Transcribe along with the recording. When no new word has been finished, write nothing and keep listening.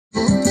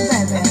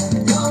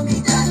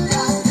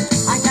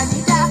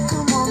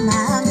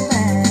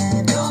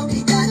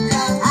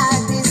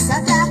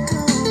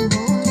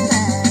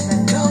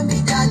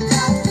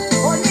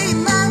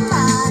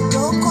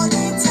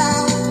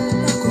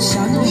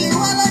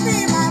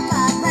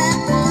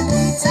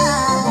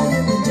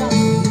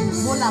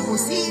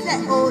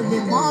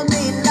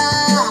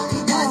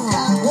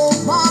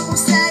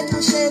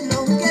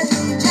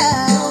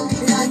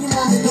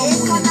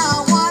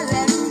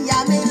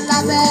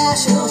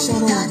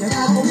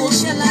Mo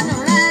ṣe lánàá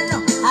rẹ̀ nà,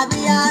 àbí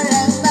ara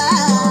ẹ̀ bá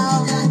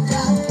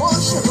ó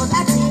ṣòro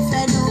láti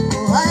fẹnu kò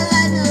ọ́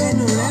lẹ́nu.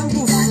 Ẹnu rẹ̀ ń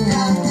bù fún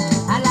ọ.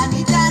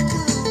 Àlàní dákú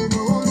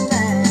mo ń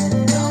bẹ̀,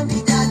 lómi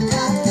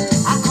dáadáa.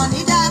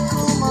 Àkànní dákú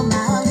mo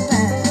máa ń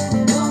bẹ̀,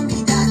 lómi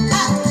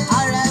dáadáa.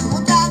 Ọ̀rẹ́ mú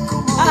dákú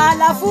mo máa ń bẹ̀.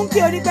 Àlà fún kí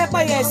orí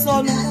pẹ́pẹ́ yẹn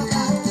sọnù.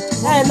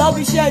 Ẹ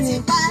lọ́bi iṣẹ́ ni.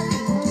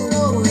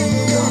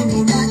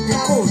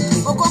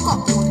 Okoko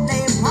kò lè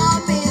mọ́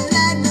mi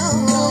lẹ́nu.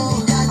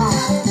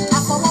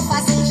 Àfọwọ́fà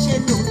sí ṣe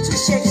lò tún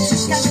ṣe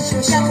ṣiṣẹ́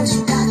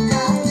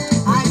dáadáa.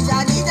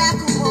 Àjàní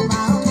dákú mo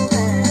máa ń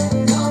bẹ̀,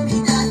 lómi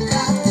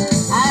dáadáa.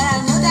 Ara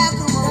ló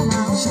dákú mo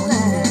máa ń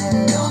bẹ̀,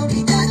 lómi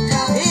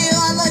dáadáa.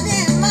 Ìwọ ló ní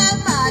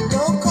màmá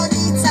dóko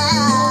níta.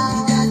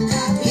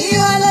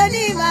 Ìwọ ló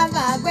ní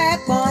màmá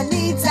gbẹ́pọ̀n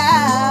níta.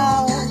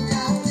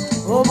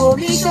 Òbò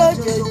mi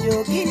ṣòjòjò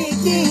kí ni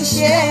kí n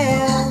ṣe?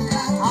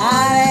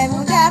 Ààrẹ mú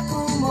dákú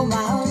mo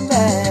máa ń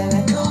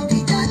bẹ̀rẹ̀. Lómi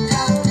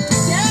dáadáa.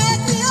 Jẹ́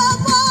kí ó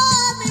bọ́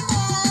mi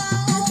mọ́.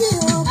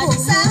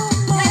 Àdìsá,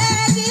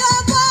 jẹ́ kí ó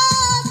bọ́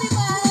mi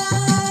mọ́.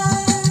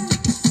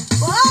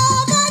 Bó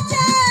bá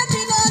jẹ́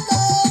mi ló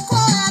lò kó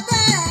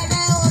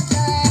abẹ́rẹ́ ó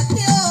jẹ́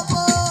kí ó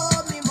bọ́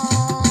mi mọ́.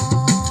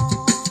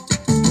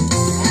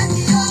 Jẹ́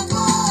kí ó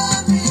bọ́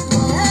mi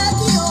mọ́. Jẹ́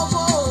kí ó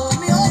bọ́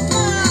mi ó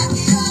mọ́. Jẹ́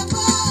kí ó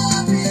bọ́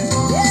mi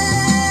mọ́.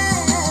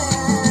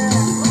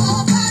 Bó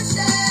bá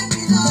jẹ́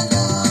mi ló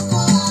lò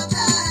kó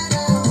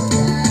abẹ́rẹ́ ó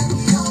jẹ́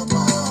kí ó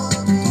bọ́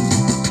mi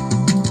mọ́.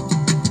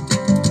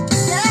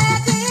 Jẹ́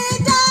kí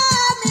dá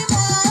mi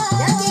mọ̀.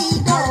 Jẹ́ kí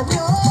dá mi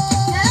ó.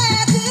 Jẹ́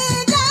kí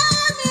dá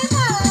mi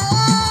mọ̀.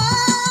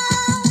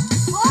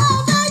 Bó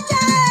bá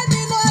jẹ́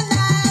mi ló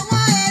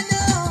làwọn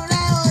ẹnu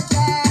rẹ̀ ó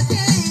jẹ́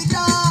kí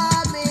dá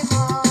mi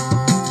mọ̀.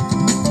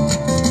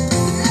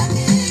 Jẹ́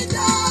kí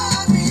dá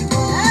mi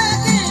mọ̀. Jẹ́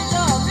kí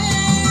dá mi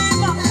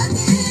mọ̀. Jẹ́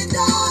kí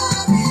dá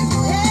mi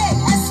mọ̀.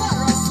 Ẹ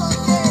sọ̀rọ̀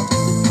sókè.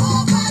 Bó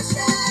bá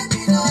jẹ́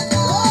mi ló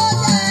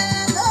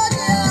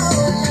lóde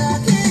ó jẹ́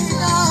kí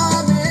dá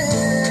mi.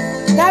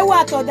 Táíwò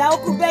Àtọ̀dá ó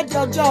kú bẹ́ẹ̀ di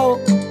ọjọ́ o.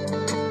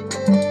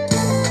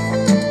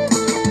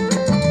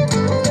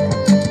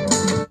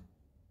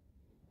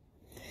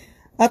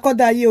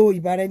 Akọ́dá ayé o,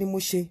 ìbàrẹ̀ ni mo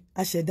ṣe.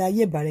 Aṣẹ̀dá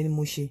ayé ìbàrẹ̀ ni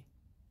mo ṣe.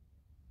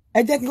 Ẹ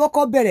jẹ́ kí n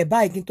kọ́kọ́ bẹ̀rẹ̀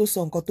báyìí kí n tó sọ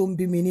nǹkan tó ń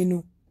bí mi nínú.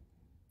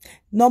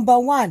 Number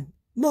one,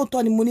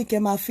 lóòótọ́ ni mo ní kẹ́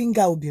máa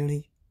fíńgà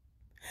obìnrin.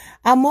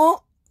 Àmọ́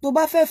tó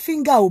bá fẹ́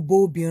fíńgà òbò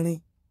obìnrin,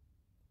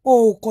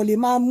 o kò lè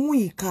máa mú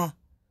ìka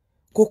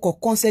kó kọ̀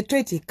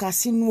concentrate ìka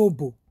sínú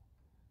òbò.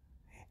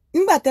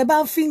 Nígbà tẹ́ bá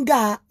ń fíńgà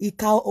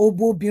ìka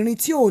òbò obìnrin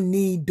tí ò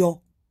ní idọ̀,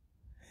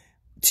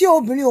 tí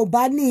obìnrin ò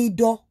bá ní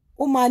idọ̀,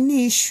 ó máa ní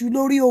iṣu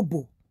lórí òbò.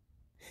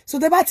 So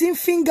tẹ́ bá ti ń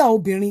fíńgà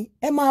obìnrin,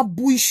 ẹ máa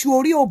bu iṣu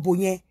orí òbò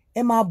yẹn,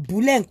 ẹ máa bù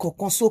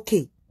lẹ́ǹkọ̀ọ̀kan sókè.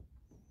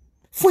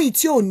 Fún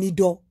ìtí ò ní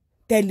idọ̀,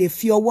 tẹ́ lè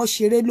fi ọwọ́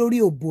ṣeré lórí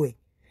òbò ẹ̀.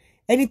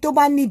 Ẹni tó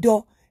bá ní idọ̀,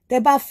 tẹ́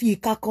bá fi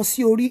ìka kan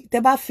sí orí,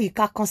 tẹ́ bá fi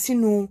ìka kan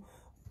sínú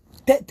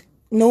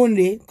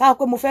nòǹrè, ká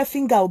pé mo fẹ́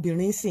fíńgà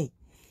obìnrin sìn.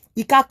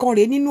 Ìka kan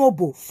rèé nínú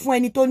òbò fún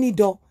ẹni tó ní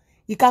idọ̀,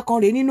 ìka kan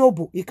rèé nínú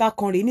òbò, ìka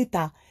kan rèé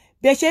níta.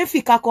 Bẹ́ẹ̀ ṣe ń fi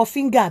ìka kan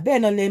fíńgà, bẹ́ẹ̀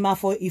náà lè máa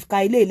fọ ìka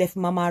ilé ilẹ̀ fi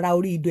máa ra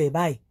orí idọ̀ ẹ̀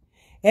báyìí.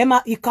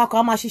 Ìka kan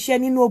á máa ṣiṣẹ́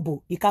nínú òbò,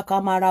 ìka kan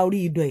á máa ra orí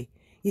idọ̀ ẹ̀.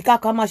 Ìka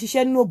kan á máa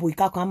ṣiṣẹ́ nínú òbò,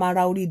 ìka kan á máa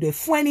ra orí idọ̀ ẹ̀.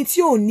 Fún ẹni tí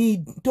ò ní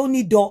tó ní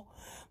idọ̀,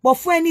 bọ̀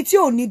fún ẹni tí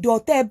ò ní idọ̀,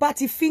 tẹ́ ẹ bá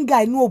ti fíńgà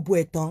inú òbò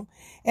ẹ̀ tán,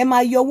 ẹ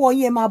máa yọ ọwọ́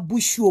yín, ẹ máa bu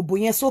iṣu òbò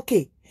yẹn sókè.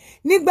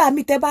 Nígbà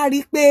míì tẹ́ bá rí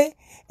pé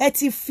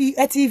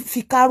ẹ ti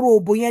fi karo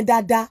òbò yẹn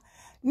dáadáa.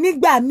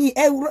 Nígbà míì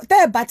tẹ́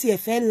ẹ bá tiẹ̀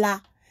fẹ́ la,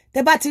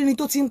 tẹ́ bá ti rí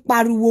tó ti ń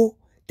pariwo,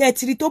 tẹ́ ẹ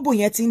ti rí tóbò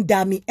yẹn ti ń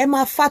dami, ẹ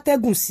máa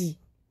fàtẹ́gùn sí i.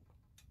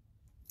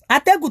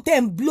 Atẹ́gùn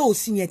tẹ́ ń blow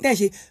sí yẹn, tẹ́ ń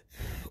ṣe,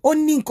 ó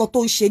ní nǹkan tó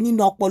ń ṣe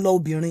nínú ọpọlọ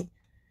obìnrin.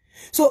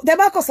 So tẹ́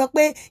bá kàn sọ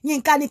pé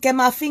Yínká ní kẹ́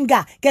máa fíńgà,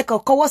 kẹ́kọ̀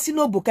kọwọ́ sínú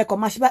òbò, kẹ́kọ̀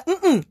máa ṣe bá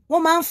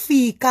wọ́n máa ń fi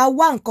ìka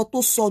wá nǹkan tó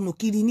sọnù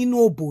kiri nínú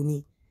òbò ni.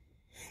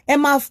 Ẹ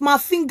máa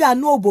fíńgà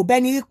nú òbò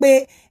bẹ́ẹ̀ ni wípé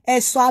ẹ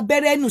sọ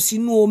abẹ́rẹ́ nù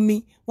sínú omi,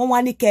 wọ́n wá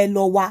ní kẹ́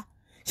lọ wá.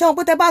 Ṣé wọn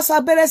pé tẹ́ bá sọ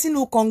abẹ́rẹ́ sínú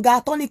kànga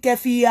tó ní kẹ́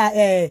fi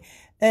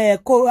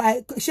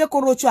ṣé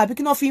korocho àbí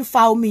kí wọ́n fi ń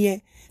fa omi yẹn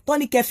tó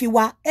ní kẹ́ fi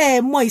wá,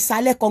 ẹ mọ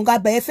ìsàlẹ̀ kànga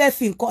bẹ́ẹ̀ fẹ́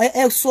fi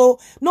nǹkan so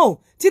no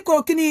tí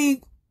kí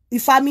ni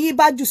ìfàmì yín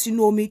bá jù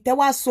sínú omi, tẹ́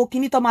wá so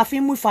kíní tó máa fi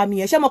mú ìfàmì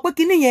yẹn. Ṣé mọ̀ pé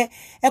kíní yẹn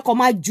ẹ kàn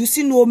máa jù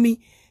sínú omi,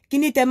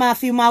 kíní tẹ́ máa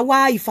fi máa wá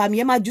ìfàmì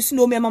yẹn máa jù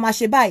sínú omi, ẹ máa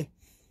ṣe báyìí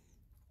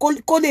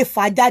kó lè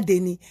fà jáde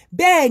ni.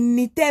 Bẹ́ẹ̀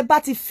ni tẹ́ bá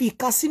ti fi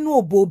ìka sínú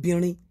òbò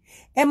obìnrin,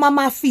 ẹ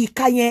máa fi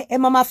ìka yẹn, ẹ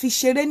máa fi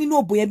ṣeré nínú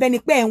òbò yẹn bẹ́ẹ̀ ni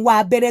pé ẹ̀ ń wá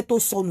abẹ́rẹ́ tó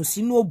sọnù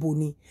sínú òbò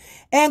ni.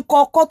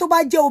 Ẹ̀ǹkọ̀ọ̀kan tó bá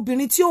jẹ́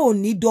obìnrin tí ò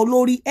ní idọ̀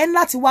lórí, ẹ ní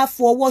láti wá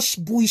fọ ọwọ́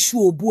bu iṣu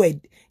òbò ẹ̀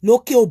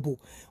lókè òbò.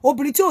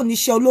 Obìnrin tí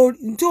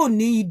ò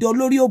ní idọ̀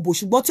lórí òbò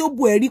ṣùgbọ́n tí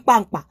òbò ẹ̀ rí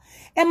pàǹpà,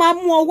 ẹ máa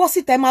mú ọwọ́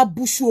síta, ẹ máa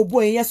bu iṣu òbò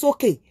ẹ̀ yẹn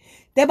sókè.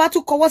 Tẹ́ bá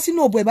tún kọwọ́ sínú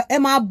òbò ẹ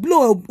máa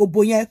blow òbò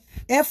yẹn,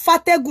 ẹ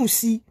fàtẹ́gùn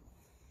sí i.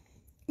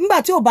 Nígbà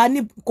tí ò bá ní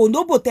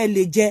kòndóbò tẹ́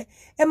lè jẹ,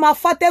 ẹ máa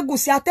fàtẹ́gùn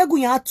sí, atẹ́gùn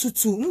yẹn á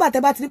tutù. Nígbà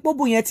tẹ́ bá ti rí pé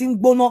òbò yẹn ti ń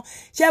gbóná,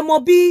 ṣé mọ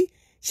bí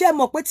ṣé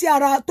mọ̀ pé tí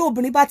ara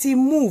tóbìnrin bá ti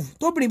move,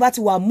 tóbìnrin bá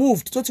ti wà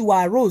moved, tó ti wà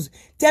aroused,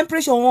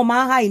 temperature wọn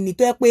máa high ní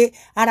tó yẹ pé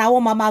ara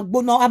wọn máa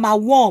gbóná, á máa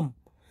warm.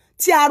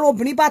 Tí ara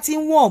obìnrin bá ti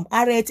warm,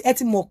 ara ẹ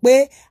ti mọ̀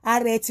pé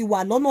ara ẹ ti wà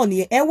lọ́nà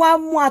nìyẹn. Ẹ wá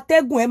mú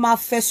atẹ́gùn, ẹ máa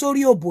fẹ́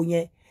sórí òbò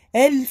yẹn.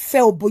 Ẹ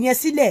fẹ́ òbò yẹn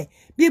sílẹ̀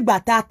bí ìgbà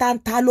tá ń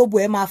ta lóbò,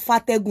 ẹ máa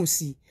fàtẹ́gùn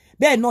sí.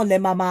 Bẹ́ẹ̀ náà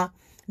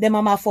lẹ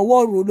máa fọwọ́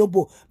ro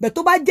lóbò. Bẹ́ẹ̀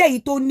tó bá jẹ́ èyí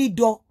tó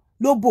nídọ̀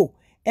lóbò,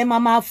 ẹ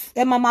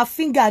máa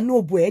finger ní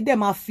òbò ẹ dẹ̀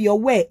máa fi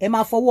ọwọ́ ẹ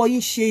máa fọwọ́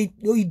yín ṣe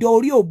ìdọ̀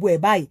orí òbò ẹ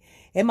báyìí.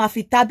 Ẹ máa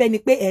fi tábẹ́ ni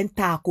pé ẹ ń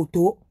ta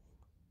àkòtó.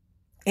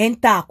 Ẹ ń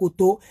ta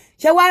àkòtó.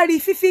 Ṣé wá rí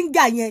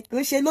fífíngà yẹn kò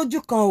ń ṣe lójú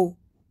kan o.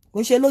 Kò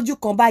ń ṣe lójú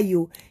kan báyìí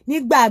o.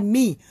 Nígbà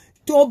míì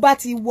tó bá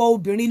ti wọ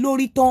obìnrin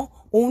lórí tán,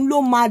 òun ló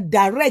máa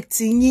direct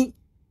yín.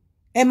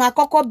 Ẹ máa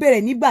kọ́kọ́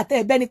bẹ̀rẹ̀ nígbà tẹ́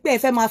ẹ bẹ́ni pé ẹ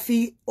fẹ́ máa fi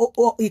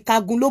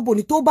ìkagun lóbò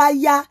ni. Tó bá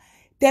yá,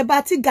 tẹ́ bá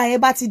tí ga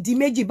yẹn bá ti di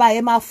méjì báyìí,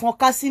 ẹ máa fọ́n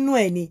ká sínú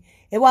ẹ̀ ni.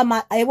 Ẹ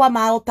wá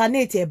máa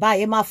alternate ẹ̀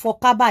báyìí, ẹ máa fọ́n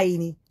ká báyìí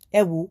ni.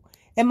 Ẹ wò,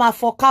 ẹ máa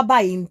fọ́n ká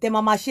báyìí ni, tẹ́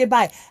máa ṣe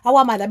báyìí. Á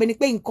wá máa dàbí ni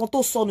pé nǹkan tó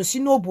sọnù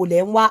sínú òbò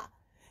lẹ̀ ń wá.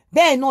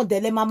 Bẹ́ẹ̀ náà dẹ̀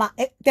lẹ máa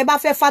tẹ́ bá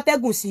fẹ́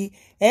fàtẹ́gùn sí,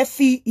 ẹ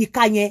fi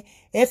ìka yẹn,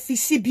 ẹ fi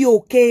síbi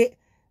òkè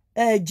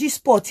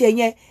G-spot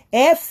yẹn,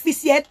 ẹ fi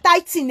sí, ẹ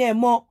tighten ẹ̀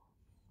mọ́.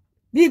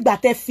 Bí ìgbà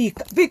tẹ́ fi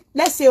bí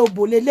lẹ́sẹ̀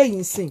òbò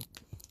lélẹ́yìn sìn.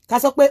 Ká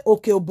sọ pé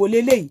òkè òbò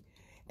lélẹ́yìn.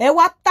 Ẹ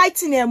wá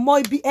tighten ẹ̀ mọ́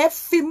ibi, ẹ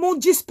fi mú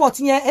G-spot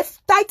yẹn, ẹ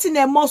tighten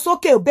ẹ̀ mọ́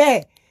sókè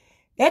bẹ́ẹ̀.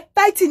 Ẹ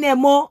tighten ẹ̀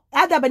mọ́,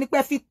 á dàbẹ̀ ni pé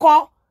ẹ fi kọ́,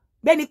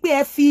 bẹ́ẹ̀ ni pé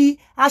ẹ fi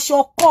aṣọ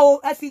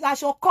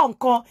kọ́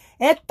nǹkan.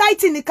 Ẹ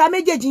tighten ìka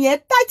méjèèjì yẹn, ẹ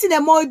tighten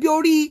ẹ̀ mọ́ ibi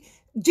orí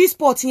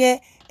G-spot yẹn,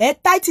 ẹ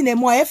tighten ẹ̀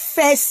mọ́, ẹ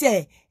fẹsẹ̀,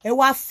 ẹ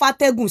wá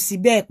fàtẹ́gùn sí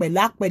bẹ́ẹ̀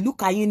pẹ̀lú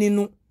kàyín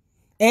nínú.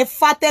 Ẹ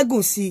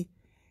fàtẹ́gùn sí,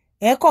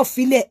 ẹ kọ̀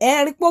filẹ̀,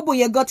 ẹ rí póbò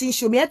yẹn gan ti ń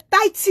ṣomi, ẹ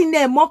tighten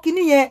ẹ̀ mọ́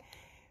kíní yẹn.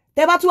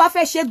 Tẹ́ bá tún wá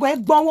fẹ́ ṣe gan, ẹ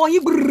gbọ́n wọn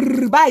yín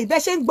brrr báyìí,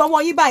 bẹ́ẹ̀ ṣe ń gbọ́n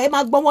wọn yín báyìí, ẹ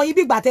máa gbọ́n wọn yín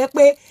bí ìgbà tẹ́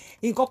pé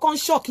nǹkan kan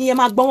shock yín, ẹ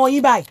máa gbọ́n wọn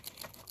yín báyìí.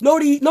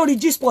 Lórí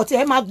G-spot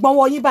ẹ máa gbọ́n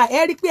wọn yín báyìí.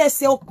 Ẹ rí pé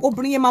ẹsẹ̀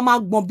obìnrin yẹn máa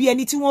gbọ̀n bí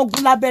ẹni tí wọ́n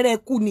gún lábẹ́rẹ́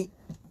kú ni.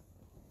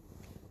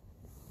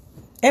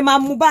 Ẹ máa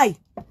mú báyìí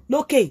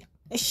lókè,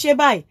 ẹ ṣe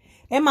báyìí,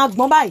 ẹ máa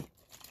gbọ́n báyìí.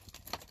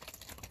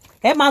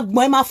 Ẹ máa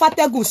gbọ́n, ẹ máa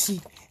fàtẹ́gùn sí,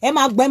 ẹ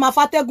máa gbọ́n, ẹ máa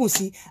fàtẹ́gùn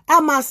sí. Á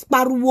máa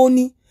pariwo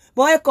ni.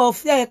 Bọ́ ẹ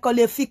kàn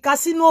lè fi ká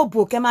sínú òbò,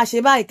 kẹ́ máa ṣe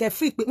báyìí, kẹ́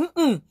fi pé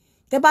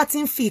tẹ́ bá ti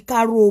ń fi ìka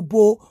ro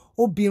òbò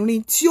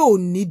obìnrin tí ò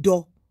ní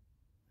dọ̀,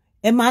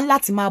 ẹ máa ń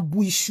láti máa bu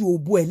iṣu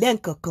òbò ẹ̀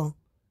lẹ́ǹkankan.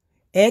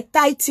 Ẹ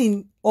tighten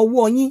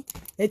ọwọ́ yín,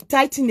 ẹ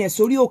tighten ẹ̀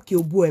sórí òkè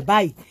òbò ẹ̀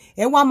báyìí.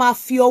 Ẹ wá máa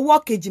fi ọwọ́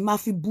kejì máa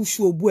fi bu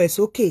iṣu òbò ẹ̀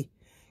sókè.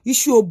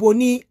 Iṣu òbò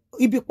ní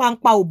ibi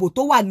pampa òbò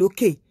tó wà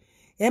lókè.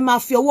 Ẹ máa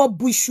fi ọwọ́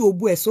bu iṣu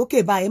òbò ẹ̀ sókè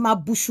báyìí, ẹ máa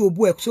bu iṣu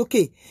òbò ẹ̀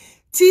sókè.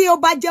 Tí ó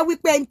bá jẹ́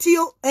wípé tí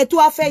ẹ tó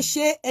wá fẹ́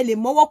ṣe, ẹ lè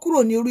mọ́wọ́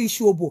kúrò ní orí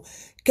iṣu òbò,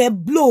 kẹ́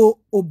blow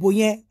òbò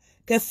yẹn,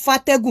 kẹ́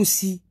fàtẹ́gùn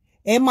sí.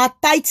 Ẹ máa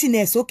tighten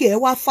ẹ̀ sókè, ẹ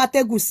wá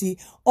fàtẹ́gùn sí.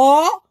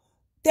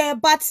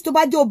 Tó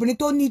bá jẹ́ obìnrin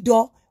tó ní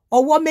dọ̀,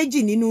 ọwọ́ méjì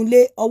nínú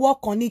ilé, ọwọ́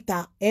kan níta,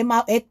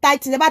 ẹ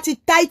tighten. Ẹ bá ti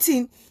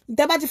tighten,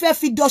 tẹ́ bá ti fẹ́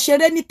fi dọ̀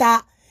ṣeré níta,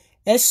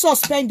 ẹ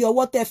suspend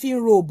ọwọ́ tẹ́ fi ń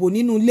ro òbò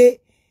nínú ilé.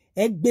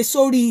 Ẹ gbé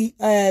sórí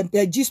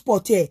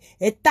G-spot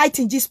ẹ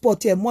tighten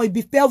G-spot mọ́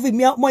ibi pelvic,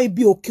 mọ́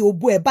ibi òkè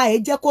òbò ẹ báyìí,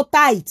 ẹ jẹ́ kó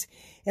tight.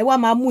 Ẹ wá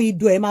máa mú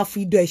idọ̀, ẹ máa fi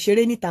idọ̀ ẹ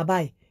ṣeré níta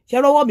báyìí. Ṣé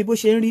rọ́wọ́ mi bó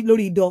ṣe ń rí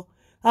lórí idọ̀?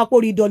 Àpò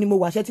orí idọ̀ ni mo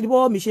wà, ṣé ti rí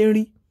bọ́wọ́ mi ṣe ń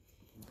rí?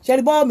 Ṣé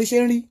rí bọ́wọ́ mi ṣe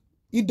ń rí?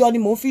 Idọ̀ ni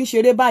mò ń fi ń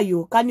ṣeré báyìí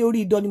o. Ká ní orí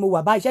idọ̀ ni mo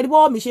wà báyìí. Ṣé rí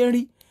bọ́wọ́ mi ṣe ń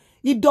rí?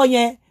 Idọ̀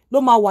yẹn ló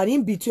máa wà ní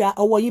between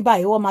ọwọ́ yín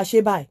báyìí, wọ́n máa ṣe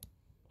báyìí.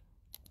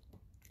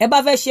 Ẹ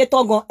bá fẹ́ ṣe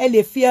tán gan, ẹ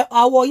lè fi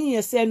ọwọ́ yín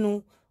yẹn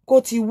sẹ́nu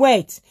kó ti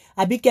wet,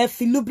 àbí kẹ́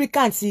fi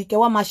lubricant sí, kẹ́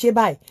wá máa ṣe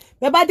báyìí.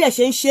 Bẹ́ bá dẹ̀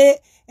ṣe ń ṣe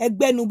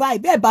ẹgbẹ́nu báyìí,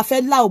 bẹ́ẹ̀ bá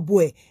fẹ́ lá òbò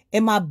ẹ̀, ẹ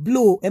máa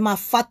blow, ẹ máa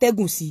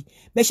fàtẹ́gùn sí.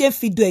 Bẹ́ ṣe ń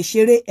fi dọ̀ ẹ̀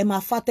ṣeré, ẹ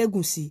máa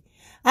fàtẹ́gùn sí.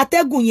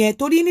 Atẹ́gùn yẹn,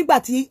 torí nígbà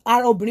tí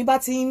ara obìnrin bá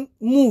ti ń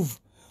move,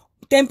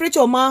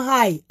 temperature máa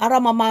high, ara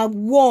máa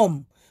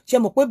warm. Ṣé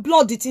mọ̀ pé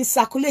blood ti ń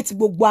circulate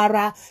gbogbo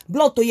ara,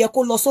 blood tó yẹ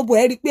kó lọ sóbò,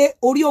 ẹ rí pé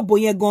orí òbò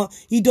yẹn gan,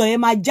 idọ̀ yẹn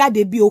máa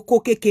jáde bí okó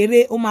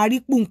kékeré, ó máa rí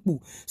pùǹpù.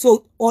 So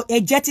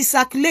ẹ̀jẹ̀ ti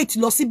circulate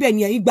lọ síbẹ̀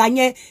yẹn, ìgbà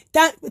yẹn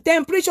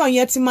temperature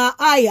yẹn ti máa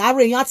high, ara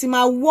èèyàn ti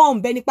máa warm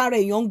bẹ́ẹ̀ nípa ara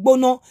èèyàn ń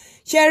gbóná.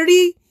 Ṣé rí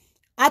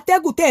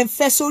atẹ́gùn tẹ́ ń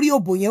fẹ́ sórí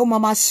òbò yẹn, ó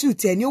máa suit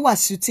ẹ̀ ní, ó wà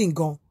suiting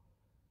gan.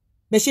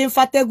 Bẹ́ ṣe ń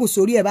fàtẹ́gùn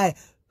sórí ẹ̀ báyìí,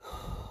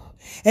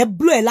 ẹ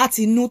blow ẹ̀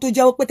láti inú, tó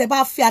jẹ́ pé tẹ́ bá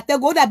fi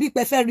atẹ́gùn, ó dàbí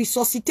pé fẹ́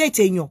resuscitate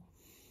èèyàn.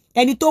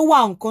 Ẹni tó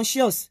wà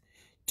unconscious,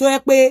 tó yẹ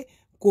pé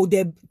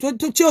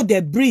tí ò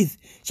dẹ̀ breathe,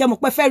 ṣé mọ̀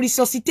pé fẹ́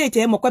resuscitate,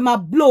 ẹ mọ̀ pé máa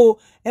blow,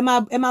 ẹ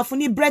máa fún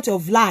ní breath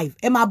of life,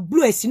 ẹ máa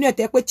blow ẹ̀ sínú ẹ̀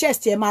tẹ́ pé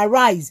chest ẹ máa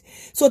rise.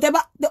 So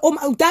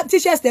tí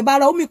chest ẹ bá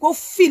ra omi kó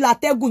feel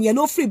atẹ́gùn yẹn,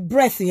 ló free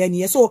breath yẹn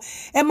nìyẹn. So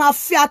ẹ máa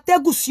fi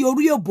atẹ́gùn sí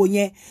orí òbò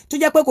yẹn, tó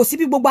jẹ́ pé kò sí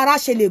bí gbogbo ara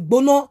ṣe lè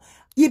gbóná.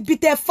 Ibi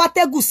tẹ́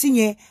fàtẹ́gùn sí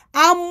yẹn,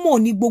 á mọ̀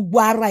ní gbogbo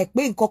ara ẹ̀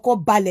pé nǹkan kan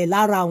balẹ̀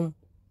lára òun.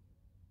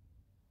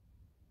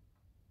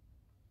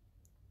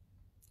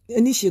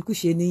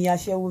 Oníṣekúṣe ni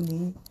aṣẹ́wó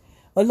ni.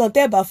 Ọlọ́run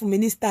tẹ́ bá fún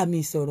mínísítà mi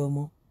sọ̀rọ̀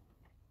mọ́.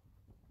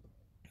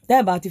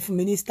 Tẹ́ bá ti fún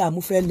mínísítà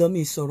mo fẹ́ lọ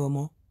mi sọ̀rọ̀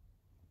mọ́.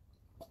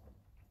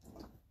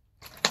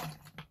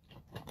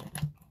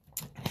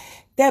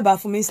 tẹ́ bá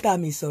fún Mr.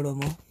 mi sọ̀rọ̀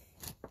mọ́.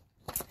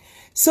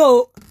 So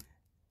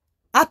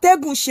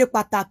atẹ́gùn ṣe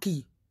pàtàkì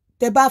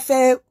tẹ́ bá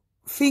fẹ́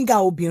finger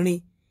obìnrin,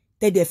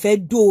 tẹ́ dẹ̀ fẹ́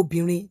dó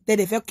obìnrin, tẹ́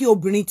dẹ̀ fẹ́ kí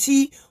obìnrin tí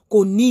kò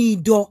ní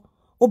idọ̀,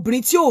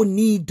 obìnrin tí ò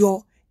ní idọ̀,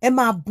 ẹ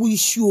máa bu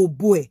iṣu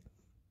òbò ẹ̀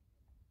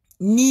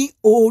ní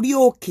orí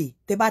òkè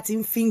tẹ́ bá ti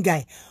ń finger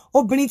ẹ̀.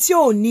 Obìnrin tí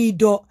ò ní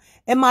idọ̀,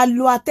 ẹ máa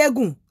lo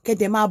atẹ́gùn kẹ́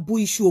dẹ̀ máa bu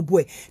iṣu òbò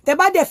ẹ̀. Tẹ́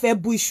bá dẹ̀ fẹ́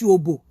bu iṣu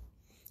òbò,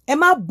 ẹ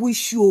má bu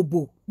iṣu òbò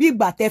bí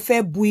ìgbà tẹ́ fẹ́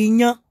bu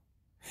iyán.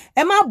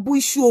 Ẹ má bu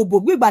iṣu òbò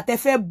bí ìgbà tẹ́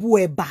fẹ́ bu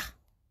ẹ̀bà.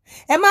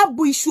 Ẹ má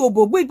bu iṣu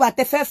òbò bí ìgbà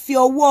tẹ́ fẹ́ fi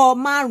ọwọ́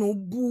márùn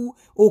bu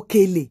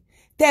òkèlè.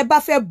 Tẹ́ bá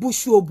fẹ́ bu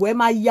iṣu òbò, ẹ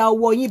máa ya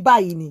ọwọ́ yín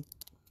báyìí ni.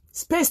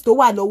 Space tó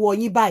wà lọ́wọ́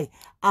yín báyìí.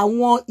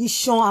 Àwọn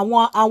iṣan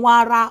àwọn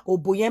ara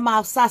òbò yẹn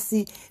máa sá sí.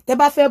 Tẹ́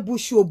bá fẹ́ bu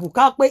iṣu òbò,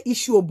 ká pé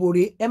iṣu òbò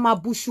rèé, ẹ máa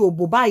bu iṣu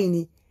òbò báyìí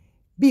ni.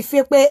 Bí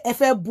fẹ́ pé ẹ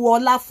fẹ́ bu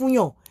ọlá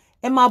fúnyàn,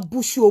 ẹ máa bu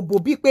iṣu òbò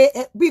bí pé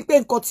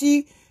nǹkan tí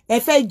ẹ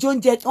fẹ́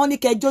jóúnjẹ, wọ́n ní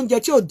kẹ́ jóúnjẹ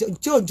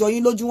tí ò jọ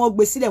yín lójú, wọ́n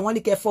gbé sílẹ̀, wọ́n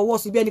ní kẹ́ fọwọ́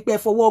sí bí ẹni pé ẹ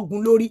fọwọ́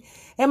gun lórí.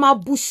 Ẹ máa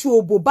bu iṣu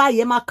òbò báyìí,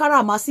 ẹ máa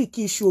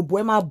káràmásìkí iṣu òbò,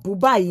 ẹ máa bu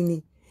báyìí ni.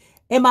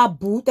 Ẹ máa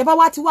bu, tẹ́ bá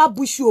wá ti wá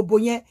bu iṣu òbò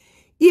yẹn,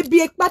 ibi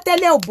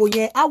pátẹ́lẹ̀ òbò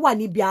yẹn á wà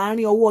níbi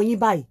àárín ọwọ́ yín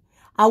báyìí.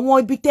 Àwọn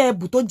ibi tẹ́ ẹ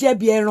bù tó jẹ́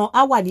bí ẹran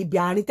á wà níbi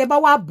àárín. Tẹ́ bá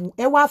wá bù,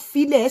 ẹ wá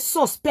filẹ̀, ẹ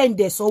suspend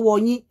ẹ̀ sọ́wọ́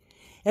yín.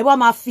 Ẹ wá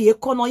máa fi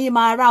èékánná yín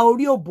máa rá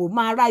orí òbò,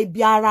 máa rá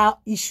ibi ara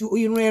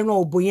irun ẹran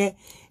òbò yẹn.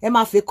 Ẹ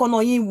máa fi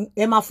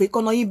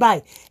èékánná yín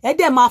báyìí. Ẹ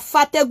dẹ̀ máa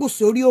fàtẹ́gùn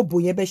sórí òbò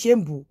yẹn bẹ́ ṣe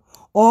ń bù.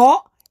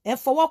 Ẹ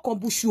fọwọ́ kan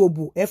bu iṣu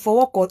òbò, ẹ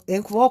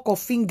fọwọ́ kan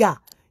finger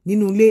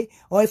nínú ilé,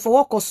 ẹ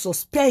fọwọ́ kan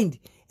suspend,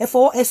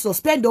 ẹ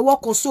suspend ọwọ́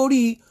kan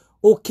sórí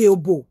òkè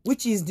òbò,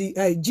 which is the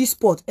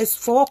G-spot. Ẹ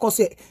fọwọ́ kan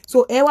sí. So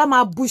ẹ wá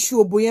máa bu iṣu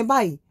òbò yẹn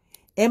báyìí.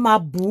 Ẹ máa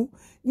bù.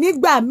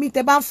 Nígbà míì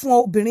tẹ́ bá ń fún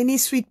obìnrin ní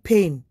sweet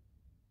pain,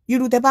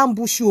 irú tẹ́ bá ń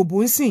bu iṣu òbò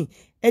ńsìn,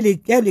 ẹ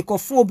lè kàn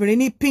fún obìnrin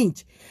ní pinch.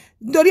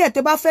 Nítorí ẹ̀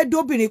tẹ́ bá fẹ́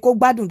dóbìnrin kó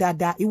gbádùn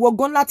dáadáa, ìwọ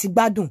gan láti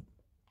gbádùn,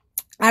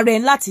 ara ẹ̀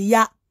láti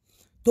yá.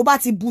 Tó bá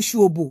ti bu iṣu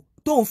òbò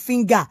tó ń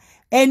finger,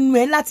 ẹnu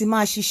ẹ̀ láti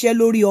máa ṣiṣẹ́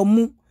lórí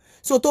ọmú.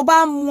 So tó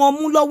bá mú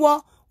ọmú lọ́wọ́,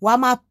 wàá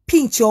máa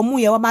pinch ọmú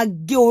yẹn, wàá máa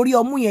gé orí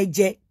ọmú yẹn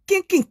jẹ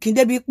kínkìnkín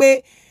débi pé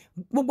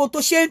gbogbo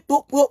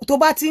tó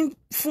bá ti ń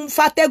fún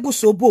fàtẹ́gùn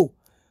sóbò,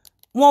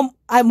 wọ́n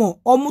àmọ́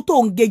ọmú tó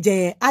ń gé jẹ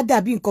yẹn á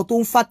dàbí nǹkan tó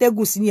ń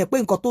fàtẹ́gùn sí yẹn, pé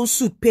nǹkan tó ń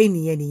suit pain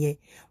nìyẹn.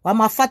 Wàá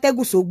máa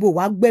fàtẹ́gùn sóbò,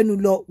 wàá gbẹ́nu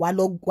lọ,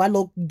 wàá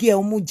lọ gé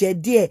ọmú jẹ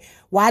díẹ̀.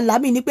 Wàá là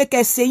mí ní pé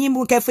kẹ́ ṣe yín mú,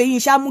 kẹ́ fẹ́ yín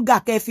ṣámúgà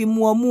kẹ́ fi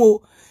mu ọmú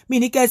o. Mi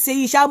ní kẹ́ ṣe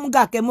yín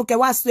ṣámúgà kẹ́ mú, kẹ́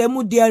wá sọ ẹmú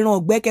di ẹran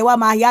ọ̀gbẹ́, kẹ́ wá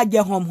máa yá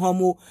jẹ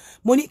hànhàn o.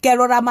 Mo ní kẹ́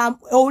rọra máa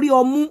orí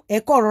ọmú, ẹ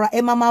kọ́ rọra,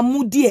 ẹ máa mú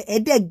díẹ̀, ẹ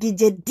dẹ̀ gé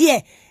jẹ díẹ̀.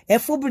 Ẹ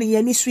fóbìnrin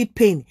yẹn ní sweet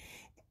pain.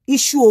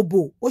 Iṣu òbò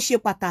ó ṣe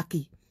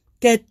pàtàkì.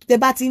 Tẹ́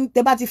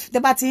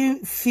bá ti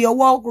fi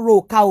ọwọ́ ro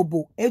ka òbò,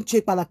 ẹ ṣe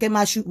pàtàkì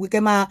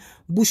kẹ́ máa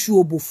bu iṣu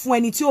òbò fún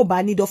ẹni tí ò bá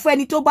nídọ̀. Fún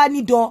ẹni tó bá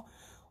nídọ̀,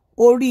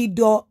 orí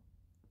idọ̀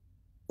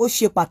ó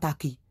ṣe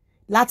pàtàkì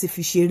láti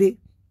fi ṣeré.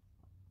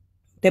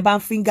 Tẹ́ bá ń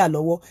finger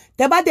lọ́wọ́,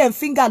 tẹ́ bá dẹ̀ ń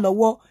finger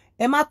lọ́wọ́,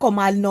 ẹ má kàn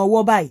máa na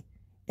ọwọ́ báyìí.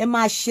 Ẹ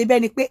máa ṣe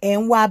bẹ́ẹ̀ ni pé ẹ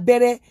ń wá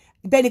abẹ́rẹ́,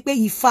 bẹ́ẹ̀ ni pé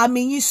ìfami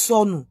yín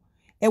sọnù.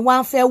 Ẹ wá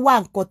ń fẹ́ wá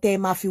nǹkan tẹ́ ẹ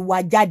máa fi wá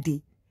jáde.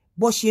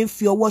 Bó ṣe ń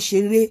fi ọwọ́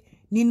ṣeré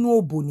nínú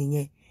òbò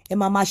nìyẹn. Ẹ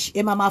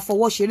máa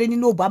fọwọ́ ṣeré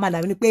nínú òbò, àmàlà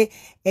ní pé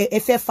ẹ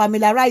fẹ́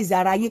familiarize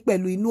ara yín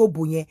pẹ̀lú inú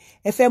òbò yẹn.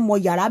 Ẹ fẹ́ mọ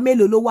yàrá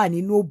mélòó ló wà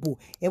nínú òbò.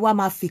 Ẹ wá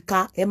máa fi ka,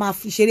 ẹ máa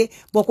fi ṣeré.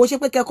 Bọ̀ kò ṣe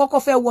pé kẹ́ kọ́kọ́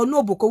fẹ́ wọnú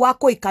òbò kó wá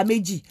kó ìka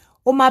méjì.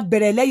 Ó máa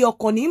bẹ̀rẹ̀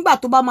lẹ́yọ̀kan ní. Nígbà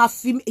tó bá máa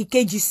fi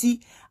ìkejì sí,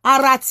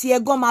 ara ti ẹ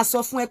gan máa sọ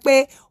fún ẹ pé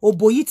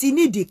òbò yìí ti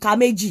ní ìdí ìka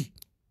méjì.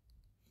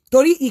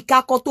 Torí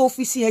ìka kan tó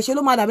fi sí yẹn ṣe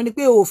ló máa dàbí ni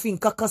pé òfin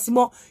nǹkan kan sí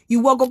mọ́.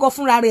 Ìwọ gọ́gọ́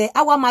fúnra rẹ̀,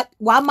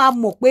 wàá máa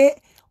mọ̀ pé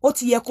ó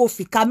ti yẹ kó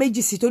fi ka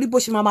méjì sí, torí bó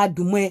ṣe máa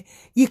dùn mọ́ ẹ.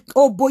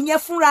 Òbò yẹn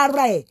fúnra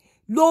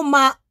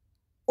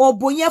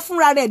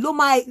rẹ̀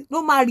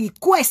ló máa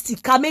request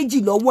ìka méjì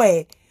lọ́wọ́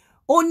ẹ.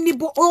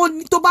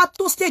 Tó bá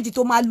tó stage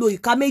tó máa lo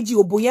ìka méjì,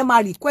 òbò yẹn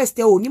máa request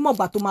ẹ, ò ní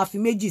mọ̀gbà tó máa fi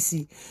méjì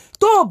sí.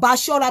 Tó o bá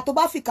ṣọ́ra, tó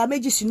bá fi ìka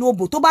méjì sínú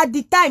òbò, tó bá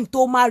di time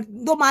tó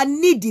máa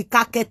need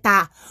ìka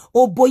kẹta,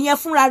 òbò yẹn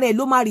fúnra rẹ̀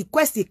ló máa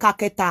request ìka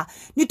kẹta.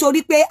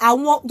 Nítorí pé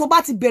tó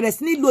bá ti bẹ̀rẹ̀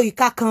sí ní lo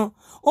ìka kan,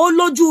 ó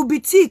lójú ibi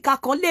tí ìka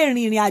kan lè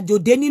rìnrìn àjò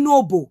dé nínú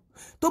òbò.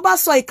 Tó bá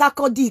sọ ìka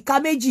kan di ìka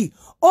méjì,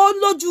 ó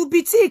lójú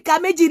ibi tí ìka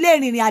méjì lè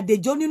rìnrìn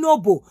àdèjò nínú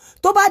òbò.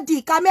 Tó bá di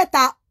ìka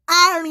mẹ́ta,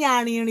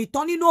 àrìnrìn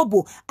tán nínú òbò.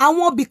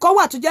 Àwọn ibì kan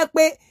wà tó jẹ́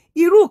pé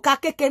irú ìka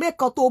kékeré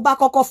kan tó bá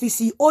kọ́kọ́ fi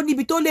sí, ó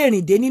níbi tó lè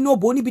rìn dé nínú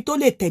òbò, ó níbi tó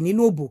lè tẹ̀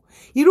nínú òbò.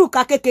 Irú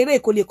ìka kékeré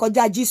kò lè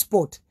kọjá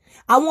G-spot.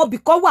 Àwọn ibì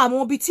kan wà,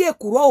 àwọn ibi tí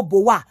èkùrọ́ òbò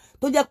wà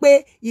tó jẹ́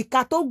pé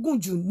ìka tó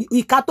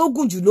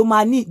gùn jù ló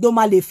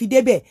máa lè fi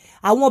débẹ̀.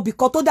 Àwọn ibì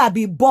kan tó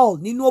dàbí ball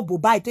nínú òbò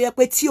báyìí tó jẹ́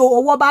pé tí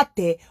ọwọ́ bá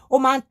tẹ̀, ó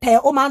máa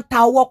ń ta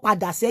ọwọ́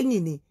padà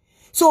sẹ́yìn ni.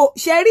 So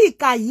ṣe rí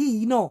ìka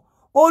yìí náà,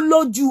 ó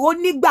lójú, ó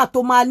nígbà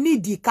tó máa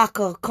nídìí ìka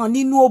kankan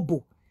nínú òbò.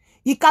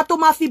 Ìka tó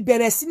máa fi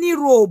bẹ̀rẹ̀ sí ní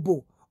ro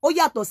òbò ó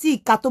yàtọ̀ sí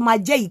ìka tó máa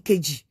jẹ́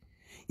ìkejì.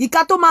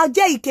 Ìka tó máa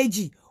jẹ́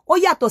ìkejì ó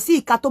yàtọ̀ sí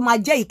ìka tó máa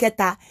jẹ́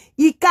ìkẹta.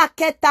 Ìka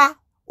kẹta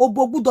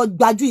òbò gbúdọ̀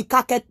gbájú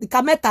ìka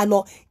mẹ́ta lọ.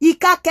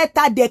 Ìka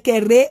kẹta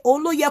dẹ̀kẹ̀rẹ́ òun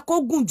ló yẹ kó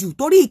gùn jù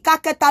torí ìka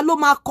kẹta ló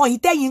máa kan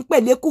ìtẹ́yìn ń pè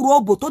lékùrú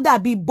òbò tó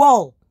dàbí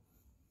bọ́ọ̀lù.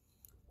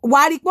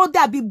 Wàá rí pé ó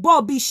dàbí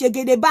bọ́ọ̀lù bí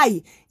ṣegede báyìí,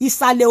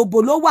 ìsàlẹ̀ òbò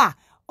ló wà.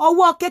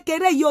 Ọwọ́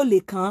kékeré yìí ò lè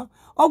kàn.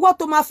 Ọwọ́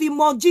tó máa fi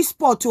mọ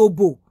G-spot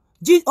òbò,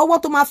 ọwọ́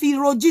tó máa fi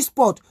ro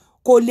G-spot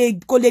kò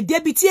lè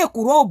débi tí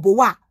èkùrọ́ òbò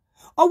wà.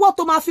 Ọwọ́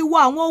tó máa fi wọ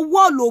àwọn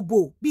wọ́ọ̀lù òbò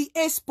bíi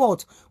A-spot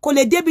kò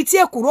lè débi tí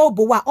èkùrọ́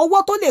òbò wà. Ọwọ́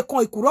tó lè kan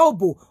èkùrọ́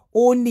òbò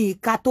òun ni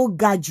ìka tó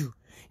ga jù.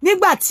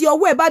 Nígbà tí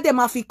ọwọ́ ẹ̀ bá dẹ̀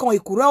máa fi kan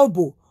èkùrọ́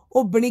òbò,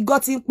 obìnrin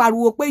gan ti ń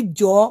pariwo pé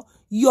jọ̀ọ́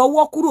yọ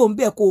ọwọ́ kúrò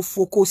ńbẹ̀ kó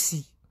focó sí.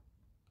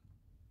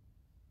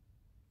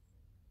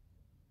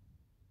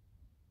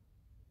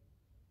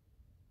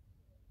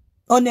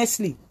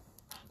 Honestly,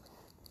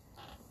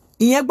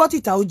 ìyẹn gbọ́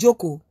tìta ó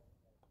jókòó.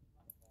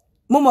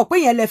 Mo mọ̀ pé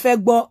ìyẹn lẹ fẹ́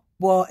gbọ́,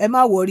 bọ̀ ẹ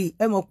má worry.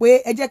 Ẹ mọ̀ pé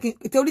ẹ jẹ́ kí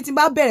torí tí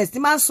bá bẹ̀rẹ̀ sí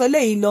máa ń sọ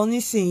eléyìí lọ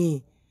nísìnyí,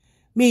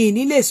 mi ì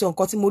ní lè sọ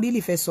nǹkan tí mo rí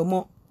lè fẹ́ sọ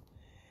mọ́.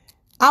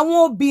 Àwọn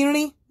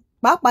obìnrin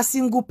pàápàá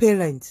single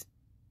parent,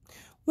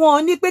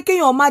 wọn ní pé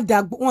kéèyàn má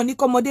dàgbò, wọn ní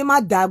kọ́mọdé má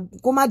dàgbò,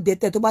 kó má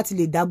dẹ́tẹ̀ tó bá ti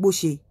lè dàgbò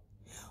ṣe.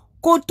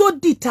 Kó tó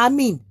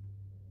determine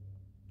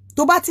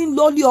tó bá ti ń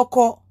lọ lé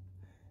ọkọ,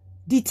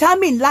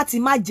 determine láti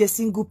má jẹ́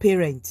single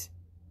parent.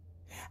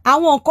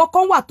 Àwọn nǹkan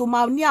kan wà tó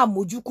máa ní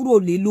àmójúkúrò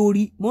lé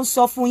lórí. Mo ń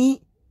sọ fún yín.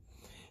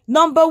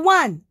 Number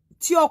one,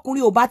 tí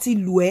ọkùnrin ò bá ti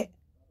lù ẹ́,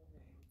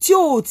 tí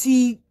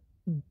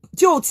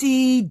ò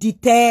ti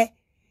dìtẹ̀,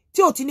 tí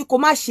ò ti ní kó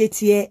má ṣe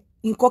tiẹ̀,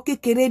 nǹkan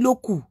kékeré ló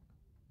kù.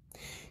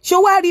 Ṣé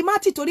wá rí má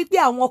ti torí pé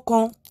àwọn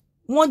kan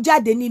wọ́n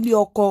jáde nílé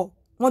ọkọ,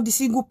 wọ́n di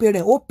single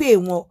parent, ó pè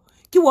wọ́n.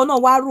 Kí wọ́n náà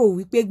wá rò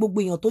wípé gbogbo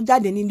èèyàn tó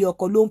jáde nílé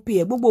ọkọ ló ń pè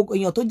ẹ́, gbogbo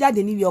èèyàn tó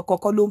jáde nílé ọkọ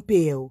kọ́ ló ń pè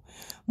ẹ́ o.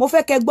 Mo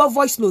fẹ́ kẹ́ gbọ́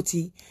voice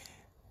note.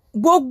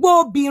 Gbogbo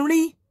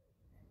obìnrin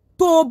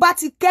tó bá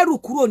ti kẹ́rù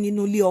kúrò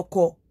nínú ilé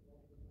ọkọ,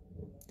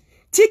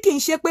 tí kì í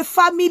ṣe pé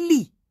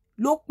family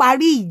ló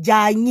parí ìjà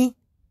yín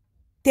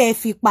tẹ́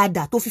fi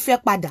padà, tó fi fẹ́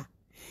padà,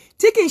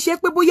 tí kì í ṣe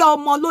pé bóyá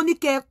ọmọ ló ní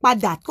kẹ́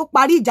padà tó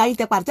parí ìjà yín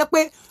tẹ́ padà, tẹ́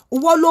pé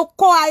ìwọ ló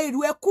kọ́ ẹrù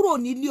ẹ kúrò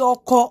nílé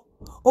ọkọ,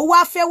 ó wá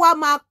fẹ́ wá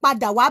máa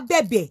padà wá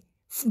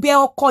bẹ̀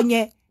ọkọ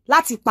yẹn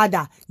láti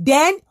padà,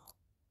 then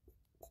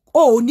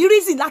o ò ní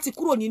reason láti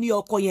kúrò nínú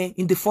ọkọ yẹn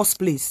in the first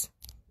place.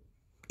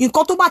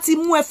 Nǹkan tó bá ti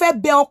mú ẹ fẹ́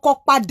bẹ̀ ọkọ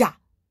padà,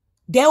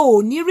 then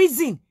o ò ní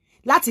reason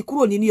láti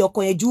kúrò nínú ọkọ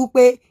yẹn ju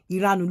pé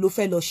ìranù ló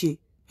fẹ́ lọ ṣe.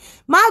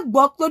 Má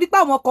gbọ́ torí pé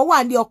àwọn kan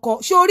wà ní ọkọ,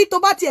 ṣé orí tó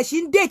bá tiẹ̀ ṣì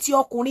ń déètì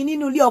ọkùnrin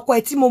nínú ilé ọkọ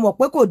ẹ̀ tí mo mọ̀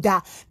pé kò dáa,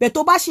 bẹ̀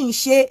tó bá ṣì ń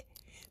ṣe,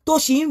 tó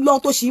ṣì ń lọ,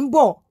 tó ṣì ń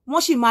bọ̀,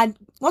 wọ́n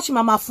ṣì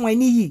máa fún ẹ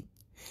níyì.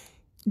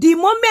 The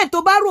moment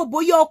tó bá rò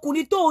bóyá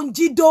ọkùnrin tó ń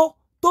jídó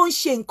tó ń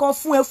ṣe nǹkan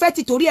fún ẹ fẹ́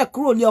ti torí ẹ̀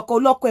kúrò ní ọkọ,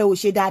 ọlọ́kọ ẹ ò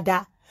ṣe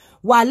dáadáa,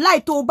 wàláì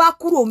tó bá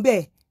kúrò ńbẹ̀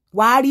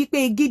wàá rí pé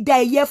igi dá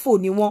ẹyẹ fò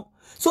ní wọn.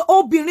 So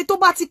obìnrin tó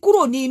bá ti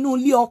kúrò ní inú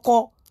ilé ọkọ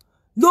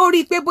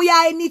lórí pé bóyá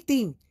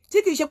anything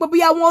tí kì í ṣe pé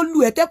bóyá wọ́n lù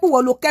ẹ́ tẹ́pù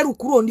wọ́n ló kẹ́rù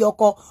kúrò ní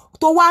ọkọ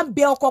tó wá ń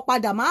bẹ ọkọ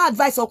padà, máa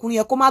advice ọkùnrin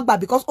yẹn kó má gbà,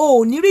 because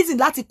o ò ní reason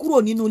láti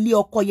kúrò nínú ilé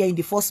ọkọ yẹn in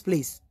the first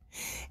place.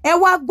 Ẹ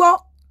wá gbọ́,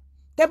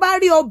 tẹ́ bá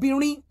rí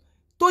obìnrin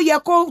tó yẹ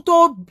kó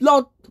tó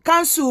lọ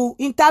cancel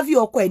interview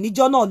ọkọ ẹ̀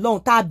níjọ́ náà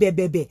lọ́hùn tá a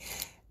bẹ̀bẹ̀bẹ̀,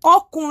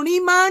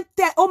 ọkùnrin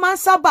ó máa ń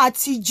sábà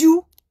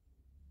tijú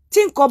tí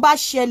nǹkan bá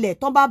ṣẹlẹ̀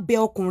tó bá bẹ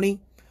ọkùnrin,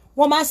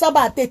 wọ́n máa ń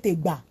sábà tètè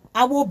gbà.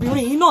 Àwọn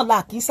obìnrin yìí náà là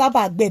kì í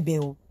sábà gbẹ̀bẹ̀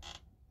o.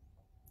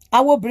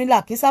 Àwọn obìnrin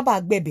là kì í sábà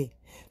gbẹ̀bẹ̀.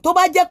 Tó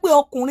bá jẹ́ pé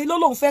ọkùnrin ló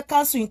lóun fẹ́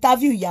cancel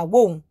interview ìyàwó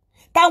òun,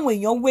 táwọn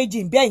èèyàn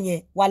wéjì bẹ́ẹ̀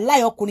yẹn,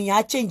 wàláhì ọkùnrin yẹn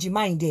á change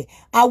mind ẹ̀.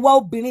 Àwa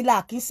obìnrin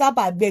là kì í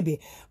sábà gbẹ̀bẹ̀.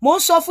 Mo ń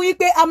sọ fún yín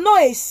pé I'm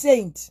not a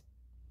saint.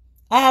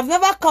 I have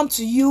never come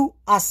to you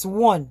as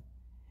one.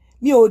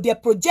 Mi ò dẹ̀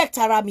project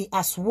ara mi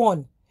as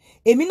one.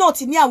 Èmi náà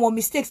ti ní àwọn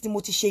mistakes tí mo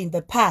ti ṣe in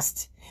the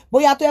past.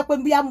 Bóyá tó yẹ pé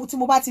bí tí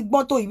mo bá ti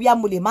gbọ́n tó ìwé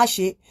mo lè má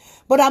ṣe.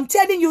 But I'm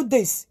telling you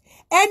this.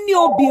 Any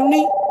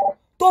obìnrin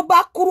tó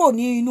bá kúrò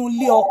ní inú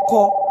ilé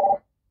ọkọ.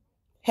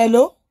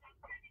 Hello?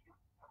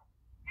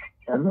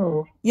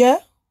 Hello. Yeah?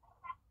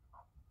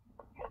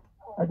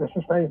 I just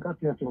saying ká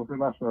tiẹ̀ tí mo fẹ́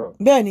bá sọ̀rọ̀.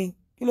 Bẹ́ẹ̀ni,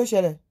 kí ló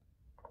ṣẹlẹ̀?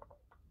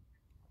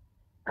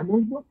 Àmọ́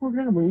gbọ́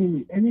program yìí ni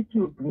ẹni tí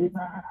obìnrin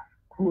bá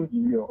kúrò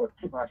nílé ọkọ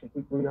tí bá ṣe pé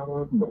bóyá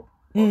wọ́n lọ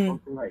or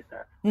something like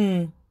that.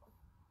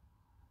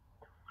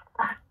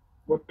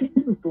 But kí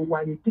nínú tó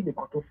wáyé kí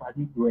nìkan tó fa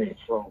nílò ẹ̀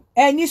sọ.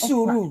 Ẹ ní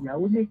sùúrù.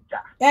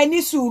 Ẹ ní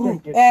sùúrù.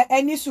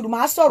 Ẹ ní sùúrù.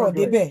 Màá sọ̀rọ̀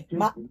débẹ̀.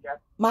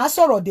 Màá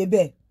sọ̀rọ̀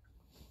débẹ̀.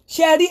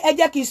 Ṣé rí, ẹ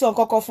jẹ́ kí n sọ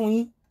nǹkan kan fún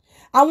yín.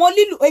 Àwọn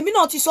lílù, èmi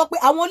náà ti sọ pé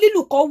àwọn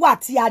lílù kan wà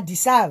tí a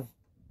deserve.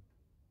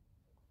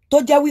 Tó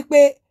jẹ́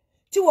wípé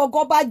tí wọ́n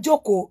gan bá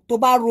jókòó tó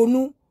bá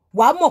ronú,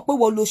 wàá mọ̀ pé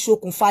wọ́n lo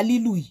ṣokùnfà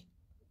lílù yìí.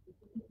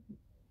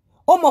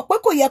 Ó mọ̀ pé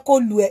kò yẹ kó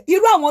lù ẹ́.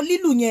 Irú àwọn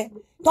lílù yẹn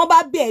tán bá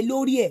bẹ̀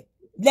lórí ẹ̀,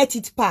 let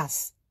it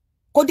pass.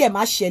 Kó dẹ̀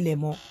má ṣẹlẹ̀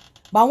mọ́.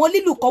 Báwọn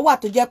lílù kan wà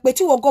tó jẹ́ pé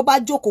tí wọ́n gan bá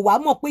jókòó, wàá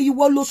mọ̀ pé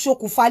ìwọ ló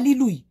ṣokùnfà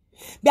lílù yìí.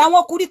 Bí àwọn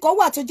ọkùnrin kan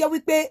wà tó jẹ́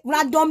wípé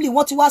randomly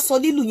wọ́n ti wá sọ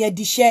lílù yẹn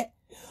diṣẹ́.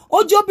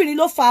 Ó jóbìnrin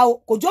ló fà o,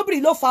 kò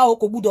jóbìnrin ló fà o,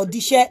 kò gbúdọ̀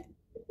diṣẹ́.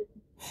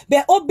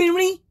 Bẹ́ẹ̀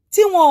obìnrin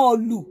tí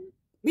wọ́n lù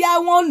bí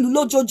àwọn lù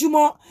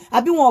lójoojúmọ́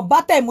àbí wọn bá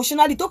tẹ̀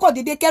emotionally tó kàn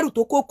déédéé kẹ́rù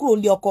tó kó kúrò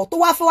ní ọkọ tó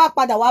wá fẹ́ wá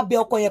padà wá bẹ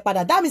ọkọ yẹn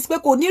padà that means pé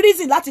kò ní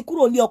reason láti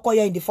kúrò ní ọkọ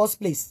yẹn in the first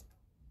place.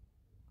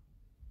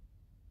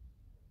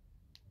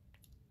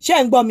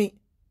 ṣé ń gbọ́ mi?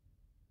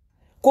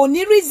 Kò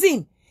ní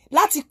reason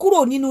láti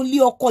kúrò nínú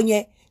ilé ọkọ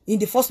yẹn in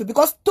the first place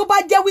because tó bá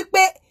jẹ́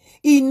wípé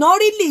iná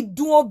really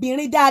dùn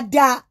obìnrin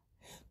dáadáa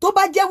tó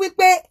bá jẹ́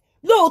wípé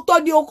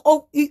lóòótọ́ ni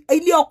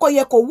ilé ọkọ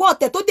yẹn kò wọ́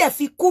ọ̀tẹ̀ tó dẹ̀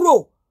fi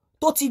kúrò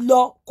tó ti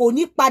lọ kò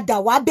ní padà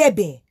wá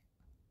bẹ̀bẹ̀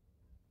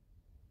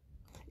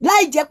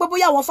láì jẹ́ pé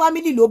bóyá àwọn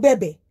family ló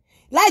bẹ̀bẹ̀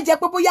láì jẹ́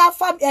pé bóyá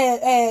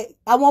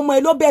àwọn ọmọ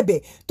ẹ ló bẹ̀bẹ̀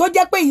tó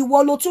jẹ́ pé ìwọ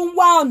ló tún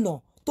wá ọ̀nà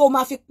tó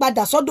máa fi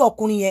padà sọ́dọ̀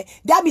ọkùnrin yẹn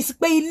that means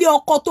pé ilé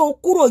ọkọ tó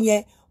kúrò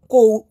yẹn kò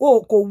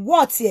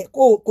wọ́ tiẹ̀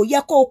kò yẹ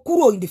kó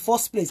kúrò in the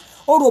first place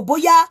o rò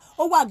bóyá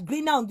ó wà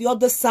greener on the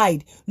other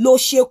side ló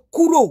ṣe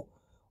kúrò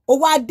ó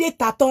wá dé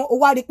tàtán ó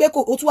wá rí pé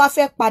ó tún wá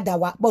fẹ́ padà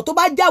wá bọ̀ tó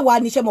bá já wa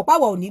níṣẹ́ mọ̀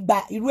páwọ̀ ò ní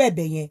gba irú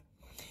ẹ̀bẹ̀ yẹn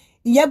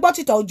ìyẹn gbọ́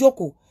títà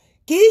ojókòó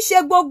kì í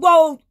ṣe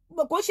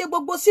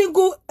gbogbo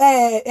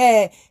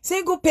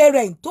single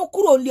parent tó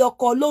kúrò lé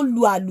ọkọ ló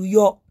lu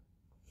àlùyọ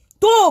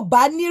tó ò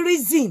bá ní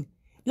reason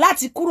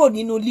láti kúrò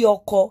nínú ilé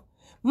ọkọ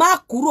má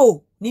kúrò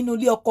nínú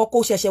ilé ọkọ kó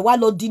ṣẹ̀ṣẹ̀ wá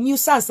lọ di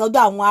nuisance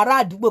ọ̀dọ̀ àwọn ará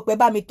àdúgbò pé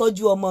bá mi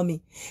tọ́jú ọmọ mi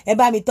ẹ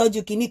bá mi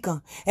tọ́jú kinní kan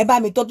ẹ bá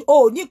mi tọ́jú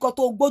ó ní nǹkan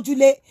tó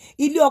gbójúlé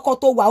ilé ọkọ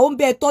tó wà ó ń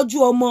bẹ tọ́jú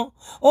ọmọ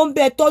ó ń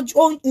bẹ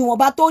tọ́jú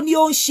ìwọ̀nba tó ní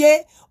ó ń ṣe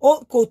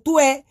kò tó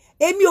ẹ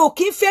èmi ò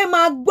kí ń fẹ́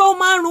máa gbọ́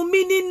márùn mí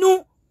nínú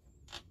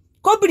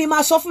kóbìnrin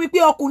máa sọ fún mi pé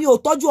ọkùnrin ò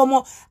tọ́jú ọmọ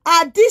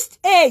at this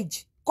age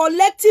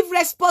collective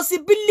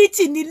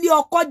responsibility nílé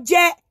ọkọ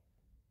jẹ́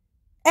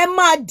ẹ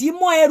máa dì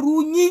mọ́ ẹrù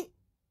yín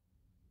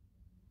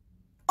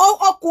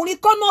ọkùnrin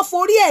kan náà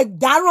forí ẹ̀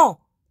dáràn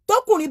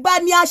tọkùnrin bá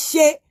ní á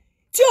ṣe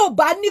tí ò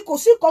bá ní kò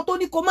sí nǹkan tó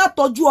ní kó má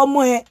tọ́jú ọmọ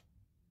ẹ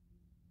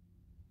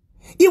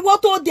ìwọ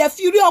tó dẹ̀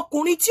fi rí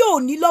ọkùnrin tí ò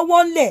ní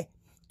lọ́wọ́ ńlẹ̀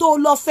tó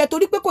lọ fẹ́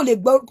torí pé kò lè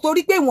gbọ́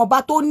torí pé ìwọ̀nba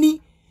tó ní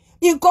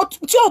nǹkan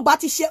tí ò bá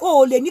ti ṣe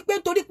ò lè ní pé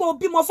torí pé o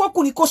bímọ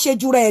fọkùnrin kó ṣe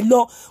jù rẹ̀ lọ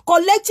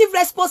collective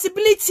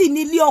responsibility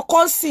nílé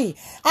ọkọ sìn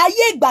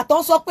ayé ìgbà tó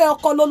ń sọ pé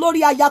ọkọ lọ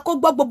lórí aya kó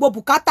gbọ́ gbogbo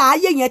bùkátà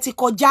ayé yẹn ti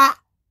kọjá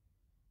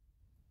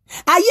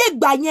ayé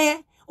ìgbà yẹn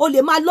o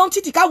lè máa lọ́n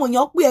títì káwọn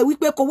èèyàn pè ẹ́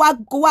wípé kó wá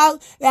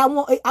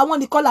àwọn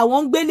nìkan làwọn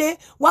ń gbélé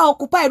wá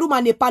occupy room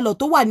and a parlour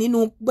tó wà nínú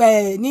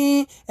ní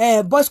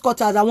boys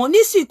quarters àwọn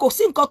nísìnyí kò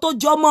sí nǹkan tó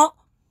jọ mọ́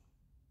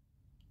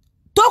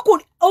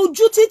tọkùnrin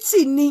ojú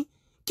títì ni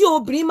kí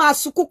obìnrin máa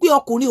sunkún pé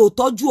ọkùnrin ò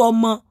tọ́jú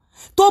ọmọ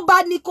tó bá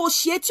ní kó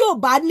ṣe tí ò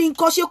bá ní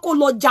nǹkan ṣe kó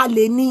lọ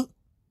jalè ni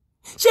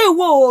ṣé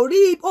ìwọ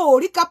ò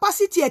rí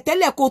capacity ẹ̀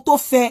tẹ́lẹ̀ kó tó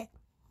fẹ́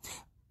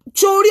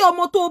torí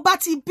ọmọ tó bá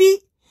ti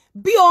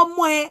bí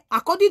ọmọ ẹ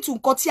according to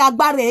nǹkan tí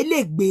agbára ẹ lè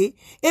gbé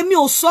èmi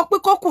ò sọ pé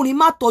kọkùnrin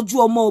má tọ́jú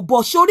ọmọ ọbọ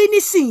sórí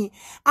nísìnyí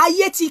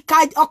ayé ti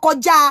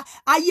kọjá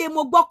ayé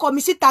mo gbọ́kọ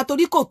mi síta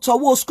torí kò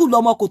tọ́wọ́ school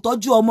ọmọ kò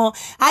tọ́jú ọmọ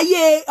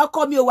ayé ọkọ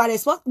mi ò wà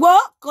responsible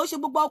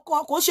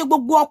kò ṣe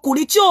gbogbo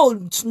ọkùnrin tí ò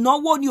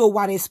náwó ni ò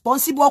wà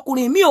responsible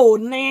ọkùnrin mi ò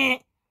ní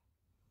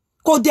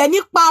kò dẹ̀ ní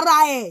para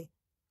ẹ̀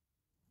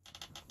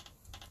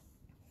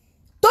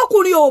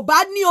tọkùnrin ò bá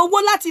ní owó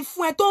láti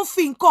fún ẹ tó ń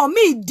fi nǹkan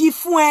míì di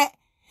fún ẹ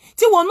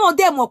tí wọn náà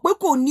dẹ̀ mọ̀ pé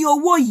kò ní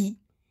owó yìí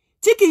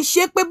tí kì í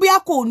ṣe pé bóyá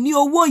kò ní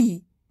owó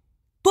yìí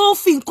tó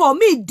fi nǹkan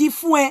míì di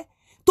fún ẹ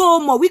tó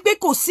mọ̀ wípé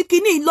kò sí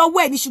kíní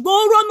lọ́wọ́ ẹ̀ ní ṣùgbọ́n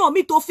ó rọ́nà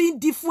míì tó fi ń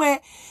di fún ẹ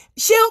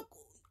ṣé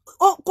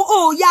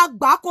ó ya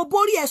gbà kó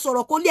borí ẹ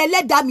sọ̀rọ̀ kó lé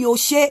ẹlẹ́dàá mi ò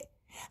ṣe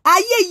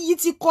ayé yìí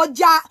ti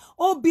kọjá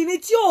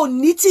obìnrin tí ò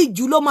ní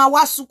tìjú ló máa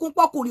wá sunkún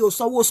pọ́kùnrin ò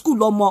sanwó skul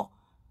lọ́mọ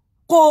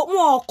kò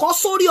wọn kọ́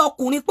sórí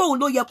ọkùnrin pé òun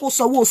ló yẹ kó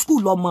sanwó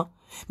skul lọ́mọ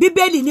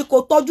bíbélì ní kó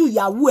tọ́jú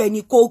ìyàwó ẹ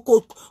ní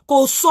kó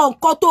sọ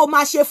nǹkan tó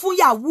máa ṣe fún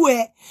ìyàwó ẹ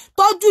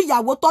tọ́jú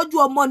ìyàwó tọ́jú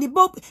ọmọ ní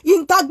bó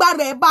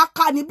ìtagbára ẹ bá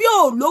ká ní bí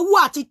ò lówó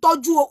àti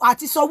tọ́jú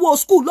àti sanwó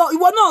skul lọ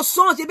ìwọ náà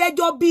sàn ṣe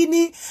bẹ́jọ́ bí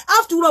ní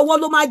after all wọn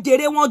ló máa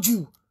jèrè wọn jù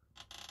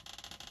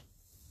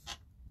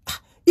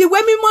ìwé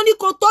mímọ́ ní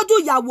kó tọ́jú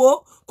ìyàwó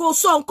kó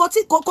sọ nǹkan tí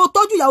kó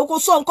tọ́jú ìyàwó kó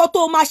sọ nǹkan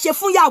tó máa ṣe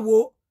fún ìyàwó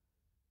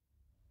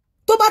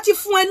tó bá ti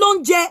fún ẹ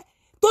lóúnjẹ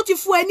tó ti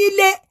fún ẹ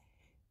nílé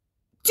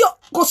tí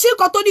kò sí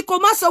nǹkan tó ní kó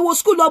má sanwó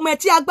skul ọmọ ẹ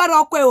tí agbára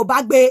ọkọ ẹ ò bá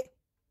gbé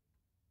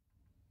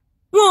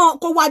wọn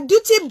kò wà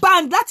duty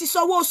band láti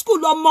sanwó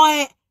skul ọmọ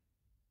ẹ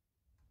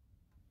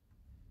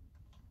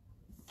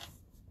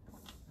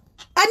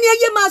ẹni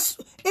ẹyẹ máa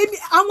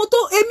àwọn tó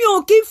èmi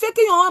ò kí ń fẹ́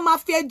kéèyàn wọn máa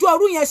fi ẹjọ́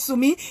ọrú yẹn sùn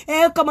mí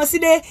kọmọ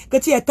sílé kò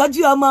tiẹ̀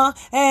tọ́jú ọmọ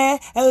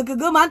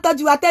gògó máa ń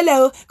tọ́jú wa tẹ́lẹ̀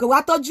o kò wá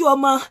tọ́jú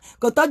ọmọ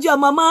kò tọ́jú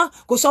ọmọ mọ́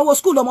kò sanwó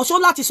skul ọmọ ṣó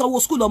láti sanwó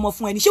skul ọmọ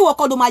fún ẹni ṣé wọ́n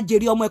kọ́ ló máa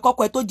jèrè ọmọ ẹ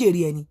kọ́kọ́ ẹ tó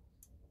jèrè ẹni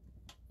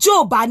tí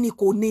ò bá ní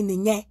kò ní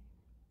nìyẹn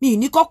mi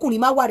ní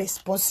kọkùnrin má wà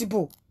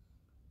responsible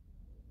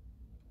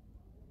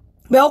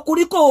bẹ́ẹ̀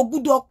ọkùnrin kò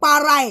gbúdọ̀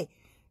para ẹ̀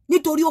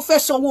nítorí ó fẹ́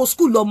sanwó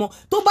skul ọmọ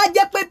tó bá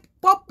jẹ́ pé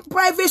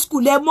private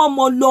school ẹ mọ́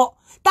ọmọ lọ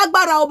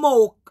tágbára ọmọ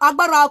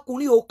agbára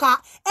ọkùnrin ò ká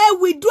ẹ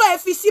withdraw ẹ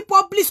fi sí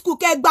public school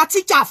kẹ́ gba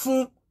teacher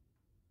fún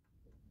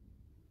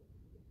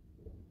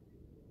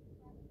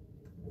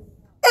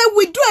ẹ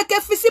withdraw ẹ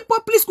kẹ́ fi sí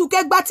public school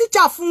kẹ́ gba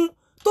teacher fún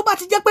tó bá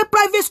ti jẹ́ pé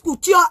private school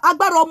tí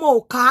agbára ọmọ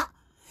ò ká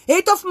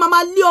èyí tó fi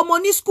máa lé ọmọ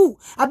ní school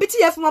àbí tí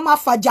yẹn fi máa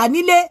fàjà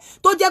nílé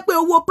tó jẹ́ pé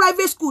owó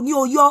private school ni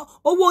ò yọ,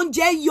 owó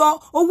oúnjẹ ń yọ,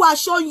 owó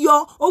aṣọ ń yọ,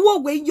 owó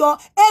òwe ń yọ,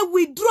 ẹ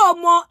withdraw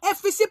ọmọ ẹ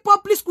fi sí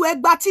public school ẹ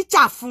gba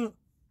teacher fún.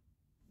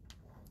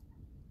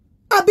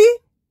 Àbí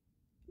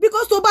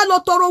because tó bá lọ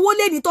tọrọ owó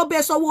lẹ́ni tó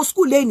bẹ́ẹ̀ sanwó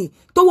school lẹ́ni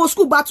tó wo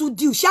school bá tún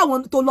due ṣé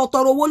àwọn tó lọ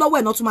tọrọ owó lọ́wọ́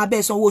ẹ̀ náà tún máa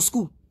bẹ́ẹ̀ sanwó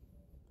school.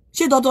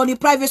 Ṣé dandan ni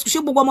private school?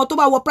 Ṣé gbogbo ọmọ tó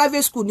bá wọ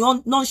private school ni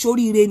non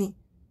ṣoríire ni?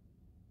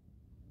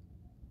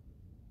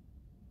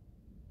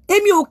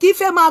 Èmi ò kì í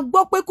fẹ́ máa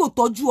gbọ́ pé kò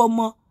tọ́jú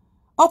ọmọ.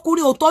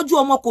 Ọkùnrin ò tọ́jú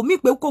ọmọ kò mí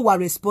pé kò wà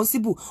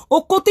responsible.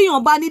 Oko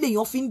téèyàn bá nílé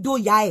èèyàn fi ń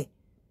dóyà ẹ̀.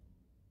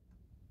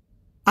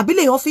 Àbí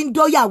lèèyàn fi ń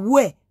dóyàwó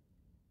ẹ̀.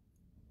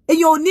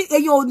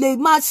 Èèyàn ò lè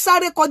máa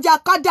sáré kọjá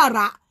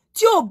kádàrá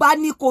tí ò bá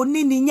ní kò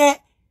ní nìyẹn.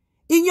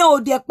 Ìyẹn ò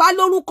dẹ̀ pa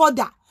lórúkọ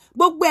dà.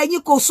 Gbogbo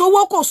ẹ̀yin kò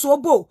sówó kò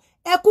sóbò.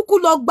 Ẹ kúkú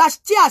lọ gba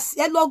chairs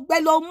ẹ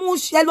lọ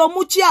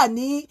mú chair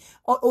ní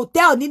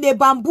hotel nílé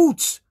Bamboo.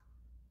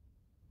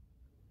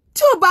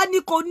 Tí ò bá ní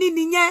kò ní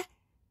nìyẹn,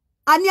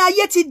 àní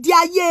ayé ti di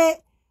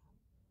ayé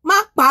má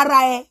para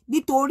ẹ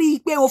nítorí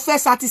pé o fẹ́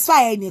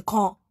satisfy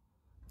ẹnìkan.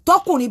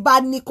 Tọkùnrin bá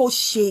ní kó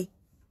ṣe,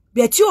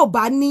 bẹ́ẹ̀ tí ò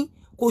bá ní,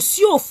 kò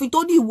sí òfin tó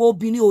ní ìwọ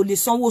obìnrin ò lè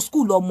sanwó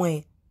school ọmọ ẹ.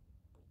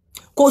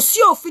 Kò sí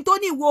òfin tó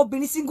ní ìwọ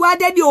obìnrin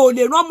single-handed ò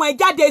lè rán ọmọ ẹ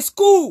jáde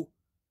school.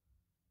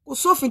 Kò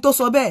sófin tó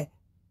sọ bẹ́ẹ̀.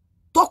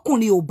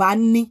 Tọkùnrin ò bá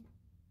ní.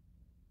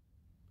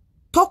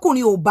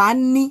 Tọkùnrin ò bá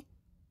ní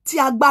tí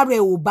agbára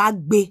ẹ ò bá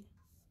gbé.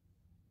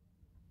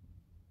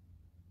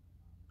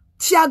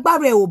 Tí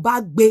agbára ẹ ò bá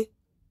gbé,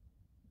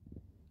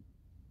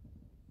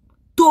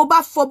 tó bá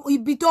fọ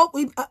ibi tó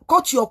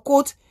cut your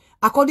coat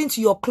according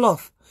to your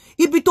cloth.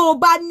 Ibi tó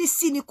bá ní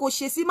sí ni kò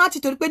ṣe sí má ti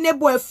torí pé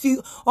neighbor ẹ fi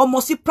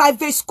ọmọ sí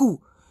private school.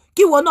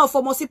 Kí ìwọ náà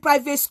fọmọ sí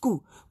private school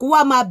kó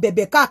wá máa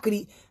bẹ̀bẹ̀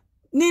káàkiri.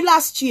 Ní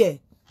last year,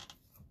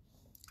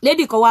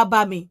 lady kan wá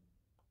bá mi.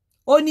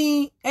 Ó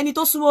ní ẹni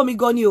tó súnmọ́ mi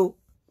gan ni o.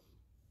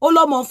 Ó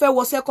lọ́mọ fẹ́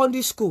wọ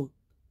secondary school.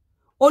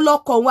 Ó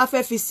lọ́kọ wá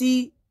fẹ́ fi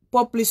sí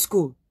public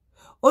school.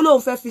 Ó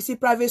lóun fẹ́ fi sí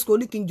private school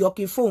ní kí n jọ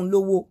kí n fóun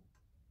lówó.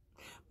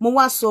 Mo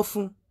wá sọ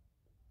fún.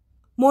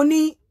 Mo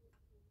ní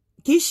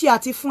kì í ṣe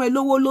àti fún ẹ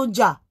lówó ló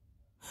jà.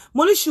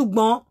 Mo ní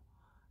ṣùgbọ́n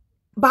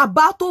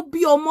bàbá tó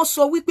bí ọmọ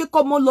sọ wípé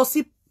kọ́mọ lọ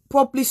sí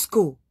public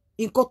school.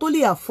 Nǹkan tó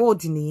lè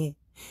afford nìyẹn.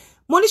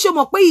 Mo ní ṣé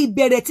mọ̀ pé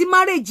ìbẹ̀rẹ̀ tí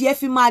marriage ẹ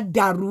fi máa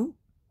dàrú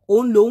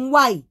òun ló ń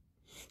wá yìí.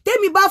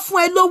 Tèmi bá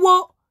fún ẹ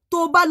lówó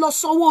tó bá lọ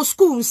sanwó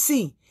school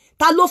nsìn.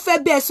 Ta ló fẹ́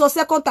bẹ́ẹ̀ sọ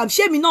second time?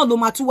 Ṣé mi náà ló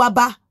máa tún wá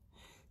bá?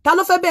 Ta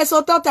ló fẹ́ bẹ́ẹ̀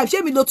sọ third time?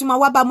 Ṣé mi ló tún máa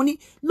wá bá? Mo ní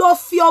lọ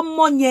fi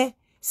ọmọ yẹn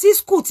sí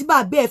school tí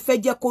bàbá ẹ fẹ́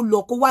jẹ́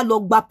kó wá lọ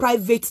gba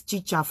private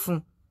teacher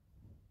fún.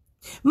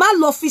 Má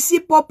lọ fi sí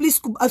public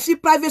school sí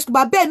private school.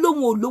 Bàbá ẹ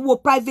lóhun ò lówó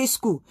private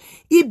school.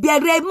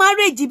 Ìbẹ̀rẹ̀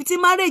marriage ibi tí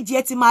marriage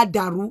ẹ ti máa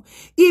dàrú.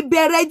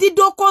 Ìbẹ̀rẹ̀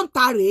dídó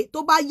kọ́ńtàrè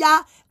tó bá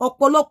yá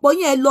ọ̀pọ̀lọpọ̀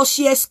yẹn lọ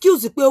ṣe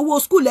excuse pé owó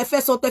school ẹ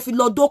fẹ́ sọ tẹ́ fi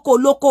lọ dóko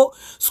lóko.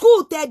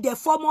 School tẹ́ dẹ̀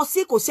fọmọ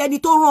sí kò sẹ́ni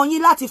tó rán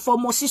yín láti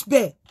fọmọ sí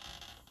bẹ́ẹ̀.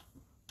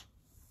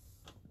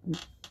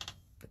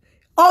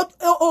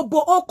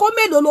 Oko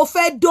mélòó ló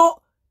fẹ́ dó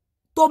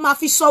tó máa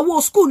fi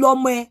sanwó school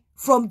ọmọ ẹ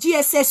from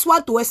GSS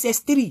 1 to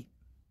SS3?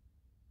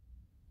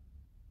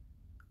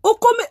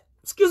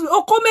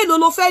 Oko mélòó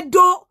ló fẹ́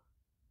dó?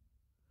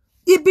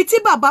 Ibi tí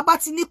bàbá bá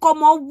ti ní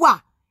kọ́mọ wà,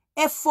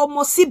 ẹ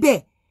fọmọ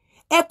síbẹ̀.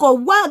 Ẹ kò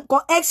wá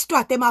nǹkan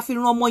extra tẹ́ máa fi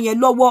ran ọmọ yẹn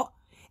lọ́wọ́.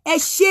 Ẹ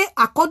ṣe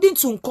according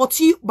to nǹkan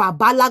tí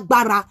bàbá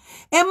lágbára.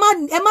 Ẹ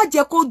má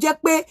jẹ́ kó jẹ́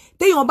pé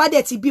téèyàn bá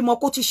dẹ̀ ti bímọ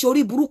kó ti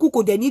ṣorí burúkú kò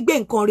dẹ̀ ní gbé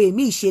nǹkan rẹ̀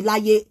mí ṣe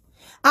láyé.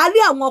 A rí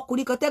àwọn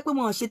ọkùnrin kan tẹ́ pé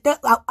wọ́n ṣe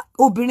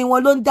obìnrin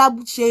wọn ló ń dá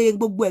ṣe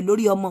gbogbo ẹ̀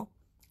lórí ọmọ.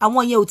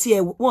 Àwọn yẹn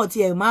ò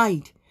tiẹ̀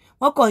mind.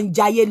 Wọ́n kàn ń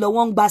jayé lọ,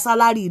 wọ́n ń gba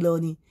sálárì lọ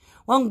ni.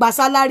 Wọ́n ń gba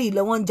sálárì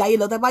lọ, wọ́n ń jayé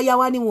lọ. Tẹ́ bá yá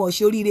wá ní wọn ò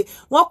ṣe oríire.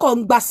 Wọ́n kàn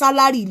ń gba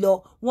sálárì lọ,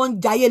 wọ́n ń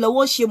jayé lọ,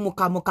 wọ́n ṣe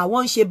mùkàmùkà,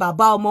 wọ́n ń ṣe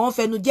bàbá ọmọ, wọ́n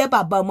fẹnu jẹ́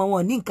bàbá ọmọ,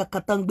 wọn ní nǹkan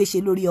kan tán ń gbé ṣe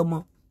lórí ọmọ.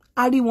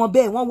 A rí wọn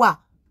bẹ́ẹ̀ wọ́n wà.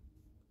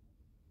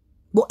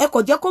 Bó ẹ kò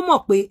jẹ́ kó mọ̀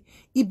pé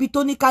ibi tó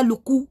ní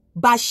kálukú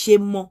bá ṣe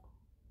mọ́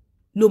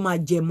ló máa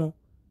jẹ mọ́.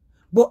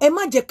 Bó ẹ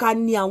má jẹ́ ká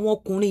ní àwọn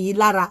ọkùnrin yìí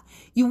lára.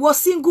 Ìwọ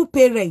single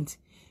parent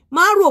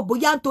má rò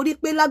bóyá nítorí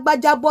pé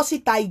lágbájá bọ́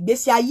síta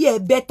ìgbésí ayé ẹ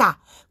bẹ́tà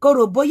kó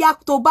rò bóyá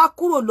tó bá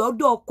kúrò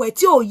lọ́dọ̀ ọkọ ẹ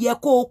tí ò yẹ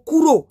kó o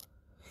kúrò.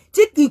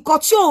 Tí nǹkan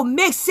tí ò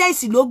make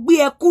sense ló gbé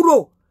ẹ kúrò.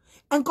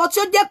 Nǹkan tí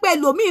ó jẹ́ pé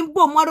ẹlòmíì ń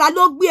bò mọ́ra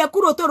ló gbé ẹ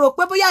kúrò tó rò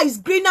pé bóyá is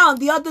greener on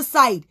the other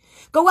side.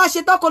 Kó wá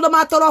ṣe tán kó lọ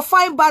máa tọrọ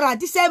fine bara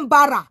decent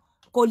bara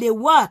kò lè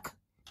work.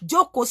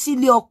 Jókòó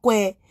sílé ọkọ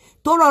ẹ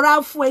tó rọra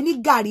ń fún ẹ ní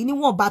gàrí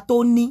níwọ̀nba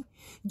tó ní.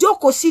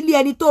 Jókòó sílé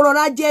ẹni tó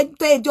rọra jẹ́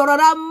tó ẹjọ́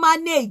rọra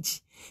manage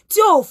tí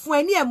ò fún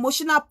ẹ ní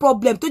emotional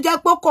problem tó jẹ́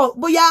pé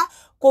bóyá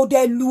kò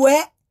dẹ̀ lù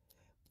ẹ́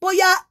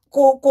bóyá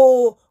kò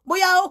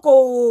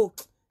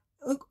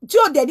tí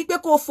ò dẹ̀ ní pé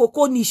kò fò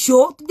kò nìṣó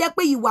tó jẹ́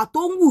pé ìwà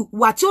tó ń wù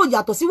ìwà tí ò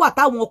yàtọ̀ sí wà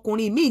táwọn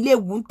ọkùnrin míì lè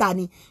wù ń ta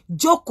ni.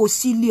 Jókòó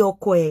sílé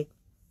ọkọ ẹ.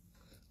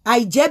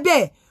 Àìjẹ́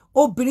bẹ́ẹ̀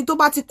obìnrin tó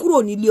bá ti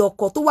kúrò nílé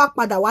ọkọ tó wá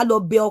padà wá lọ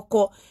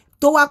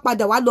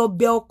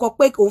bẹ ọkọ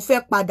pé òun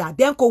fẹ́ padà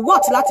then kò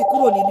wọ́ọ̀tì láti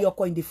kúrò nílé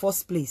ọkọ in the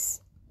first place.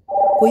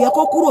 Kò yẹ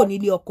kó kúrò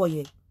nílé ọkọ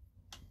yẹn.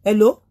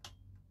 Hello?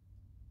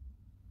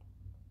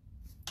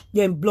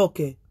 jẹ́ n block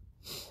ẹ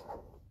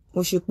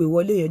mo ṣe pé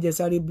wọlé yẹn jẹ́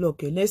sáré block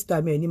ẹ next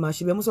time ẹ ní máa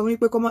ṣe bẹ́ẹ̀ mo sọ fún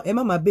yín pé ẹ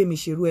má máa bẹ́ mi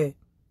ṣerú ẹ.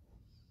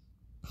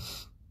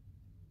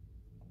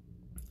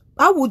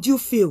 How would you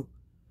feel?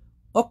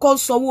 Ọkọ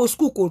sanwó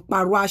school kò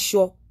pààrọ̀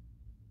aṣọ.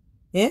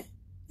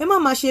 Ẹ má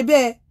máa ṣe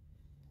bẹ́ẹ̀.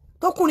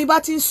 Tọkùnrin bá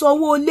ti ń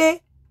sanwó ilé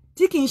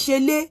tí kì í ṣe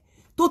ilé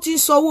tó ti ń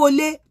sanwó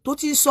ilé tó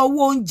ti ń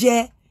sanwó oúnjẹ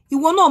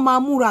ìwọ náà máa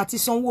múra àti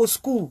sanwó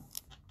school.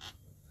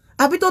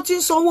 Àbí tó ti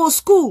ń sanwó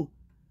school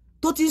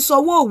tó ti ń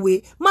sanwó òwe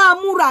máa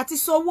múra àti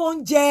sanwó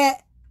oúnjẹ.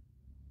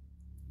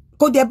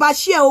 Kò dẹ̀ bá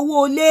ṣe owó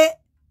ilé.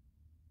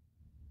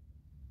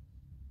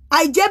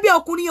 Àìjẹ́ bí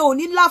ọkùnrin ò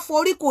ní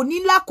láforí kò ní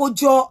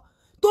lákòjọ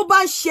tó bá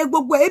ń ṣe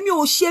gbogbo èmi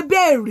ò ṣe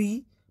bẹ́ẹ̀ rí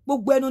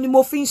gbogbo ẹnu ni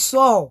mo fi ń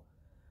sọ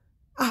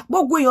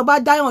gbogbo èèyàn bá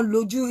dáyàn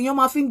lójú èèyàn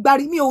máa fi ń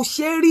gbárí mi ò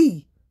ṣe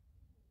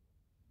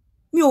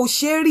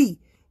rí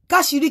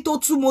káṣírí tó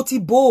tú mo ti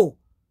bò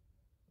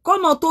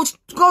kọ́nà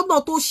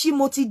tó ṣí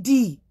mo ti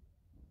dì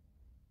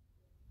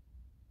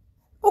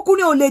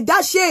ọkùnrin ò lè dá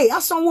ṣe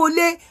àsanwó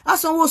ilé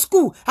àsanwó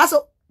school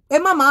ẹ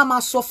má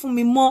máa sọ fún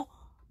mi mọ́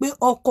pé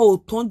ọkọ ò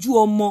tọ́jú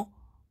ọmọ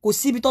kò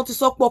síbi tó ti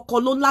sọ pé ọkọ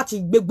ló láti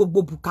gbé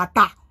gbogbo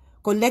bùkátà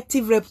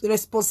collective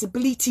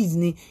responsibilities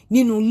ni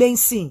nínú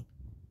lẹ́sìn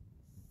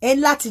ẹ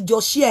láti jọ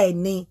ṣe ẹ̀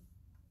ni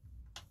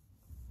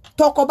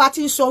tọkọ bá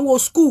ti ń sanwó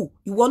school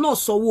ìwọ náà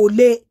sanwó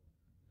ilé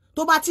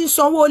tó bá ti ń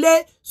sanwó ilé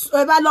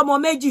ẹ bá lọ́mọ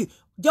méjì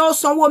jẹ́ ó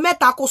sanwó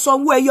mẹ́ta kó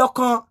sanwó ẹyọ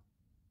kan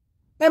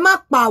ẹ má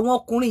pa àwọn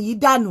ọkùnrin yìí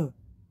dànù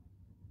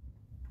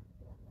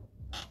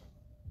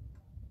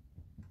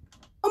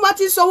wọ́n bá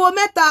ti ń sanwó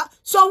mẹ́ta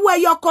sanwó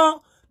ẹyọ kan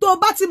tó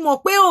bá ti mọ̀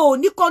pé ò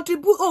ní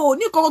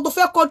kankan tó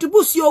fẹ́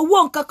contribute sí owó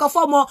nǹkan kan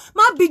fọ́mọ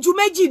má bí ju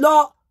méjì lọ.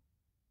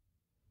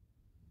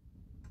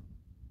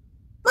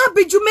 Má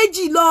bí ju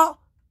méjì lọ.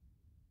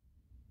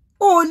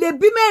 O lè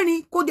bí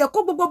mẹ́rin kó dẹ̀ kó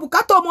gbogbo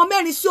bùkátà ọmọ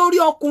mẹ́rin sí orí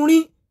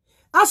ọkùnrin.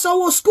 A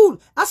sanwó school,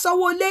 a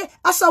sanwó ilé,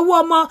 a sanwó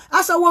ọmọ, a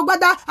sanwó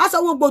gbádá, a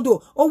sanwó gbòdò.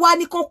 Ó wá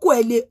ní kókó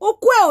ẹ̀ lé.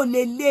 Okó ẹ̀ ò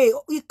lè lè.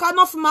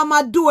 Ìkaná fi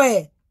máa dó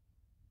ẹ̀.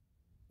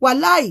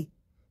 Wàláì.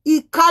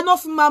 Ìkaná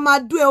fi máa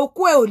dó ẹ̀.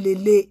 Okó ẹ̀ ò lè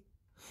lè.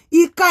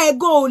 Ìka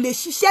ẹ̀gọ́ ò lè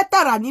ṣiṣẹ́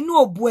tààrà nínú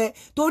òbú ẹ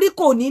torí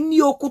kò ní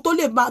okun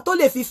tó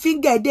lè fi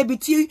fíńgà ẹ débi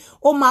tí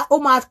ó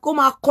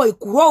máa kọ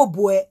ìkúrò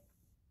òbú ẹ.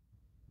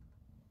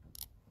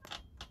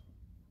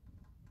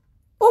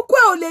 Okú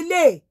ẹ ò lè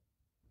lè.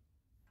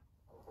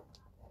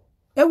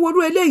 Ẹ worú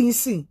eléyìí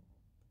sìn.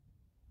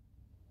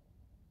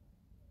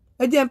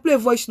 Ẹ jẹ́ n play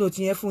voice note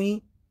yẹn fún yín.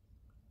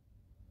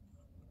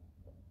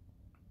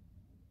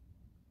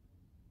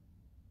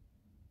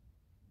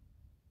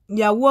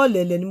 Ìyàwó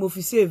ọ̀lẹ̀lẹ̀ ni mo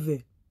fi save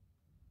ẹ̀.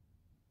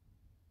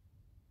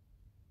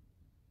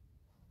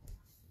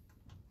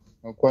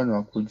 Ọkọ àná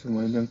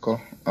àpòjúmọ́ ilé ńkọ́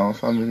àwọn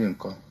family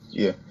ńkọ́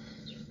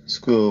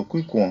so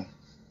quick one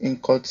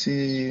nǹkan tí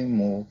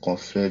mo kàn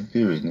fẹ́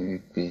béèrè ni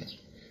wípé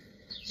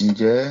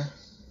ǹjẹ́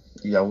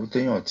ìyàwó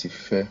téèyàn ti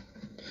fẹ́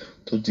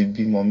tó ti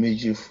bímọ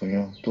méjì fún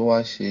yàn tó wá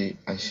ṣe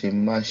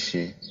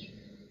àṣemáṣe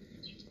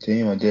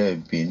téèyàn dẹ̀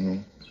bínú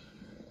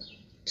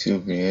tí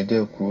obìnrin yẹn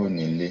dẹ̀ kúrò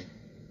nílé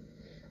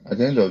at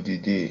the end of the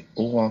day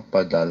ó wá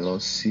padà lọ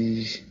sí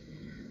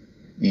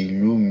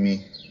ìlú mi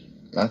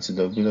láti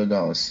lọ gbé lọ́dọ̀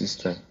àwọn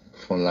sister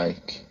for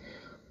like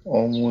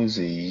almost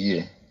a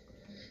year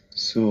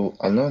so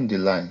along the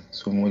line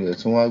so mo dẹ̀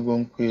tún wá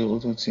gbọ́ pé ó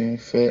tún ti ń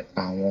fẹ́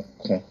àwọn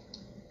kan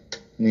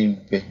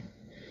níbẹ̀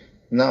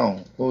now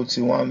ó ti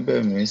wá ń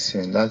bẹ̀ mí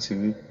sìn láti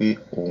wí pé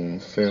òun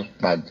fẹ́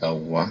padà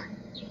wá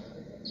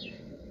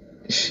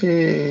ṣé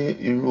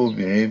irú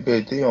obìnrin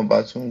bẹ́ẹ̀ téèyàn bá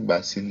tún gbà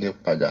sílé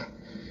padà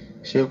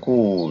ṣé kò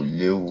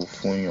léwu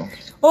fún yàn.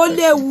 Ó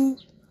léwu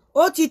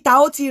ó ti tà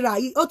ó ti rà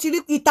ó ti rí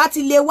ìta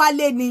ti lé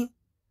wálé ni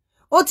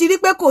ó ti rí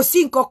pé kò sí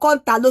nǹkan kan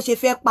ta ló ṣe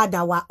fẹ́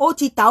padà wá ó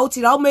ti tà ó ti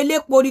rà ọmọ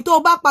elépo ni tó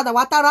bá padà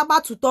wá tára bá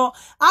tù tán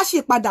á sì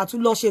padà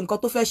tún lọ ṣe nǹkan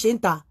tó fẹ́ ṣe ń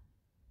ta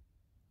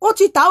ó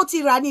ti tà ó ti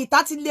rà ní ìta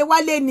ti lé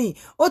wálé ni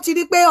ó ti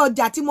rí pé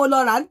ọjà tí mo lọ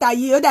rà ń ta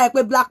yìí ó dà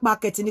pé black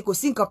market ni kò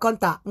sí nǹkan kan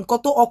ta nǹkan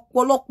tó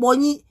ọ̀pọ̀lọpọ̀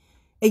yín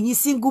ẹ̀yin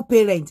single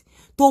parent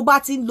tó bá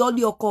ti ń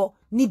lọlé ọkọ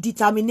ní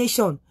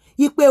determination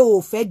wípé o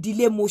ò fẹ́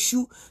dilé moṣú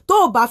tó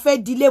o bá fẹ́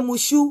dilé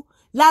moṣú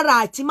lára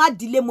àti má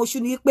dilé moṣú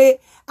ni wípé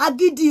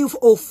agídí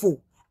òfò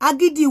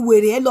agídí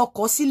wèrè ẹ lọ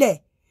kọ sílẹ̀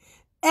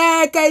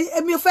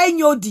mi fẹ́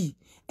yan òdì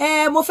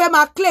mo fẹ́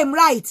máa claim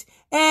right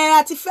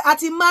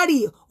àti marry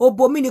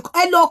òbò mi nìkan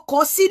ẹ lọ kọ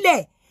sílẹ̀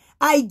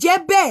àìjẹ́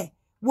bẹ́ẹ̀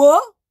wò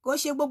ó kò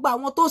ṣe gbogbo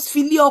àwọn tó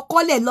fi lé ọkọ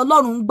lẹ̀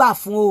lọ́lọ́run gbà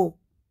fún o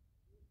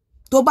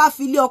tó bá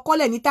fi lé ọkọ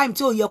lẹ̀ ní time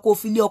tí ò yẹ kó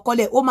fi lé ọkọ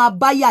lẹ̀ ó máa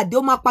bá yàdé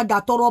ó máa padà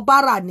tọrọ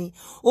bára ni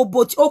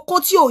okó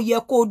tí ò yẹ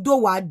kó dó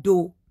wàá do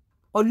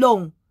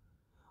Ọlọ́run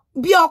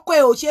bí ọkọ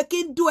ẹ ò ṣe kí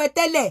ń dún ẹ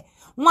tẹ́lẹ̀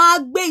wọ́n á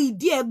gbé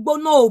ìdí ẹ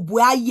gbóná òbú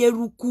ẹ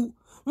ayéruku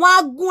wọ́n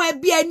á gún ẹ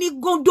bí ẹni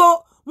góńdó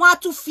wọ́n á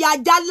tún fi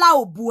ajá lá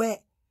òbú ẹ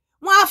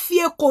wọ́n á fi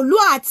ekòló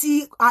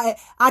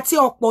àti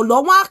ọ̀pọ̀lọ́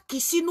wọ́n á kì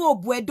sínú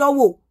òbú ẹ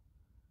dánwò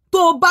tó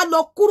o bá lọ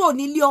kúrò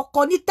nílé ọkọ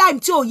ní time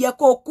tí ò yẹ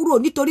kó o kúrò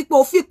nítorí pé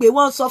o fi pé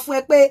wọ́n sọ fún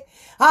ẹ pé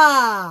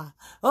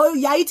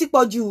ìyá yìí ti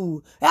pọ̀ jù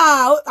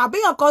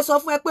àbíyàn kan sọ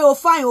fún ẹ pé o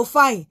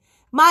fine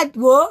má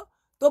wò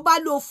ó tó bá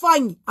lo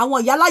fine àwọn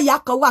ìyálàyà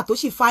kan wà tó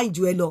sì fine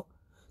jù ẹ lọ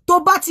tó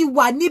bá ti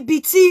wà níbi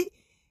tí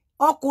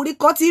ọkùnrin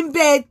kan ti ń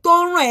bẹ tó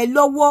ràn ẹ́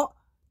lọ́wọ́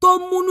tó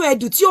múnú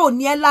ẹ̀dùn tí ò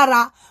ní ẹ́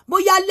lára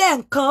bóyá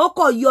lẹ́ẹ̀kan ó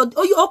kọ̀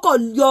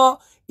yọ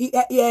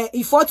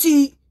ìfọ́tí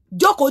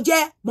jókòó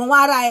jẹ́ mọ́ wọn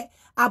ara ẹ̀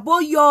àbó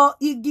yọ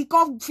igi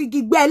kan figi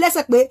gbẹ́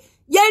lẹ́sẹ̀ pé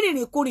yé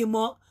rìnrìn kùnrin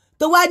mọ́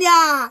tó wá ní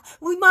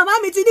màmá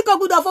mi ti ní kò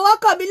gbọdọ̀ fọwọ́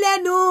kàn mí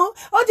lẹ́nu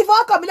ó ti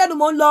fọwọ́ kàn mí lẹ́nu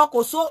mo ń lọ kò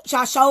só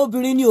ṣàṣà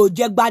obìnrin ni ò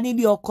jẹ́ gba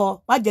nílé ọkọ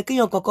má jẹ́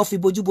kéèyàn kankan fi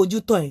bójúbójú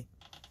tàn ẹ́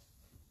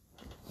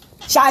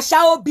ṣàṣà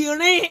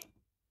obìnrin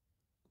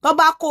tó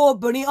bá kó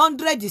obìnrin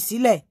 100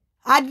 sílẹ̀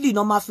hardly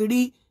náà máa fi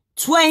rí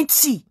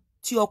 20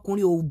 tí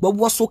ọkùnrin ò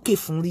gbọ́wọ́ sókè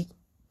fún rí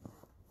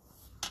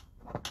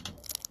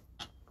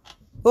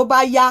ó bá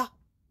yá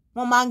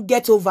wọ́n máa ń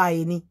get over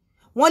ẹ̀ ni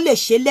wọ́n lè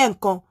ṣe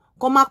lẹ́ǹkan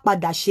kó má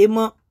padà ṣe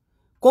mọ́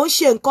kò ń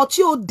ṣe nǹkan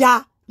tí ó dáa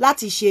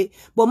láti ṣe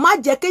but má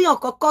jẹ́ kéèyàn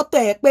kọ́kọ́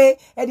tẹ̀ ẹ́ pé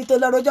ẹni tó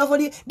lọ rojọ́ fún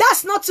ni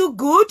that's not too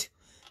good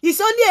it's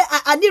only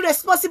an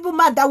irresponsible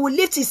man that will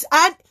lift his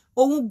hand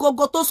òun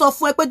gogo tó sọ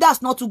fún ẹ pé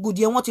that's not too good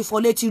yẹn wọ́n ti fọ́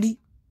létí rí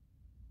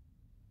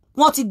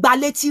wọ́n ti gba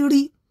létí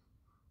rí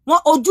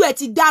wọ́n ojú ẹ̀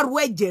ti dàrú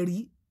ẹ̀jẹ̀ rí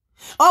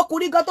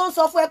ọkùnrin gan tó ń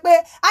sọ fún ẹ pé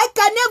I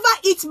can never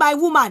eat my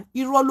woman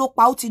irọ́ ló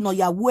pa ó ti nà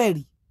ìyàwó ẹ̀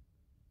rí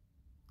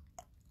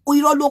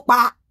irọ́ ló pa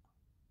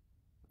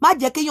má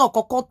jẹ́ kéèyàn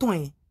kọ́kọ́ tàn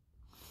ẹ́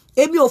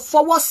èmi ò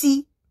fọwọ́ sí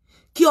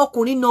kí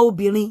ọkùnrin na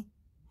obìnrin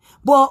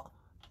but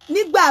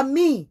nígbà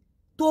míì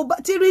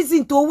tí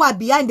reason tó wà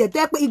behind ẹ̀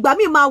tẹ́ pé ìgbà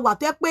míì máa wà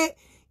tẹ́ pé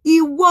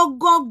ìwọ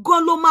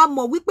gangan ló máa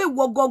mọ̀ wípé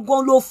ìwọ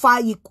gangan ló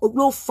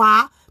fà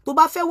á tó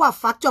bá fẹ́ wà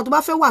factual tó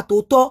bá fẹ́ wà tó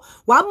tọ́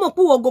wà á mọ̀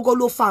pé ìwọ gangan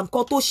ló fa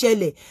nǹkan tó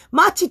ṣẹlẹ̀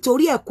má ti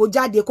torí ẹ̀ kó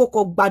jáde kó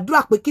kọ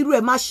gbàdúrà pé kírú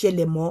ẹ̀ má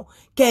ṣẹlẹ̀ mọ́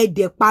kẹ́ ẹ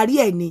dẹ̀ parí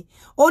ẹ̀ ni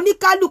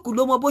oníkálùkù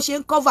ló mọ bó ṣe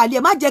ń cover lé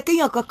ẹ̀ má jẹ́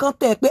kéèyàn kankan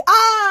tẹ̀ pé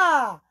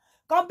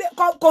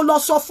kó lọ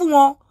sọ fún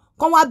wọn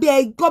kó wá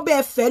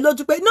bẹ́ẹ̀ fẹ́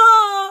lójú pé no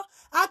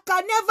I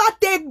can never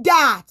take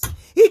that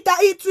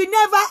it will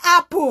never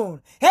happen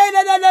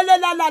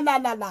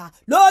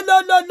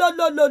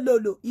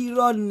lo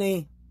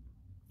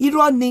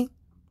irọ́ ni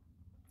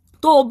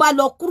tó o bá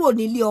lọ kúrò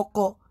nílé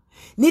ọkọ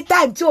ní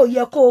time tí ò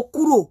yẹ kó o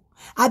kúrò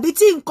àbí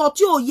tí nǹkan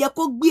tí ò yẹ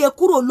kó gbé ẹ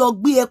kúrò lọ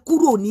gbé ẹ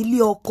kúrò nílé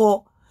ọkọ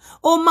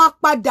ó máa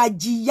padà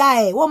jìyà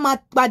ẹ̀ wọ́n máa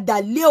padà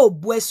lé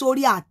òbú ẹ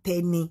sórí àtẹ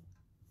ni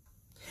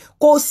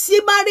kò sí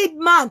married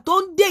man tó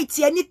ń date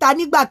ẹ níta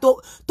nígbà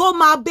tó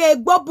máa bẹ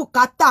gbọ́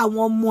bùkátà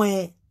àwọn ọmọ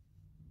ẹ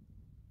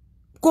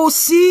kò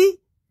sí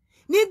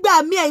nígbà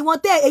míì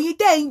èyí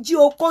tẹ́ ń jí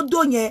okódó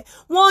yẹn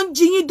wọ́n ń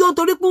jí yín dó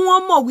torí pé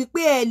wọ́n mọ̀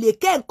wípé ẹ lè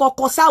kẹ́ nǹkan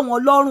kan sáwọn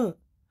lọ́rùn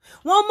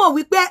wọ́n mọ̀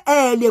wípé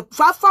ẹ lè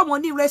fáwọn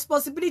ní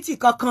responsibility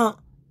kankan.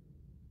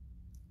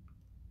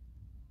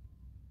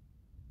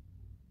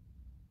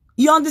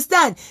 You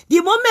understand? The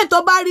moment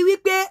tó bá rí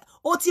wípé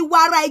o ti wá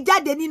ara ẹ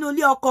jáde nínú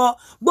ilé ọkọ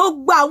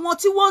gbogbo àwọn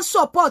tí wọ́n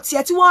support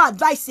ẹ tí wọ́n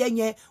advice ẹ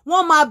yẹn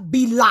wọ́n máa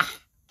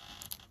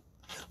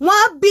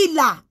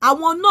bìlà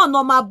àwọn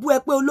náà máa bú ẹ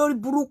pé olórí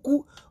burúkú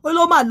ó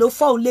ló máa ló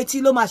fọ́ òun létí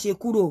ló máa ṣe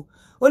kúrò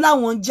ó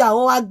láwọn ń jà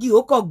wọ́n wá gí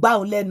ó kọ̀ gbá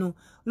òun lẹ́nu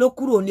ló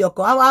kúrò ní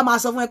ọkọ á máa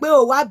sọ fún ẹ pé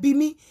ó wá bí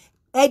mí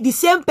the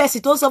same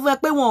person tó ń sọ fún ẹ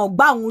pé wọn ò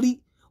gbá òun rí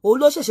òun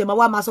ló ṣẹ̀ṣẹ̀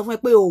máa sọ fún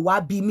ẹ pé ó wá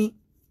bí mí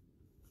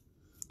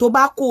tó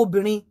bá kó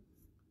obìnrin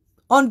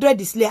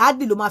 100 sílẹ̀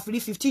adley ló máa fi rí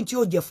 15 tí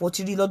ó jẹ́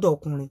 40 rí lọ́dọ̀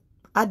ọkùnrin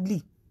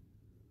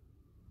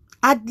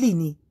adley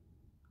ni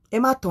ẹ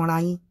má tanra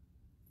yín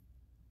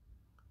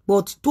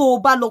but tó o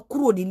bá lọ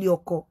kúrò nílé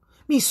ọkọ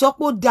mi sọ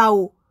pé ó dá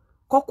o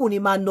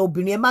kọkùnrin máa na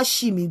obìnrin ẹ má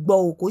ṣì mí gbọ́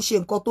o kò ṣe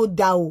nǹkan tó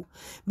dá o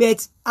but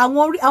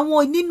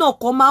àwọn nínà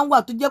kan máa ń wà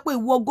tó jẹ́ pé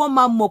ìwọ gan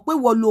máa mọ̀ pé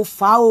ìwọ ló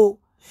fà á o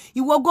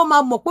ìwọ gan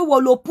máa mọ̀ pé ìwọ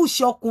ló push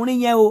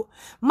ọkùnrin yẹn o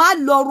má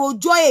lọ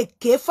rojọ́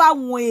èké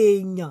fáwọn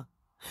èèyàn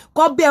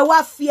kọ́bẹ̀ wá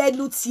fi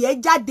ẹnu tiẹ̀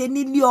jáde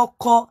nílé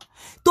ọkọ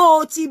tó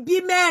o ti bí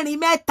 4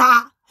 mẹ́ta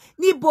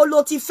níbo lo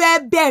ti fẹ́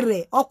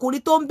bẹ̀rẹ̀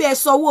ọkùnrin tó ń bẹ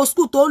sanwó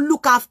school tó ń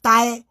look after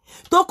ẹ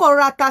tó kò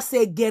rata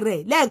ṣègèrè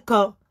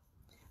lẹ́ẹ̀kan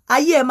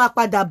ayé ẹ máa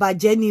padà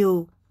bàjẹ́ ni o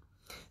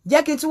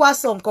jẹ́ kí n tún wá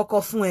sọ nǹkan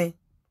kan fún ẹ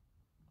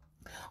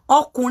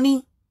ọkùnrin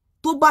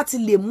tó bá ti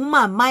lè mú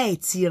màmá ẹ̀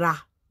tira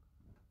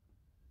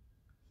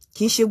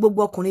kì í ṣe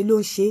gbogbo ọkùnrin ló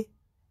ń ṣe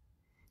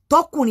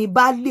tọkùnrin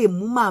bá lè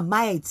mú màmá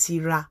ẹ̀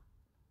tira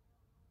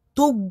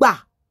tó gbà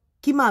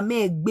kí màmá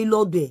ẹ̀ gbé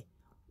lọ́dọ̀ ẹ̀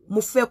mo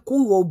fẹ́ kó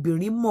ìwọ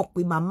obìnrin mọ̀ pé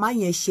màmá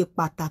yẹn ṣe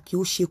pàtàkì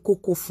ó ṣe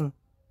kókó fún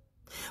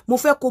mo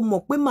fẹ́ kó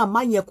mọ̀ pé màmá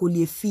yẹn kò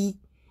lè fi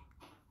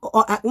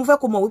mo fẹ́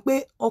kó mọ̀ wípé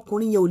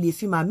ọkùnrin yẹn ò lè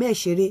fi màmá ẹ̀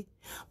ṣeré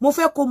mo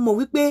fẹ́ kó mọ̀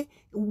wípé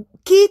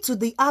key to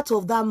the heart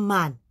of that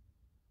man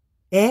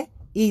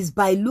is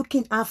by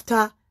looking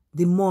after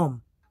the mom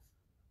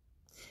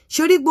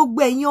ṣorí gbogbo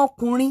ẹ̀yin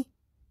ọkùnrin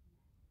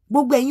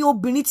gbogbo ẹ̀yin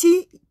obìnrin tí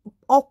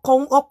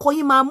ọkọ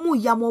yín máa mú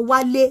ìyá wọn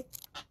wálé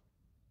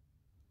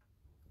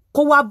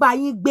kó wá bá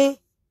yín gbé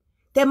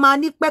tẹ máa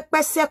ní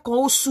pẹ́pẹ́sẹ́ kan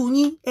ó sú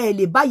yín ẹ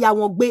lè bá ìyá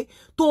wọn gbé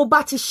tó o bá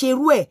ti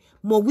ṣerú ẹ̀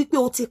mọ̀ wípé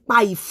o ti pa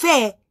ìfẹ́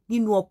ẹ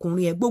nínú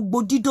ọkùnrin ẹ gbogbo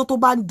dídó tó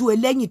bá ń dún ẹ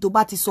lẹ́yìn tó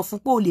bá ti sọ fún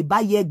pé o lè bá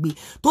yẹ gbé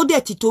tó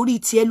dẹ̀ ti torí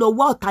tiẹ̀ lọ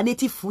wá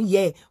alternative fún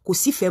yẹ kò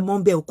sífẹ̀ẹ́ mọ́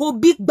bẹ́ẹ̀ kó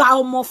bí gba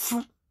ọmọ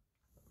fún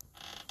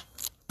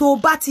tó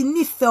bá ti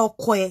nífẹ̀ẹ́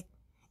ọkọ ẹ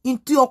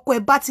ntí ọkọ ẹ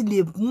bá ti lè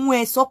mú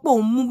ẹ sọ pé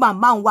òun mú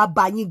màmá òun wá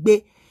bá yín gbé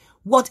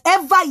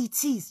whatever it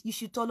is you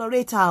should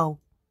tolerate her o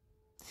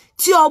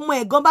tí ọmọ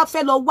ẹ̀gán bá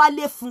fẹ́ lọ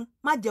wálé fún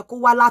má jẹ́ kó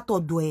wá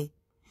látọ̀dọ̀ ẹ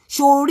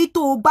ṣorí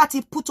tó bá ti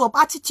put up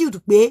attitude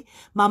pé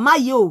màmá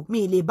yìí ò mi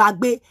lè bá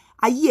gbé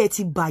ayé ẹ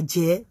ti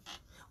bàjẹ́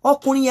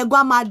ọkùnrin yẹn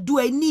gan máa dú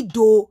ẹ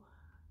nídò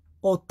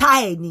ọ̀tá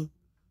ẹ ni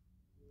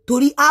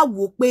torí á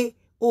wò pé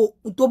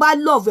tó bá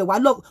love ẹ wá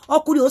love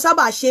ọkùnrin ò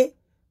sábà ṣe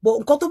bọ̀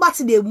nǹkan tó bá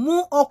ti lè mú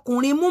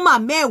ọkùnrin mú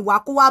màmá ẹ̀ wá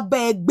kó wá bá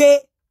ẹ gbé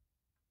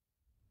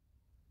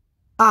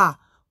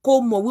kó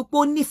mọ̀ wípé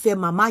ó nífẹ̀ẹ́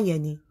màmá yẹn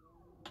ni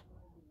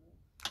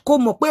kó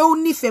mọ̀ pé ó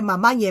nífẹ̀ẹ́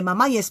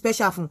màmá yẹn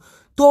special fún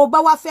tó bá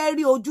wá fẹ́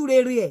rí ojú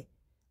rere ẹ̀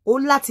ó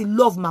láti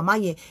love màmá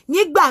yẹn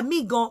nígbà míì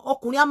gan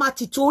ọkùnrin á máa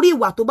ti torí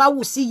ìwà tó bá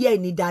wù sí yẹ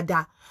ní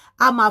dáadáa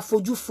á máa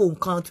fojú fo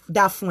nǹkan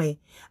dá fún ẹ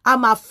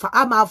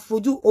á máa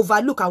fojú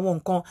overlook àwọn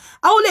nǹkan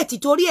á ó lè ti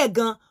torí ẹ̀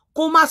gan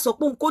kó má sọ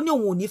pé kó ní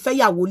òun ò ní fẹ́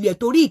yàwó lé ẹ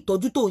torí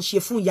ìtọ́jú tó ń ṣe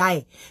fún ìyá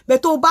ẹ̀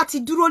bẹ́ẹ̀ tó bá ti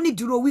dúró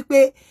nídúró wípé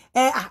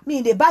mi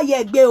lè bá yẹ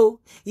ẹ gbé o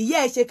ìyá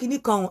ẹ ṣe kinní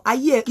kan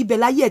ayé ẹ ibẹ̀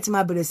láyé ẹ ti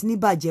máa bẹ̀rẹ̀ sí ní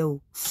bàjẹ́ o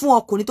fún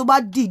ọkùnrin tó bá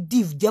dìídì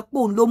jẹ́ pé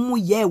òun ló mú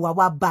ìyá ẹ̀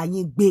wá bá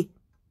yín gbé.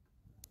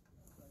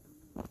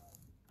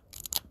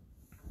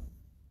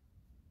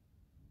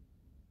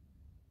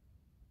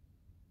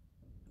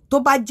 tó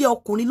bá jẹ́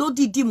ọkùnrin ló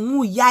dìídì mú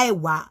ìyá ẹ̀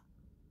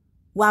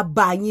wá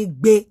bá yín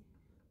gbé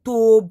tó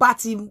bá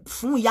ti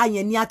fún ìyá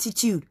yẹn ní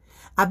attitude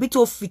àbí tó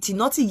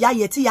fìtìná tí ìyá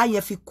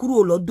yẹn fi kúrò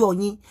lọ́dọ̀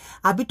yín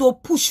àbí tó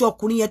push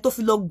ọkùnrin yẹn tó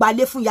fi lọ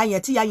gbalé fún ìyá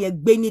yẹn tí ìyá yẹn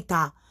gbé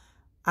níta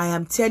I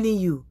am telling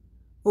you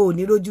o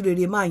ní rójú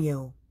rere máa yẹn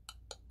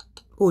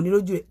o ní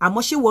rójú rere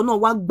àmọ́ ṣé ìwọ náà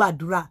wá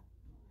gbàdúrà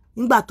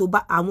nígbà tó bá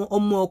àwọn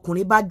ọmọ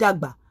ọkùnrin bá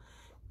dàgbà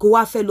kó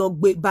wá fẹ́ lọ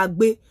bá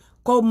gbé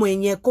kọ́ ọmọ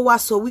yẹn kó wá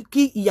sọ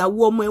kí ìyàwó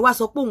ọmọ ẹ wá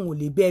sọ pé òun ò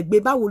lè bẹ́ẹ̀ gbé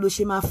báwo ló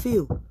ṣe máa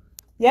feel.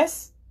 Yes.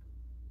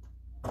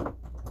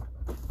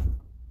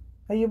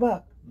 Are you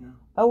back? Yeah.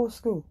 How was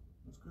school?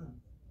 It's good.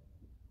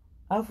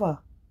 How far?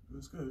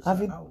 It's good. It's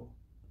Have an you- hour.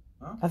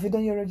 Huh? Have you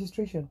done your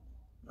registration?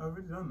 I've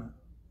already done that.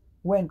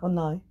 When?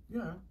 Online?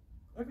 Yeah.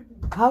 Everything.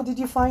 How did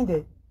you find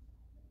it?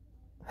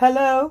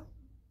 Hello?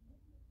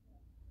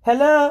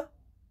 Hello?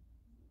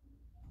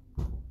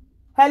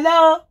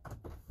 Hello?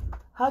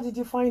 How did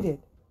you find it?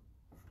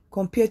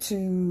 Compared to...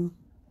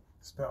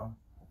 It's better.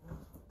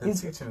 The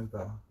teaching is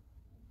better.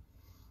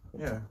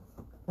 Yeah.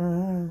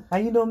 Are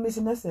you not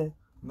missing essay?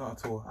 Not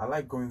at all. I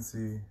like going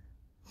to...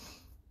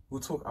 We'll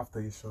talk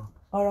after your show.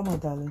 All right, my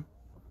darling.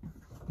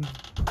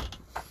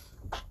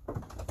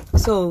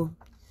 So,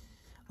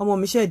 ọmọ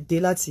mi ṣe dé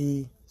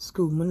láti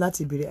school mo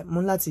láti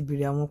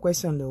béèrè àwọn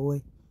question lọ́wọ́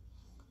ẹ̀.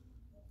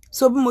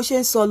 So bí mo ṣe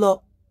ń sọ lọ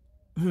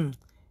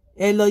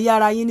ẹ lọ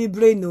yára yín ní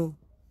brain o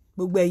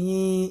gbogbo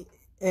ẹ̀yin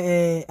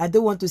I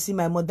don't want to see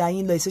my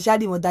mother-in-law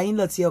especially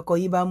mother-in-law tí ọkọ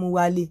yín bá mú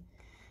wálé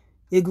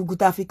egungun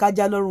tá fi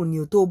kájá lọ́rùn ni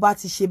o tó o bá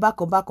ti ṣe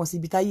bákan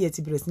síbi táyé ẹ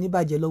ti bẹ̀rẹ̀ sí ní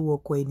bàjẹ́ lọ́wọ́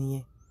ọkọ ẹ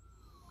nìyẹn.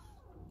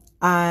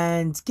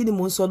 And kí ni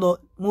mo ń sọ lọ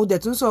mo dẹ̀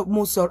tún sọ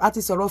mo sọ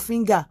àti sọ̀rọ̀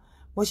finger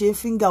wọ́n ṣe ń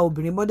finger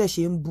obìnrin bọ́dẹ̀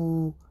ṣe ń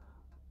bu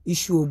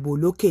iṣu òbò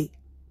lókè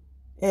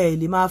ẹ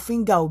lè máa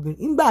finger obìnrin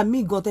nígbà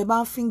míì gan tẹ bá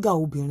ń finger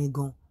obìnrin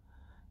gan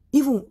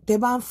even tẹ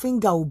bá ń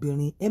finger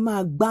obìnrin ẹ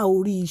máa gbá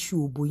orí iṣu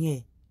òbò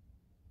yẹn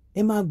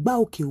ẹ máa gbá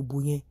òkè òbò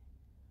yẹn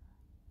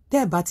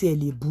tẹ́ ẹ bá tiẹ̀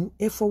lè bú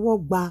ẹ fọwọ́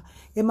gba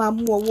ẹ máa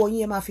mú ọwọ́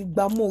yín ẹ máa fi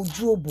gbá mọ́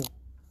ojú òbò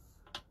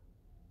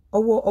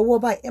ọwọ́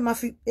báyìí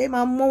ẹ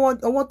máa mọ́wọ́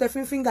ọwọ́ tẹ fi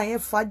ń finger yẹn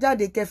fà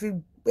jáde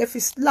ẹ fi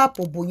slap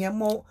òbò yẹn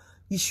mọ́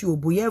iṣu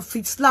òbò yẹn fi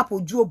slap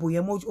ojú òbò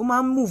yẹn mọ́ ó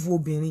máa ń move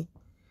obìnrin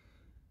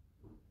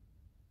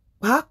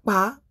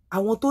pàápàá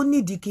àwọn tó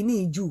nídìí kíní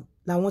jù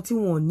làwọn tí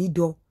wọn ò ní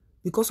dọ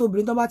because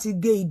obìnrin tó bá ti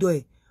gé idọ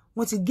ẹ̀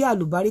wọ́n ti gé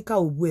àlùbáríkà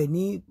òbò ẹ̀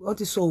ní wọ́n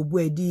ti sọ òbò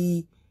ẹ̀ di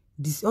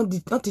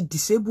wọ́n ti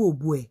disable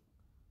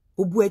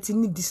òbò ẹ̀ ti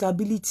ní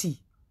disability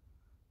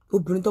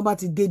obìnrin tó bá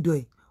ti gé idọ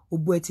ẹ̀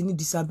òbò ẹ̀ ti ní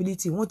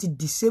disability wọ́n ti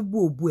disable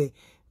òbò ẹ̀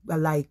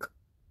like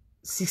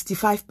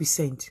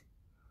 65%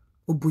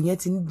 òbò yẹn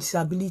ti ní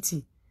disability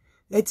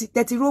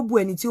tẹ́tí róbò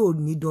ẹni tí ò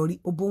ní dọrí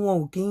òbò wọn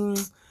ò kí ń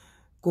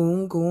kò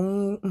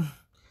ń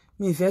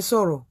mi ì fẹ́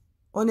sọ̀rọ̀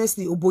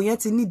honestly òbò yẹn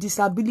ti ní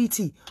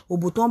disability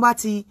òbò tó ń bá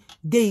ti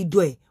gé idọ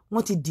ẹ̀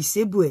wọ́n ti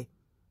disable ẹ̀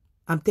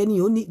I'm telling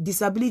you ó ní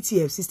disability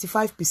ẹ̀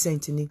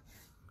 65% ni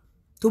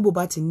tóbò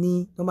bá ti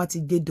ní wọ́n bá ti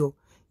gé dọ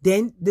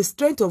then the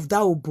strength of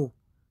that òbò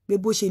pé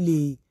bó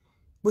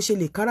ṣe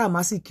lè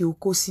káràmásìkí o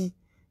kó sí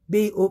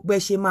bẹ́ẹ̀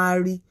ṣe máa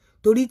rí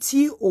torí tí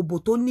òbò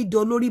tó nídọ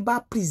lórí bá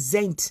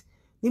present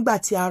nígbà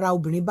tí ara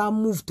obìnrin bá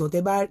move tán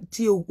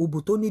tí òbò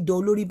tó nídọ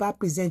lórí bá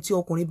present tí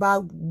ọkùnrin bá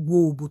wo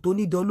òbò tó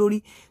nídọ lórí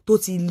tó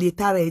ti le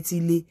tára ẹ̀ ti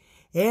le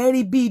ẹ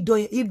rí bí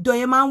idọ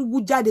yẹn máa ń wú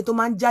jáde tó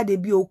máa ń jáde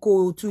bí okó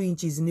 2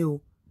 inches ni o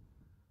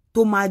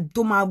tó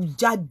máa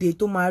jáde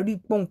tó máa rí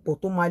pọ̀npọ̀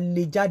tó máa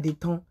le jáde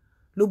tán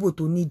lóbò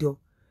tó nídọ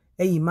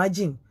ẹ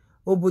imagine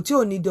òbò tí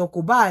ò nídọ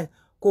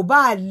kò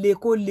bá le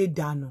kó le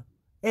dànù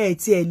ẹ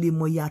tí ẹ lè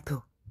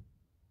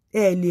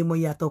mọ̀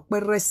yàtọ̀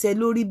pẹrẹsẹ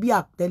lórí bí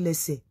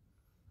àtẹ́lẹsẹ̀.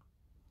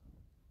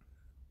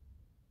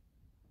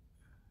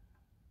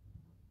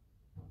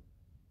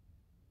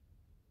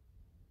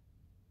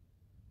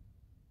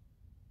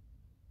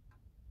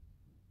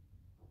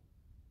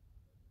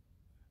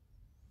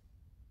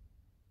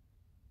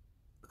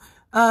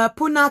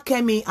 Puna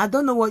Kemi, I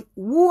don't know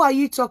who are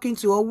you talking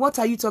to or what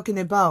are you talking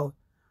about?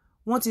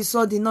 What is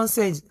all the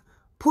nonsense?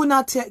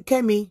 Puna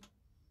Kemi,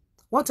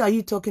 what are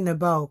you talking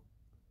about?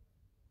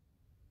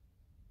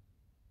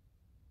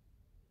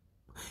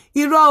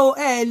 Irọ́ o,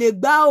 ẹ lè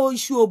gbà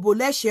oṣù òbò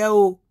lẹ́sẹ̀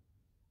o.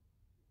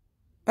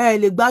 Ẹ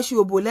lè gbà oṣù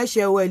òbò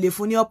lẹ́sẹ̀ o, ẹ lè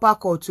fún ní upper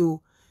court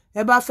o.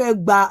 Ẹ bá fẹ́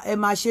gbà, ẹ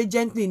máa ṣe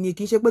gently ni,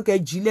 kì í ṣe pé kẹ́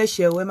jí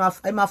lẹ́sẹ̀ o,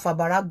 ẹ máa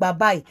fàbàrà gbà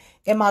báyìí,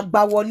 ẹ máa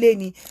gbà wọlé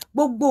ni.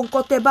 Gbogbo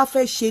nǹkan tẹ́ bá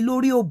fẹ́ ṣe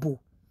lórí òbò,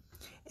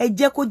 ẹ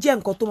jẹ́ kó jẹ́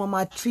nǹkan tó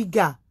máa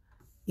trigger,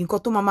 nǹkan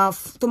tó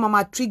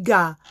máa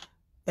trigger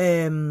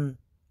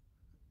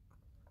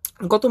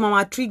nǹkan tó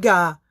máa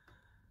trigger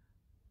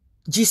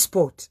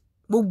G-spot.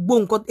 Gbogbo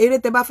nǹkan eré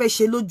tẹ́ bá fẹ́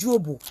ṣe lójú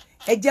òbò,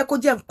 ẹ jẹ́ kó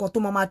jẹ́ nǹkan tó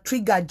máa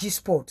trigger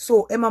G-spot. So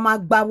ẹ máa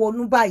gbà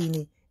wọnú báyìí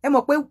ni. Ẹ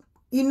mọ̀ pé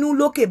inú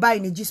lókè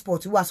báyìí ni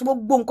G-spot wà. So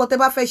gbogbo nǹkan tẹ́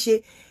bá fẹ́ ṣe,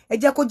 ẹ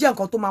jẹ́ kó jẹ́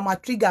nǹkan tó máa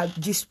trigger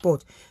G-spot.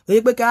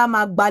 Èyí pé ká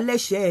máa gbà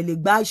lẹ́sẹ̀, ẹ lè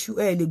gbà ṣu,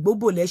 ẹ lè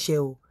gbóbò lẹ́sẹ̀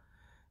o.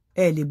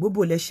 Ẹ lè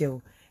gbóbò lẹ́sẹ̀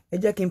o. Ẹ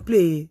jẹ́ kí n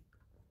play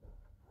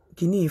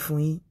kíní fún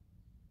yín.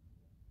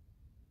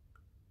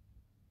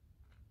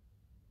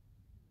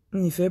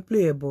 Mi fẹ́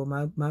play ẹ̀ bọ̀,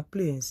 máa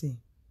play ẹ̀ sí.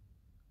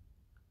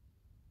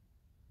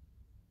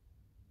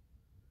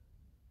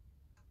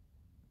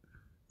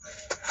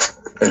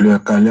 Hello,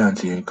 ẹ̀kálẹ́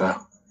àǹtí Yínká.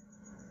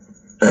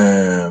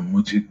 Mo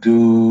ti tó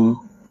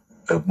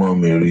ẹ̀gbọ́n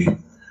mi rí,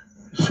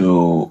 so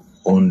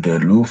oúnjẹ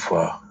ló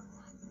fà á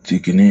tí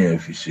kinní yẹn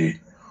fi ṣe.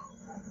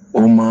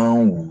 Ó máa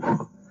ń wù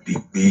bí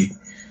pé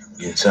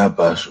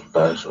ìsábà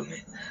sùn ni.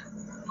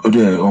 Ó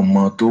dẹ̀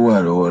ọmọ tó wà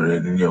lọ́wọ́ rẹ̀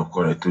ní ọkọ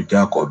rẹ̀ tó jẹ́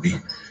àkọ́bí.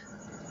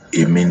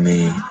 Èmi ni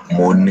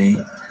mo ní.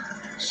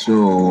 So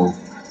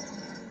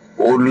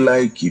ó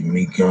láìkì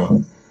mi gan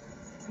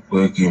pé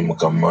kí n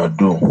kàn máa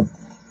dùn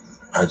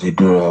àti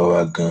dúra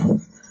wa gan.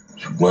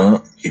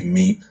 Ṣùgbọ́n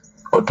èmi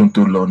ọdún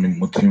tó lọ ni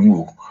mo ti ń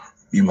wò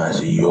bí màá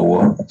ṣe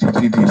yọwọ́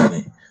títí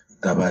dìsìn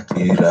tábà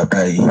ti ríra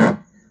báyìí.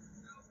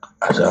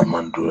 Àṣà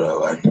máa ń dúra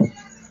wa ni.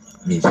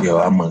 Mi ti ẹ̀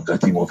wá mọ nǹkan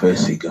tí mo fẹ́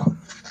ṣe gan.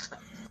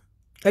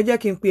 Ẹ jẹ́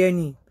kí n pe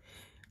ẹni.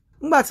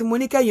 Nígbà tí mo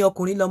ní kẹ́yìn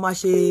ọkùnrin lọ máa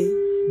ṣe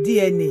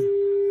DNA,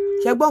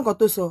 ṣé gbọ́ nǹkan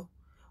tó sọ?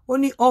 Ó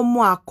ní ọmọ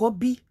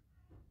àkọ́bí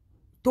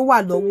tó wà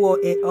lọ́wọ́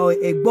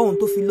ẹ̀gbọ́n òun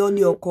tó fi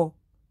lọ́lé ọkọ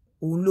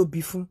òun ló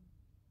bí fún.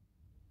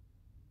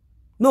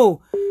 No,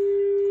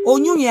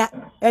 oyún yẹn.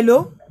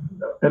 Hello?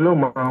 Hello,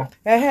 ma.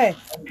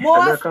 Mo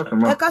wá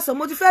ẹ káàsán,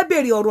 mo ti fẹ́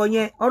béèrè ọ̀rọ̀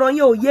yẹn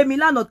ò yé mi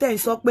lánàá tẹ́ ń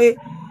sọ pé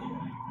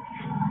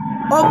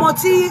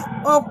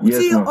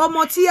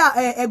ọmọ tí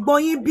ẹ̀gbọ́n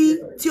yín bí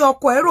tí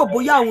ọkọ ẹ̀ rò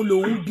bóyá òun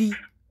lòun bí.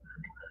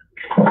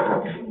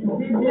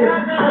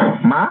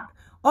 Ma?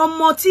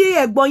 Ọmọ tí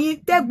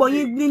tẹ́gbọ́n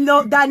yín ní lọ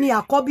dání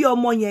àkọ́bí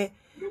ọmọ yẹn,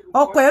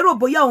 ọkọ ẹ̀ rò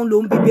bóyá òun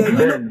lòun bí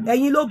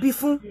ẹ̀yin ló bí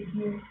fún.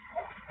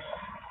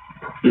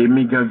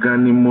 Èmi gangan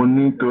ni mo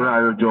ní torí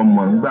ayọjọ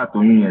mọ̀ nígbà tó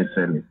yún yẹn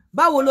ṣẹlẹ̀.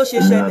 Báwo ló ṣe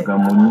ṣẹlẹ̀?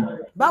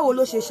 Báwo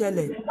ló ṣe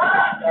ṣẹlẹ̀?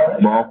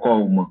 Gbọ́ ọkọ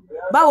ò mọ̀.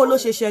 Báwo ló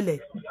ṣe ṣẹlẹ̀?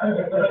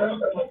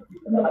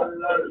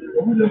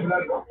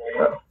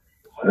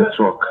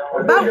 Network.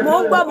 Mo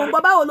ń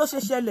gbọ́ báwo ló ṣe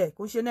ṣẹlẹ̀?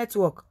 Kò ṣe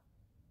network.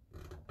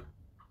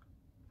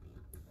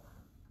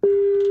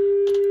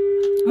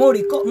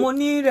 Mo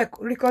ní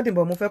recording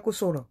bọ̀ mo fẹ́ kó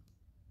sọ̀rọ̀.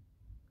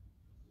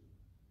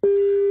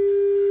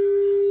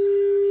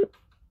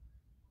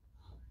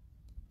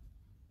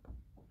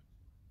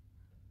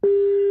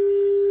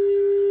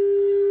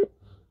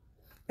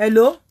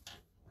 Hello?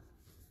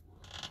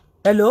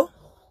 Hello?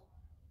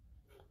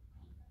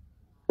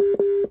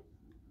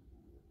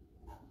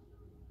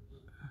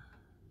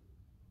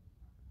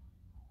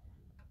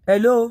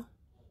 Hello?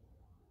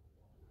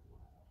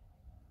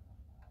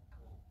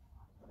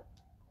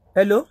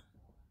 Hello?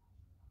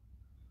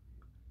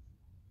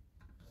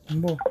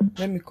 Mbo,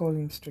 let me call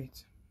him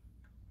straight.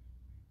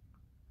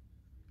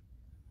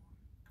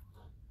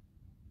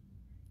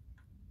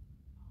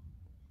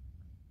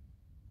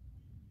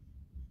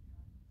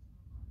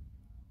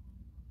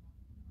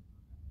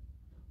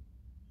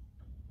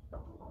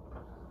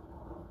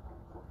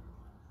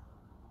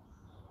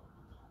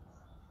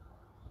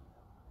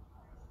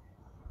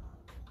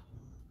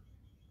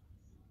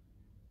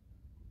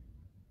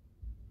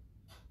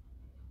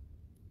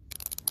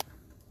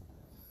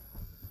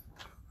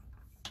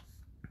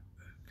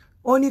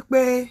 Ó ní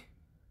pé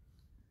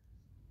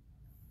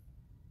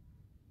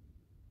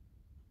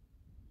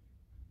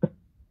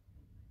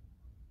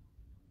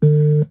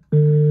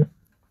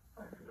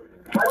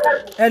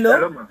hello,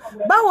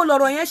 báwo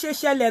lọ̀rọ̀ yẹn ṣe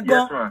ṣẹlẹ̀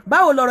gan?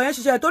 Báwo lọ̀rọ̀ yẹn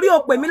ṣe ṣẹlẹ̀? Torí ó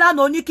pè mí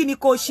lánàá ó ní kí ni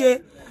kò ṣe.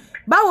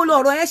 Báwo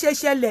lọ̀rọ̀ yẹn ṣe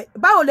ṣẹlẹ̀?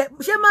 Báwo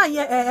ṣé máa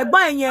yẹn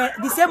ẹ̀gbọ́n ẹ̀ yẹn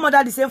the same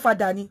mother the same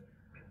father ni?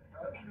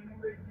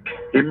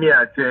 Èmi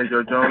àti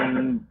ẹjọjọ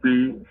ń gbé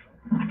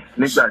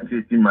nígbà tí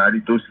etí màá rí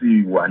tó sì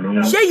wà ní.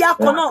 Ṣé ìyá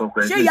kan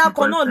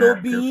náà ló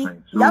bí yín?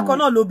 Ìyá kan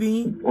náà ló bí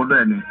yín? Ó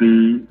náà ní pé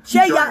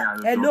ṣé ìyá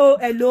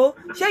hello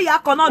ṣé ìyá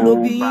kan náà ló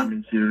bí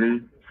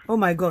yín? Oh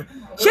my God.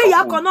 Ṣé ìyá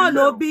kan náà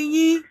ló bí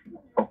yín?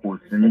 Ọ̀pọ̀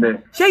sí ńbẹ̀.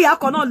 Ṣé ìyá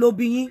kan náà ló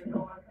bí yín?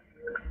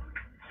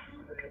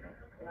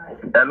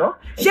 Hello?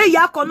 Ṣé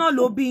ìyá kan náà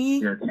ló bí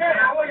yín?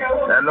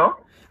 Hello?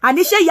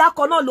 Àní ṣé ìyá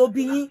kan náà ló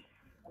bí yín?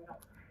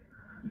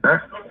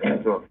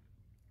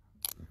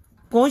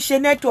 kò ń ṣe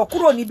network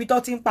kúrò níbi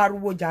tó ti ń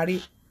pariwo jàre.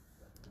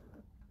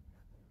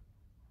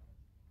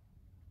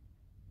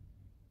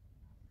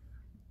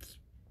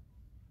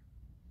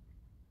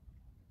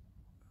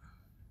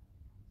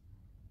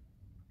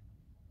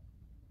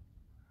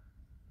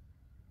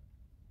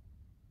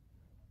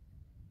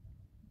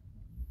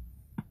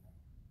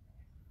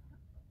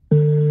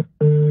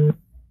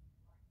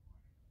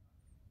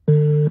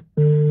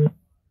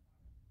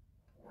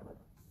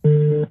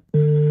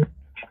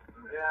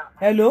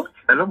 Hello.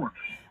 Hello ma.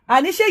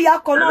 Àní ṣé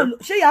ìyá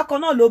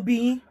kan náà ló bí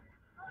yín?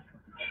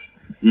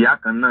 Ìyá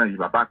kan náà,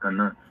 bàbá kan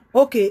náà.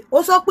 Okay,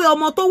 ó sọ pé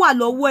ọmọ tó wà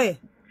lọ́wọ́ ẹ̀,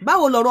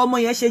 báwo lọ̀rọ̀ ọmọ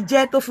yẹn ṣe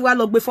jẹ́ tó fi wá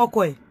lọ gbé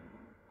fọ́kọ ẹ̀?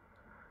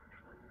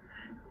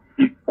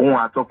 Òun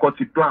àtọkọ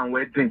ti plan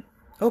wedding.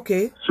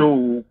 Okay. So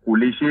kò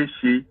lè ṣeé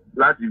ṣe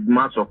láti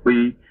má sọ pé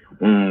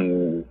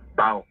òun ò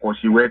bá ọkọ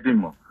ṣe wedding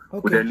mọ́.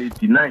 Kò dẹ̀ lè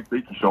deny pé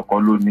kì í ṣọkọ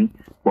ló ní,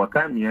 but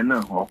time yẹn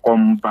náà ọkọ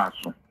ń bá a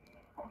sùn.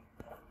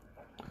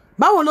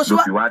 Báwo ló ṣe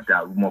wá? Ló fi wá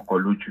dàrú mọ́kọ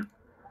lójú.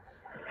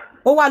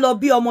 Ó wá lọ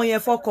bí ọmọ yẹn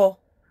fọ́kọ.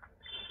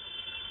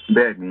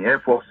 Bẹ́ẹ̀ ni Air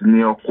Force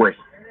ní ọkọ ẹ̀.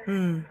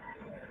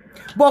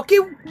 Bọ̀ kí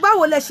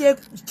báwo lẹ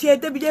ṣe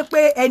débi dé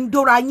pé ẹ ń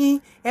dóra yín,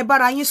 ẹ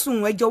bára yín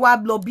sùn, ẹ jọ wá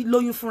lọ bí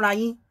lóyún fúnra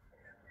yín?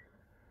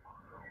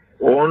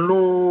 Òun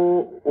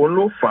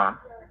ló fà á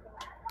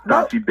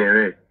tá fi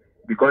bẹ̀rẹ̀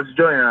because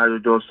ìjọ yẹn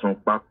àjọjọ sùn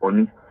papọ̀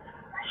ni.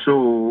 So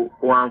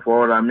wọ́n á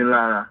fọwọ́ ra mí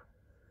lára.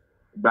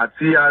 Ìgbà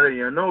tí ara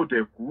èèyàn náà ò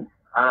dẹ̀ kú,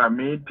 ara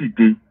mi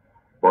dìde.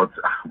 But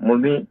mo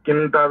ní kí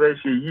n tá fẹ́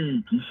ṣe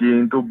yìí kì í ṣe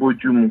ohun tó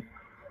bójú mu.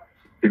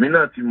 Èmi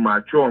náà ti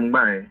mature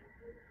ńgbà yẹn.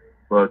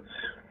 But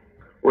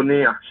ó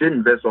ní ṣé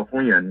mi fẹ́ sọ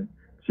fún yàn ni?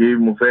 Ṣé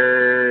mo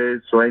fẹ́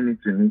sọ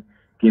anything ni?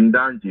 Kí n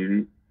dáhùn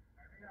jèrè.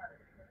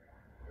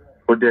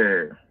 Ó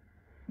dẹ̀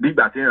bí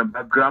ìgbà tí èèyàn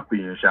bá grab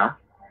èèyàn ṣá.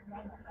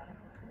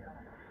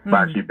 Bá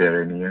a ṣe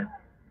bẹ̀rẹ̀ nìyẹn.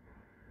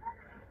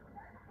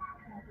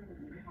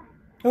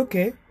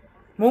 Okay,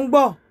 mo ń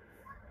gbọ́.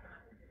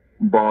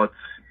 But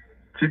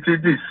títí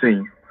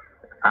dìsìn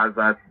as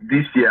at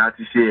this year a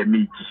ti ṣe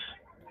ẹ̀mejì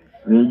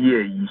ní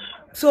year yìí.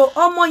 So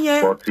ọmọ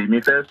yẹn. But èmi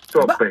fẹ́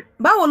stop ẹ̀.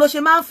 Báwo ló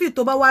ṣe máa ń feel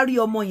tó bá wá rí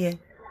ọmọ yẹn?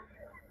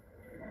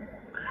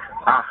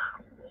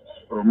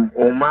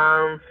 O máa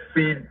ń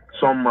feel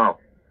somehow.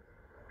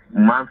 O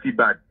máa ń feel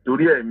bad.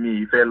 Torí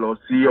ẹ̀mí ìfẹ́ lọ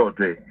sí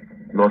ọ̀dọ̀ ẹ̀,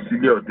 lọ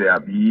sílé ọ̀dọ̀ ẹ̀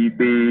àbí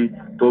pé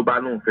tó bá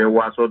lóun fẹ́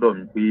wá sọ́dọ̀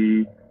mi pé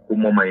kó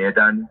mọ ọmọ yẹn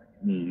dání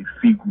ni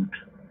feel good.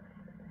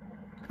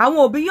 Àwọn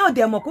òbí yóò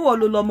dẹ̀ mọ̀ kó wọ́n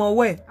ló lọ́mọ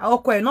ọwọ́ ẹ̀,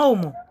 ọkọ ẹ̀ náà ò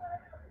mọ̀.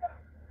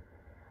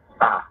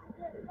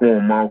 Wọn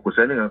ò mọ, kò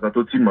sẹ́ni kankan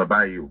tó tí mọ̀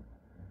báyìí o.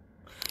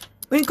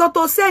 Nǹkan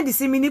tó send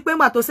sí mi ní pé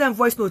ńgbà tó send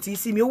voice note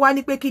sí mi, ó wá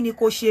ní pé kí ni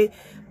kó ṣe.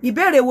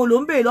 Ìbéèrè wo ló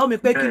ń béèrè lọ́wọ́ mi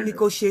pé kí ni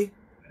kó ṣe?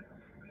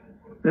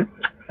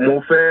 Mo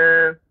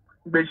fẹ́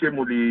gbé ṣe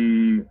mo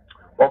lè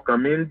ọkàn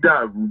mi ń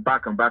dàrú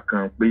bákan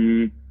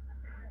pé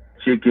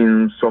ṣé kí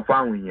n sọ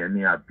fáwọn èèyàn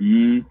ni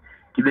àbí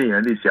kí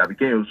lèèyàn lè ṣe àbí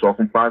kéèyàn sọ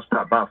fún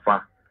pásítọ̀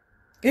àbáfà.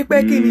 Ipe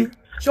kí ni?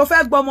 Ṣó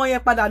fẹ́ gbọ́ ọmọ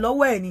yẹn padà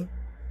lọ́wọ́ ẹ̀ ni?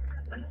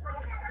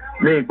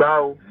 Mi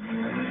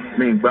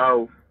gbà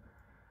o.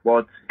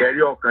 But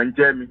ẹ̀rí ọkàn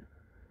jẹ́ mi.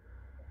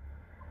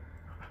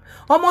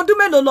 Ọmọ ọdún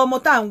mélòó lọmọ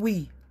tá ń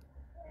wí?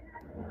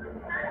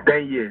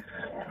 10 years.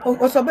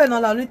 Ó sọ bẹ́ẹ̀ náà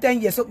la ní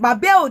 10 years.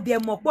 Bàbá ẹ̀ ò dẹ̀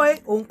mọ̀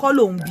pé òun kọ́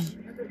lòun bí.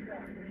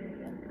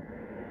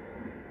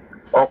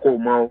 Ọkọ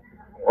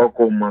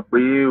mọ̀ pé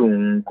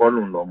òun kọ́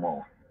lòun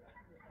lọ́mọ.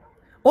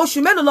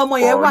 Oṣù mélòó lọmọ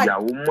yẹn wà?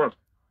 Ìyàwó mọ̀.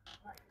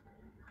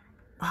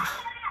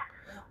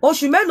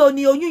 Oṣù mélòó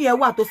ni oyún yẹn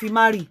wà tó fi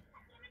marry?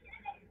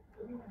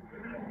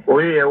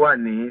 Oyún yẹn wà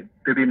ní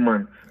 3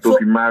 months tó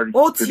fi marry.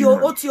 Ó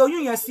ti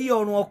oyún yẹn sí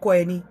ọrùn ọkọ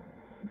ẹ̀ ni?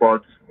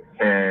 But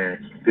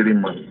 3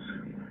 months.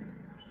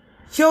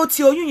 Ṣé ó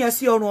ti oyún yẹn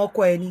sí ọrùn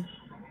ọkọ ẹ̀ ni?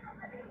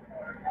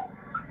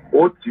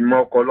 Ó ti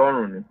mọ́ ọkọ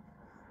lọ́rùn ni.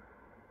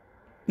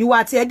 Ìwà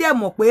àti ẹ̀ dẹ̀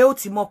mọ̀ pé ó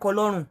ti mọ́ ọkọ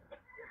lọ́rùn.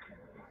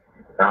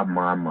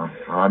 Àmọ́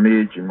àwọn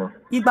méjèèjì mọ̀.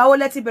 Ìgbà wo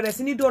lẹ ti bẹ̀rẹ̀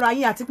sí ní dóra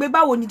yín àti pé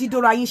báwo ni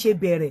dídóra yín ṣe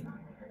bẹ̀rẹ̀?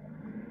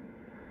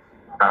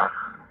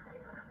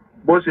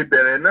 Bó ṣe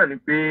bẹ̀rẹ̀ náà ni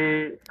pé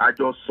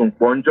àjọ sùn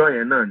pọ̀ ńjọ́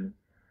yẹn náà ni.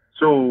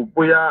 So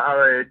bóyá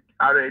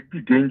ara ẹ̀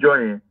dìde ńjọ́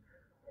yẹn,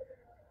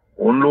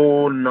 òun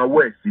ló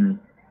nawọ́ ẹ̀ sí mi.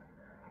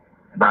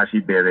 Bá a ṣe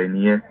bẹ̀rẹ̀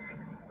nìyẹn.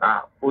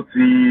 Ó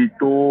ti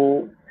tó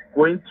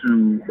going to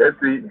let's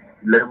say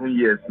 11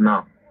 years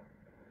now.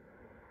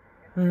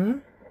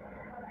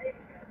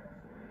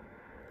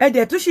 Ẹ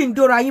dẹ̀ tún ṣì ń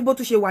dóra yín bó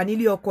tún ṣe wà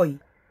nílé ọkọ yìí.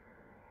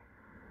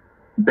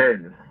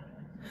 Bẹ́ẹ̀ni.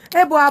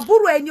 Ẹ bọ̀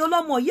àbúrò ẹni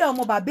ọlọ́mọ yẹ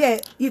ọmọ bàbá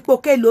ẹ̀ ipò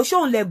kelo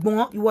ṣóun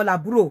lẹ̀gbọ́n ìwọ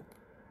làbúrò?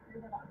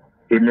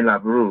 Èmi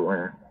làbúrò.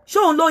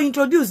 Ṣóun ló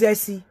introduce ẹ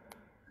sí?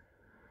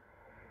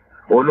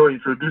 Òun ló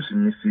introduce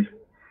mi sí.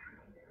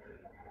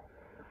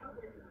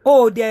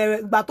 O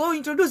dẹ̀ gbà tó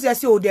introduce ẹ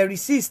sí o dẹ̀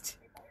resist?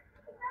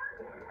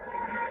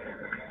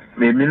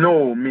 Èmi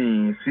náà mi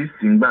insist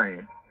ngbà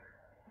yẹn.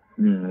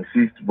 Mi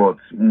insist but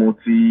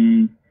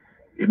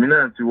èmi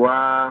náà ti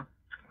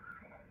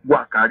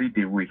wà carried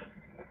away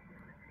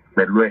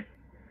pẹ̀lú ẹ̀.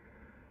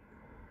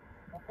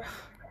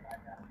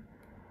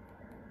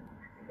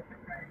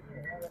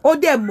 Ó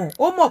dẹ̀ mọ̀,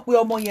 ó mọ̀ pé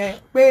ọmọ yẹn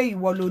pé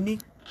ìwọ ló ní.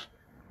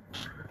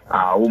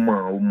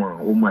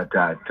 Ó mọ̀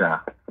dáadáa.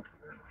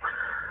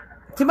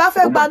 Tí má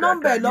fẹ́ gba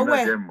nọ́mbà ẹ̀ lọ́wọ́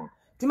ẹ̀.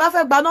 Tí má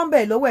fẹ́ gba nọ́mbà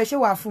ẹ̀ lọ́wọ́ ẹ̀ ṣé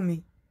wàá fún mi?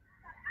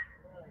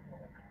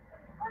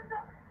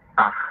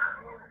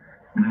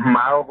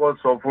 Màá kọ́kọ́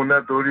sọ fún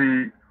náà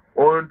torí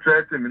ó ń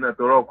tẹ́tì mí náà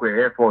torí ọkọ̀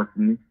Air Force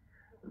ni.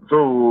 So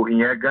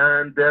ìyẹn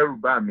gan dẹ́rù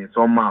bá mi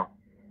somehow.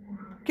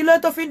 Kí ló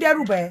tó fi ń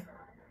dẹ́rù bá ẹ?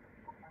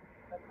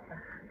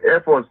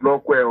 Air Force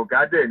lọ́kọ̀ ẹ̀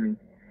ọ̀gá dẹ̀ ni.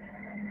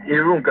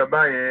 Irú nǹkan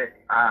báyẹn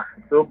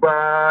tó bá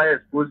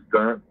expose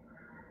tán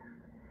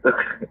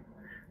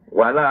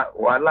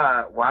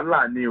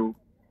wàhálà ni o.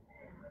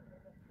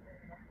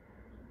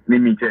 Ní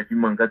mi jẹ́ fi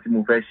mọ nǹkan tí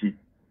mo fẹ́ ṣe.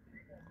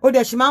 Ó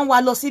dẹ̀ sì máa ń wá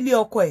lọ sílé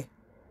ọkọ ẹ̀.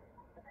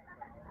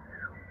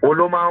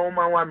 Ó máa ń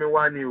wá mi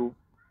wá ni o.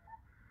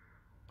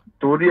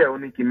 Torí ẹ̀ ó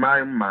ní kí n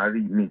máa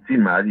rí mi tí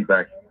màá rí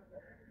báyìí.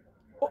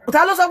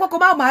 Ta ló sọ pé kó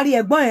má rí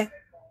ẹ̀gbọ́n ẹ?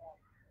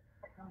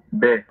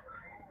 Bẹ́ẹ̀.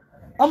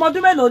 Ọmọ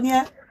ọdún mélòó ni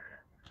ẹ?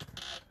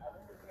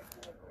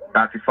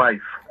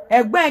 35.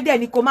 Ẹ̀gbọ́n ẹ dẹ̀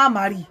ni kó má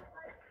rí.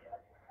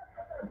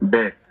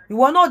 Bẹ́ẹ̀.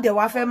 Ìwọ náà dẹ̀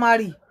wá fẹ́ má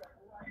rí.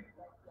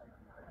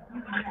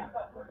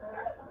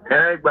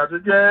 Ìgbà tó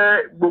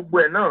jẹ́ gbogbo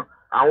ẹ̀ náà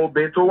àwọn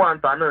obìnrin tó wà ń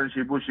ta náà ń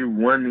ṣe bó ṣe wù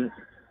wọ́n ni.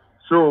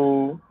 So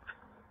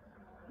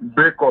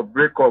break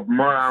up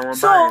mọ́ra wọn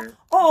báyẹn.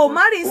 So o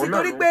marry sí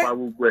torí pé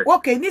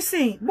okay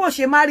nísìn bó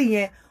ṣe marry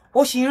yẹn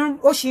ó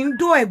sì ń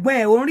dó ẹ̀gbọ́n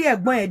ẹ̀ ó ń rí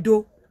ẹ̀gbọ́n ẹ̀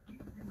dó.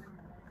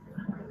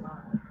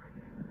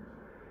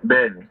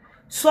 Bẹ́ẹ̀ni.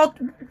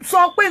 Sọ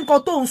pé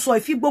nǹkan tó ń sọ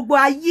ìfi gbogbo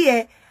ayé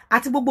ẹ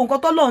àti gbogbo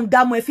nǹkan tó lọ ń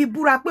dámọ̀ ẹ fi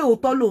búra pé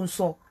òótọ́ ló ń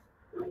sọ.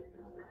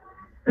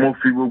 Mo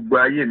fi gbogbo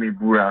ayé mi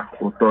búra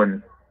òótọ́ ni.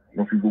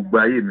 Mo fi gbogbo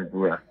ayé mi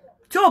búra.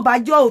 Tí ò bá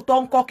jọ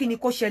òótọ́ ńkọ́ kí ni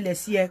kó ṣẹlẹ̀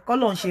sí ẹ kọ́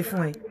ló ń ṣe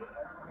fún ẹ.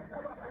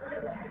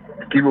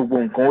 Kí gbogbo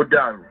nǹkan ó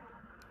dàrú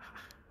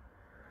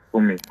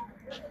fún mi.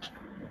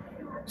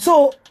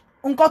 So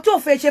nǹkan tó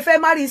ṣe fẹ́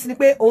marry sí ni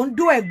pé òun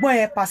dó ẹ̀gbọ́n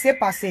ẹ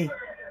pàṣẹpàṣẹ.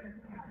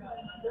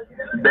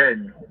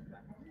 Bẹ́ẹ̀ni.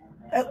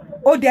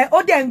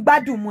 Ó dẹ̀ ń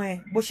gbádùn mọ́ ẹ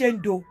bó ṣe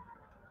ń do.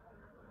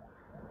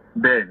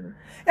 Bẹ́ẹ̀ni.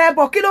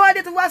 Bọ̀ kí ló wá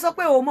dé tó wá sọ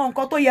pé o mọ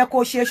nǹkan tó yẹ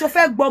kó ṣe ṣó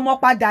fẹ́ gbọ́ ọmọ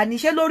padà ní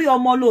ṣé lórí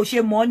ọmọ ló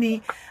ṣe mọ́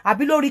ni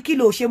àbí lórí kí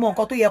ló ṣe mọ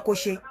nǹkan tó yẹ kó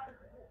ṣe.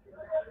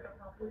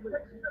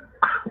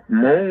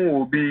 Mo ń wò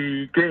bí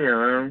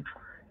kéèyàn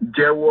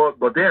jẹ́wọ́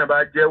bọ̀tẹ́yàn bá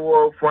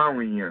jẹ́wọ́ fún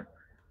àwọn èèyàn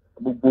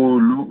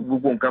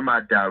gbogbo nǹkan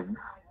máa dàrú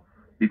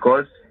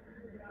because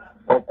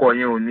ọkọ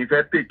yẹn ò ní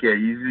fẹ́ take it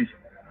easy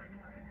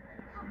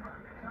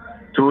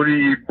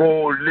torí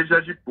bó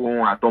relationship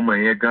òun àtọmọ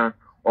yẹn gan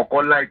ọkọ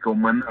like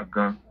ọmọ náà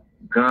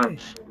gan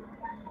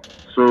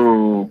so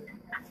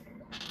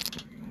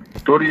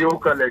torí ó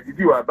kalẹ̀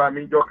dídì wà bá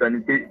mi jọ́ kan ni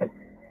pé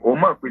òun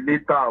mọ̀ pé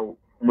later o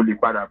mo lè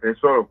padà fẹ́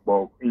sọ̀rọ̀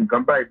pọ̀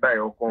nǹkan báyìí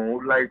ọkọ òun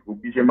ó like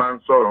bí ṣe máa ń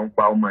sọ̀rọ̀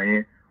nípa ọmọ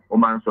yẹn ó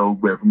máa ń sọ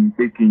gbogbo ẹ̀ fún mi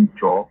pé kí n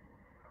jọ́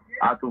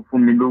á tún fún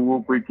mi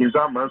lówó pé kí n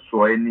sá máa sọ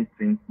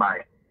anything pa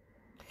ẹ̀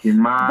kí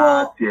n má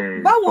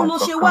tiẹ̀ sọ nǹkan kan.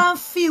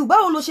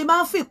 báwo ló ṣe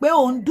máa ń feel pé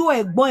òun dó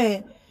ẹ̀gbọ́n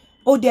ẹ̀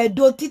ó dẹ̀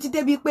do títí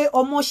débi pé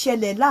ọmọ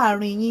ṣẹlẹ̀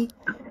láàrin yín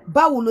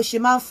báwo ló ṣe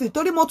máa ń feel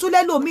torí mo tún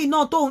lẹ́lòmíì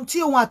náà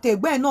tí òun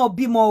àtẹ̀gbọ́n ẹ̀ náà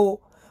bímọ o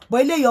bọ́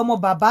eléyìí ọmọ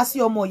bàbá sí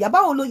ọmọ ìyá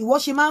báwo ló ìwọ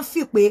ṣe máa ń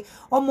feel pé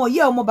ọmọ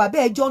yẹ ọmọ bàbá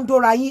ẹ̀ jọ ń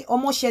dóra yín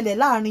ọmọ ṣẹlẹ̀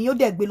láàrin yín ó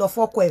dẹ̀ gbé lọ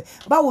fọ́kọ ẹ̀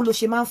báwo ló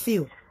ṣe máa ń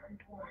feel.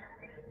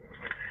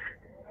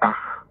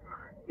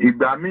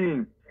 Ìgbà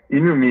míì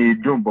inú mi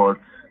dùn but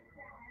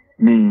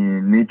mi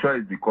ní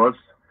choice because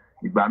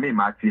ìgbà míì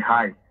máa ti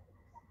high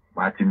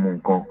máa ti mú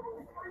nǹkan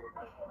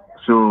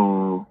so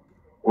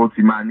ó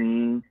ti máa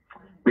ní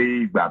pé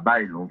ìgbà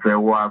báyìí ló ń fẹ́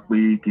wá pé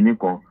kinní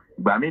kan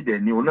ìgbà míì dẹ̀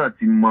ni òun náà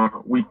ti mọ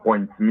weak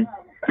point mi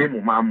pé mo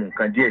máa mú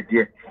nǹkan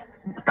díẹ̀díẹ̀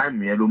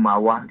táìmù yẹn ló máa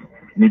wá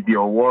níbi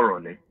ọwọ́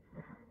ọ̀rọ̀lẹ́.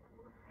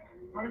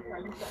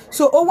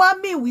 So ó wá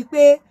mí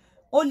wípé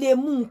ó lè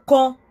mú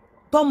nǹkan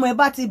tọmọ ẹ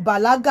bá ti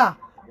bàlágà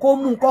kó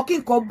mú nǹkan kí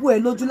nǹkan bú ẹ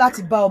lójú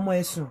láti bá ọmọ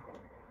ẹ sùn.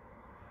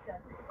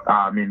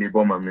 Mi lè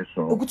bọ́ ọmọ mi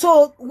sùn. Òkú tó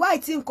wáì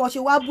tí nǹkan ṣe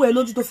wá bú ẹ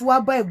lójú tó fi wá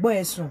bá ẹ̀gbọ́n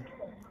ẹ sùn.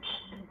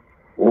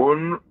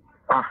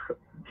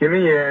 Kíní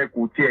yẹn kò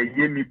tiẹ̀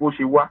yé mi bó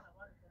ṣe wá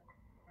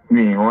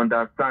mi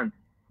understand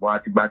but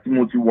àtìgbà tí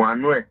mo ti wọ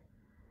àánú ẹ̀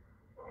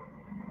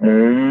mò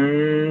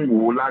ń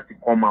wò ó láti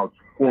come out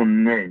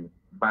fóònù ẹ̀ ní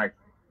báyìí.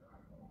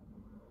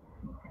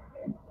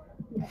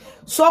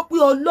 Sọ pé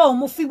Ọlọ́run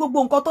mo fi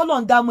gbogbo nǹkan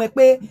tọ́lọ́run dá mọ́ ẹ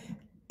pé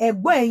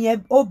ẹ̀gbọ́n ẹ̀ yẹn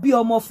ó bí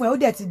ọmọ fún ẹ ó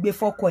dẹ̀ ti gbé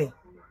fọ́kọ ẹ̀.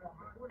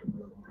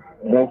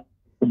 Mo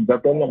ìgbà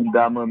tọ́lọ́run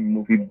dá mọ́ mi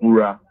mo fi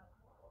búra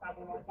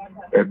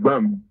ẹ̀gbọ́n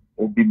mi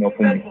ó bímọ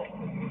fún mi.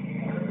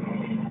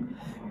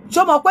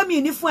 Ṣó mọ̀ pé mi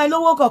ò ní fún ẹ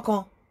lówó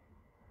kankan.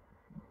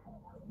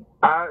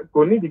 Kò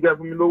ní ìdíkẹ́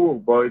fún mi lówó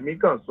bọ̀ èmi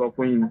kàn sọ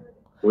fún yín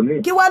kò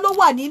ní. Kí wá ló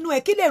wà nínú ẹ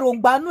kí lè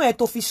ròǹgbà nú ẹ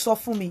tó fi sọ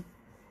fún mi.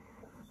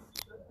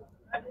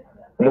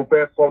 Mo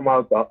fẹ́ come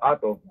out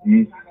of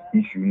this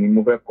issue ni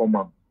mo fẹ́ come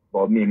out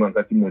but mi mọ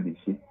nǹkan tí mo lè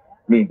ṣe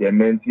mi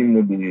ìdẹ̀mẹ́ tí mo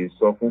lè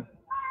sọ fún.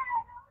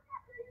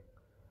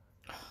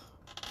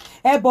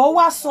 Ẹ̀bọ̀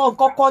wá sọ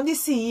nǹkan kan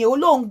nísìnyí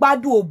olóhùn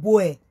gbádùn òbò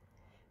ẹ̀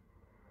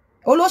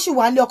olóṣì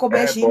wà ní ọkọ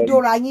bẹ́ẹ̀ ṣe ń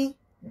dóra yín.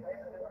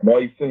 Bọ́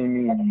ìsìn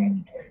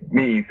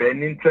mi ìfẹ́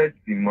ní interest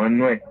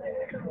mọ́nú ẹ̀.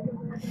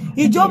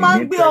 ìjọ máa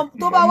ń gbé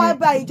tó bá wá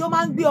bá ìjọ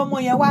máa ń gbé ọmọ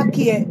yẹn wá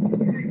kí ẹ.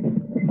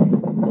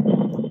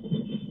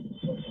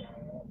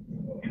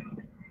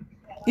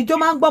 ìjọ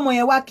máa ń gbọ́ ọmọ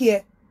yẹn wá kí ẹ.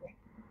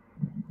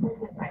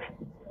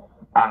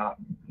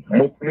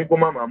 Mo ní kó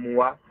má máa mú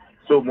wá,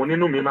 so mo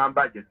nínú mi máa ń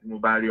bàjẹ́ tí mo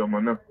bá rí ọmọ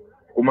náà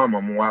kó má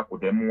máa mú wá, kò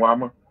dẹ̀ mú wá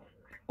mọ́.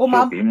 Ó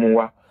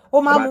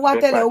máa mú wá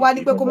tẹ́lẹ̀, ó wá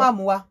ní pé kó má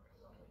mú wá.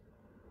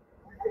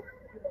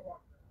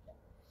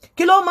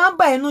 Kí ló máa ń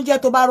bà ẹnu jẹ́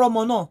tó bá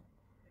rọmọ náà?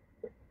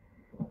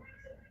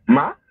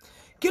 Má?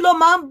 Kí ló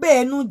máa ń bà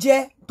ẹnu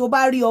jẹ́ tó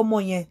bá rí ọmọ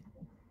yẹn?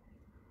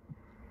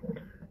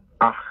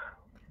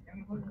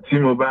 Tí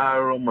mo bá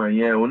rọmọ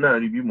yẹn, òun náà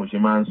rí bí mo ṣe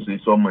máa ń ṣe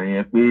sọmọ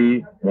yẹn pé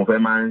mo fẹ́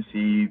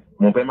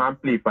máa ń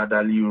play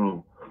fatherly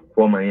role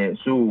fọmọ yẹn,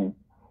 so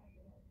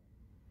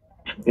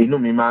inú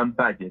mi máa ń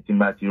bàjẹ́ tí n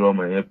bá ti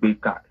rọmọ yẹn pé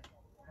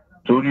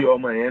torí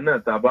ọmọ yẹn náà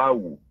tá bá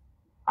wò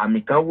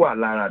àmì kan wà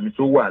lára mi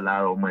tó wà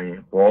lára ọmọ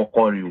yẹn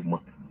ọkọ rẹ̀ ò mọ̀.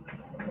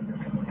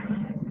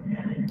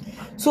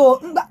 So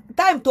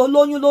time tó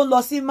lóyún ló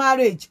lọ sí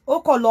marriage, ó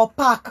kàn lọ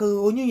park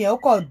oyún yẹn, ó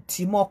kàn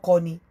tì mọ́kọ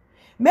ni.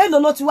 Mélòó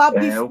ló ti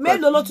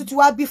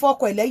wá bí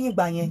fọ́kọ ẹ̀ lẹ́yìn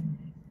ìgbà yẹn?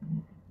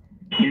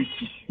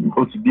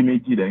 Ó ti bí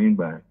méjì lẹ́yìn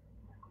ìgbà yẹn,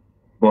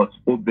 but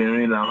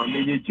obìnrin làwọn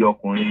méjèèjì,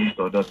 ọkùnrin ní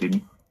tọ̀dọ̀ tèmi.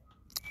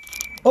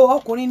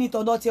 Ọkùnrin ní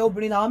tọ̀dọ̀ tẹ,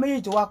 obìnrin làwọn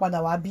méjèèjì tó wá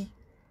padà wá bí.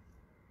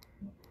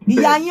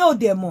 Ìyá yín ò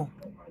dẹ̀ mọ̀?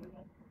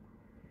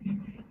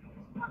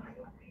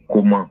 Kò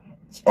mọ̀,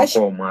 ọkọ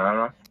ò mọ̀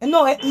rárá.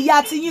 No,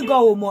 ìyá tí yín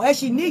gan ò mọ̀, ẹ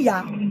sì ní ìyá.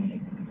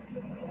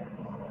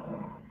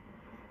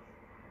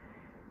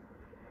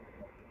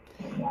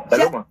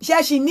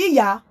 Ṣé sì ní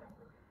ìyá?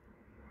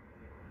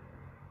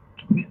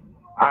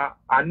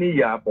 A ní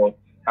ìyá, but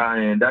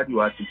dádì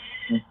wa ti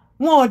kú.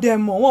 Wọn ò dẹ̀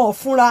mọ̀, wọn ò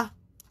fúnra.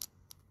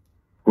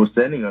 Kò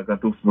sẹ́ni kankan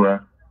tó fúnra.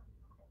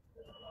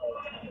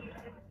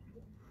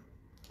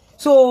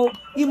 So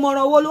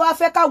ìmọ̀ràn wo ló wá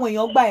fẹ́ káwọn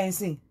èèyàn gbà ẹ̀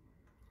sìn?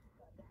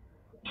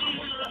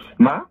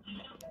 Má?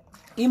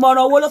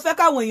 Ìmọ̀ràn wo ló fẹ́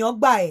káwọn èèyàn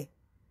gbà ẹ̀?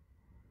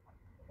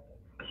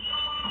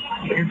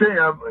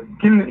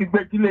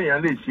 Kí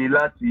lèèyàn lè ṣe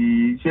láti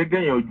ṣé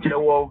kéèyàn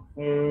jẹ́wọ́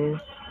fún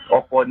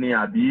ọkọ ni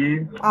àbí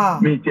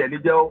mi tiẹ̀ lè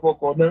jẹ́wọ́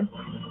fọ́kọ náà,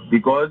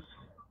 because.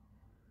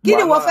 Kí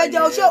ni wọ́n fẹ́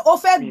jẹ́? Ṣé o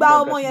fẹ́ gba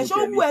ọmọ yẹn? Ṣé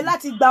ó wù ẹ́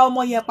láti gba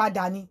ọmọ yẹn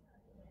padà ni?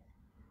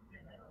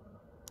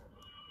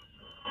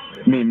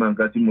 Mi mọ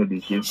nǹkan tí mo lè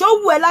ṣe. Ṣé ó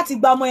wù ẹ́ láti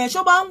gba ọmọ yẹn? Ṣé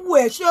ó máa ń wù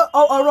ẹ́? Ṣé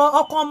ọ̀rọ̀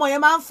ọkàn ọmọ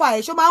yẹn máa ń fà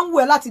ẹ́? Ṣé ó máa ń wù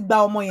ẹ́ láti gba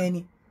ọmọ yẹn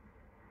ni?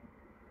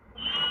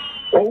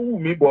 Ó wù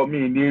mí bọ̀ mí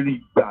lè rí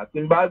gbà, tí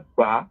n bá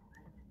gbà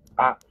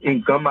á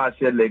nǹkan máa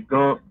ṣẹlẹ̀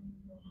gan,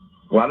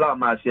 wàhálà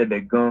máa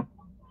ṣẹlẹ̀ gan.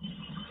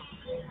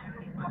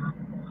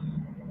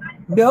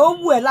 Bẹ́ẹ̀ ó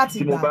wù ẹ́ láti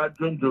gbà. Tí mo bá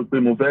dúndùn pé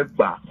mo fẹ́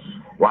gbà,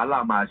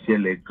 wàhálà máa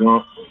ṣẹlẹ̀ gan.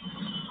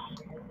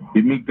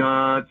 Èmi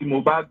gan tí mo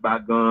bá gbà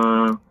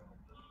gan,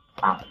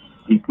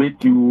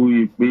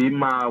 ìpè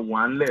máa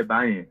wà ńlẹ̀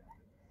báyẹn.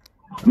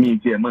 Mi ì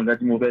tiẹ̀ mọ nǹkan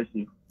tí mo fẹ́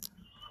ṣe.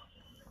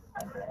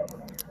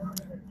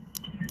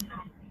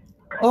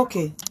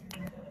 Okay.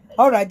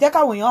 All right, jẹ́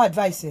káwọn èèyàn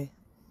advice ẹ̀.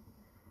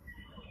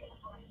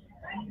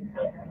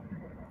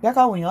 Jẹ́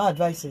káwọn èèyàn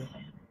advice ẹ̀.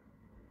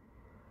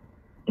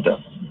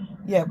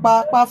 Yeah,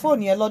 pa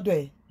fóònù yẹn lọ́dọ̀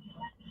ẹ̀.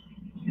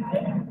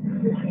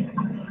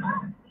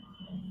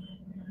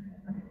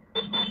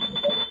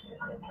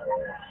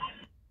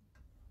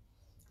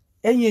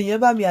 Ẹ̀yin èèyàn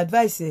bá mi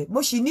advice ẹ̀.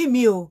 Mo sì ní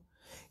mi o.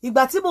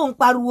 Ìgbà tí mò ń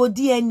pariwo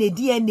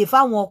DNA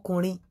fáwọn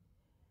ọkùnrin.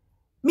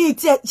 Mi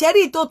ti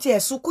ṣẹ́rí tó tiẹ̀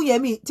sunkún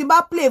yẹn, mi tí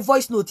bá play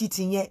voice note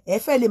ti yẹn, ẹ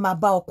fẹ́ lè máa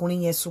bá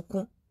ọkùnrin yẹn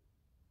sunkún.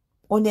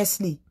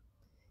 Honestly.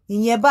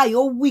 Ìyẹn báyìí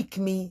ó weak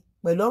mi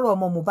pẹ̀lú ọ̀rọ̀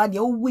ọmọ Mohbad,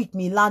 ó weak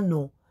mi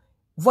lánàá.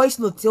 Voice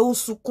note tí ó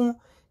sunkún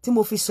tí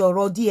mo fi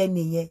sọ̀rọ̀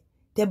DNA yẹn.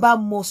 Tẹ́ bá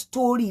mọ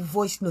story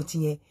voice note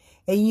yẹn,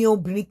 ẹ̀yin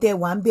obìnrin tẹ́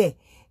wà ńbẹ̀,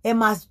 ẹ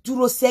máa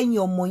dúró sẹ́yìn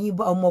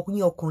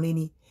ọmọkùnrin ọkùnrin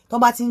ni. Tó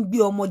bá ti ń gbé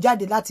ọmọ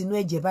jáde láti inú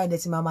ẹ̀jẹ̀ báyìí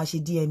lẹ́tí máa ṣe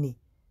DNA.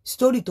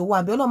 Story tó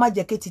wà ńbẹ̀, Ọlọ́run má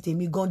jẹ́ kí ti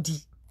tèmi gan di.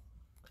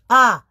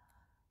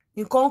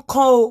 Nǹkan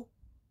kan o.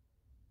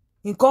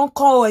 Nǹkan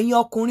kan o ẹ̀yin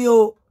ọkùnrin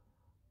o.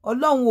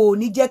 Ọlọ́run ò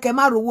ní jẹ́ kẹ́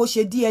má rówó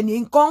ṣe DNA.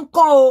 Nǹkan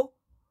kan o.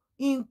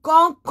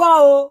 Nǹkan kan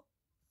o.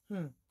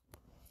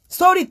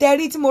 Story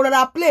tẹ́rí tí mo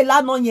rọra play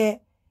lánàá yẹn.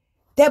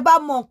 Tẹ́ bá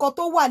mọ nǹkan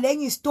tó wà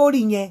lẹ́yìn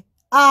story yẹn.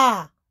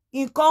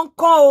 Nǹkan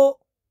kan o.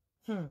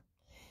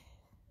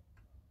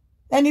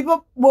 Ẹni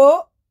bó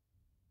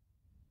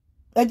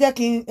ẹ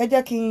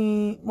jẹ́ kí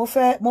n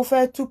mo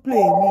fẹ́ tún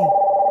play mi.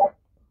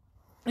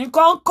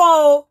 Nǹkan kan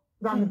o.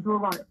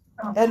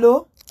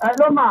 Hello?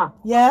 Hello, ma.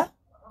 Yeah?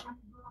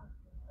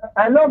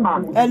 Hello,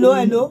 ma. Hello?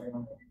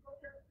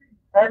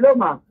 Hello,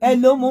 ma.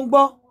 Hello, mo ń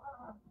gbọ́.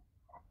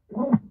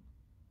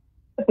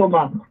 Hello,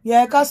 ma.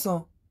 Yeah,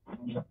 káàsán.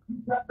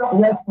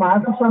 Yes, ma.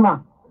 Ṣíṣe ma.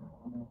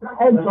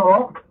 Ẹ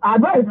jọ̀ọ́,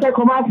 àbá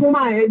ìkẹ́kọ̀ọ́ máa fún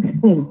máa ẹ̀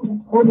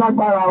ó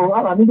lágbára o,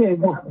 àbá níbẹ̀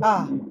ẹ̀gbọ́n.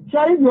 Ṣé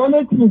ìdí ó lè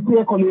tì í sí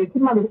ẹ̀kọ́ lè tí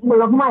màá lè fún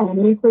ọlọ́gbọ́n àwọn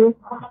ní pé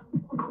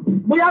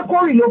bóyá kó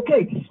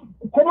relocate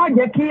kó má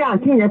jẹ́ kí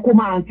àǹtí yẹn kó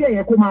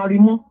máa rí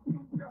mọ́.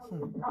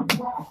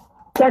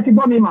 Ṣé ti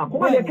gbọ́ mi mà? Kó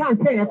má jẹ́ kí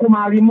àǹtí yẹn kó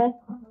máa rí mọ́.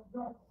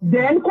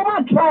 Then kó má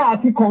try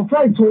àti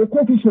confess o kó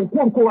fi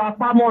ṣòkú kó wa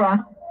pa mọ́ra.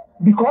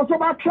 because ó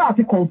bá try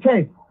àti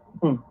confess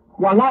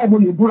wàhálà mo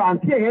lè búra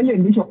àǹtí ẹ̀yẹ́ lè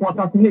ní ìṣọ̀kan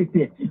assassinate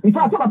ẹ̀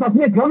ìfẹ́ àti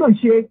assassinate ló lè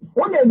ṣe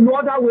ó lè lo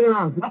other way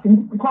round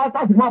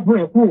láti má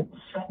búra ẹ̀ kú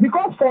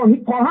because for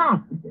her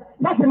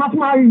láti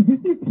máa rí ìdí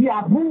sí ti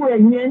àbúrò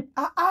ẹ̀ yẹn.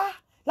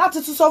 láti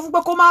tún sọ fún pé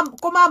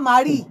kó má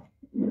marry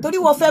torí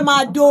wọ́n fẹ́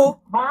máa do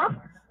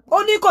ó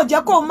ní kò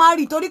jẹ́ kó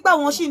marry torí pé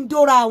àwọn sì ń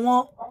dóra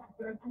àwọn.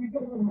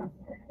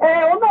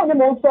 Ó náà ni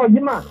mò ń sọ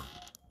yìí mà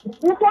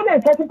n tó lè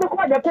sọ fún pé kó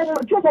má jẹ́ kó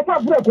tí ó sọ fún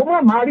àbúrò ẹ̀ kó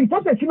má marry tó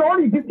sì ṣínà ó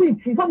rí ìdí sí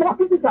ìtì tó mọ́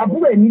sí ìtì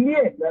àbúrò ẹ̀ nílé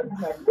ẹ̀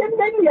ṣé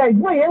lẹ́yìn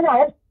ẹ̀gbọ́n yẹn wà.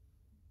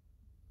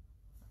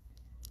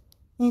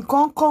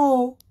 nǹkan kan o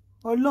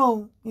Ọlọ́run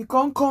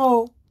nǹkan kan o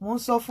mò ń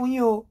sọ fún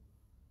yín o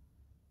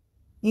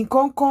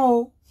nǹkan kan o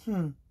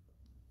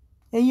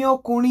ẹ̀yin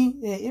ọkùnrin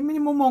èmi ni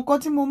mo mọ nǹkan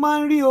tí mo máa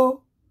ń rí o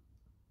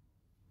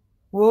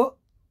wò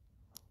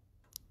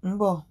ń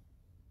bọ̀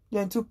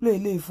jẹ́ n tún play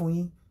eléyìí fún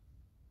yín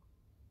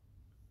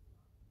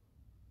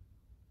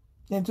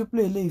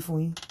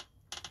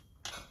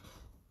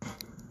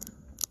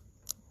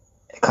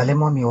Ìkàlẹ́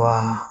mọ́ mi wá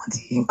àti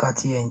Yínká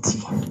TNT.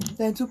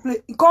 jẹ́ n tún play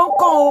nǹkan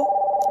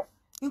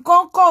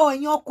kan o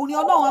ẹ̀yin ọkùnrin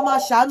Ọlọ́run á máa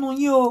ṣàánú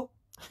yín o.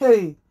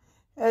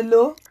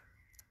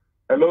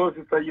 Hello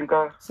sister Yínká.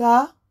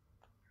 Sá.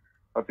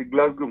 Àti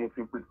Glasgow mo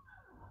fi pè.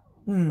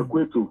 Ẹ̀kú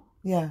ètò.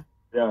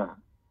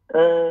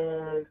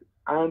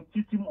 Àǹtí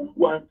tí mò ń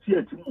wo àǹtí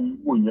ẹ̀ tí mò ń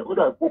wò yẹn ó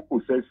dàbí kó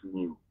possess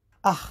ni o.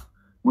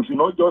 We should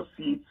not just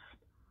see it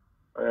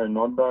in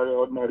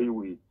ordinary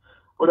way.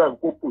 Ó dàbí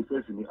kó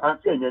possess ni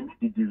àǹtí ẹ̀ yẹn ní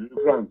the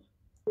deliverance.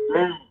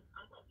 Lẹ́yìn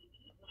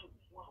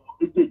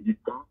méjèèjì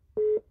tán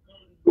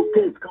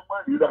locate kan má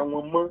ríra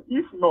wọn mọ́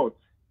if not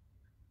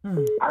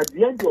at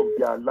the end of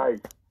their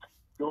life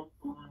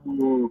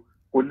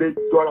kò lè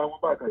jọra wọn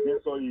bá àkàṣe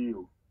sọ yìí o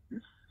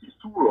it's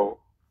too raw.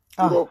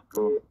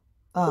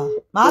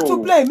 màá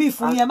tún play mi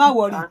fún yín ẹ má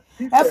wọrí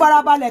ẹ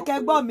farabalẹ̀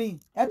kẹ́ gbọ́ mi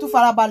ẹ tún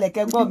farabalẹ̀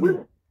kẹ́ gbọ́ mi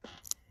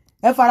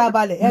ẹ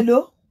farabalẹ̀ hello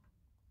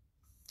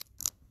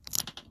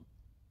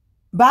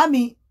bá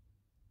mi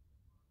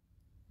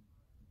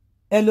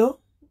hello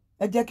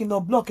ẹ jẹ́ kí n lọ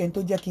block ẹni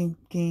tó jẹ́ kí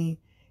n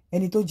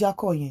ẹni tó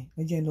jákọ̀ yẹn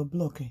ẹ jẹ́ n lọ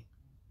block ẹ̀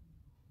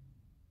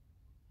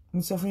n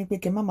sọ fún yín pé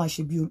kẹ́ má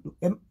ṣe bí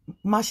ẹ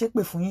má ṣe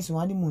pè fún yín sùn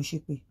wá ní mò ń ṣe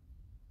pè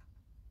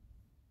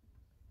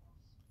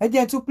ẹ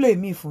jẹ́ n tún play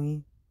mi fún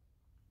yín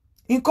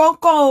nǹkan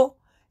kan o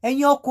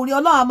ẹ̀yin ọkùnrin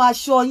Ọlọ́run á máa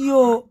ṣọ́ yín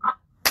o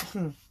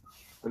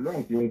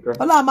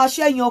Ọlọ́run á máa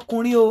ṣọ́ ẹ̀yin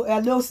ọkùnrin o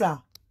hello sir.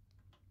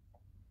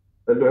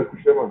 Hello ẹ kú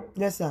ṣẹ́ mà.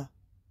 Yes sir.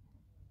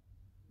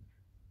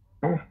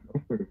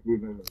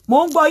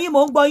 Mo ń gbọ́ yín.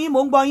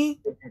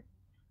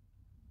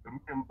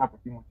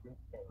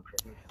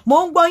 Mo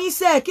ń gbọ́ yín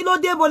sẹ́ẹ̀ kí ló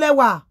dé bo lẹ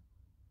wà.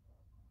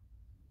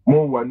 Mo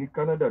wà ní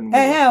Canada ni mo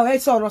wà. Ẹ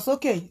sọ̀rọ̀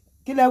sókè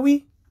kí lẹ wí.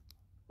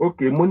 Ok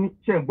mo ní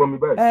ṣé ń gbọ́ mi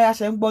báyìí. A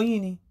ṣe ń gbọ́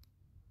yín ni.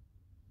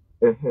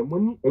 Mo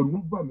ní ẹ̀rù ń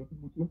bà mí tí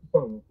mo ti ń fún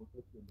àwọn ọkọ̀ tó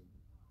ṣẹlẹ̀.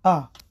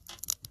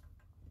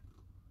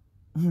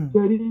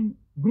 Ṣé rí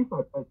brief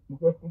advice mo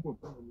fẹ́ fún bọ̀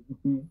fún mi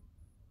wípé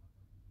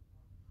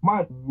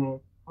máa yẹn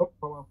how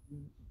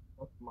powerful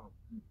that man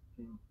is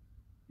ṣe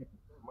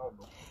máa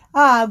lọ.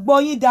 Gbọ́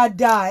yín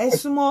dáadáa ẹ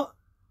súnmọ́.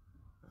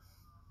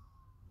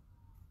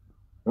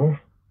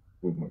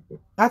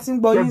 A ti ń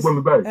gbọ́ yín sí.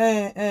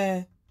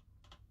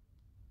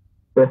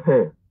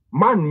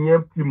 Máa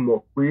nìyẹn ti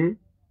mọ̀ pé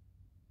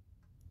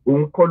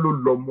òun kọ́ ló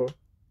lọ́mọ.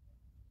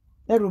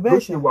 Ẹrù bẹ́ẹ̀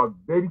ṣe. They were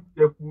very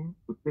careful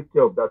to take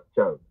care of that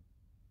child.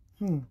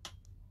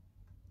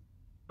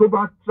 Tó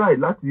bá try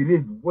láti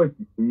raise voice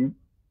pé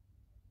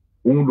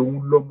òun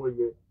lòun lọ́mọ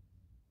yẹn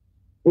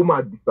ó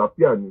máa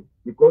disappear ni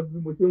because bí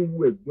mo ṣe ń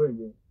wú ẹ̀gbọ́n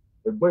yẹn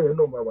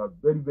náà máa wà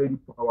very very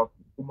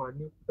powerful ó máa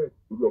ní first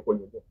lórí ọkọ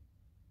yẹn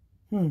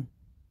náà.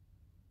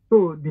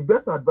 So the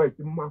best advice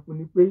tí mo máa fún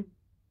ni pé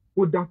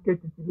ó dákẹ́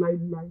títí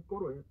láíláí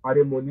kọ́rọ̀ yẹn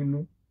parẹ́ mọ́ nínú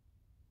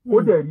ó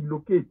dẹ̀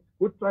relocate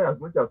ó try as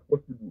much as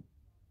possible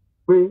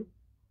pé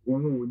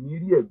òun ò ní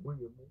rí ẹ̀gbọ́n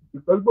yẹn mọ́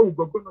because bóun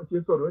gbọ́gbọ́n náà ṣe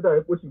ń sọ̀rọ̀ ó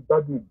dàbí pé ó sì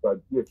gbádùn ògbà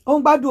díẹ̀. Ó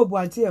ń gbádùn òbò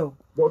àǹtí ẹ̀ o.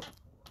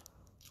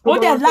 Ó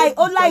dẹ̀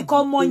like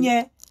ọmọ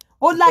yẹn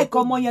ó like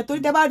ọmọ yẹn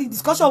torí tẹ́ bá rí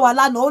discussion wa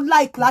lánàá ó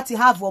like láti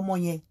have ọmọ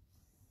yẹn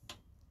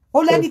ó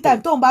lẹ́ni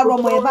time tóun bá rọ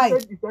ọmọ yẹn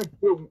báyìí.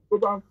 tó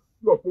bá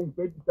lọ fóun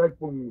fẹ́ decide pé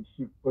òun ò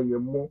ṣe kan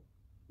yẹn mọ́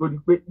torí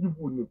pé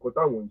evil ni nǹkan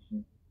táwọn ń ṣe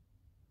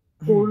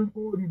ó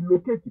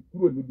relocate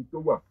kúrò níbi tó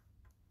wà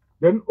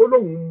then ó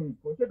lóun mú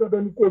nǹkan ṣé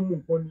dandan ni kó mú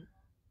nǹkan ni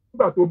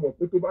nígbà tó mọ̀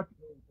pé tó bá ti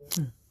mú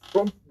nǹkan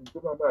something tó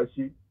máa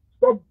ṣe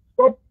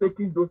stop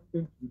taking those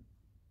things to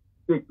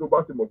take tó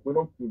bá ti mọ̀ pé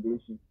something ló ń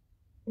ṣe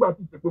nígbà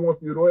tí ṣe pé wọ́n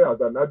fi rọ́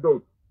as an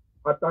adult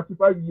at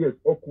 35 years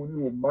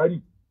ọkùnrin ò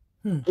marry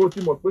ó ti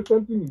mọ̀ pé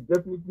something is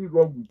definitely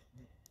wrong with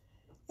you.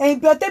 Ẹ̀yin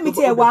bí ọtẹ́mi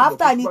ti ẹ̀wà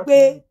after ni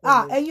pé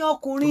ẹ̀yin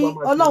ọkùnrin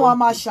Ọlọ́run á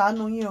máa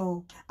ṣàánú yín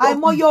o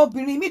àìmọye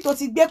obìnrin mi tó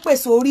ti gbé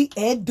pèsè orí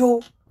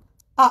ẹ̀ẹ́dọ́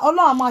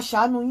Ọlọ́run á máa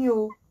ṣàánú yín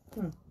o.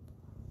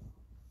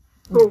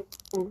 So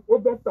ó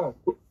bẹ́tà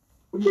ó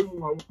lé mu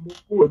àwọn ọmọ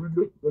kó ẹ̀rú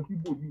lọ sí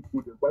ibòmí kò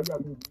dẹ̀ gbáyà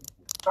ní ìlú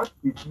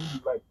láti èdè ìlú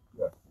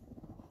láìpẹ́.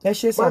 Ẹ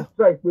ṣe sà. Má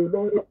tíráì pé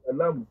lọ́wọ́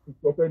ìsàlámù ti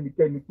sọ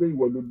fẹ́nikẹ́ni pé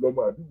ìwọ ló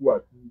lọ́mọ àdúgbò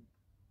àti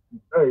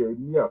ìta ẹ̀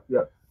ní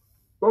àfíà.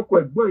 tọkọ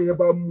ẹ̀gbọ́n yẹn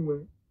bá mú ẹ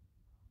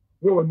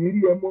wọn ò ní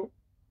rí ẹ mọ́.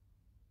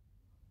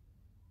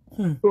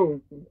 so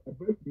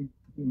àbẹ́sì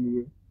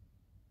nìyẹn.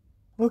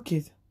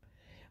 Okay,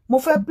 mo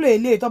fẹ́ play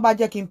ilé tó bá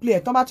jẹ́ kí n play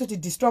ẹ̀ tó bá tún ti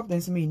disrupt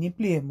mi ní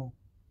play ẹ̀ mọ́.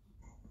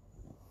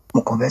 Mo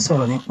kàn fẹ́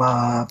sọ̀rọ̀ nípa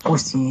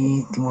post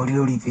tí mo rí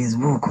lórí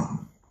Facebook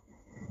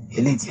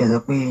eléyìí tí ẹ sọ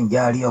pé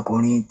ǹjẹ́ a rí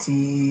ọkùnrin tí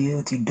ó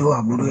ti dó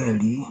àbúrò ẹ̀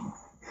rí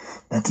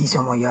àti iṣẹ́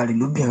ọmọ ìyá rẹ̀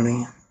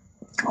lóbìnrin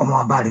ọmọ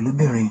bàbá rẹ̀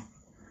lóbìnrin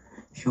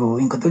so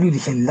nǹkan tó lè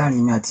ṣẹlẹ̀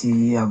láàrin mi àti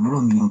àbúrò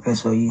mi ń fẹ́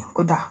sọ yìí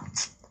kódà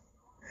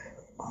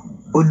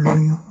ó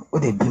lóyún ó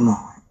dẹ̀ bímọ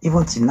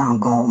even tí náà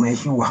gan ọmọ ẹ̀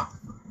ṣì wà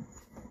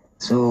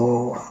so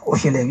ó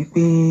ṣẹlẹ̀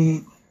wípé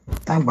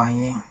tágbà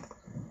yẹn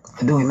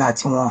ọdún mi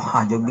àti wọn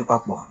àjọ gbé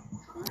papọ̀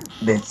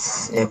but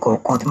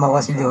ẹ̀kọ̀ọ̀kan tí máa wá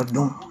sílé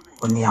ọdún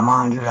òní a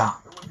máa ń ríra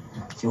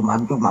tí o máa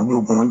gbé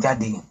ogun wọn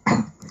jáde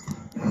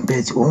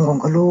but òun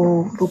gangan ló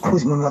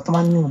close mọ́ mi tó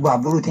máa ń ní gbogbo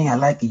àbúrò téèyàn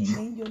láìkì jù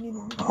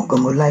òun gan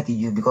mo láìkì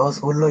jù because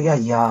ó lọ́ọ̀yà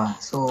yá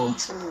so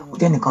ó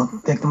jẹ́ nìkan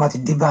tẹ́ tó máa ti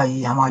dé báyìí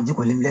a máa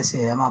jókòó lé mi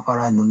lẹ́sẹ̀ a máa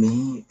fara nù mí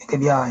gẹ́gẹ́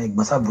bí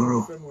ẹ̀gbọ́n sábúrò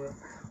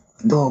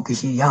though kì í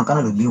ṣe ìyá nǹkan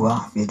náà ló bí wa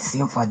but the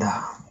same father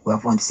we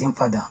are from the same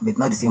father but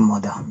not the same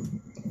mother.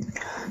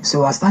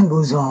 So as time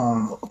goes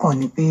on, ó kàn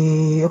ní pé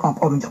ó kàn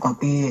kọ́ mi jọ̀kan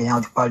pé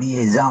ẹ̀yàn ti parí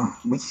exam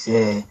which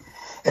is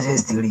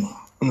SS3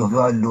 pé òun fi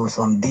wá lo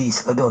some days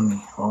lọ́dọ̀ mi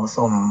or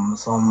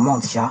some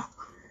months ṣá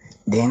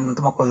then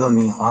tó bá kọ́ lọ́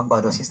mi wọ́n á gbà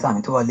lọ sísá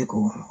mi tó wà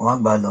lẹ́kọ̀ọ́ wọ́n á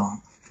gbà lọ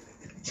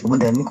ṣùgbọ́n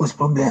dẹ̀ ní kò sí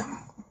problem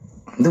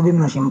nítorí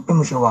bí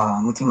mo ṣe wà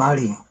mo ti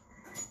marry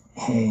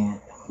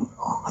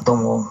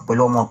àtọmọ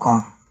pẹ̀lú ọmọ kan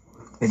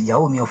pẹ̀lú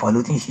ìyàwó mi Ọ̀fà ló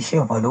ti ń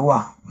ṣiṣẹ́ Ọ̀fà ló wà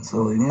so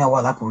èmi náà wà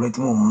lákùrẹ́ tí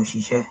mò ń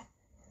ṣiṣẹ́.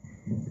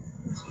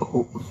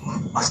 So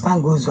as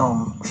time goes on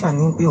ó ṣáà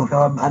ní pé òun fẹ́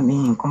wá bá mi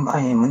nǹkan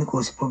báyẹn mo ní kò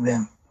sí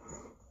problem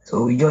so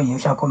ìjọ yẹn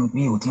ó ṣáà kọ́ mi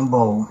pé ò ti ń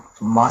bọ̀ o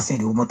so mo máa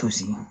ṣèdè owó mọ́tò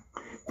sí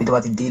pé tó bá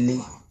ti délé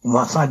mo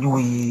máa ṣáájú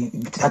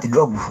ibi tí láti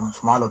drop fún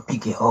so máa lọ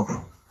pick it up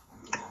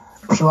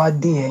ó ṣe wá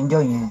dé ẹ̀ ńjọ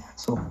yẹn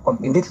so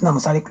ìdí tí náà mo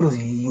sáré close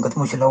yìí nǹkan tí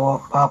mo ṣe lọ́wọ́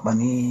pàápàá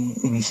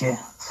níbi iṣẹ́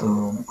so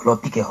lọ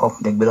pick it up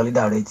dẹ̀ gbé lọ lé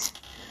direct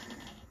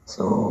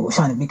so ó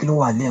ṣáà ní pé kí ló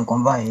wà lé nǹkan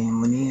báyìí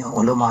mo ní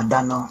òun ló máa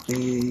dáná pé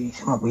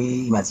ṣé mọ̀ pé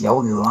ìgbà tíyàwó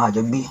mi ò rán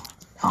àjọ gbé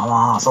àwọn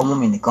àsọmú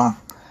mi nìkan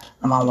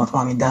wọn máa wọn tó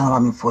máa mi dáná máa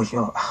mi fọṣọ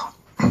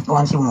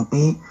wọn ṣe wọn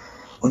pé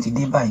òun ti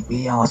dé báyìí pé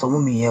àwọn àsọmú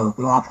mi yẹ o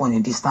pé wọn á fọ ní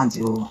distant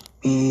o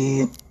pé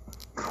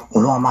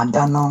òun ló máa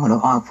dáná òun ló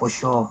máa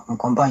fọṣọ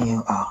nǹkan báyẹn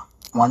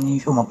wọn ní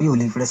ṣé o mọ̀ pé o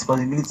lè fi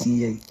responsibility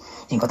yẹ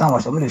nǹkan táwọn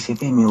àsọmú lè ṣe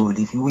pé mi ò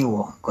lè fi wéwọ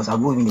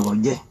kọsàbúrò mi lè wọ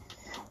jẹ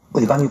o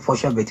lè bá mi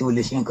fọṣọ bẹ́ẹ̀ tí o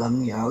lè ṣe nǹkan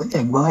mi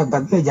ẹ̀gbọ́n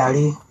ẹgbàgbé ẹjà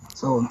rí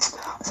so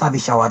sábì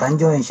ṣàwàdà ń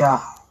jọ ẹ ṣá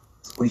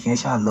oṣù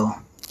ṣá lọ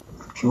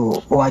so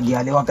ó wá di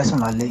alẹ́ wá fẹsùn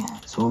lálẹ́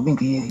so bí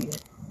kì í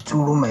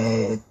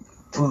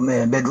two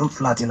bedroom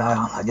flat la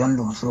àjọ ń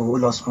lò so ó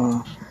lọ sùn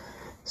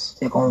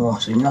second one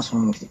so èmi náà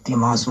sùn tí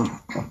máa sùn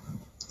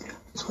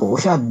so ó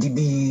ṣáà di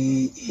bí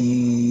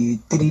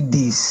 3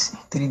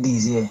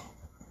 days yẹ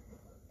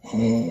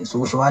so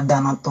ó ṣe wá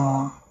dáná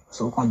tán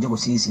so ó kàn jókòó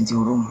sí ìsìntì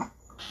room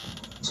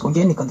so ó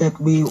jẹ́ nìkan tẹ́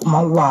pé ó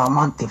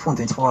máa ń tẹ̀ fóònù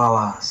 24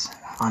 hours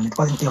and tó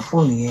bá ti ń tẹ̀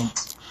fóònù yẹn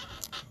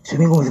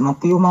ṣùgbọ́n kò sì mọ̀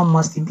pé ó máa ń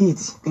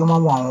masturbate pé ó máa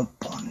ń wo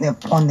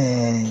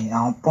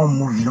àwọn porn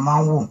movie ló máa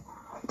ń wò ó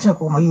ṣe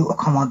kó ọmọ yìí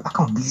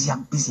ọkàn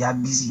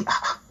busy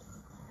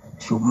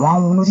ṣùgbọ́n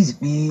àwọn notice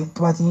pé tó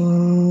bá ti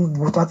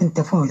ń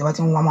tẹ̀ fóònù tó bá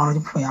ti ń wá máa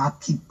rántí fóònù yẹn á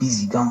keep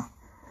busy gan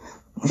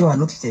mo ṣe wà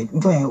notice ẹ̀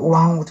níjọ́ yẹn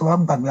tó wá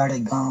gbàgbé ara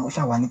ẹ̀ gan ó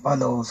ṣàwà ní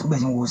pálọ̀ sógbẹ̀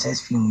tí ń wo sex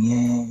film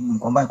yẹn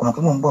nǹkan báyìí kò mọ̀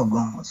pé mò ń bọ̀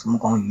gan so mo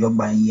kàn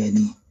yọgbà yẹ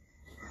ni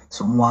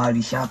so mo wá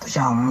rí iṣẹ́ tó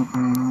ṣáà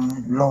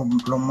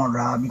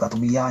lọ́mọ́ra bí ìgbà tó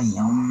bí yá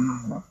èèyàn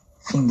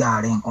fíńgà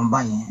rẹ̀ nǹkan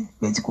báyẹn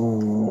bẹ́ẹ̀ tí kò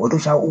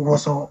ọdún ṣá ó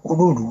wọ́sọ ó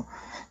lóòrò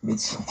bẹ́ẹ̀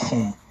tí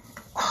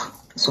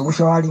so bó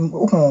ṣe wá rí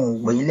ó kàn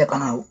wẹ̀yìn lẹ́ẹ̀kan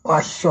náà wá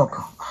shock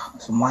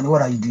so mo wá ní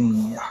what are you doing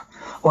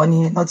wọ́n ní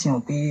láti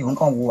hàn pé òun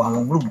kàn wo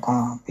àwọn group kan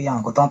pé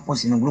àwọn kan tó ń post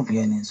sínú group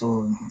yẹn ni so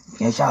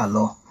ìyẹn ṣáà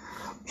lọ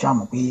ṣáà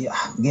mọ̀ pé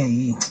gẹ́ẹ̀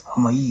yìí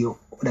ọmọ yìí ó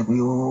dẹ̀ pé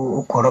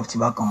ó corrupt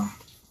bákan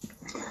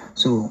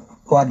so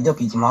ó wá díjọ́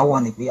kejì máa wọ̀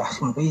ni pé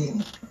àṣùwọ̀n pé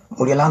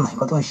mo rí lánàá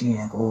nǹkan tó ń ṣe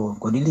yẹn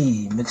kò really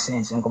make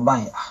sense nǹkan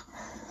báyìí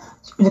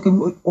ó jẹ́ pé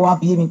ó wá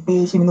fi yé mi pé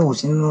ṣé mi náà wò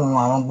sínú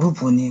àwọn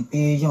gúrùpù ni pé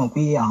ṣé wọn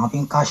pé àwọn fi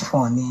ń cash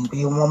fund ni pé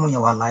wọ́n mú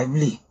yẹn wà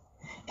lively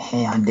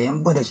àdé ń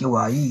gbọ́dọ̀ ṣe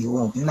wà yìí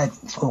wọn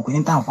ò kí ní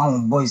tàn fún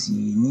àwọn boys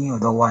ní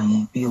ọ̀dọ̀ wa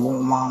yẹn pé wọ́n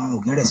máa ń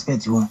òkè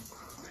respect wọn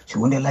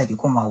ṣùgbọ́n dé láìpẹ́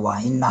kó máa wà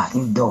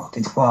indoor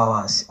 24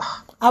 hours.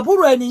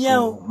 àbúrò ẹ nìyẹn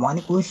o. wọ́n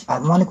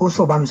ní kó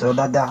sọ̀ bá mi sọ̀rọ̀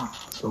dáadáa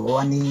so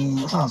wọ́n ní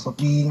ó sàn sọ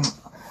pé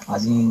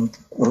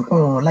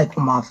òun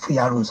láìpẹ́ máa free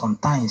arrow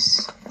sometimes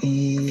pé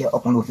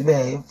ọkùnrin ò fi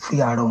bẹ́ẹ̀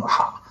free arrow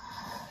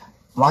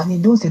wọ́n ní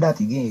don't say that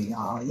again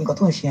nǹkan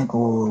tó ń ṣe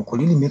kò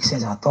really make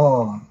sense at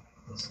all.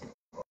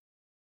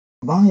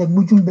 ṣùgbọ́n ẹ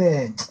gbójú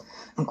bẹ́ẹ̀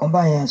nǹkan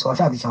báyẹn sọ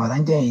ṣáà fi ṣàwádà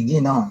ń jẹ́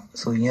again náà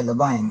so ìyẹn lọ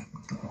báyẹn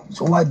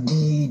so wá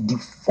di the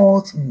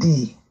 4th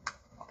day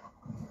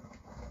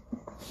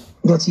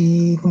ọjọ́ tí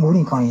mo rí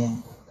nǹkan yẹn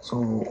so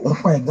òun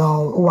fún ẹ̀ gan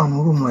ó wà ní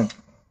rúùmù ẹ̀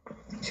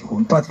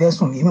ṣùgbọ́n tó bá ti fẹ́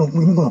sùn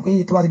èmi gbọ́n pé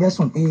tó bá ti fẹ́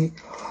sùn pé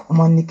ó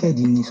máa ń ní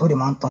kẹ́ẹ̀dì ni sóde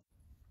máa ń tán.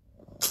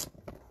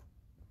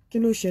 kí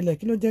ló ṣẹlẹ̀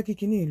kí ló jẹ́ kí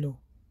kinní lọ.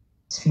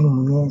 fíìmù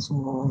yẹn so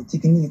tí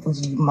kinní tó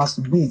ti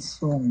masturbate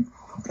so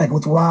like ó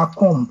ti wá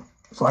come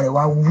so ara ẹ̀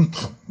wá weak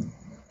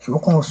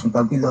ṣùgbọ́n kàn sùn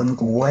gbàgbé lọ ni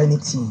kò wọ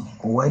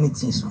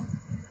anything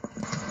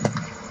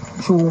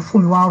so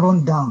fóònù wa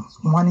run down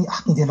mo wá ní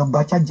àkìntẹ̀ lọ gba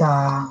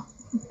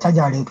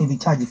chájà rẹ̀ kí n fi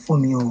charge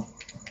fóònù mi o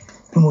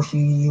bí mo ṣe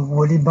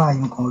wọlé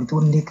báyìí nǹkan orí tó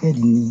naked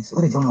ni ó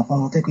lè jẹ́ ọmọ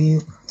kan tẹ́ pé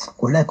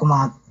kò láì kó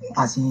máa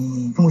àti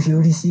bí mo ṣe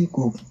rí sí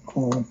kò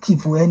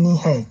keep any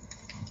hair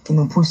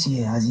inú pósí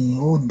ẹ̀ àti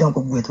ó dán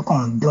gbogbo ẹ̀ tó kàn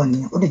ń dán ni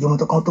ó lè jẹ́ ọmọ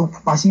tó kàn tó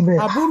pupa síbẹ̀.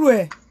 àbúrò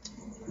ẹ̀.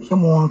 ṣé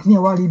mo kí ni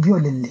ẹ wá rí bí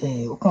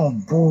ọ̀lẹ̀lẹ̀ ó kàn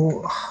bó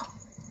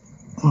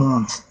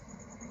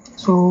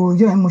so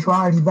yóò yẹn mo ṣe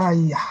wá rí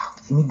báyìí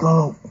èmi gan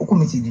okó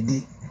mi ti dìde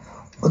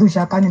ó tó ṣe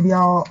aká níbi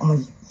ọmọ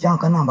ìyá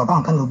nǹkan náà bàbá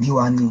nǹkan ló bí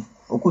wa ni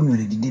okó mi ò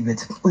lè dìde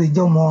bẹ́ẹ̀ ó lè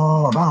jẹ́ ọmọ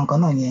bàbá nǹkan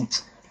náà yẹn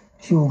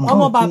ṣé o mọ̀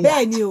ọmọ bàbá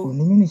ẹ̀ ni o kò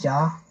ní mí nìṣá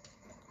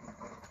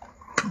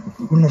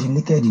bí mo ṣe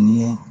naked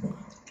nìyẹn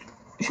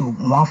ṣé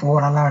mo á fọwọ́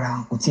ra lára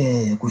kò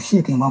tiẹ̀ kò ṣe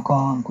èké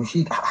nǹkan kò ṣe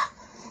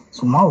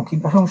so máa ò kí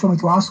ṣọ́mi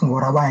tí wàá sùn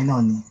wọra báyìí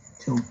náà ni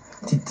so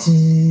títí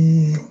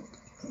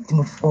tí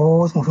mo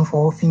fi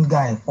fọwọ́ fíńgà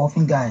ẹ̀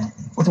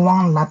ó tún wá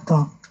ń la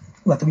tán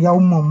nígbà tó bí yá ó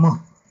mọ̀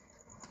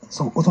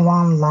so ó tún wá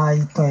ń la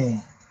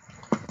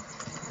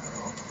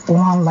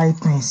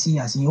itan ẹ̀ sí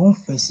àti ó ń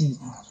fẹ́ sí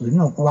so èmi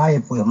náà kó wá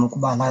ẹ̀pọ̀ ẹ̀ mọ́ kó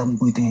bá aláì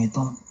gbogbo itan ẹ̀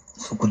tán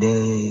so kò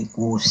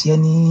sí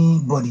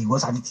anybody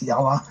bọ́sà àti ti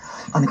àwa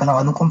láti kan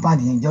láwa ní compound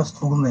yẹn just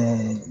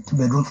two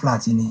bedroom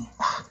flat ni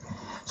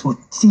so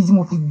tí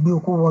mo fi gbé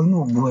okó wọ inú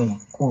ògbó ẹ̀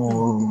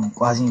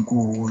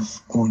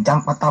kò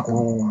jáńpátá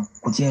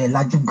kò tiẹ̀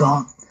lajú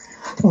gan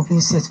tí mo fi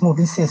ń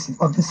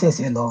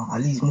sẹ̀sì ẹ lọ at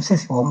least mo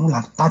sẹ̀sì for more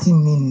like 30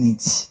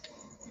 minutes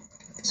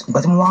ìgbà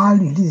tí mo wá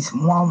release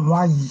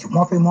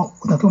mo fẹ́ mọ́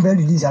ọ̀nà tí mo fẹ́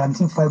release ara mi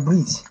ti ń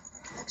vibrate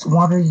so mo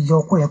wá fẹ́ yọ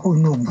ọkọ yẹn kó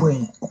inú ògbó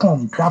ẹ̀ ó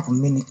kàn grab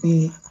mi ni pé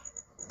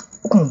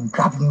ó kàn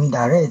grab mi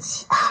direct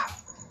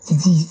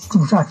títí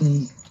mo ṣáà fi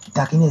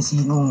dàkínẹ̀ sí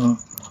inú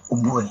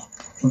ògbó ẹ̀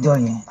níjọ́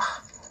yẹn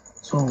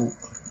so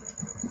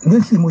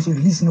immediately mo ṣe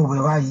release inú ògbó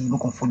ẹ̀ báyìí mo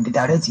kàn fò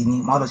direct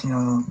ni mo wá lọ sínú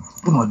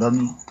room ọ̀dọ́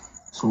mi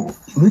so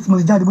ìwé tí mo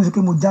ti jáde bó ṣe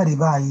pé mo jáde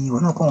báyìí ìwọ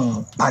náà kàn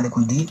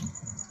palẹ̀kùn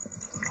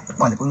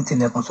ní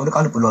tilẹ̀kùn sórí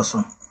kálukú lọ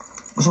sùn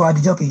bó ṣe wá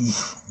dijọ́ kejì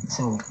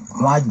so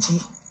wọ́n á jí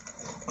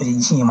bó ṣe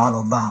jí yẹn máa lọ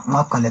bá wọ́n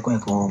á kalẹ̀kùn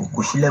yẹn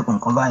kò sílẹ̀kùn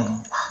nǹkan báyẹn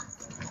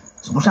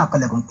so mo ṣáà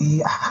kalẹ̀kùn pé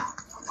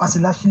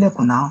Fásilá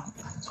sílẹ̀kùn náà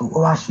so ó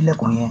wá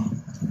sílẹ̀kùn yẹn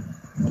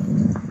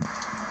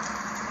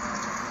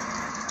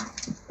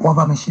wọ́n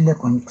bá mi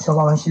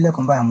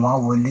sílẹ̀kùn báyìí mo wá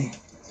wọlé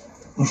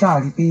mo ṣáà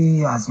rí pé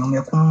àsìkò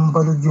ẹkún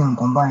bọ́ lójú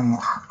nǹkan báyìí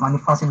wọn ní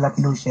Fásilá kí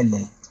ló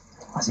ṣẹlẹ̀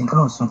àsìkò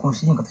náà sunkún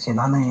sí nǹkan tó ṣẹlẹ̀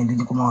lánàá yẹn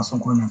lójú kó máa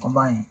sunkún nǹkan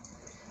báyìí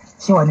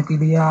ṣé wàá ní pé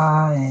bóyá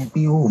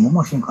pé o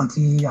mọ̀ ṣe nǹkan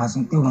tí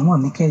àsìkò pé o mọ̀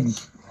ní kẹ́ẹ̀dì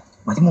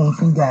ìgbà tí mò ń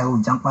fíńgà ẹ̀ ò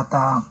jà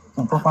pátá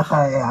mo fọ́ pátá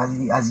ẹ̀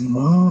àzì mò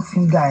ń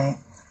fíńgà ẹ̀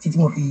títí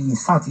mo fi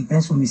insert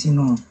pẹ́ńsù mi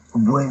sínú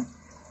òbó ẹ̀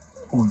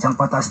ò jà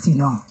pátá still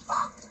náà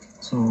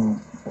so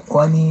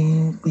wọ́n ní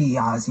pé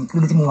àsìkò kí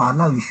ló dé tí mo wà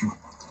láwùjọ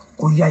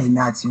ó yá èmi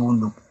àti òun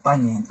lò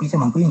báyẹn pé ṣe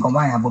mọ̀ pé nǹkan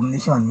báyẹn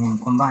abomination ni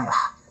nǹkan báyẹn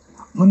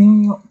mo ní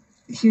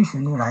iṣẹ́ ìṣù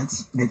ní right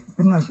bẹ́ẹ̀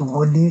bí náà ṣe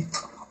wọlé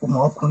ọmọ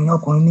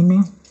ọkùnrin ní mí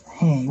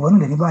ìwọ náà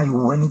lè ní báyìí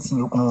wọ ẹni tí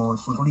okùn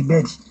sùn lórí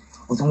bẹ́ẹ̀dì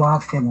ó tún wáá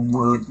fẹ́ gbogbo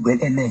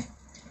ìgbẹ́lẹ̀lẹ̀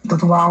tó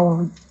tún wáá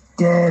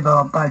jẹ́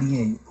bàbá báàrí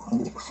ẹ̀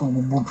so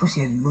gbogbo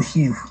process ló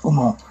ṣe ó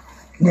mọ̀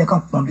ilé ẹ̀kan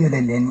pọ̀n bí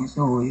ọ̀lẹ̀lẹ̀ ni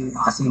so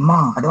as a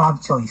man I don't have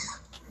choice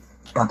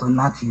that to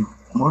knack you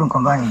mo rí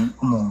nǹkan báyìí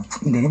ó mọ̀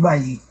ilẹ̀ ní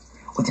báyìí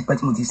ó ti pẹ́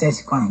tí mo ti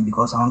sẹ́ẹ̀sì kan yìí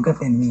because àwọn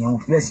girlfriend mi yẹn ò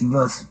fi bẹ́ẹ̀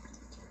serious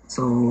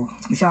so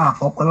mo ṣáà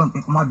fọkọ lọ́nà pé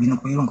kó má bínú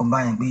pé irú nǹkan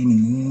báyìí pé mi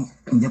ní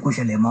ǹjẹ́ kó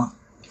ṣẹlẹ̀ mọ́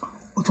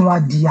ó tún wá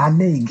di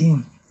alẹ́ again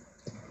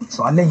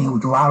so alẹ́ yẹn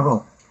òjò wá rọ̀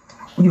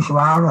ojú ṣe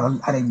wá rọ̀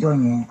àrẹ̀jọ́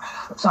yẹn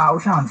so ó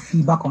ṣáà ń fi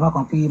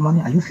bákan pé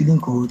money are you feeling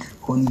cold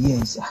ó ní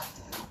yes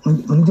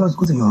mo ní just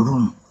go to your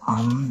room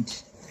and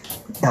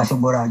daṣọ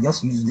bọ́ra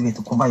just use the way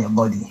to cover your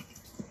body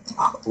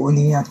ó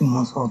ní àti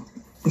mo sọ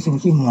pé ṣe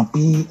mọ̀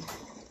pé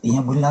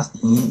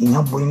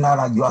èèyàn borí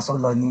lára ju aṣọ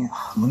lọ ní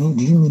mo ní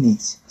do you mean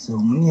it so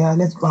mo ní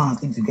let's go and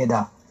sleep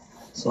together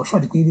so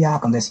ṣọ́ọ̀dì pé bí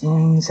akànbẹ̀ sí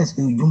ń ṣẹ̀ṣẹ̀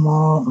pé ojúmọ́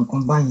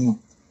nǹkan báyẹn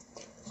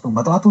so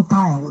gbàtà wá tó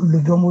time ó lè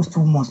bí almost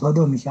 2 months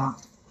lọ́dọ̀ mi ṣá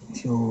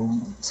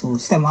so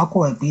system á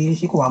kọ̀ ẹ̀ pé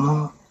ṣé kò wá mọ́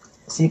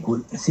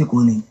sí kò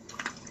ní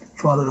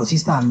ṣé wàá lọ́dọ̀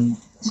sister mi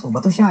so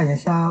gbàtà ó ṣàyẹ̀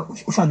ṣá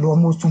ó ṣàlọ́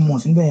almost 2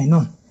 months níbẹ̀ yẹn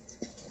náà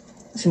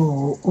so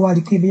ó wá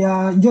di pé bí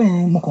ajọ́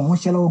yẹn mo kàn wọ́n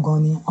ṣẹ́ lọ́wọ́ gan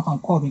ni wọ́n kàn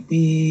kọ́ mi pé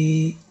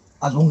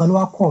àzọ̀ǹgá ló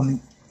wá kọ́ mi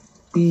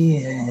pé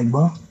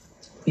ẹ̀gbọ́n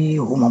pé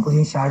òun mọ̀ bó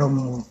ṣe ń ṣàárọ̀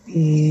mu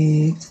pé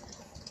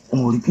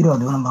òun ò rí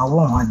period ọ̀nà máa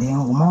wọ̀ wọ́n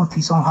àdéhùn òun máa ń fi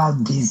somehow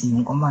busy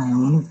nǹkan báyìí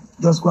òun ní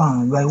just go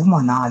and you are a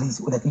woman now at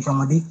least ó dẹ̀ kí n ṣe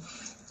ọmọdé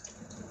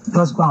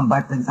just go and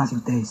buy pregnancy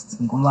test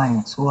nǹkan báyìí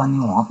so wọ́n ní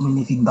wọ́n fún mi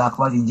ní feedback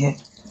wá ti jẹ́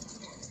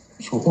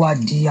so ó wá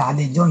di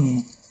alẹ́ ẹjọ́ yẹn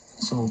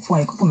so fún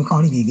ẹ̀kọ́ fún mi kàn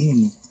rí gègé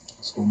mi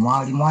so mo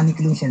á ní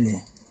kí ló ń ṣẹlẹ̀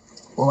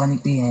ó wá ní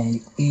pé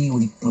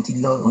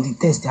òun ti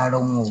test ara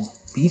òun o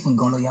pé ìfún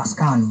gan lọ ya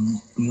scan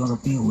pé wọ́n sọ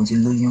pé òun ti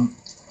lóyún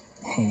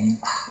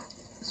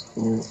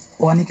so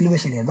ó wá ní kí ló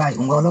fẹ́ ṣẹlẹ̀ báyìí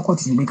òun ọlọ́kọ̀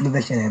ti gbé kí ló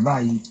fẹ́ ṣẹlẹ̀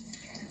báyìí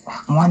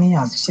wọ́n ní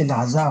àṣìṣẹlẹ̀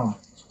àzá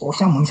ó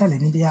ṣàmùú ṣàlẹ̀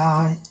níbi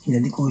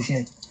ilẹ̀ ní kò ṣe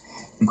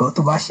because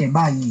tó bá ṣe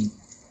báyìí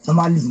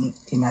normally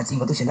èmi àti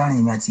nǹkan tó ṣe láàrin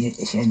èmi àti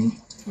ẹ̀ṣẹ̀ ni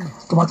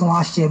tó bá tún wá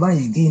ṣe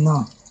báyìí gé náà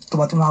tó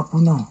bá tún wá kú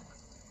náà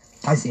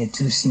that's a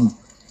true sin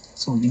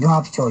so you don't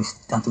have choice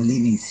than to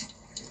leave it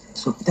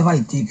so whatever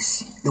it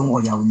takes don't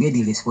worry I will bear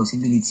the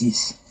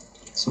responsibilities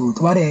so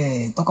tó bá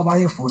dẹ̀ tọ́kọ bá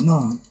dẹ̀ fò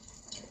náà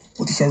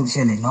ó ti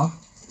ṣẹlẹ̀ náà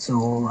so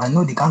I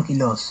know they can't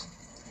kill us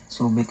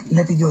so but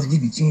let it just be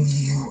between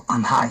you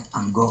and I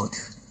and God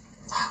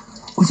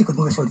ó sì kọ́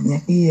tó ń sọ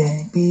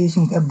ìyẹn pé ṣé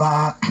mo fẹ́ bá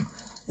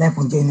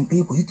láìpọ̀ jẹ́ ni pé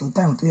kò sí tó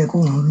táìmù tó yẹ kó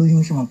òun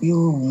lóyún ṣe mọ̀ pé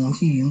òun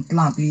sì ń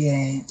plan pé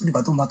ó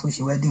dìgbà tó ń bá tó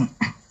ṣe wedding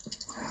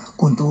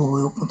kó tó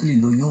lè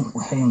lóyún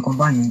nǹkan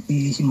báyìí pé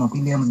ṣe mọ̀ pé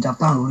bí ẹnu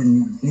Japan lórí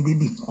ní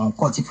bébì kan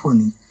kọ́ tí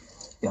fóònù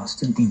you are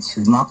stupid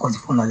so máa kọ́ tí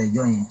fóònù lálẹ́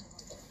ẹjọ́ yẹn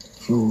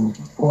so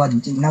ó wá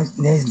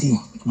next day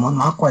mo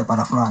máa kọ́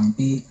ìpadà fúnra mi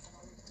pé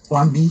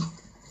wọ́n bí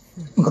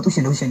nǹkan tó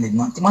ṣẹlẹ̀ ó ṣẹlẹ̀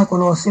náà tí máa kọ́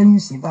lọ sẹ́yìn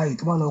sí báyìí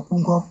tó bá lọ kú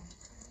ńkọ́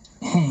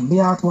bí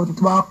a tó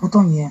bá kú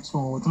tán yẹn so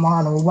tó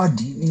máa lọ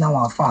wádìí nínú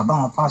àwọn àfa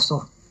àbáwọn pásọ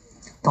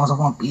tí wọ́n sọ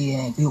fún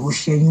pé ó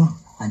ṣẹ́yún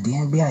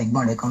àdéhùn bí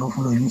àìgbọ́n rẹ̀ kan ló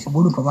fún lóyún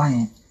ṣùgbọ́n olùkọ́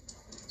báyẹn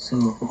so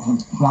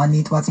wọ́n á ní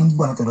tó bá ti ń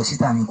gbọ́ látọ̀dọ̀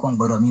sísá mi kó ń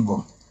gbọ́dọ̀ mi bọ̀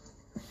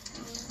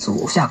so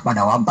ó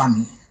ṣàpadà wá bá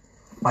mi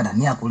padà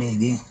ní Àkúrẹ́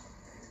ìdí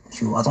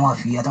so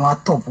àtúnwá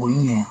tọ̀pù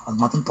oyún yẹn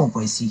àtúnwá tún tọ̀pù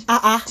ẹ̀ sí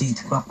tí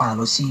ìtura padà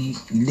lọ sí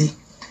ilé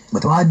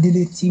gbọ̀tọ̀ wá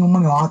délé tí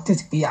mọ́mí wa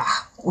tẹ̀sí pé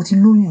ó ti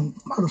lóyún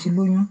báwo ló ṣe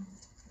lóyún.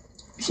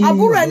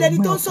 àbúrò ẹ lẹni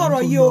tó ń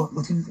sọ̀rọ̀ yìí o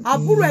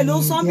àbúrò ẹ ló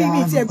ń sán bíbí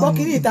tí ẹ gbọ́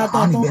kiri ìta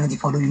tán. àwọn ìbẹ̀rẹ̀ ti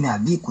fọ́ lóyún ní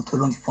àbí èkó tó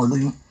ló ń fọ́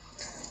lóyún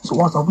so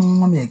wọ́n sọ fún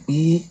mọ́mí ẹ̀ pé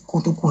kó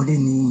tó kúrò lé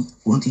ní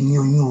òun ti ní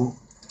oyún o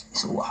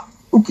so wà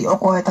ok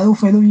ọkọ ẹ̀ta yóò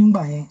fún ẹ lóyún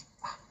gbà yẹn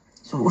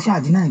so ó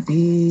ṣàdínà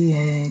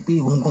pé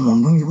òun kan mọ̀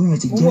lóyún yẹn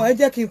ti jẹ́. owó ẹ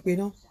jẹ́ kí n pè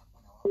náà.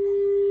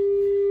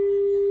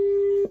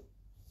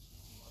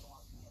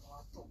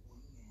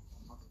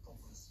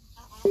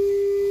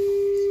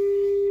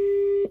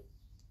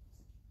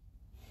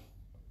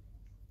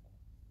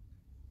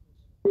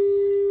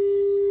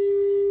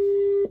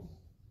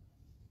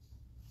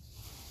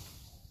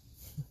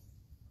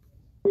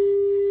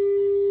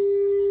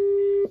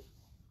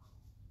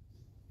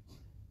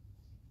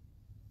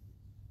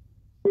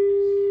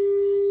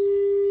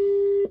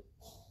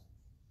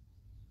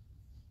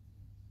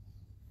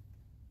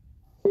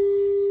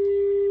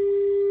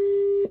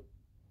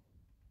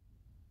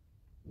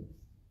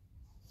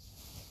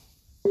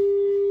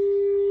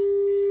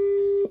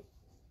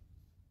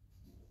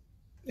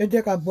 ẹ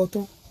jẹ́ ká gbọ́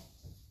tán.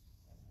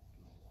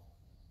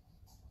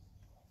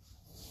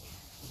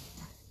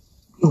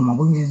 yóò mọ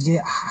bóyá jẹ́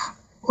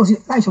ó sì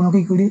láì sọmọ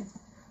kékeré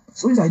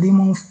social media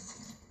mọ́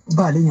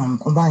bá a lè yàn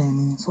nǹkan báyẹn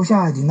ni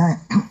social deny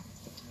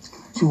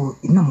so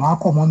ìnáwó mọ́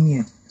akọ́ mọ́ mi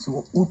ẹ̀ so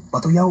ó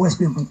pàtó yá ó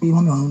explain pé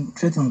mọ́ mi ọ̀hún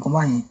tírẹ́tì nǹkan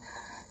báyẹn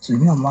so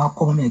ìnáwó mọ́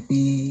akọ́ mọ́ mi ẹ̀ pé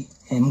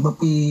mo gbọ́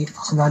pé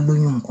Fáṣọlá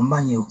lóyún nǹkan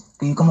báyẹn o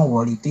pé kọ́mọ̀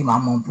wọ̀ọ́rí pé màá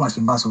mọ bí wọ́n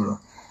ṣe bá sọ̀rọ̀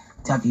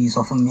tí a fi sọ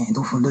fún mi ẹ̀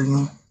tó fún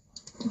lóyún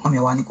wọ́n mi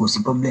wá ní kò sí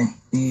problem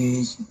pé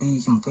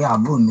ṣe mọ̀ pé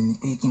àbúrò mi ni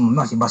pé kí n mọ̀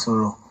náà ṣe bá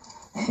sọ̀rọ̀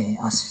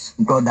as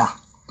brother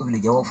tó lè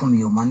jẹ́wọ́ fún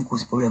mi o máa ní kò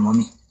sí problem mọ́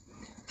mi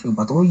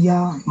ṣùgbọ́n tó yá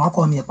máa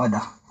kọ́ mi ẹ̀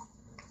padà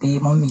pé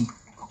mọ́ mi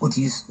ó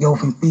ti jẹ́wọ́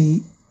fún mi pé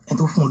ẹni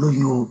tó fún un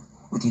lóyún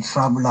ó ti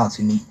travel out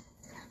ni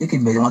lékè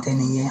bẹ̀rẹ̀ wọn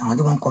tẹ́ni yẹn àwọn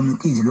tó wọ́n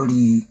communicate lórí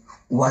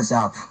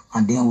WhatsApp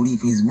and then orí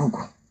Facebook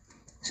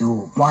so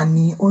wọ́n á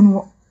ní ó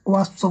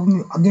wá sọ fún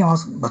mi again àwọn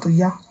ìgbà tó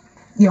yá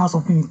bí wọ́n sọ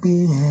fún mi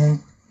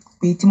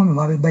pé tí mọ́mí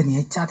wa fẹ́ bá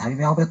ènìyàn chat àbí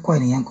wọ́n fẹ́ kọ́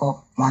ènìyàn kọ́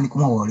wọn á ní kó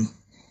mọ̀ wọ̀rí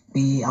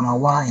pé a máa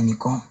wá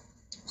ẹnìkan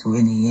so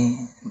ènìyàn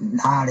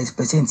náà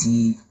represent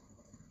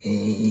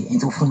ẹni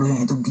tó fún lóyún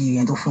ẹni tó bí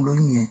ẹni tó fún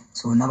lóyún yẹn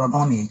so náà bá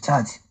mọ́mí ẹ̀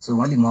chat so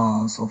wọ́n lè mọ̀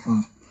sọ fún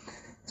un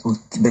so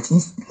bẹ̀tí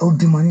ó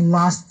bímọ ní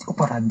ó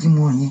padà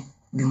bímọ yẹn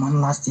bímọ ní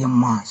last year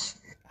March.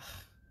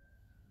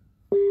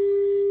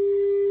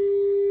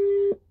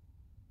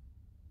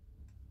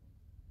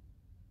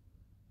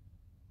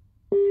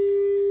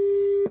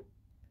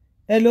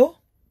 Hello.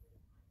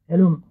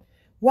 Hello.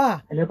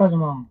 Wá. Hello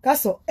Kásùmá.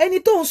 Kásọ̀ ẹni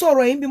tó ń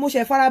sọ̀rọ̀ yìí bí mo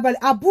ṣe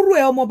farabalẹ̀ àbúrò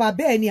ẹ ọmọ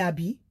bàbá ẹ ni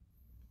àbí.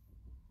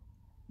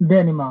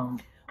 Bẹ́ẹ̀ ni mà.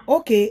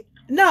 Ok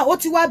now ó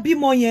ti wá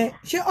bímọ yẹn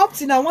ṣé up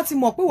till now wọ́n ti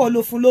mọ̀ pé wọ́n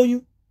ló fún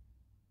lóyún.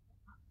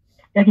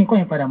 Ẹ kí n kọ́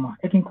yín padà mà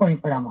ẹ kí n kọ́ yín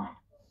padà mà.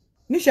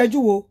 Níṣẹ́jú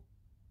wo.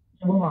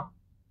 Ṣùgbọ́n mà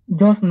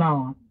just now.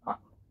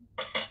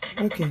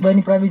 Ok. Bẹ́ẹ̀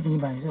ni private yìí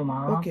báyìí ṣe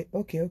máa.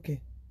 Ok.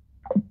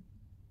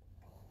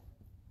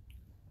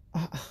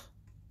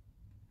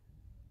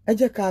 Ẹ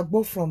jẹ́ ká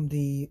gbọ́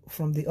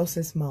from the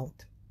horse's mouth.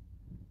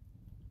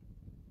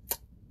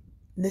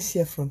 Let's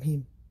hear from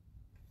him.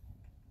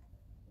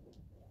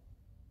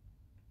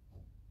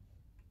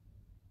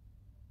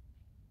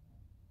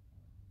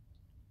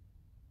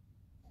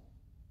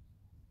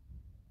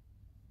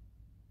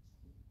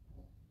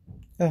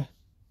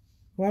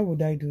 Why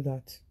would I do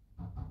that?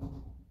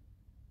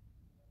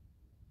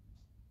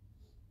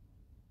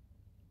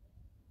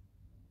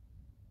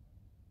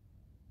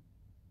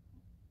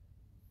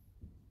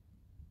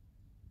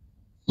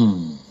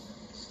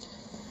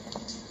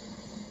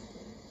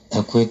 Ẹ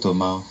kú ètò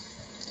máa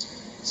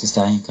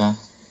Sister Yinka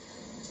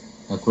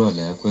ẹ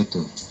kúrọ̀lẹ́ ẹ kú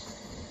ètò.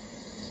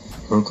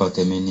 Orúkọ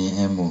tèmi ni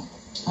Emo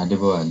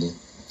Adébọ̀wálé.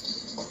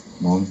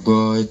 Mo ń gbọ́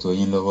ètò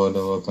yín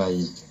lọ́wọ́lọ́wọ́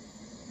báyìí.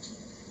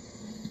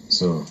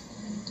 So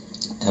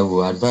ẹ wo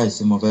advice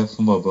tí mo fẹ́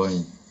fún bọ̀bọ́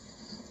yìí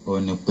ó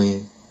ní pé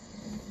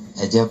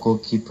ẹ jẹ́ kó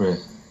keep rẹ̀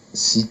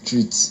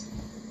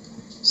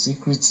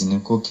secret ni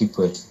kó keep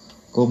rẹ̀,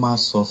 kó má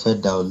sọ fẹ́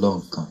da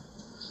Ọlọ́run kan.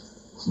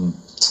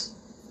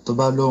 Tó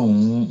bá lóhùn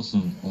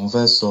òun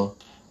fẹ́ sọ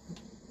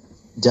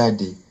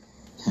jáde,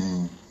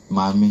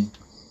 màmí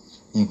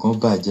nǹkan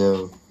bàjẹ́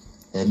o,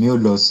 ẹ̀mí ò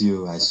lọ sí o,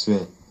 I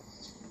swear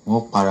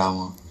wọ́n para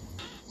wọn.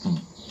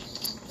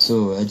 So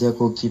ẹ jẹ́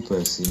kó keep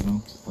ẹ̀ sínú,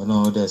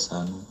 Ọlọ́run ó dẹ̀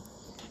ṣàánú,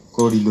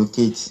 kó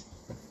relocate.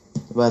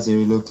 Tó bá ti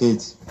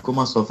relocate kó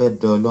má sọ fẹ́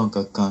da Ọlọ́run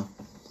kankan.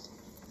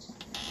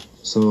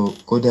 So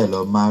kó dẹ̀ lọ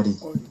marry,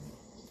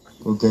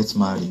 kó get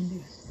married.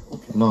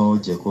 Ọlọ́run ó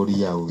jẹ́ kó rí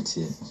ìyàwó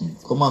tiẹ̀.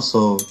 Kó má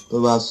sọ, tó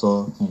bá sọ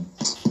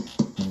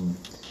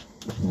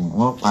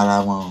wọ́n para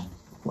wọn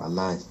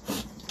wàláì.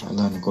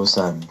 Ọlọ́run kó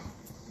ṣàánú.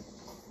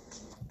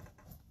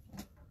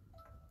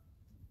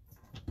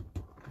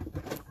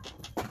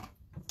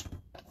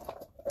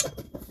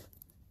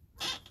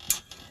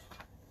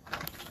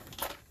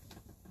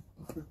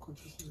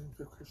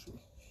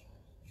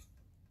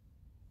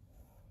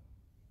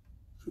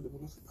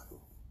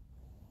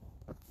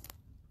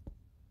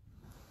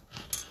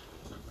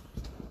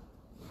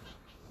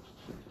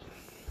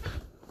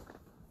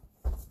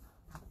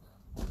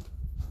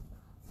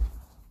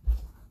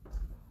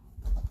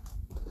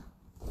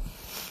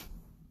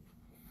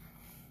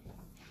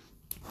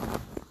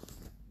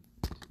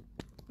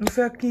 Mo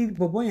fẹ́ kí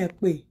bọ̀bọ́ yẹn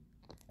pè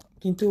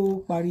kí n tó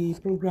parí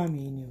program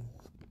yìí ni o.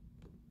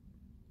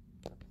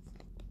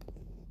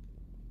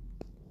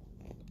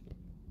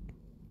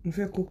 Mo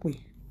fẹ́ kó pè.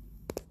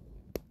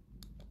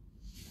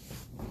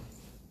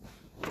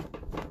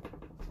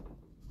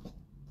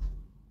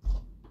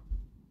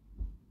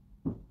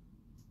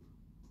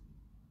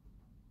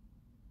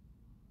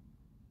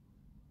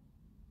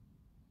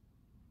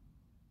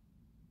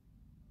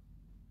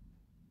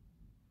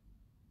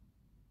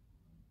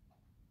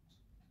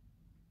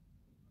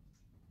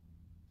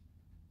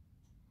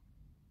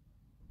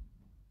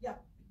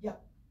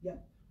 Yeah.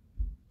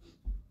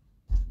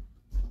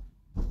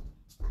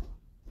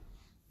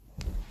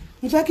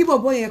 Mo fẹ́ kí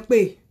bọ̀bọ́ yẹn pè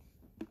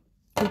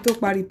kí n tó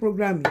parí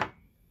program yìí.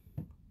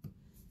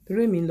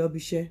 Torí mi ń lọ bí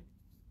iṣẹ́.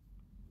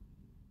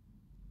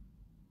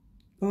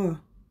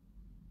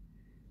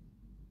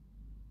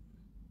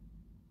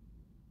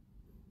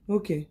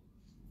 Okay.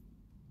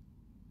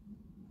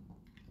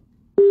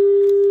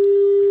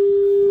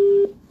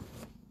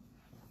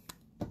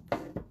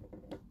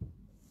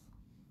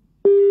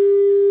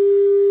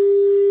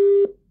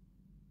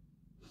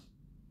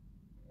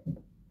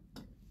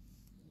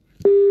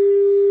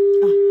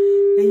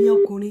 Ẹ̀yin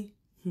ọkùnrin,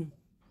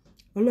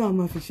 Ọlọ́run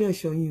máa fi ṣe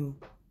ẹ̀ṣọ́ yín o.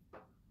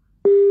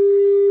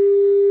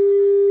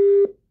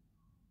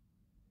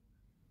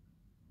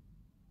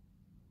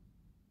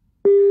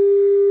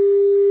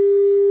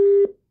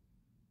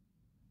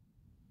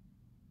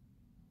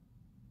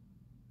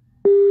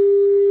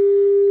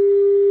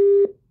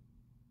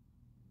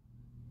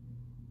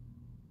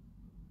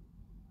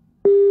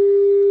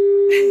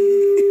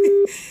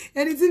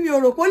 Ẹni tí mi ò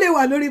rò pé ó lè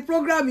wà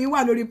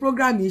lórí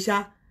program yìí ṣá.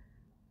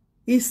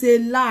 It's a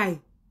lie.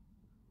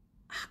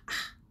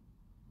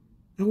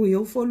 Àwọn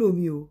èèyàn follow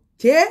mi o.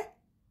 Ṣé?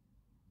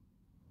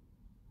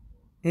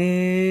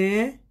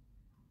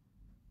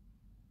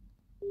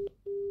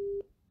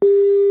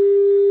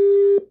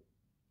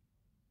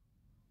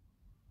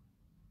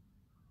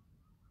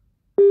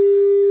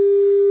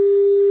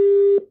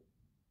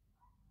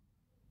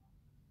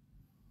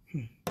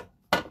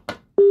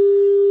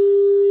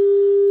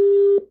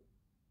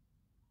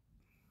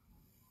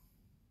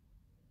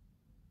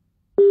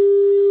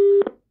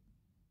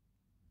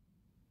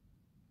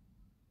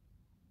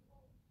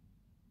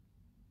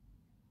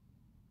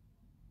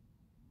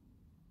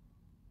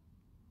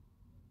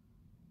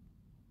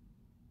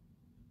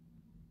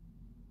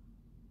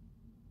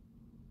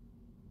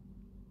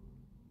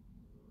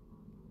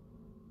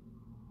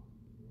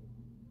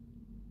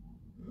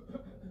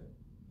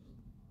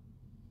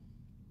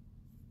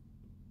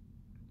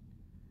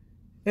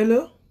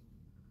 Hello?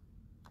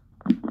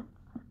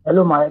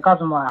 Hello, ma.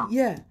 Kasuma.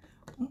 Yeah.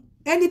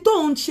 Ẹni tó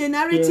ń ṣe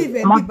narrative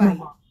ẹ̀ bí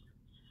báyìí.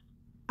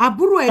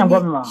 Àbúrò ẹ̀ ni,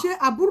 ṣé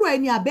àbúrò ẹ̀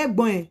ni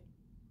àbẹ́gbọ́n ẹ̀?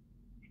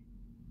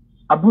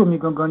 Àbúrò mi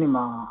gangan ni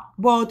ma.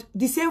 But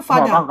the same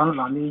father. Ọmọ bàbá kan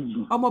náà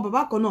méjì. Ọmọ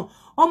bàbá kan náà.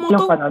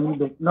 Same father ni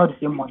but not the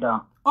same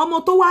mother. Ọmọ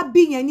tó wá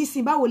bí yẹn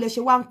nísìn báwo lẹ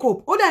ṣe wá ń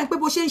cope. Ó dà ní pé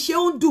bó ṣe ń ṣe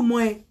ó ń dùn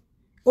mọ́ ẹ.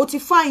 O ti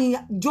fáyín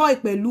joy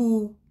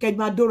pẹ̀lú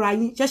kẹgbà dóra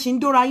yín. Ṣé ṣì ń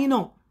dóra yín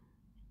náà?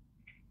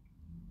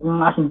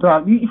 A sì ń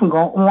dóra. Ìfún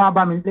gan, wọ́n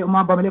bá mi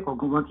lẹ́kọ̀ọ́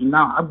gangan kì í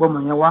náà. Agbọ́mọ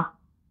yẹn wá.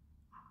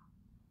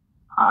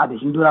 A dẹ̀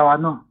sì ń dóra wa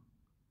náà.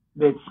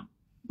 But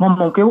mo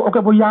mọ̀ pé ó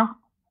kẹ́ bóyá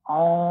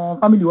àwọn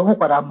family wọn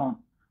padà mọ̀.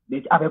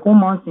 But àfẹ́kún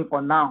mọ̀ ń sin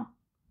for now.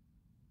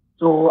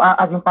 So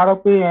a ti ń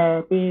parọ́ pé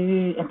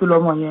ẹ tó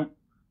lọ́mọ yẹn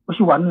ó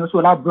sì wà nínú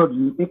sọ́ọ́lá abroad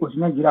ni pé kò sí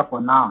Nàìjíríà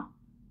for now.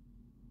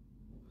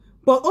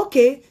 But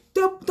okay, tó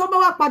tó bá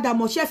wá padà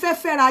mọ̀ ṣe fẹ́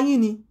fẹ́ra yín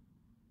ni.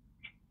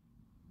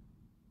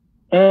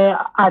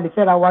 A lè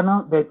fẹ́ra wa náà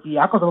bẹ́ẹ̀ tí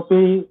a kàn sọ pé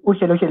ó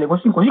ṣẹlẹ̀ kò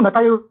sí nǹkan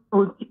táyé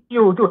tí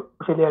ó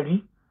ṣẹlẹ̀ rí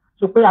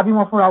so pé a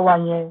bímọ fúnra wa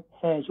yẹn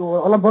so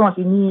ọlọ́bọ̀ràn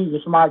sí ní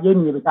ìyẹn ṣe máa yé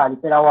nìyẹn bẹ́ẹ̀ tá a lè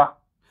fẹ́ra wa.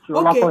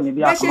 ok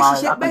bẹ́ẹ̀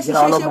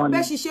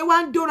ṣiṣẹ́ wá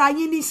ń dóra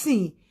yín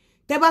nísìnyí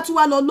tẹ́ bá tún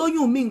wá lọ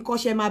lóyún mi nǹkan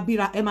ṣe ẹ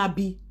máa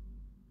bí.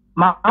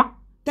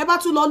 Tẹ́ bá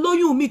tún lọ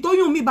lóyún mi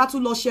tóyún mi bá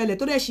tún lọ ṣẹlẹ̀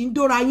tó dẹ̀ ṣì ń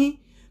dóra yín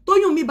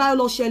tóyún mi bá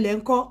lọ ṣẹlẹ̀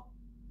ńkọ́.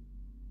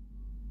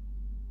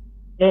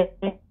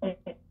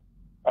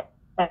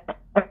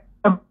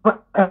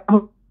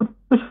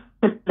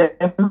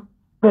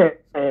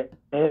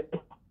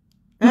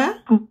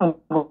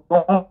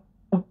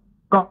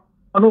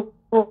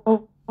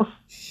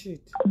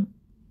 Shit.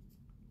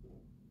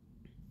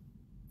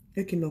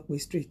 Ẹ kí n lọ pè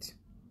straight.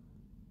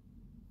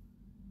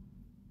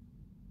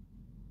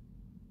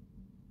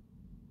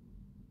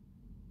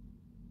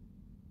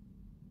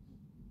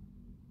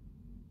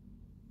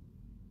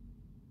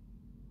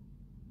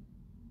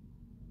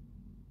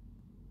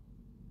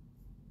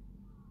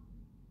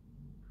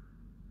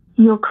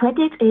 Your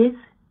credit is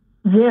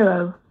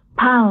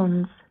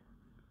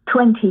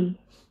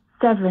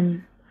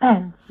 £0.27.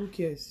 Who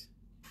cares?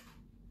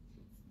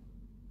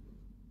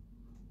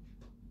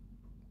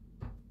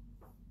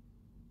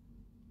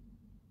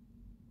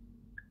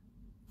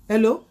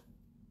 Hello?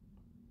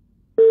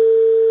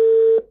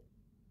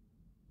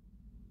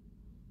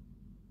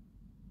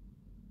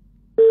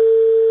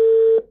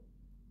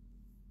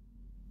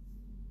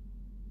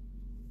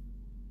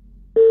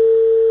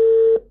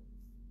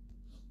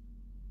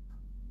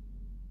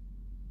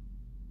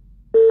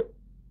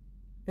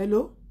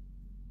 Hello?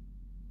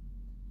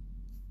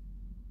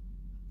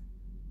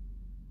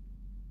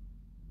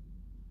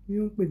 Mi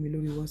ò ń pè mí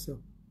lórí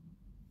WhatsApp.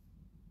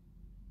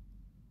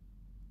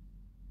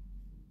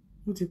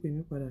 Mo ti pè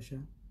mí padà ṣá.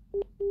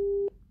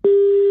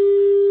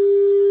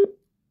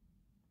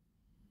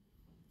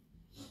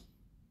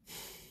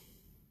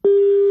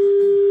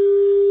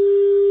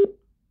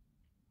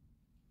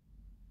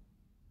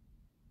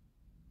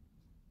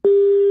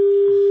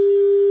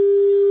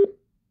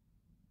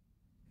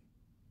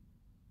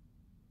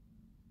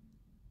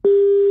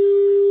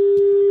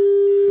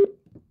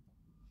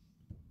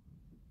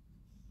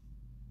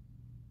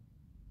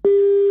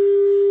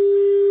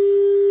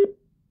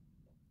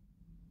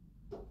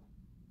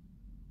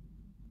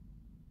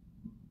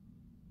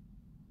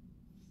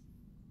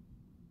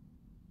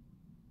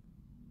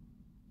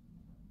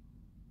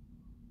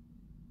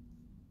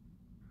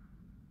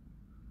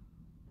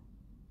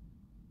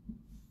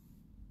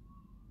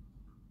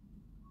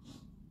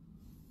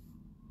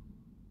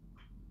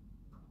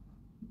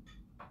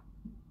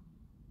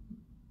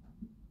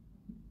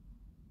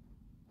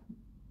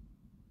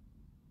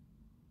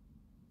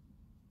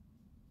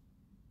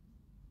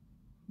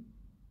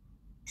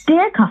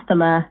 Dear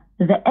customer,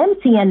 the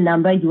MTN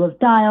number you have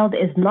dialed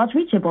is not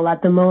reachable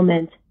at the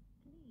moment. Please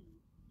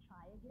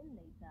try again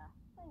later.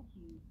 Thank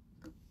you.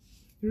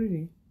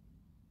 Really?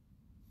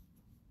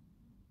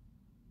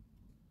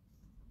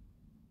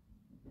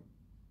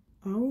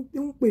 Àwọn tí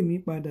ń pè mí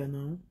padà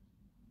náà.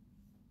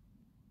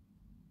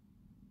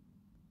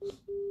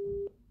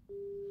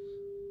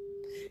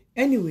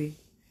 Anyway,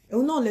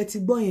 òun náà lẹ ti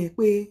gbọ́ yẹn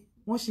pé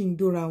wọ́n sì ń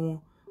dóra wọn,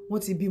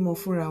 wọ́n ti bímọ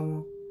fúnra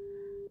wọn.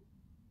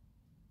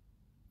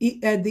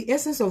 The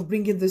essence of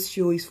bringing this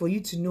show is for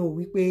you to know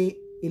wípé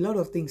a lot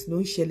of things ló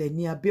ń ṣẹlẹ̀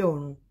ní abẹ́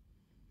ọ̀run.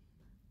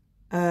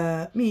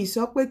 Mi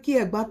sọ pé kí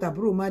ẹ̀gbọ́n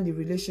àtàbúrò má ní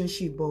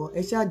relationship but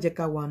ẹ ṣáà jẹ́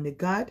ká wà on the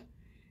guard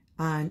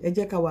and ẹ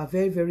jẹ́ ká wà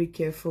very very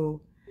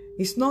careful.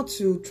 It's not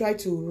to try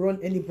to run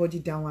anybody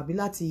down àbí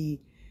láti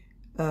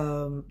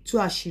tú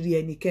àṣírí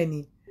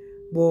ẹnikẹ́ni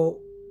but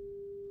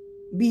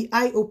bí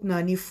eye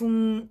opener ni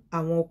fún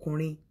àwọn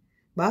ọkùnrin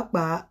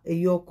pàápàá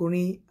èyí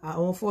ọkùnrin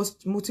àwọn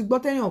first mo ti gbọ́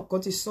tẹ́yàn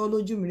kan ti sọ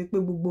lójú mi rí pé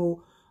gbogbo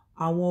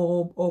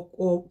àwọn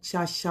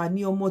ṣàṣà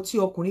ní ọmọ tí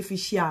ọkùnrin fi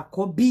ṣe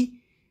àkọ́bí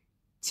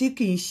tí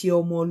kì í ṣe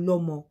ọmọ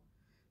ọlọ́mọ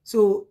so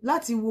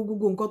láti wo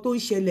gbogbo nǹkan tó ń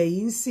ṣẹlẹ̀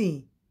yìí ń sìn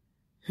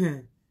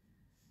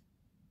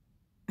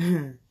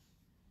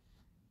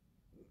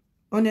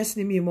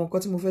honestly mi mọ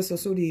nǹkan tí mo fẹ́ sọ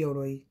sórí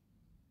ọ̀rọ̀ yìí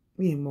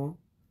mi mọ̀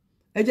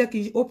ẹ jẹ́ kí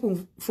n open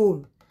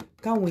phone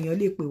káwọn èèyàn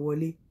lè pè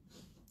wọlé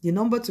the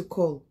number to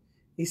call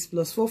is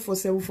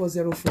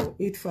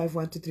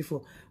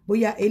 +447404851234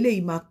 bóyá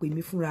eléyìí máa pè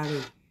mí fúnra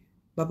rẹ̀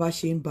bàbá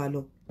ṣe ń bá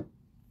lọ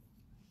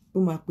ó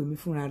máa pè mí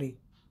fúnra rẹ̀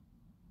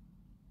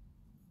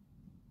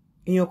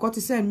èèyàn kan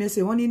ti send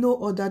message wọ́n ní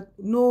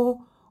no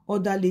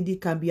other lady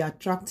can be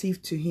attractive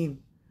to him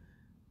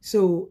so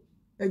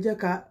ẹ jẹ́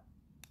ká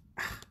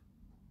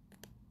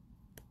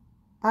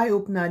eye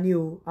opener ni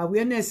o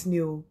awareness ni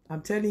o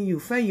I'm telling you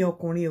fẹ́yìn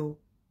ọkùnrin o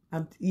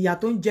ìyà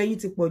tó ń jẹ yín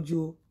ti pọ̀ jù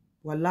o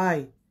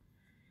wàláì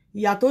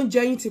ìyà tó ń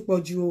jẹ yín ti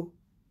pọ̀ jù o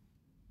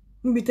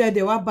níbi tẹ́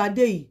dẹ̀ wá bá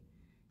dé yìí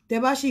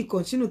tẹ́ bá sì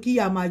continue kí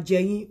ìyà máa jẹ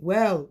yín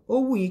well ó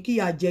wù yín kí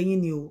ìyà jẹ yín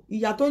ni o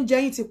ìyà tó ń jẹ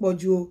yín ti pọ̀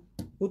jù o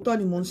òótọ́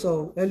ni mò ń sọ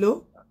o hello.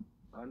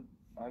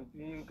 Àǹtí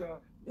Yínká.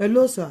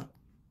 Hello sir.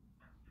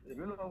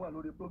 Èmi náà wà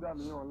lórí program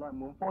yín online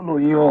mo ń fọ́lọ̀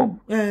yín up.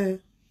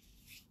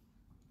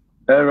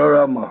 ẹ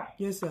rọra mà.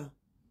 Yes sir.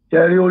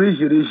 Ṣé rí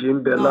oríṣiríṣi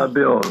ń bẹ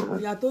lábẹ́ ọ̀run.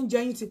 Ìyà tó ń jẹ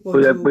yín ti pọ̀ Tó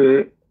yẹ jù. pé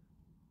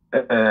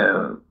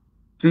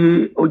tí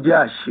ó jẹ́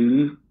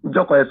àṣírí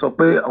ìjọkọ̀ ẹ sọ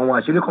pé àwọn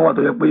àṣírí kan wà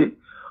tó yẹ pé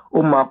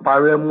ó máa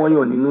parẹ́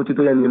mọ́yàn nínú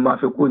títọ́ yẹn ni máa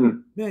fi kú ni.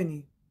 Bẹ́ẹ̀ni.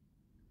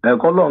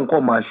 Ẹ̀kọ́ lọ́run kọ́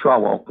máa ṣọ́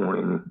àwa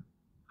ọkùnrin ni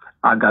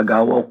àgàgà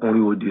àwa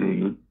ọkùnrin òdìrín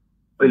yìí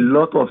a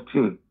lot of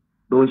things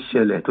ló ń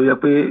ṣẹlẹ̀ tó yẹ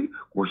pé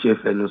kò ṣe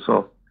fẹnu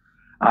sọ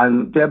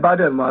and tẹ bá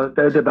dẹ̀ máa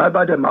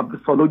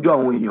sọ lójú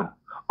àwọn èèyàn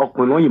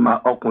ọkùnrin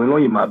náà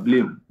yìí máa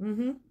blame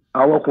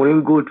àwọn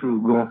ọkùnrin go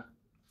through gan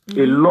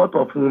a lot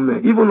of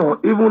women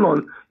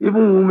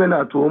even women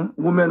at home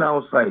women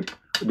outside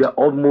they are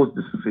almost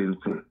the same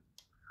thing.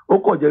 Ó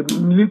kọ̀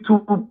jẹ́ little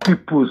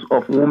peoples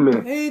of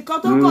women. Nǹkan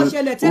tó kọ̀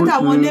ṣẹlẹ̀ tẹ́tà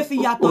wọn lé fi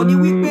yàtọ̀ ní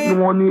wípé.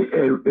 Wọ́n ní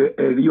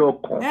ẹ̀rí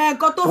ọkàn.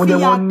 Nǹkan tó fi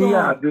yàtọ̀. Wọ́n ní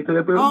àgbẹ̀ tó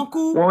yẹ pé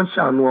wọ́n ń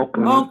ṣàánú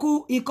ọkùnrin. Ọ̀nkú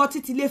nǹkan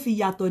títí lè fi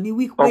yàtọ̀ ní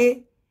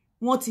wípé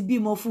wọ́n ti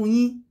bímọ fún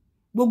yín.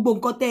 Gbogbo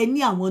nǹkan tẹ́ ẹ ní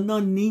àwọn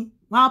náà ní.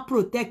 Wọ́n á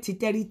protect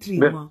territory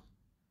wọn.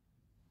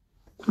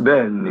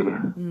 Bẹ́ẹ̀ ni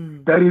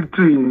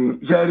territory ni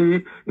iṣẹ́ rí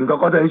nǹkan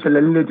kan tẹ́ ń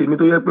ṣẹlẹ̀ nílé tèmi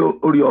tó yẹ pé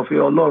orí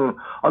ọ̀fẹ́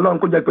Ọlọ́run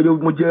kó jẹ́ pé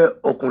mo jẹ́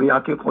ọkùnrin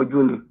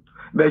akíkanjú ni.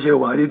 Bẹ́ẹ̀ ṣe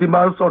wà ní tí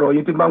bá ń sọ̀rọ̀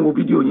yín tí bá ń wo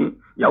fídíò yín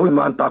ìyàwó mi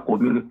máa ń takò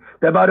mí ni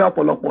tẹ́ bá rí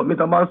ọ̀pọ̀lọpọ̀ mi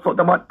tẹ́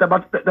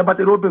bá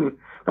ti rí obìnrin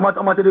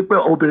tẹ́ bá ti rí pé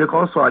obìnrin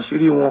kan sọ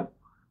àṣírí wọn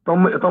tọ́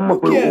mọ̀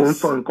pé òun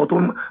sọ nǹkan tó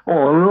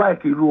ọ̀hún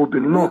láìkì irú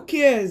obìnrin náà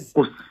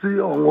kò sí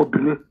ọ̀hún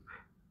obìnrin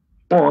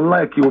ọ̀hún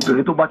láìkì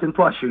obìnrin tó bá ti ń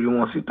tó àṣírí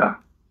wọn síta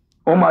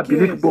wọ́n máa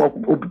bìlí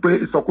pé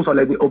ìsọkúsọ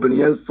lẹ́ni obìnrin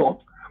yẹn ń sọ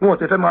wọn ò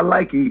tẹ́ fẹ́ máa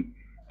láìkì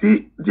tí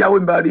ìyàwó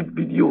mi bá rí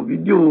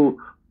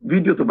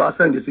fídíò tó bá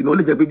sẹ́ǹdì sí ni ó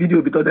lè jẹ́ pé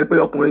fídíò bí tó jẹ́ pé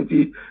ọkùnrin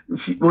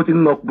ó ti ń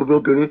nà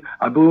obìnrin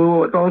àbí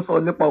tó ń sọ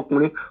nípa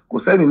ọkùnrin kò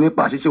sẹ́ni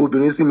nípa àṣìṣe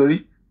obìnrin sí mi rí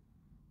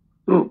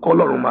tó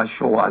kọ́lọ́run máa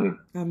ṣọ́ wa ni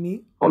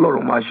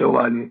kọ́lọ́run máa ṣọ́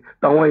wa ni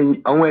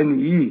àwọn ẹni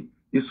yìí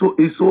ìsó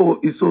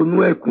inú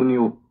ẹ̀kún ni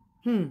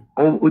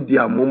ó di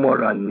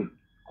àmúmọ́ra ni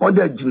wọ́n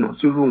dẹ̀ jìnnà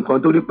sírú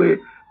nǹkan torí pé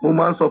mo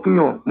máa ń sọ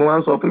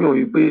fún yàn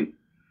wípé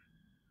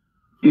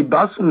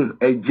ìbásùn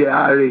ẹ̀jẹ̀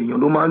ara èèyàn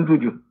ló máa ń dùn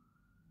jù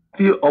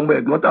tí ọmọ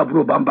ẹ̀gbọ́n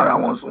tàbúrò bá ń bára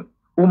wọn sùn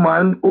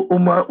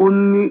ó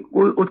ní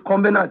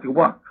kọ́ńbẹ́nàtì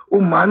wà ó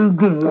máa ń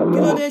dùn mọ́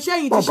wọn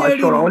wọ́n bá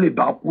ṣọ́ra wọn lè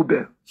bá kú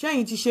bẹ́ẹ̀.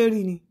 ṣẹ́yìn ti ṣe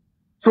rí ni.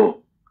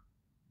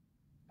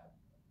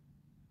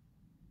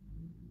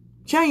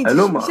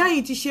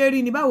 ṣẹ́yìn ti ṣe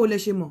rí ni báwo lẹ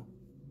ṣe mọ̀.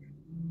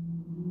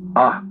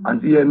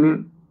 àǹtí Yẹmí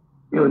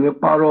mi ò ní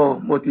parọ́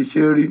mo ti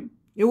ṣe rí.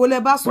 èwo lẹ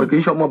bá sùn. kì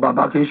í ṣọmọ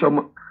bàbá kì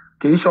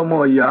í ṣọmọ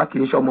ìyá kì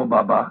í ṣọmọ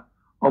bàbá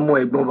ọmọ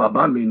ẹ̀gbọ́n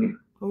bàbá mi ni.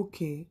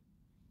 Okay.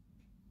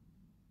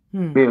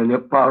 Mi ò ní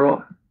parọ́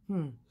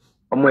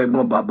ọmọ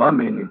ẹ̀gbọ́n bàbá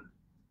mi ni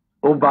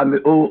ó bá mi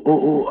ó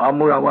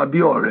amúra wa bí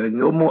ọ̀rẹ́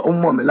ni ó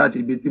mọ̀ mí láti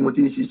ibi tí mo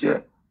ti ń ṣiṣẹ́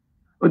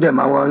ó dẹ̀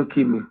máa wá ń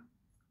kí mi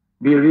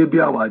bí eré bí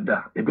àwàdà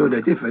èmi ò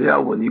dẹ̀ tí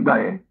fẹ́yàwó nígbà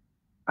yẹn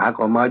a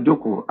kàn máa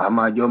jókòó a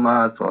máa jọ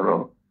máa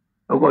sọ̀rọ̀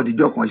ó kàn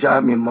díjọ́ kan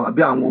ṣáà mi mọ̀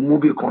bí àwọn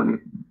múvì kan ni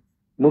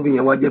múvì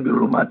yẹn wá jẹ́ bí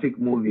romantic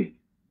movie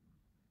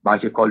bá a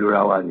ṣe kọlu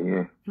ra wa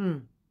nìyẹn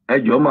ẹ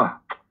jọ̀ọ́ mà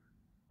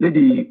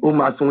lédi ó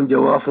máa tún oúnjẹ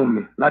wá fún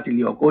mi láti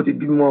ilé ọkọ ó ti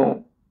bímọ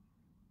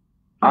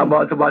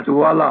àbá tó bá ti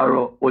wá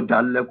láàárọ̀ ó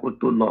dalẹ́ kó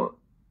tó lọ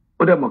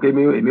ó dẹ̀ mọ̀ pé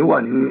èmi wà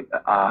ní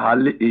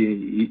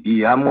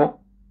ìhámọ́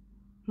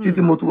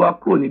títí mo tún wá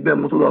kúrò níbẹ̀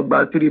mo tún lọ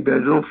gba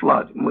 3-bedroom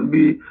flat mo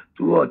bí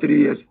 2 or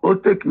 3 years ó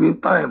take me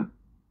time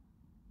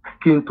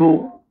kí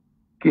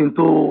n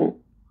tó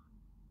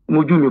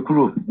mojú mi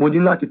kúrò mo ní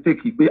láti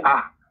take pé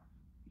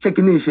ṣé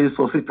kí ní ṣe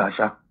sọ síta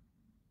ṣá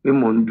pé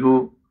mò ń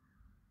dúró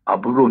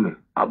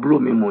àbúrò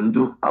mi mò ń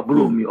dúró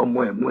àbúrò mi ọmọ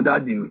ẹ̀gbọ́n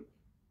dáàdì mi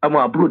ọmọ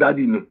àbúrò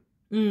dáàdì mi.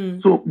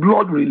 So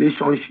blood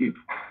relationship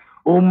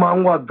ó máa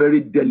ń wà very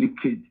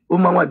delicate ó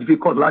máa ń wà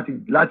difficult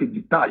láti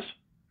detach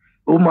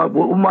ó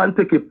máa ń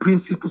take a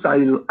principles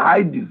and a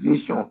high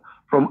decision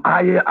from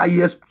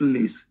highest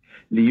place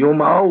lèyàn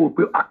máa wò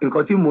pé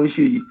nǹkan tí mò ń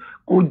ṣe yìí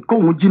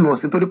kóhun jìnnà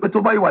sí torí pé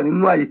tó bá wà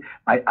nínú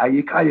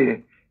àyíká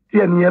yẹn tí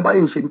ẹni yẹn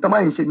báyìí ń ṣe ní tá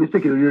báyìí ń ṣe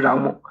mistake ríra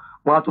wọn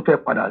á tún fẹ́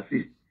padà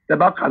sí ẹ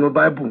bá kà ní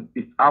Bible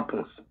it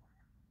happens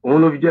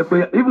òun ló fi jẹ́ pé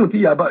even tí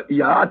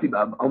ìyá àti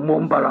ọmọ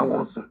ń bára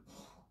wọn sùn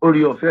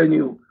orí ọ̀fẹ́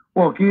ni o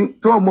wọn kì í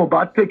tí ọmọ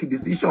bá take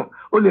decision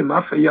ó lè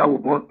má fẹ́ yàwó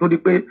wọn torí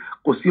pé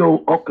kò sí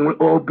ọkùnrin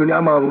obìnrin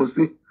á máa rùn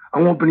sí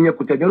àwọn obìnrin yẹn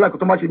kò tẹ̀lé láìpẹ́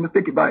tó má ṣe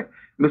mistake báyìí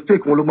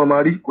mistake wọn ló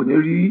máa rí kò ní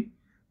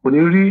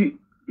rí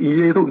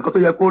iye nǹkan tó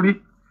yẹ kó rí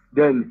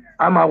then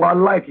a máa wá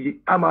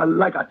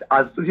like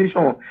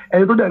association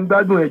ẹni tó dẹ̀ ń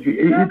gbádùn ẹ̀ jù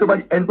ẹni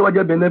tó bá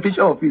jẹ́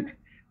beneficial of it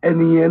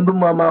ẹni yẹn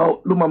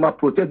ló máa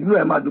protect inú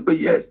ẹ̀ máa dùn pé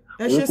yes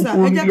òun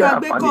kúkú rí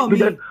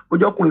àǹfààní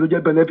ojú ọkùnrin ló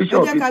jẹ́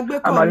beneficial of it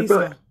a máa rí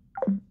pé.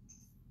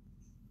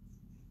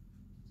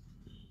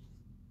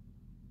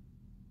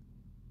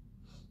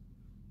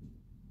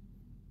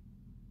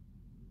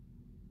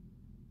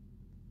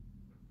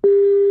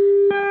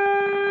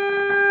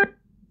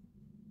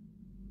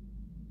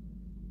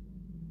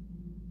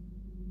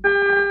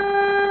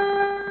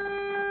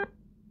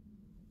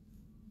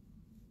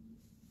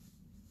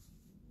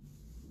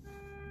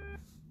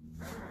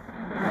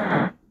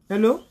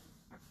 Hello?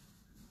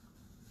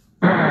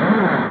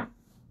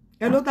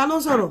 Hello, ta ló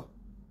ń sọ̀rọ̀?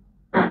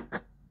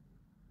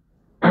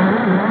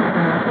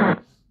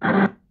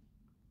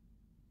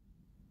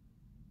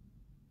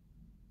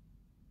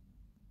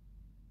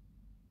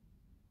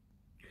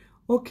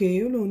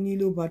 Okay, ó lóun ní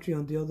low battery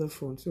on the other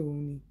phone, so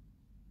òun ní.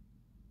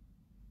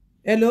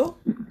 Hello?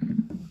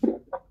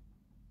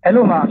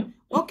 Hello, ma.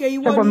 Okay,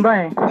 ìwọ ni.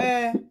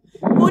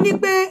 Mo ní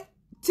pé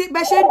tí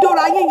bẹ́ ṣe ń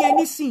dóra yín yẹn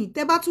nísìn,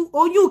 tẹ́ bá tún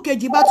oyún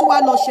kejì bá tún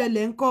wá lọ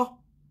ṣẹlẹ̀ ńkọ́.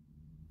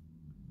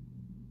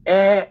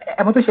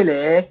 Mo tó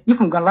ṣẹlẹ̀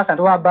ifun gan last time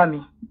tó wá bá mi.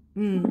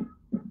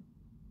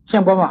 Ṣé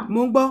ń gbọ́ mà?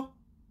 Mo ń gbọ́.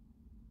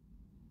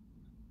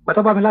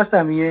 Bàtọ́ bá mi last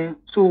time yẹn,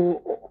 so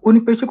ó ní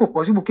pé ṣé kò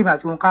possible kí mi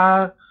àti wọn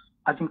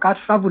ká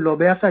travel lọ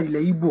bẹ́ẹ̀ sáà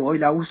ilẹ̀ Igbo or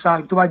ilẹ̀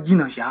Haúsá tó bá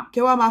jìnnà ṣá.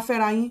 Kẹ́ wá máa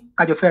fẹ́ra yín.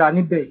 Kájọ fẹ́ra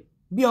níbẹ̀.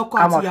 Bí ọkọ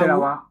àti ìyàwó. Ká máa fẹ́ra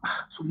wa.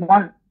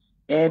 Ṣùgbọ́n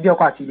bí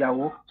ọkọ àti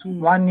ìyàwó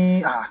wọ́n ní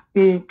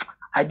pé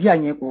idea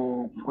yẹn kò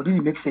really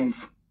make sense.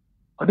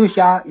 Ọdún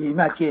ṣá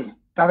èmi àti ẹ̀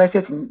travel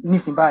set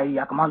nísìnyí báyìí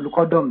a kàn máa ń lo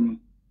condom ni.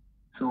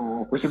 So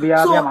kò ṣe bí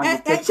a máa ń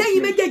lo ṣé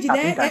ẹ̀yin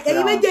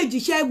méjèèjì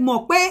ṣe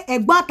mọ̀ pé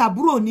ẹ̀gbọ́n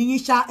àtàbúrò ní yín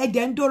ṣá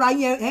ẹ̀dẹ̀ ń dóra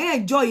yín ẹ̀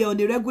enjoy on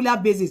a regular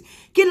basis.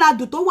 Kí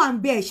ládùn tó wà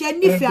ń bẹ̀ ṣe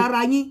nífẹ̀ẹ́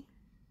ara yín?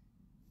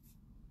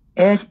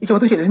 Ìṣòro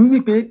tó ṣẹlẹ̀ ní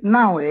pé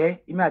náà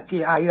èmi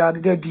àti àyíra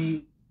gẹ́gẹ́ bí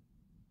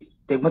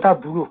tẹ̀gbọ́n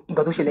tàbúrò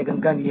nǹkan tó ṣẹlẹ̀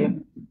gangan nìyẹn.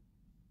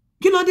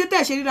 Kí ló dé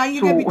tẹ̀ ṣe ríra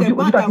yín gẹ́gẹ́ bí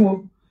tẹ̀gbọ́n àtàbúrò?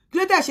 Kí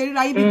ló tẹ̀ ṣe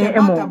ríra yín bí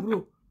tẹ̀gbọ́n àtàbúrò?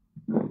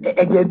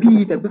 Ẹ̀jẹ̀ bí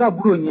tẹ̀gbọ́n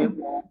tàbúrò yẹn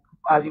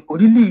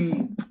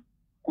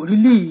kò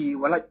rílì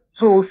wàhálà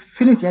so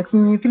feelings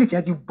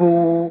yẹn ti bo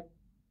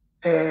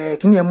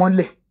kíní ẹ̀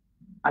mọ́lẹ̀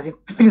àti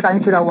feelings ayé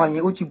fẹ́ra wa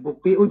yẹn ó ti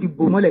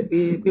bo mọ́lẹ̀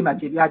pé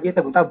màtí ẹ̀bí ajẹ́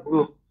tẹ̀gbọ́n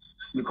tàbúrò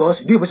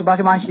because bí ìbùsùn bá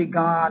ṣe máa ń ṣe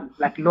gan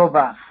like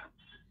lovers.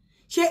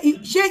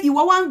 Ṣé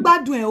ìwọ wá ń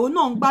gbádùn ẹ̀ òun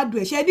náà ń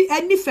gbádùn ẹ̀ ṣé ẹ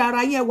nífẹ̀ẹ́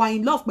ara yín ẹ wà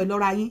in love pẹ̀lú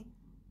ara yín?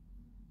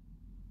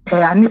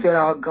 A nífẹ̀ẹ́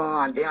ara gan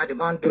and then àdè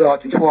máa ń dúró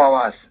 24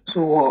 hours so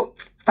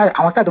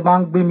àwọn sáà tó máa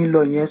ń gbé mi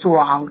lọ yẹn so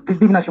àwọn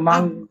gbígbé náà ṣe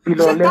máa ń gbé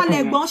lọ lẹ́kùn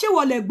yẹn. Ṣé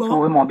wọ́n lẹ̀ gbọ́n?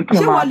 So mọ̀ bí kí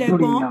n máa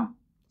lórí yàn.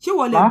 Ṣé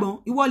wọ́n lẹ̀ gbọ́n?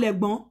 Ìwọ lẹ̀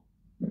gbọ́n?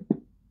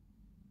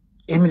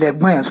 Èmi lẹ̀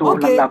gbọ́n yẹn so làbúrò.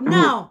 Okay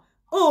now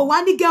wá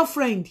ní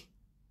girlfriend.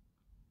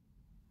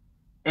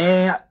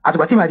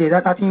 Àtùgbà tí màá di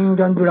ẹ̀dá tí ń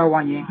jọ ń dúra wa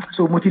yẹn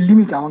so mo ti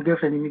limit àwọn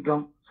girlfriend mi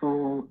gan so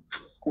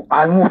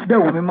àwọn òfin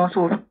bẹ́ẹ̀ wò mí mọ́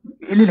so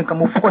eléyìí nìkan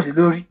mo focus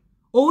lórí.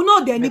 Òun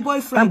náà dẹ̀ ní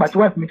boyfriend. Tágbà tí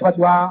wife mi tí wá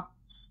ti wá.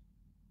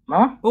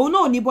 Òun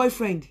náà ní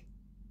boyfriend.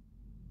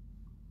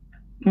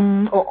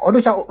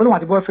 Olóhùn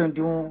àti boyfriend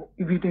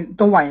ibi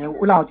tó wà yẹn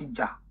ó láwọn ti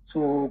jà so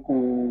kò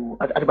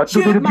àtìgbà tó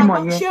tó bímọ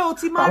yẹn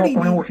àwọn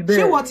ọkùnrin wò fi bẹ́ẹ̀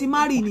ṣé wọ́n ti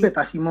marry ni? Bẹ́ẹ̀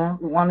tà sí mọ́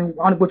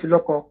wọ́n ní bó ti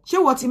lọ́kọ. Ṣé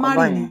wọ́n ti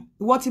marry ni?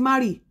 Ìwọ ti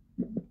marry?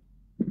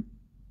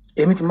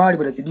 Èmi ti marry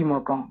bẹ̀rẹ̀ ti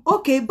bímọ kan.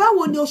 Okay,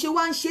 báwo ni o ṣe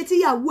wá ń ṣe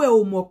tíyàwó ẹ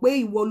ò mọ̀ pé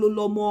ìwọ ló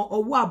lọmọ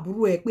ọwọ́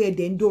àbúrò ẹ pé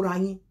ẹ̀dẹ̀ ń dóra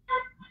yín?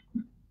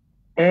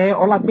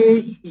 Ọlá pé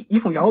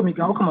ìfún ìyàwó mi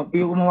gan ó kàn mọ̀ pé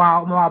ó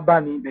mọ́ wá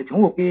bá mi bẹ̀ tí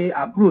wọ́n wò pé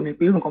àbúrò mi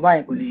pé irú nǹkan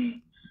báyìí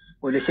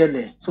kò lè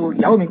ṣẹlẹ̀ so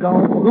ìyàwó mi gan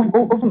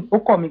ó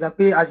kọ̀ mi gan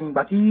pé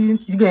àtìgbà tí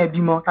ìgbà yẹn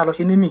bímọ ta lọ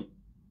ṣe ní mì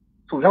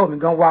so ìyàwó mi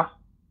gan wá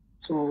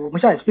so mo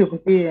ṣàìsí fún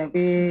pé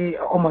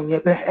ọmọ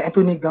yẹn pé ẹ tó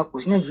ní gan kò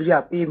sí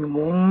Nàìjíríà pé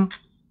mò ń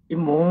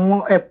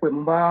ẹ̀pẹ̀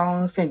mo bá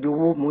ń sẹ̀ǹdì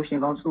owó mo ń ṣe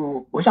nǹkan so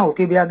mo ṣàwọn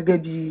pé bí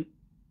gẹ́gẹ́ bí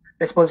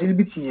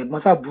responsibility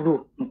ẹ̀gbọ́n sàbúrò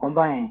nǹkan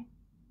báyẹn.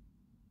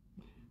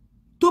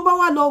 Tó bá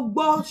wá lọ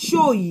gbọ́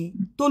show yìí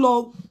tó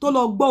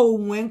lọ gbọ́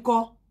ohùn ẹ̀ ńkọ́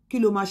kí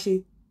ló máa ṣe?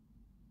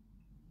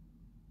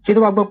 Ṣé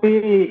tó bá gbọ́ pé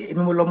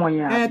èmi mo lọ́mọ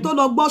yẹn? Tó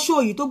lọ gbọ́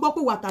show yìí tó gbọ́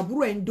pé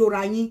wàtàbúrò ẹ̀ ń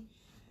dóra yín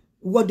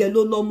wọ́dẹ̀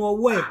ló lọ́mọ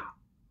ọwọ́ ẹ̀.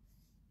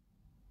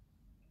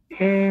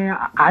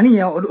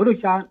 Àníyàn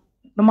olóòṣà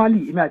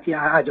normally èmi àti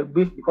àjọ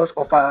gbé because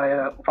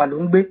ọ̀fà ló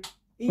ń gbé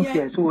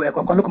so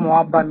ẹ̀kọ́ kan ló kọ́ mọ́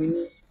wá bá mi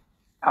ní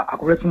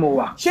Àkúrẹ́ tí mo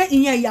wà. Ṣé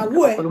ìyẹn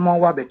ìyàwó ẹ? Olúmọ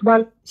wà bẹ̀ tó bá.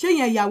 Ṣé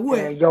ìyẹn ìyàwó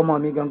ẹ? Ìyá ọmọ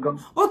mi gangan.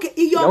 Ok,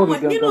 ìyá ọmọ ẹ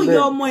nínú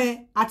ìyá ọmọ ẹ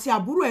àti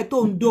àbúrò ẹ tó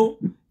ń do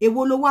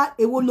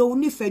èwo ló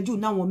nífẹ̀ẹ́ jù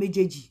náwọn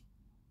méjèèjì?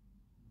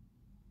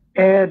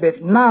 But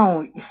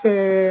now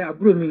ìfẹ́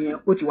àbúrò mi yẹn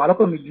ó ti wà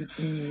lọ́kàn mi ju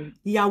ti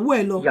ìyàwó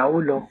ẹ lọ. Ìyàwó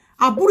lọ.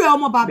 Àbúrò ẹ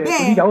ọmọ bàbá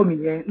ẹ. Ìyàwó mi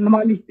yẹn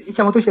normally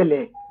iṣẹ́ wọn tó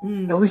ṣẹlẹ̀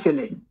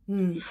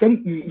iṣẹ́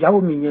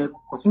ìyàwó mi yẹn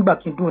kò tún gbà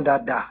kí n dùn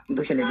dáadáa ní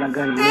tó ṣẹlẹ̀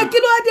gangan yìí. Kí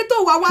ló dé tó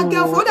wá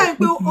girlfriend ó dàbí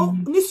pé ó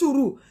ní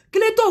sùúrù kí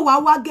ló tó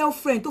wá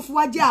girlfriend tó fi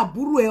wá jẹ́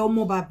àbúrò ẹ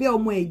ọmọ bàbá ẹ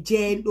ọmọ ẹ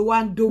jẹ́ ló wá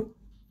ń dó.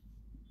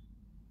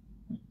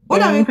 Ó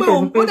dàbí pé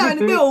òun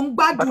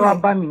gbádùn ẹ. Bàtà wa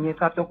bá mi yẹn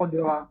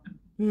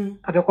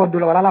tàbíọ́kọ́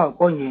dọ́ra wa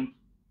lálàkọ́ yẹn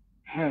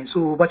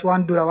so bá ti wá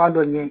ń dọ́ra wa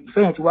lọ yẹn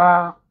ìfẹ́ yẹn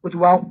ó ti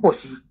wá pọ̀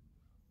sí.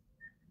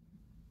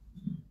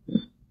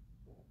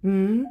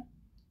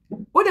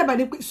 Ó dẹ̀bẹ̀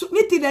ni pé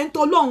ní tilẹ̀ ń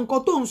tọ́ lọ́hùn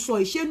nǹkan tó ń sọ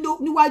ìṣe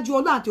níwájú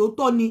Ọlọ́run àti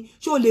òótọ́ ni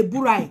ṣé o lè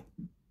búra ẹ̀?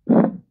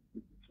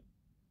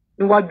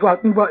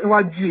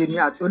 Níwájú èmi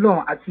àti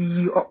Ọlọ́run àti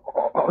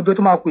ọjọ́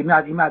tó máa pè mí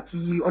àti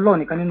Ọlọ́run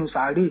nìkan nínú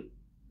sàárè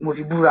mo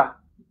fi búra.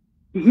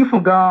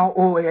 Ìfún gan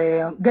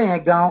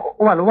gẹ̀yẹn gan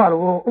ó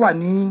wà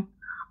ní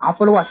àwọn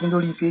followers mi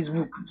lórí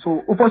Facebook so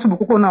ó possible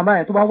kókó náà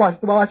báyẹn tó bá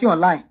wá sí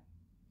online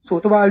so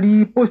tó bá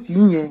rí post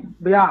yìí yẹn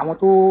bóyá àwọn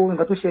tó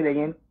nǹkan tó ṣẹlẹ̀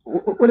yẹn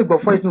ó lè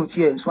gbọ́ voice note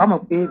yẹn so á mọ̀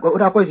pé ó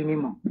dá voice mi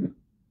mọ̀.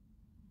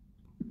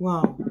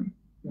 Wow.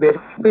 bẹ́ẹ̀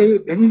pé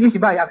èyí ní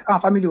ìṣìbá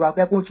àwọn family wa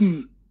fẹ́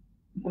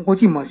kó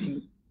tí mọ̀ sí.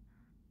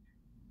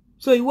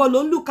 So ìwọ ló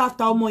ń look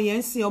after ọmọ yẹn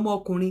ń sin ọmọ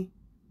ọkùnrin.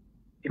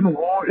 Èmi mò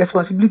ń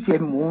responsibility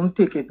ẹ̀mi mò ń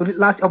take torí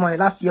ọmọ yẹn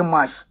last year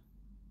March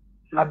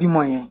la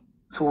bímọ yẹn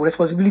so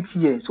responsibility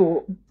yẹ so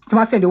tí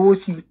wọ́n send owó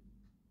sí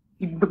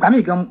ìgbà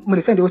míì gan mo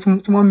lè send owó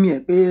tí wọ́n mí ẹ̀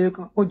pé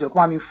ó jọ kó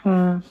wá mi fún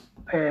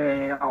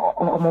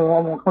ọmọ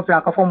kan fi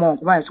àkànfọ́ ọmọ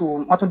nǹkan báyìí so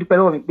wọ́n tún dúpẹ́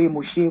lọ́wọ́ mi pé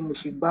mo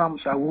ṣe gbá mo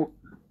ṣàwo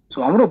so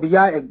àwọn òbí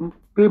yá ẹ̀gbọ́n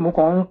pé mo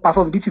kàn ń pa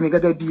fọ́ọ̀mù dítì mi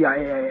gẹ́gẹ́ bí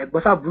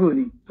ẹ̀gbọ́n sábúrò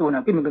ni so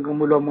ọ̀nà pé mi gangan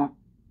mo lọ mọ́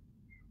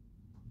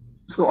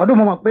so ọdún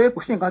mo mọ̀ pé kò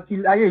sí nǹkan tí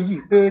ayé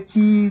yìí pé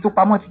tí tó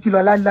pamọ́ títí lọ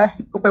láíláí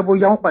tó pẹ́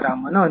bóyá wọ́n padà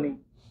mọ́ náà ni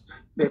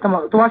bẹ́ẹ̀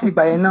tó wá sí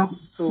ìgbà yẹn náà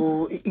so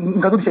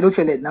nǹkan tó ti ṣẹlẹ̀ ó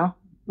ṣẹlẹ̀ náà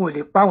mo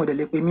lè pa àwọn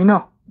ìdẹ̀lẹ̀ pé mi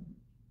náà.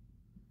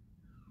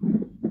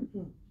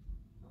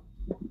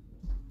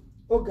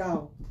 Ó ga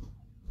ọ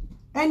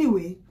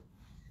anyway.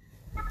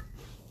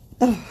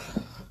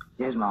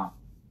 Yes ma.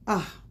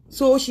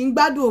 So o ṣì ń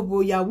gbádùn òbò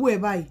ìyàwó ẹ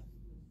báyìí.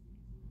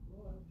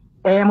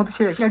 Mo ti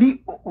ṣe rí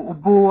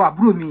òbò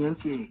àbúrò mi yẹn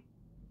tiẹ̀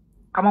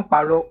ká mọ́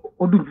parọ́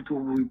ó dùn ju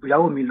òbò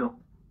ìyàwó mi lọ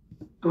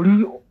torí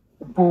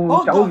òbò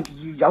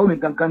ìyàwó mi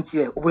gangan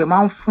tiẹ̀ òbò ẹ̀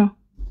máa ń fún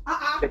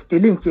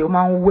tẹ̀lé tiẹ̀ ó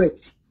máa ń wet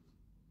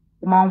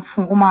ó máa ń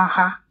fún ó máa ń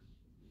há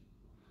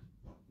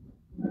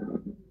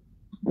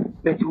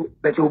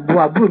bẹ̀tẹ̀ òbò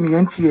àbúrò mi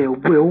yẹn tiẹ̀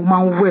òbò ẹ̀ ó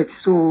máa ń wet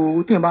so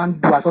tí èèyàn bá ń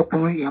du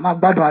àsọkùnrin èèyàn máa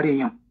gbádùn ara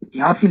èèyàn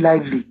á fi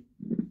lively.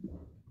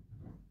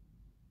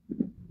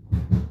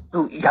 So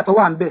ìyàtọ̀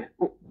wà ń bẹ̀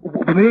òbò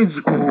méjèèjì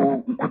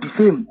kò di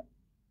same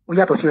ó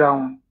yàtọ̀ síra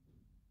wọn.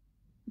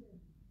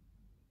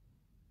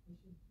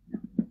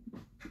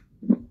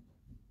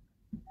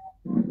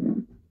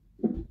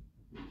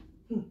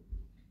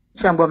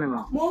 ṣé ń gbọ́ mi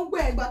mọ́. Mo ń gbọ́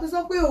ẹ̀gbà tó sọ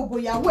pé òbò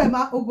ìyàwó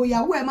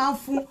ẹ̀ máa ń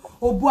fún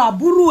òbò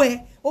àbúrò ẹ̀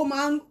ó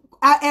máa ń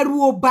ẹrù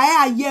ọba ẹ̀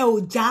ayẹ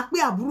òjá pé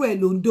àbúrò ẹ̀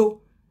ló ń dó.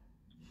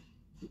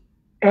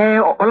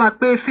 Ọlá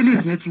pé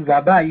Phillips yẹn ti wà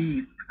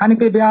báyìí ká ní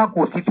pé bí a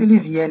kò sí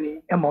Phillips yẹn ni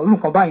ẹ mọ̀ orú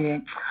nǹkan báyẹn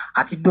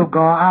àti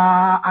dọ́gan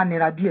á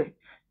nira díẹ̀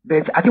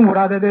bẹ́ẹ̀ àti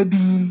múra gẹ́gẹ́ bí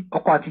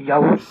ọkọ àti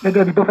ìyàwó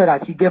gẹ́gẹ́ bí boyfriend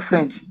àti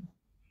girlfriend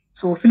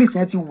so Phillips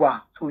yẹn ti wà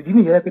so ìdí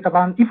nìyẹn pé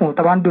ìfòun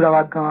tá bá ń dóra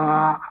wa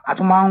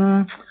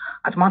gan-an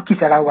àti máa ń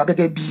kìsì ara wa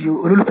gẹ́gẹ́ bí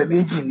olólùfẹ́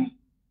méjì ni.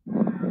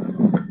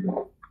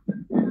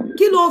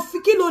 kí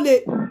ló lè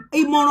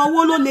ìmọ̀ràn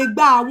wo ló lè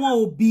gba àwọn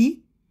òbí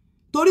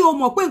torí o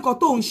mọ̀ pé nǹkan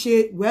tó ń ṣe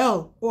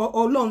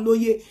Ọlọ́run ló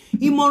yé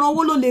ìmọ̀ràn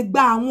wo ló lè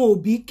gba àwọn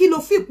òbí kí ló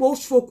fìpò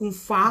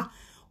fokùnfà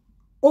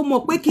o mọ̀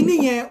pé kinní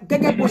yẹn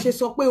gẹ́gẹ́ bó ṣe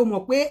sọ pé o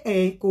mọ̀ pé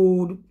kò.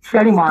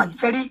 sẹ́rí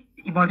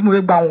ìmọ̀ràn tí mo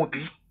fẹ́ gba àwọn òbí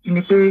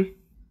ni pé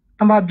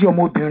tán bá bí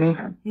ọmọ obìnrin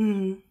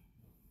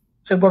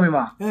ṣé gbọ́ mi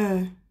mà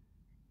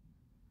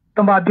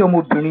tán bá bí ọmọ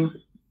obìnrin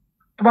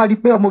tó bá rí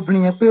pé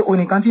ọmọbìnrin yẹn pé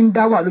onìkan ti ń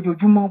dá wà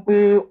lójoojúmọ́ pé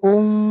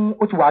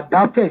ó ti wà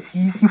dáfẹ́ sí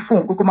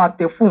fóònù pé kó máa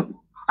tẹ fóònù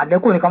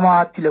àdẹ́kùn nìkan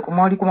máa tilẹ̀kùn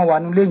máa rí kó máa wà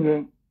nílé yẹn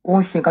ó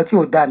ń ṣe nǹkan tí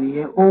ò dáa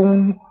nìyẹn ó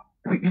ń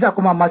yíṣà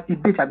kó máa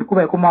masturbate àbí kó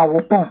báyìí kó máa wo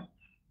pọ́n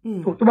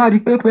tó bá rí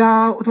pé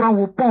ó tó máa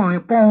wo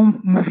pọ́n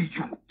múvi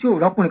jù tí ò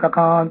rọ́kùnrin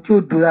kankan tí ò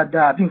dúró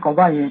dáadáa àbí nǹkan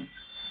báyẹn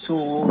so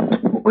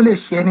ó lè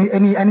ṣe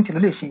ẹni tí ló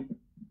lè ṣe.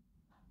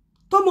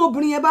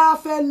 tọ́mọbìnrin yẹn bá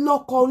fẹ́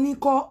lọ́kọ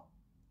oníkọ́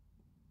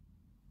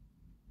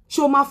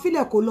ṣé o máa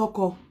filẹ̀ kó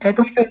lọ́kọ.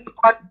 tó fẹ́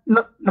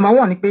number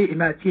one ni pé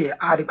èmi àti ẹ̀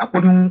àrègbà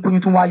kóyún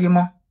tún wáyé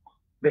mọ́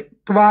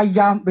tó bá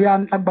yá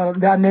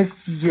bóyá next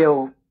year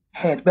o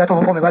bóyá tó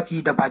fọ́fọ́ mi bá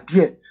ti dàgbà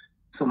díẹ̀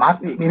so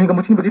èmi gan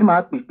mo ti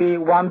máa pè pé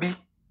wá ń bí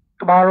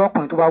tó bá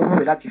rọ́kùnrin tó bá wúwo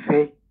rẹ̀ láti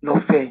fẹ́ lọ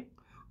fẹ́.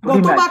 bó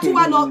tó bá tún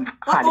wá lọ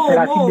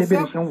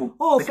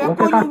o fẹ́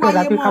kóyún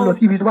wáyé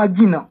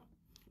mọ́ o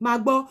máa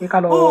gbọ́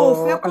o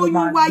fẹ́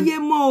kóyún wáyé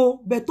mọ́ o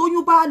bẹ̀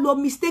tóyún bá lọ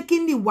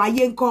mistakenly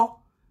wáyé ńkọ́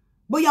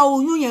bóyá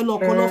oyún yẹn lọ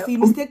kọ lọ fi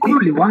mistake. ó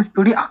lè wá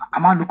torí a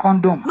máa lo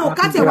condom. no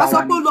káti ẹ̀ wá sọ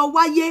pé ó lọ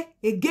wáyé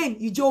again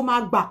ìjọ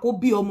máa gbà kó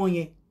bí ọmọ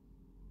yẹn.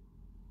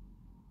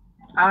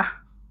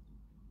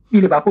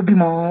 mi lè gbà kó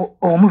bímọ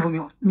ọmọ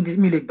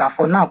mi lè gbà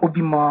fọ náà kó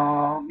bímọ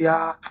bíá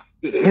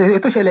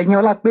ètò ìṣẹ̀lẹ̀ yẹn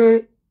ọlá pé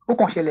ó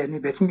kàn ṣẹlẹ̀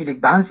níbẹ̀ tí mi lè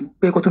gbà ń sí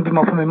pé kó tún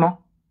bímọ fún mi mọ́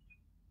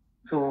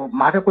so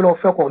màá fẹ́ pé lọ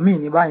fẹ́ ọkọ mi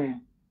ní báyẹn.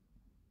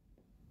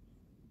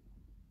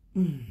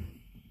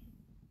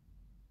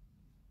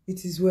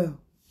 It is well.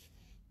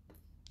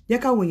 Jẹ́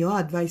káwọn èèyàn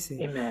advice ẹ̀.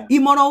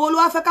 Ìmọ̀ràn wo ló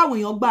wá fẹ́ káwọn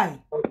èèyàn gbà ẹ̀?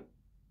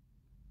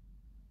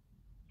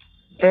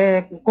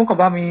 Kó kàn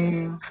bá mi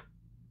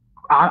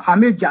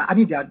àméjà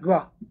àníìdí àdúrà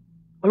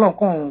Ọlọ́run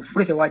kan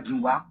fúrẹ́sẹ̀ wa jìn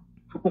wá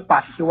kó pa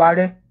àṣìṣe wa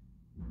rẹ́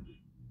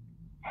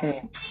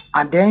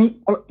and then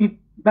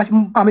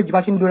bá méjì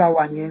bá ṣe ń dóra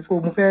wa yẹn so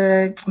mo fẹ́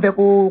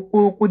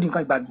kó di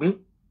nǹkan ìgbàgbé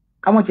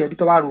káwọn tiẹ̀ rí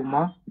tọ́ wa rò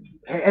mọ́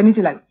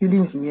anything like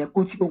feelings yẹn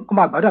kó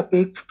máa gbàdúrà pé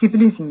kí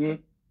feelings yẹn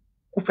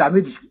kó fi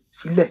àméjì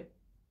sílẹ̀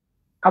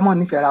ká mọ̀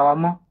nífẹ̀ẹ́ ra wa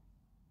mọ́.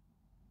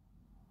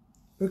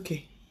 Okay,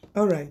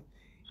 all right.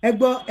 Ẹ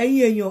gbọ́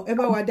ẹ̀yin èèyàn ẹ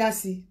bá wa dá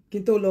sí kí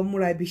n tó lọ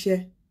múra ibi iṣẹ́.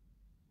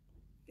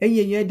 Ẹ̀yin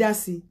èèyàn ẹ dá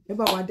sí ẹ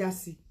bá wa dá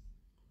sí.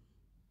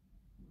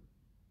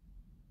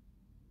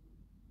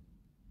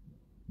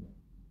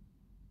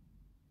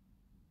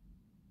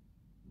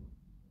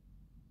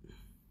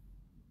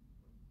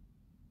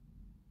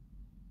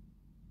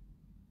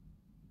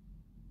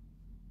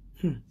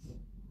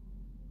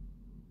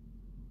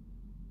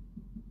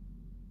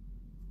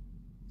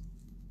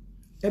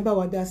 ẹ bá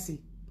wa dá sí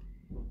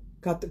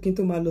kí n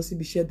tó máa lọ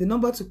síbi iṣẹ́. The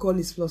number to call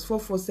is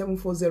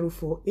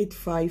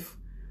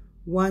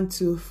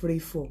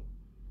 +447404851234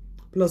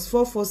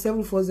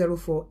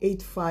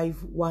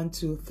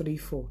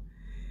 +447404851234.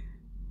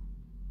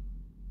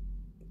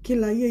 Kí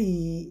láyé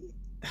yìí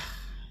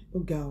ó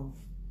ga o.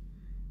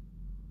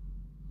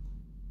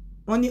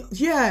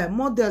 Yeah,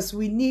 mothers,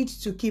 we need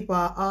to keep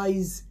our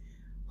eyes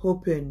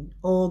open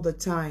all the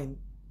time.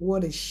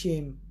 What a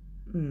shame.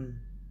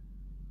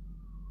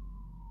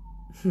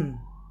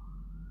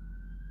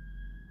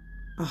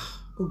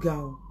 Ó ga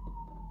o.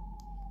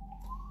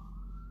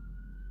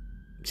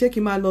 Ṣé kí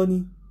n máa lọ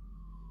ni?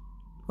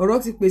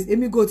 Ọ̀rọ̀ ti pèsè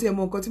èmi go tí ẹ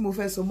mọ nǹkan tí mo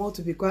fẹ́ sọ more,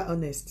 to be quite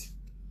honest.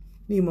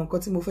 Mi mọ nǹkan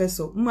tí mo fẹ́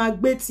sọ. Mo máa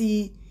gbé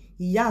ti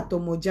ìyá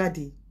àtọmọ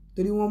jáde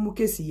torí wọ́n mú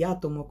kéèsì ìyá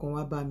àtọmọ kan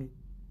wá bá mi.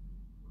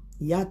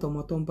 Ìyá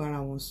àtọmọ tó ń bára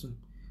wọn sùn.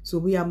 So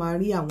bóyá máa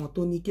rí àwọn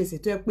tó ní kéèsì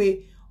tó yẹ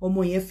pé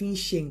ọmọ yẹn fi ń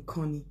ṣe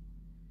nǹkan ni.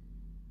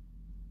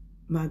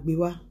 Máa gbé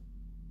wá.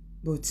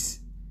 But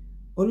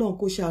Ọlọ́run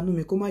kó ṣàánú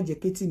mi kó má jẹ́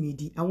kétì mi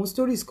di. Àwọn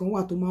stories kan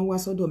wà tó máa ń wá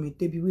sọ́dọ̀ mi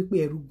débi wípé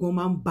ẹ̀rù gan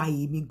máa ń ba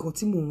èmi gan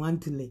tí mò ń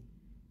handle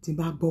tí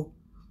bá gbọ́.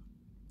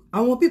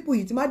 Àwọn people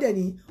yìí tí má dẹ̀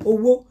ní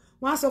owó,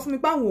 wọ́n á sọ fún mi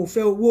pé àwọn ò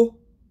fẹ́ owó,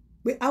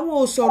 pé àwọn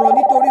ò sọ̀rọ̀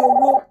nítorí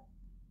owó,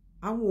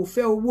 àwọn ò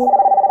fẹ́ owó.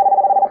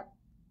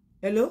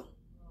 Hello?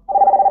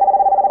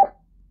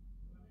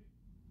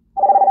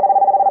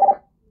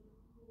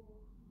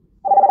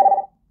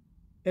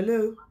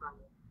 Hello?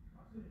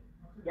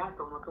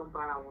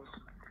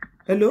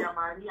 Hello?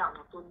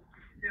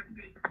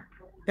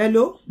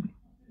 Hello?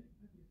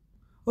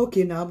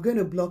 Okay, now I'm going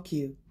to block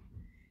you.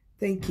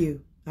 Thank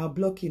you. I'll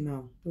block you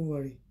now. Don't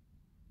worry.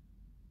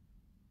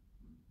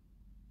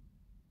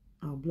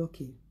 I'll block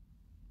you.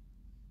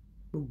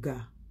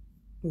 Oga.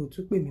 O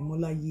tún pè mí mọ́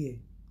láyé ẹ̀.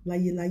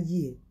 Láyé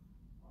ẹ̀.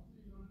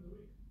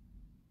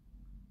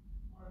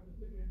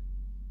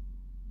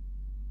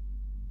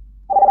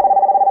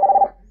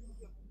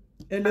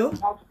 Hello?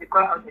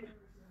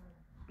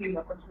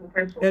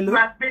 Hello?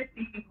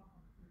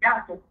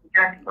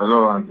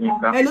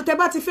 Hello, tẹ́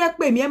bá ti fẹ́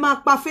pè mí ẹ máa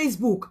pa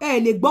Facebook. Ẹ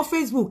lè gbọ́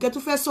Facebook ẹ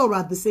tún fẹ́ sọ̀rọ̀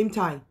at the same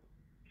time.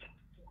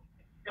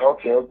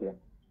 Okay.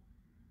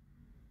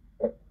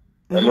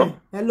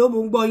 Hello,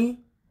 mo ń gbọ́ yín.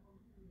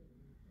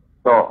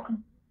 So,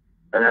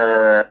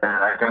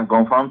 I can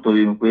confirm to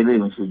you pé lè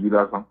ń ṣojú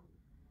lásán.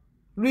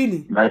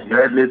 Really? Like you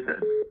rightly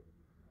said,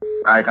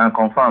 I can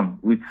confirm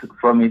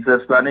from his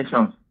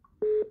explanations.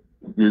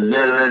 It is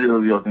very, very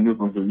obvious in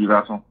people ṣojú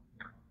lásán.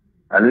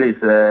 At least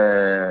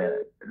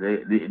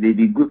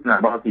the good thing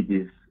about it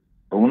is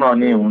òun náà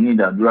ní òun ní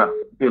ìdádúrà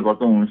pé nǹkan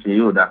tó ń ṣe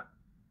yóò dá,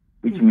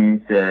 which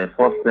means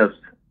first steps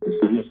to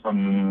solution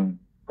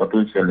nǹkan tó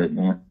ń ṣẹlẹ̀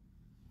nìyẹn.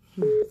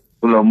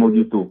 Ó lọ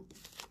mójútó.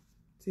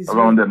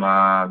 Ọlọ́run dẹ̀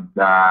máa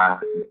gba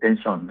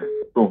intention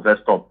tó ń fẹ́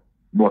stop.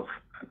 But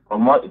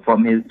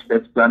from his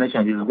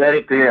explanation it is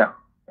very clear.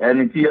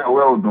 Ẹni tí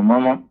àwẹ̀ ò dùn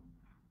mọ́mọ́.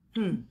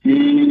 Tí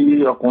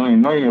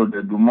ọkùnrin náà yẹn ò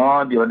dẹ̀ dùn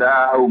mọ́ the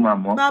other woman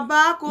mọ́.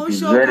 Bàbá kò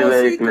sí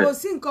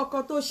nǹkan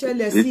kan tó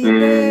ṣẹlẹ̀ sí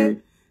pé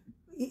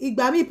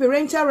ìgbà mi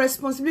parental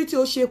responsibility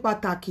ó ṣe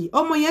pàtàkì.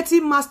 Ọmọ yẹn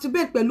ti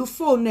masturbate pẹ̀lú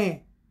fóònù ẹ̀.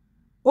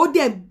 Ó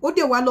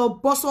dẹ̀ wá lọ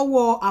bọ́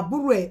sọ́wọ́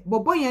àbúrò ẹ̀.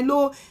 Bọ̀bọ́ yẹn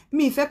ló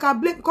mi ìfẹ́ ká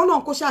blame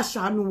kọ́lọ́n kó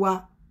ṣàṣàánú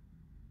wa.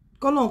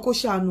 Kọ́lọ́n kó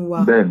ṣàánú wa.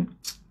 Bẹ́ẹ̀ni.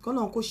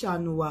 Kọ́lọ́n kó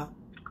ṣàánú wa.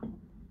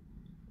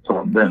 So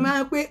bẹ́ẹ̀ni.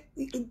 Máa pé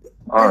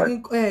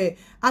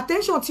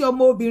attention tí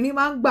ọmọ obìnrin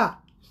máa ń gbà.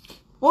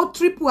 Ó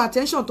triple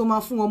attention tó máa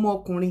fún ọmọ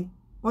ọkùnrin,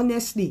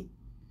 honestly.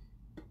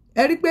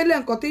 Ẹ rí pé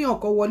lẹ́ǹkan téèyàn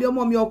kan wọlé,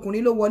 ọmọ mi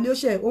ọkùnrin ló wọlé,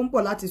 ó ń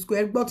bọ̀ láti school.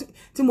 Ẹ gbọ́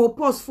tí mo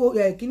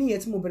pause kíní yẹn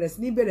tí mo bẹ̀rẹ̀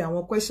sí ní bẹ̀rẹ̀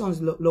àwọn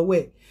questions lọ́wọ́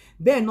ẹ̀.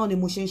 Bẹ́ẹ̀ náà ni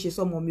mo ṣe ń ṣe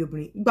sọ́mọ mi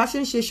obìnrin. Ìgbà ṣe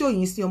ń ṣe show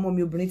yìí sí ọmọ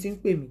mi obìnrin tí ń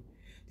pè mí.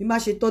 Tí máa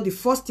ṣe tọ́ the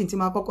first thing tí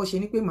máa kọ́kọ́ ṣe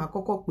ni pé máa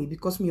kọ́kọ́ pè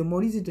because mi ò mọ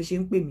reason tó ṣe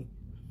ń pè mí.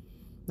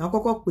 Máa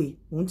kọ́kọ́ pè,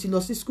 òun ti lọ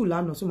sí school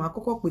lánàá, so máa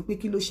kọ́kọ́ pè pé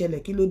kí ló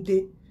ṣẹlẹ̀, kí ló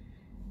dé.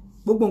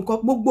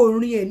 Gbogbo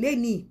orin ẹ̀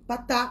lẹ́ni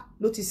pátá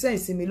ló ti send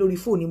sí mi lórí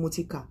fóònù mo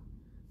ti kà.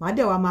 Màá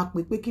dẹ̀ wá máa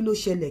pè pé kí ló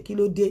ṣẹlẹ̀, kí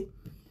ló dé.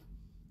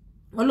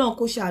 Ọlọ́run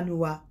kó ṣàánú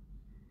wa.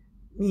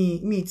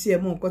 Mi tí ẹ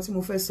mọ nǹkan tí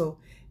mo fẹ́ sọ.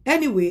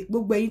 Anyway,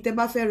 gbogbo ẹ̀yin tẹ́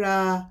bá fẹ́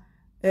ra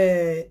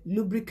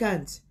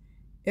lubricant,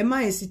 ẹ má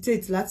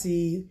hesitate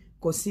láti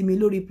kọ sí mi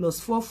lórí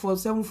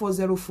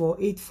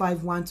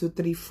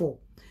 +447404851234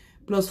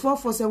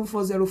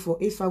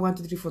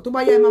 +447404851234. Tó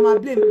bá yá ẹ máa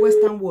blame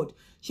Western World.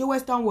 Ṣé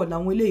Western World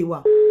làwọn eléyìí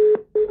wà?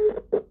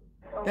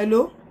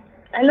 Hello?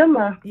 Hello,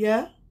 ma.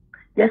 Yeah?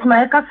 Yes, ma.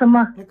 Ẹ káàsán,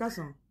 ma. Ẹ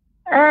káàsán.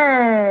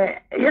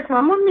 Yes,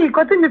 ma. Mummy,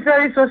 nǹkan tí mi fẹ́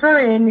rí sọ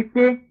sọ́rọ̀ yẹn ni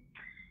pé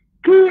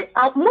kí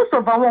most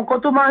of àwọn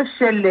nǹkan tó máa ń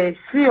ṣẹlẹ̀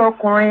sí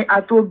ọkùnrin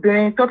àti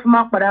obìnrin tó fi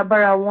máa padà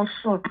bára wọn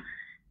sùn.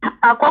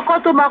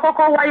 Àkọ́kọ́ tó máa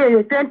kọ́kọ́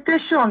wáyé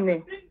temptation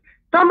ni.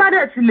 Tó bá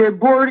dẹ̀ ti lè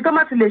borí, tó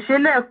bá ti lè ṣe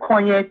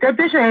lẹ́ẹ̀kan yẹn,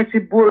 temptation yẹn ti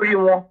borí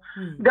wọn.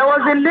 There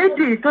was a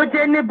lady tó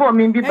jẹ́ neighbor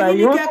mi bí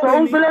báyìí, ó sọ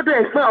ń gbé lọ́dọ̀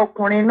ẹ̀gbẹ́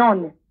ọkùnrin náà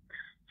ni.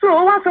 So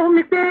ó wá sọ fún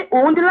mi pé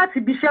òun dé láti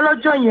ibi iṣẹ́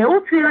lọ́jọ́ yẹn, ó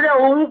ti rẹ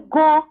òun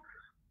gan.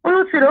 Ó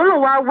ló ti rẹ̀ ó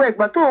lòun wá wẹ̀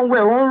ìgbà tó ń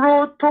wẹ̀ òun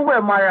ró tó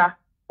wẹ̀ mara.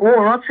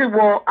 òun rántí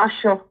wọ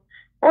aṣọ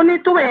ó ní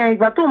tó ẹ̀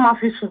ìgbà tó máa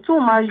fi sùn tó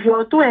máa yọ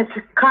tó ẹ̀ ti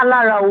ká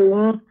lára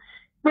òun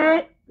pé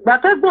ìgbà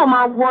tẹ́gbọ̀n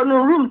máa wọnú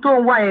rúùmù tó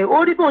ń wá ẹ̀ ó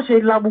rí bó ṣe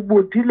la gbogbo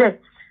òdílẹ̀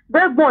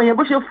bẹ́gbọ̀n yẹn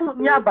bó ṣe fún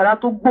ní àbàrà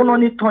tó gbóná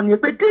ní tán ni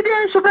pé dídí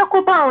ẹ̀ ń ṣọfẹ́ kó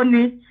bá òun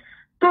ni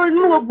tó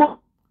inú gbogbo.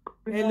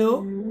 Hello.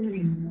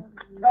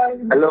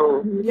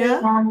 Hello. Yeah.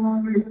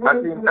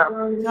 Matinta.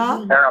 Yeah.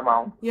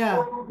 Paramount. Yeah.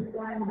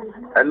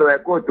 Hello,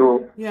 Ekoto.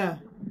 Yeah.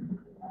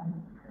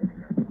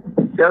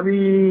 Ṣebí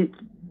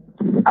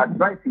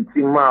advice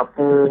tí máa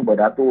fún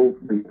bọ̀dá tó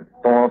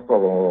tán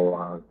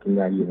sọ̀rọ̀ kíní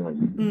ayé wọn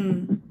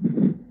yìí.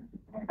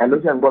 Hello,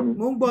 ṣé ń gbọ́ mi?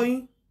 Mo ń gbọ́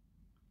yín.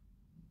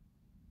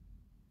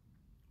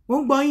 Mo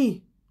ń gbọ́ yín.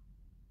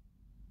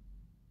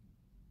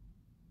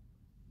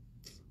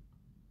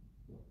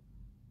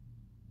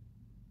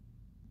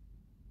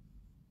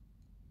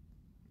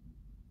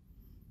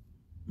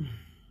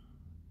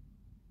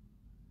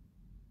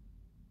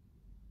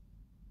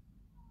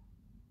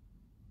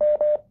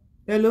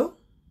 Hello?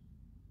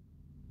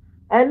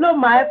 Hello,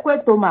 ma, ẹ kú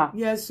ètò ma.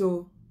 Yes,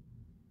 o.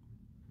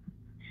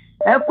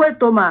 Ẹ kú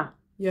ètò ma.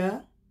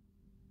 Yeah.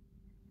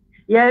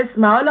 Yes,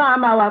 ma, Ọlọ́run á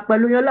máa wà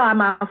pẹ̀lú yín, Ọlọ́run á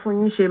máa fún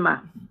yín ṣe ma.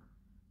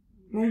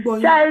 Mo ń gbọ́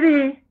yín. Ṣé rí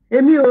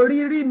èmi ò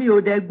rí mi ò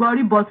dẹ̀ gbọ́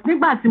rí but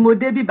nígbà tí mo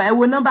dé bíbá ẹ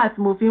wo nọ́mbà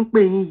tí mo fi ń pè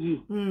yín yìí.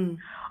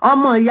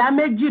 Ọmọ ìyá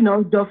méjì náà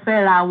jọ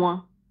fẹ́ra wọn.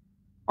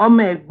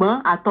 Ọmọ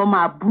ẹ̀gbọ́n àtọmọ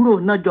àbúrò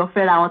náà jọ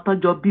fẹ́ra wọn tán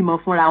jọ bímọ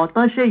fúnra wọn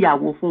tán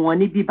ṣèyàwó fún wọn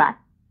ní bíbá.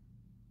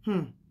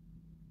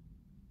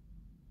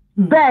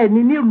 Bẹ́ẹ̀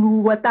ni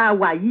nílùú wọ́tá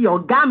wà yìí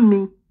ọ̀gá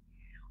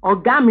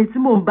mi tí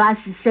mò ń bá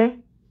ṣiṣẹ́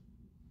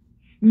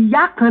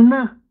ìyá kan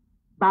náà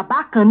bàbá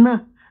kan náà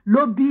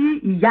ló bí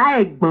ìyá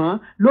ẹ̀gbọ́n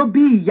ló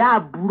bí ìyá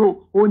àbúrò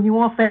ó ní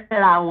wọ́n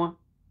fẹ́ra wọn.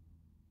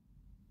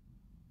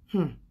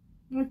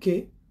 Okay.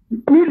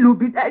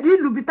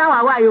 Nílùú bí táwa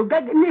wà yìí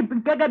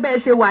gẹ́gẹ́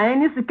bẹ́ẹ̀ ṣe wà yẹn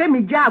nísìnyí kémi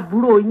jẹ́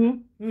àbúrò yín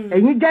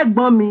ẹ̀yin jẹ́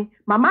gbọ́n mi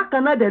màmá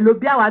kan náà dẹ̀ ló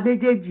bí àwa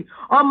méjèèjì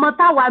ọmọ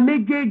táwa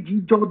méjèèjì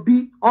jọ bí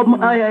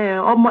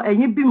ọmọ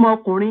ẹ̀yin bímọ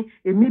ọkùnrin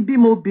èmi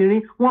bímọ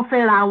obìnrin wọ́n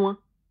fẹ́ra wọn.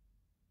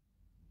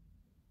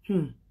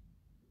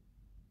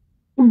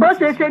 Bó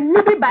ṣe ṣe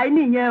níbí báyìí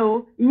nìyẹn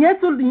o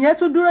ìyẹn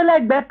tún dúró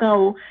lẹ́gbẹ̀ẹ́ kan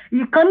o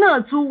ìkan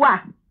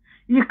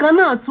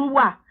náà tún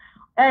wà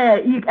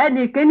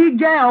ẹnìkejì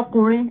jẹ́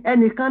ọkùnrin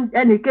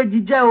ẹnìkejì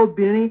jẹ́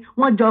obìnrin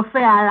wọ́n jọ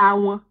fẹ́ ara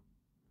wọn.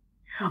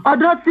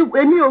 Ọ̀dọ̀ tí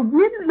èmi ò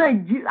ní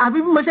Nàìjíríà àbí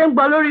bí mo ṣe ń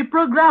gbọ́ lórí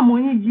prógráàmù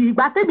yín yìí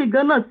ìgbà tẹ́bí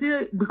gan náà tí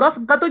because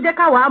nǹkan tó jẹ́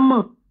káwa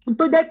mọ̀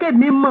tó jẹ́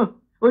kémi mọ̀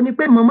ò ní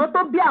pé mọ̀mọ́ tó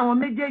bí àwọn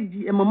méjèèjì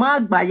mọ̀mọ́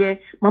àgbà yẹn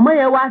mọ̀mọ́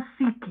yẹn wá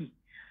síìkì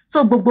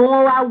so gbogbo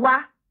wọn wá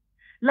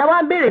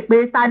làwa ń béèrè pé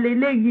ta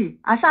leléyìí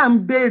aṣá ń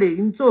béèrè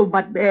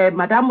nítorí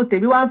màdámù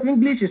tèmi wá fi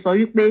English sọ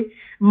wípé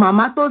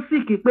màmá tó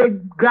síìkì pé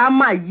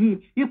gírámà yìí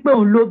wípé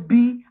òun ló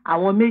bí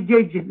àwọn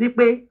méjèèjì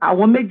wípé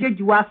àwọn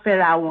méjèèjì wá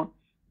fẹ́ra wọn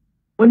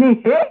ò ní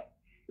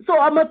so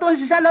ọmọ tó ń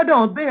ṣiṣẹ́ lọ́dọ̀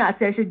ọ̀hún béèrè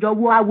àti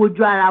ẹ̀ṣẹ̀jọwọ́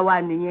àwòjú ara wa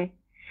nìyẹn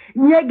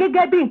ìyẹn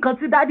gẹ́gẹ́ bí nǹkan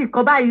tí dádì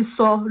kan báyìí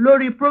sọ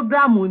lórí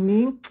prógráàmù ní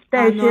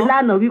tẹ́ ẹ ṣe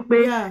lánàá wípé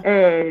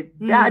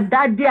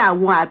dádì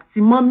àwọn àti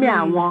mọ́mí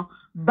àwọn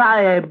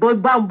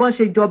bọ́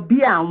ṣe jọ bí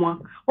àwọn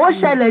ó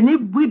ṣẹlẹ̀ ní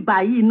bíbá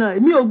yìí náà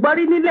mi ò gbọ́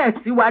rí nílẹ̀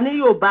tiwa ní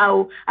Yorùbá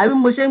o àbí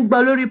mo ṣe ń gbọ́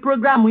lórí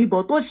prógráàmù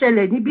ìbọn tó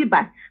ṣẹlẹ̀ ní bíbá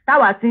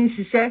táwa ti ń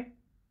ṣiṣẹ́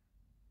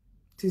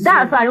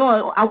dáàtọ̀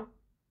àwọn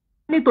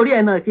nítorí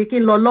ẹ̀ náà kí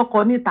n lọ lọ́kọ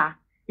níta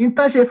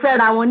nǹkan ṣe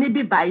fẹ́ra wọn ní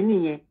bíbá yìí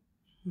nìyẹn.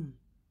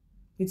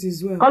 It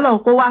is well. Kọ́lọ́n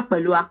kó wà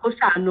pẹ̀lú wa kó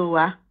ṣàánú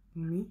wa.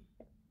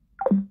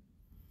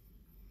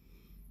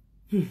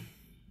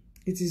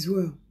 It is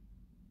well.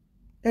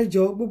 Ẹ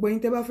jọ̀ọ́ gbogbo yín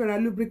tẹ́ bá fẹ́ ra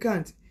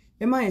lubricant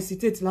ẹ má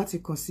hesitate láti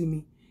kàn sí mi.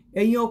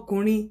 Ẹ̀yin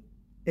ọkùnrin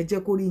ẹ jẹ́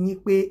kó rí yín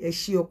pé ẹ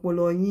ṣí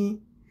ọpọlọ yín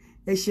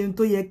ẹ ṣe ohun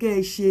tó yẹ kẹ́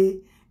ẹ ṣe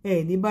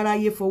ẹ ní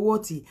báráyé fọwọ́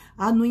tì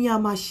àánú yín á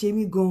máa ṣe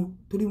mí gan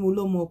torí mo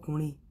lọ́mọ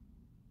ọkùnrin.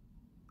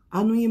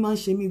 Àánú yín máa ń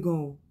ṣe mí gan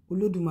o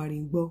Olódùmarè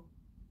ń gbọ́.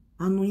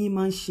 Àánú yín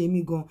máa ń ṣe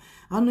mí gan.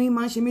 Àánú yín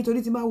máa ń ṣe mí torí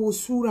tí bá wo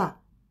súrà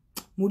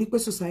mo rí pé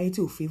society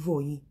ò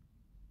favor yín.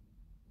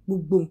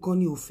 Gbogbo nǹkan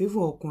ni ò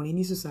favor ọkùnrin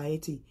ní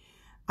society.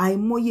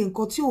 Àìmọye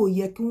nǹkan tí ò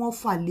yẹ kí wọ́n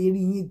fà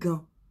lérí yín gan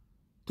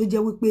tó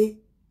jẹ́ wípé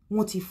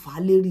wọ́n ti fà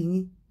lérí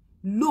yín.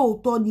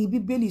 Lóòótọ́ ni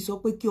Bíbélì sọ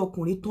pé kí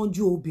ọkùnrin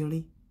tọ́jú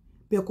obìnrin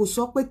bẹ́ẹ̀ kò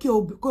sọ pé kí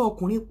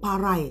ọkùnrin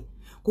para ẹ̀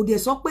kò dẹ̀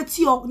sọ pé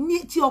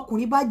tí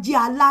ọkùnrin bá jẹ́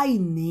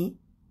aláìní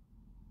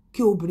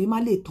kí obìnrin má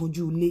lè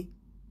tọ́jú ilé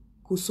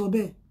kò sọ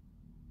bẹ́ẹ̀.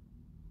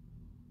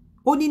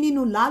 Ó ní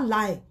nínú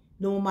làálàá ẹ̀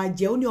ni wọ́n máa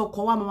jẹ́ ó ní ọkọ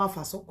wa máa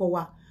fà sọ́kọ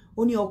wa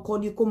ó ní ọkọ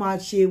ni kó máa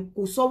ṣe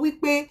kò sọ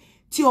wípé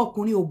tí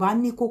ọkùnrin ò bá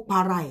ní kó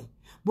para ẹ̀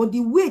but the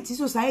way tí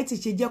society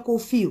ṣe jẹ́ kó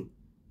feel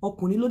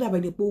ọkùnrin ló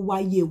dàbẹ̀ ni pé ó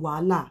wáyé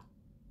wàhálà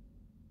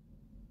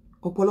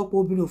ọ̀pọ̀lọpọ̀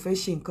obìnrin ò fẹ́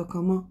ṣe nǹkan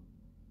kan mọ́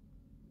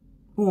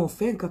wọn ò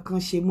fẹ́ nǹkan kan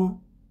ṣe mọ́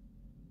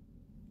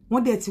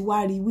wọ́n dẹ̀ ti wá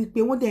rí wípé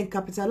wọ́n dẹ̀ ń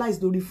capitalize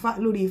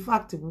lórí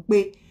fact wípé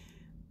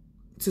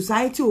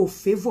society ò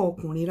favour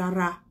ọkùnrin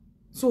rárá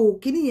so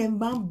kíní yẹn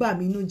máa ń bà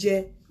mí inú jẹ́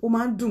ó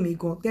máa ń dùn mí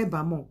gan tẹ́ bá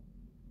mọ̀.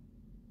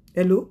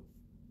 Hello.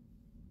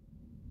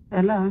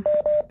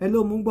 Hello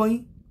mo ń gbọ́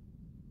yín.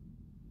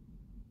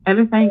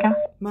 Hello Sayinka.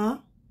 Ma.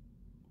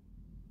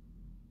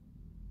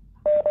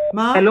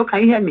 Ma? Hello,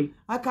 can you hear me?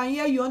 I can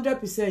hear you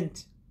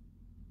 100%.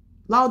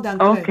 Loud and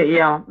clear. Okay,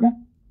 yeah.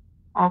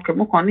 Okay,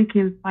 mo kàn ní kí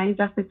n fa yín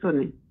jásítò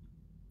ni.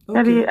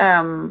 Very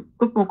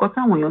gbogbo nǹkan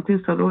táwọn èèyàn ti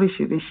ń sọ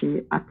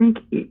lóríṣiríṣi, I think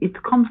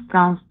it comes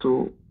down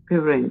to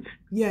parents.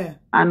 Yeah.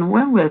 And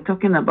when we're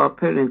talking about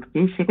parents, kì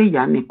í ṣe pé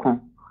ìyá nìkan.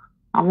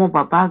 Àwọn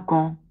bàbá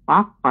gan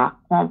pàápàá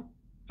kan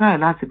try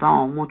láti bá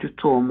wọn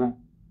mójútó ọmọ.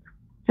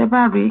 Ṣé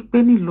bá rí i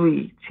pé nílùú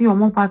yìí tí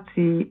ọmọ bá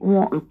ti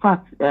wọ́n in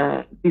fact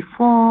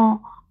before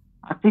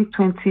I think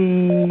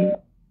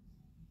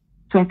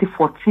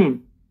 2014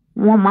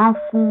 wọ́n máa ń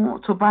fún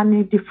tó bá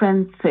ní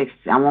different sex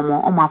àwọn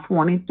ọmọ wọ́n máa fún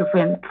wọn ní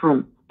different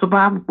room tó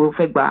bá gbọ́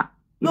fẹ́ gba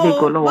ilé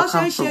gan lọ́wọ́ council. bó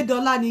ṣe ń ṣe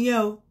dọ́là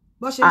nìyẹn o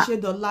bó ṣe ń ṣe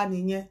dọ́là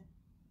nìyẹn.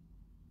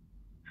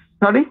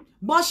 Sorry?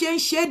 Bó ṣe ń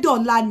ṣe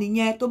dọ́là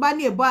nìyẹn tó bá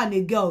ní a boy and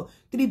a girl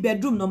 3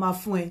 bedroom no máa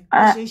fún ẹ bó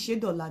ṣe ń ṣe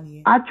dọ́là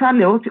nìyẹn.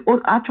 Actually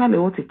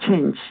ó ti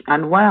change,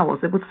 and why I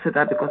was able to say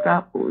that because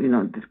that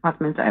the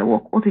department I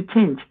work ó ti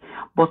change,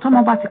 but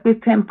ọmọ bá ti pé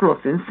 10 plus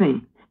nsìn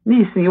ní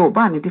ìsìn yóò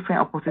bá ní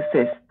different opposite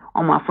sex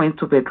ọmọ àfọyín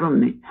 2 bedroom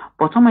ni,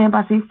 but ọmọ yẹn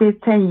bá ti pé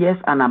 10 years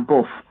and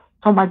above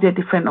tó bá jẹ́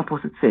different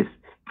opposite sex,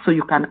 so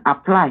you can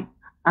apply,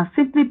 and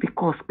simply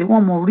because pé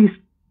wọ́n mọ risk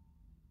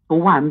tó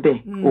wà ń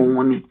bẹ̀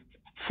òun ni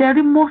ṣe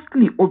rí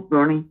mostly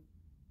obìnrin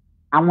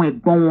àwọn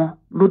ẹ̀gbọ́n wọn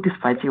ló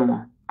disfàjì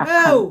wọn. I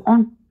can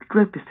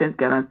 100%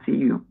 guarantee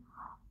you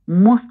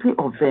mostly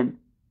of them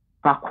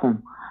back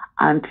home,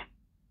 and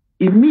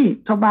in me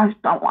tó bá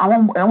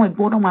àwọn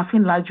ẹ̀gbọ́n náà máa fi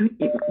ń lajú,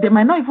 they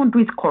might not even do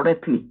it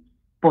correctly,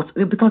 but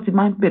because it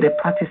might be the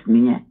practice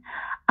nìyẹn,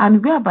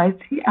 and whereby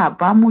tí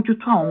àbá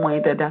mójútó àwọn ọmọ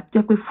yẹn dáadáa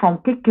jẹ́ pé from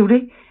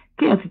kékeré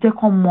kéèyàn ti jẹ́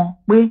kó mọ̀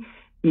pé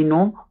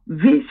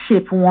v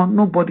shape wọn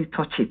nobody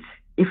touch it,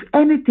 if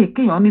anything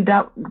kéèyàn ní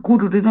that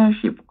good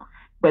relationship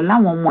pẹ̀lú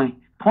àwọn ọmọ ẹ̀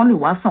tán lè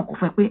wá sàn kó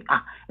fẹ́ pé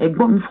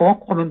ẹ̀gbọ́n mi fọwọ́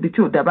kọ́ mi bí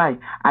tí ò dá báyìí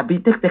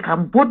àbí they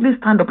can boldly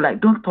stand up like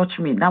don't touch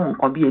me láwọn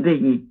nǹkan bí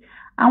eléyìí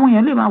àwọn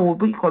èèyàn lè máa wo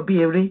bí nǹkan bí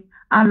eré,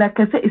 and like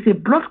I say it's a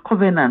blood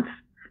covenant.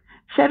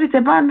 Ṣẹ́rí tẹ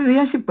bá ní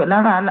relationship pẹ̀lú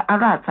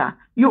ara àta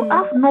you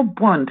have no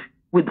bond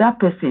with that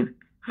person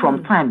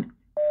from time.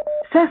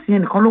 Sex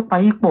yẹn nìkan ló pa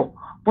yín pọ̀,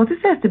 but tí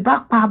sex bá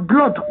pa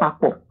blood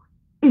papọ̀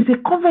it's a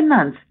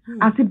covenant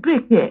àti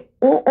break ẹ̀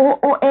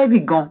ó ẹ̀rì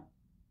gan.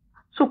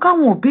 So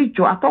káwọn òbí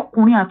ìjọ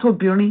àtọkùnrin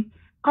àtobìnrin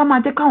ká máa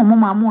jẹ́ káwọn ọmọ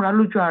máa múra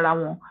lójú ara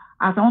wọn,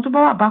 àtàwọn tó bá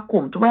wà back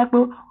home tó bá yẹ pé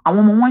àwọn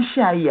ọmọ wọn ń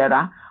ṣe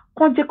àyẹ̀rá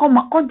kán jẹ́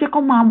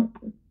kán máa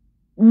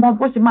mọ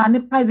bó ṣe máa ní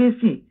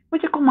privacy, bó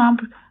ṣe kán máa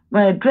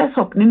dress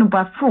up nínú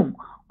bathroom,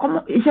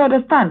 iṣẹ́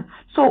understand.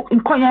 So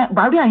nǹkan yẹn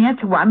barrier yẹn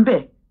ti wà ń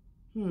bẹ̀,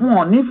 wọn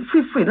ò ní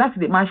free láti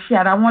lè máa ṣe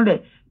ara wọn lẹ̀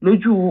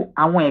lójú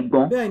àwọn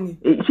ẹ̀gbọ́n,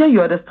 ṣé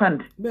you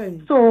understand.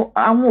 So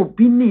àwọn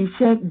òbí ní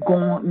iṣẹ́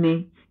gan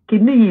ni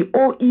kìíní yìí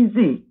ó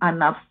easy,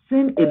 and I've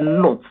seen a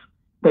lot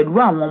pẹ̀lú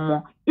àwọn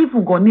ọmọ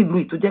even gan nílùú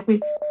yìí tó jẹ́ pé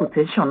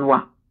protection wà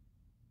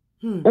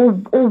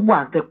ó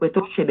wà tẹpẹ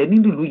tó ṣẹlẹ̀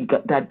nílùú yìí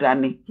dáadáa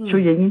ni ṣó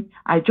yẹ yín.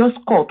 I just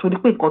call torí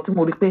pé nǹkan tí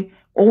mo rí pé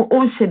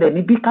ó ń ṣẹlẹ̀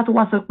níbí ká tó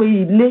wá sọ pé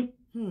ilé,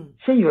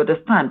 ṣé you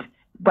understand.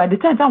 By the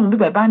time táwọn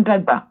bíbẹ̀ bá ń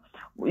dàgbà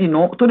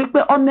torí pé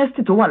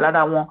honesty tó wà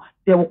lára wọn,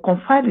 they will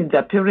confide in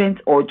their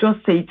parents or just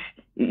say it,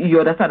 you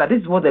understand that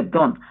this is what they've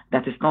done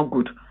that is not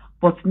good,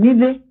 but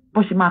nílé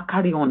bó ṣe máa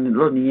carry on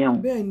lọ nìyẹn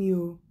o. Bẹ́ẹ̀ ni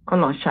o. Kọ́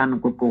lọ ń ṣàánú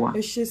gbogbo wa. Ẹ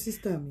ṣé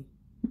sister mi.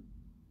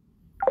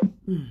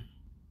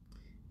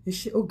 Ẹ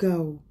ṣé ó ga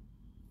o.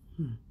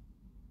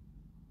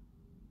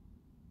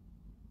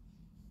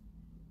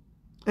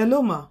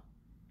 Hello ma.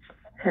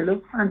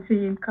 Hello Aunty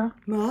Yinka.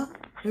 Ma,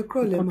 ẹ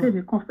kúrò lẹ́ ma. Nǹkan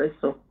tèmi kàn fẹ́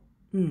sọ.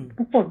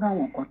 Púpọ̀ náà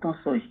àwọn nǹkan tán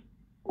sọ yìí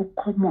ó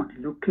common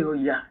lókè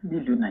ọya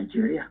nílùú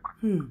Nàìjíríà.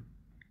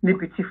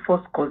 Níbi tí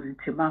first cousin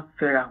ti máa ń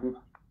fẹ́ra wọn.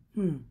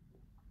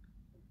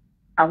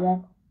 Àwọn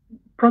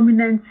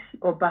prominent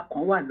ọba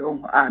kan wà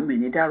lọ́hùn àmì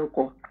ní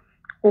dárúkọ.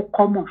 Ó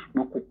common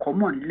ṣùgbọ́n kò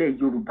common nílẹ̀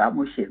Yorùbá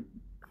mo ṣe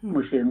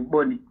ń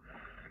gbọ́ ni.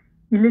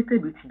 Ilé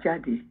tèmi ti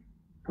jáde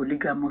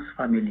polygamous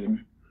family ni.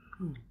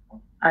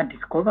 A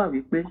discover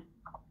wípé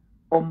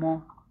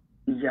ọmọ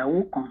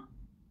ìyàwó kan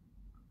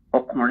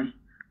ọkùnrin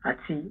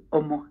àti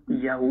ọmọ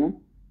ìyàwó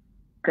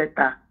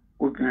kẹta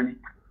obìnrin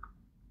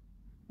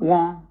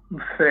wọ́n ń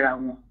fẹ́ra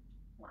wọn.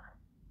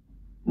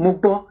 Mo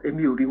gbọ́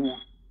èmi ò rí wọn.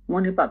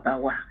 Wọ́n ní bàbá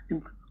wa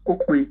ó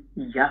pe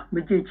ìyá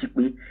méjèèjì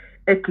pé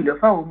ẹ kìlọ̀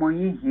fáwọn ọmọ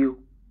yín yìí o,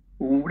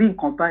 òun rí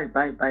nǹkan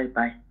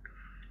báyìí.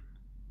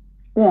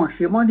 Wọn ò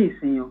ṣe mọ́ ní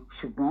ìsìn yẹn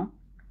ṣùgbọ́n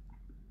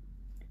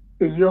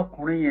èyí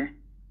ọkùnrin yẹn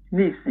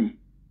ní ìsìn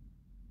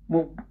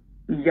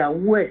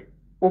ìyàwó ẹ̀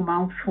ó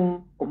máa ń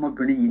fún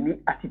ọmọbìnrin yìí ní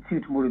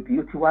attitude mo rò bí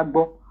ó ti wá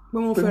gbọ́ pé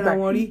wọ́n fẹ́ra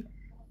wọn rí.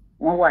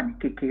 Wọ́n wà ní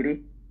kékeré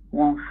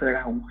wọ́n ń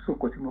fẹ́ra wọn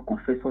sóko tí mo kàn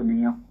fẹ́ sọ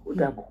nìyẹn. Ó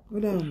dàbọ̀.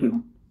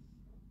 Ṣeun.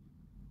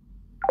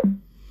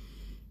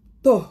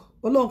 Tó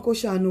Ọlọ́run kó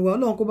ṣàánú wa,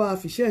 Ọlọ́run kó bá wa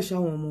fìṣẹ́ ẹ̀ṣọ́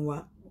àwọn ọmọ wa.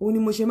 Ó ní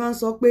mo ṣe máa ń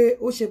sọ pé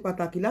ó ṣe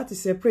pàtàkì láti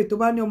separate tó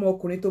bá ní ọmọ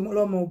ọkùnrin tó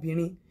lọ́mọ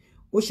obìnrin,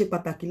 ó ṣe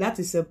pàtàkì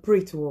láti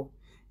separate wọn.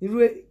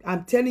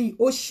 I'm telling you,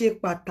 ó ṣe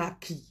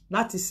pàtàkì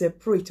láti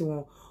separate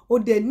wọn. Ó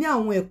dẹ̀ ní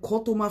àwọn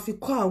ẹ̀kọ́ tó máa fi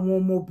kọ́ àwọn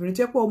ọmọ obìnrin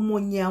tó yẹ pé ọmọ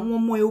yẹn àwọn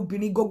ọmọ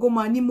obìnrin gógó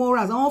máa ní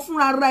morals àwọn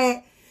fúnra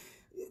rẹ̀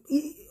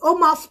ó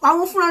máa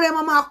àwọn fúnra rẹ̀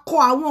máa kọ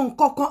àwọn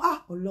nǹkan kan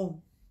Ọlọ́run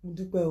mo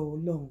dúpẹ́ o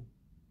Ọlọ́run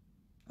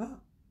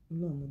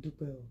Ọlọ́run mo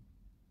dúpẹ́ o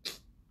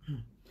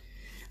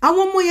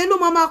àwọn ọmọ yẹn ló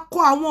máa kọ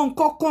àwọn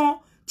nǹkan kan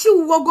tí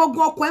wo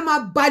gogo ọkọ ẹ máa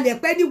balẹ̀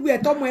pé níbi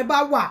ẹ̀ tọ́mọ ẹ bá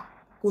wà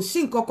kò sí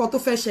nǹkan kan tó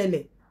fẹ́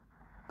ṣẹlẹ̀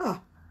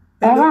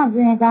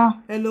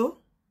hello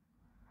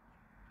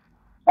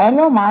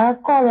hello ma ẹ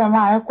kọ́ rẹ̀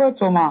ma ẹ kó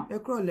ètò ma. ẹ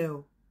kúrò lẹ́ o.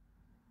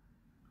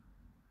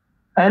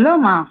 hello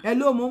ma.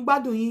 hello mo ń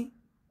gbádùn yín.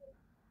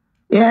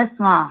 yes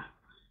ma.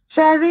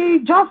 Sherry,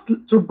 just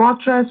to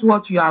buttress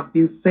what you have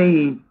been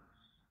saying,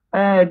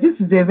 this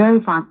is a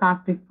very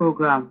fantastic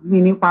program.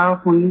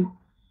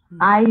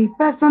 I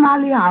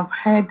personally have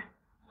heard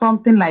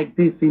something like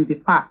this in the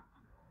past.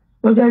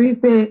 Tó jẹ́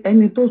wípé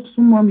ẹni tó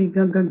súnmọ́ mi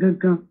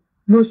gangan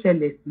ló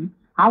ṣẹlẹ̀ sí.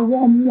 Àwọn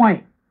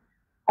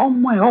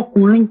ọmọ ẹ̀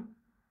ọkùnrin,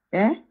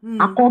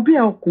 àkọ́bí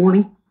ẹ̀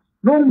ọkùnrin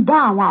ló ń bá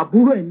àwọn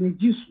àbúrò ẹ̀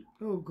méjì sùn.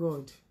 Oh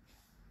God.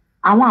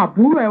 Àwọn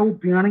àbúrò ẹ̀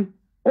obìnrin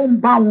ó ń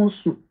bá wọn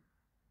sùn.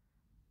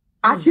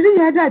 Àṣírí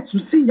yẹn dẹ̀ tú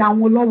sí ìyá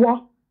wọn lọ́wọ́,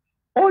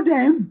 ó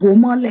dẹ̀ ń bò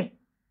mọ́lẹ̀.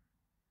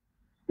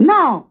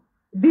 Now,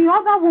 the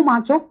other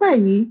woman tó pè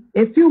yín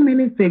a few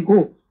minutes ago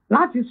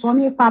láti sọ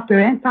nípa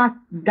parental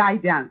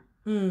guidance.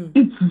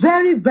 It's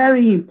very,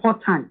 very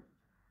important.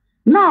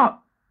 Now,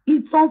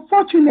 it's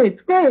unfortunate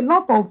pé a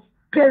lot of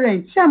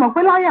parents ṣe mọ̀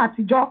pé láyé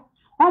àtijọ́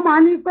wọ́n máa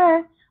ní pé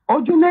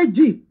ojú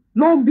méjì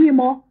ló ń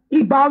bímọ,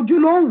 ìgbà ojú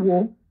ló ń wò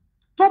ó.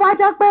 Tó bá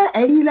jẹ́ pé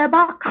ẹ̀yin lẹ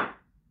bá kà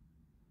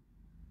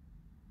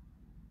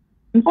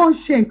ó ń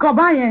ṣe nǹkan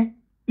báyẹn,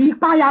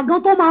 ìpayà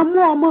gan tó máa mú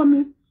ọmọ mi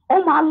ó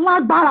máa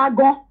lágbára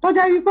gan tó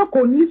jẹ́ wípé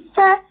kò ní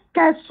fẹ́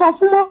kẹ́ sọ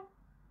fún mọ́.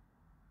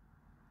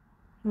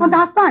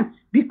 Understand?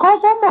 Because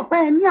ó mọ̀ pé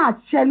ẹ ní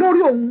àṣẹ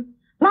lórí òun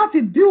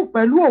láti deal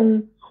pẹ̀lú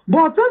òun.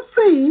 But ó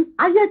sì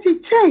ayé ti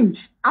change.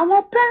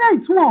 Àwọn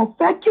parents wọn ò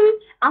fẹ́ kí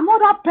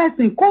another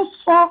person kó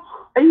sọ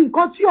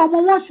nǹkan tí ọmọ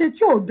wọn ṣe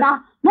tí ò dáa,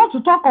 not to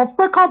talk of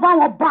pé ká bá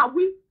wọn bá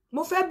wí.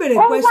 Mo fẹ́ bèrè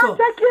question.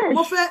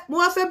 Mo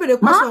wá fẹ́ bèrè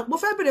question. Mo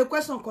fẹ́ bèrè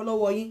question kan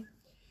lọ́wọ́ yín.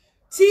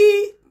 Tí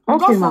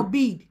God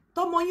forbid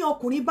tọmọ yín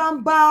ọkùnrin bá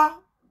ń bá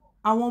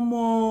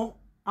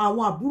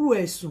àwọn àbúrò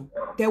ẹ̀ sùn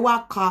tẹ́ wá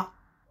ka.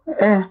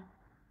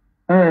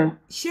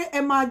 Ṣé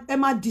ẹ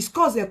máa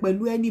discuss ẹ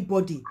pẹ̀lú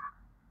anybody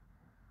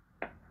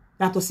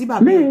yàtọ̀ sí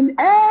bàbá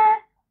ẹ̀?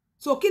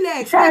 So kí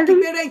lẹ expect kí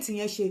parent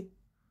yẹn ṣe?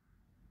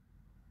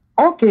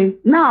 Okay,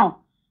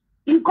 now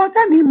nǹkan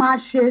tẹ́mi máa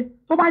ṣe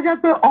tó bá jẹ́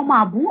pé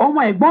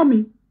ọmọ ẹ̀gbọ́n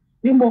mi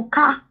ni mo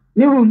ká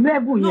nírú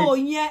level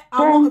yẹn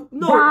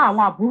tó bá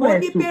àwọn àbúrò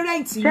ẹ̀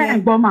sùn ṣé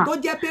ẹ̀gbọ́n mà tó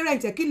jẹ́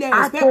parent ẹ̀ kí lẹ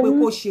expect pé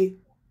kó ṣe?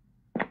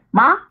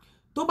 Má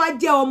tó bá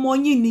jẹ́ ọmọ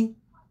yín ni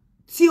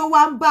tí ó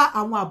wá ń bá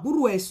àwọn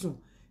àbúrò ẹ̀ sùn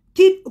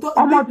kí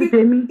ọmọ ti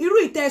tèmi irú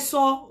ìtẹ́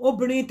sọ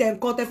obìnrin tẹ̀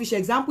nǹkan tẹ́ fi ṣe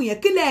example yẹn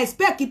kí lẹ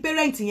expect kí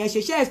parent yẹn ṣe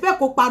expect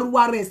kó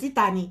pariwo rẹ̀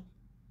síta ni?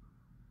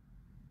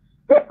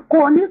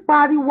 Kò ní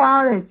pariwo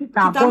rẹ̀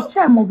síta bó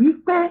ṣe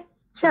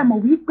mọ̀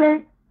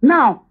wípé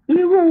now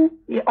irú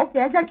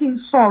okay ẹ jẹ́ kí n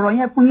sọ ọ̀rọ̀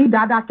yẹn fún yín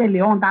dáadáa kẹ́ lè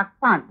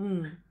understand.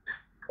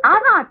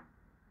 Ara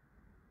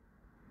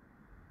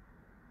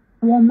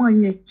àwọn ọmọ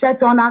yẹn ṣe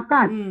ti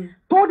understand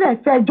tó dẹ̀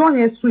fẹjọ́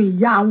yẹn sùn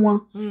ìyá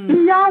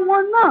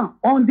wọn náà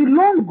on the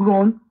long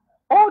run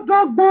ó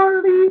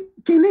dọ́gbọ́n rí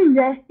kinní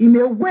yẹn in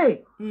a way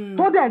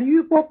tó dẹ̀ rí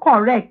wípé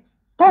correct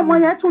tọ́mọ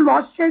yẹn tún lọ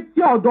ṣe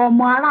sí ọ̀dọ̀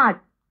ọmọ ará.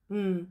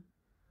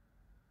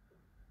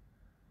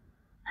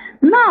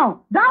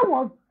 Now that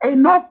was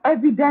enough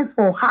evidence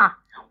for her.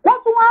 Wọ́n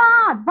tún wá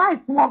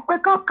advice wọn pé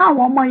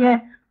káwọn ọmọ yẹn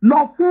lọ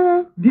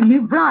fún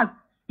deliverance.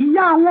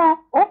 Ìyá wọn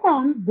ó kàn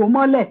ń bò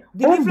mọ́lẹ̀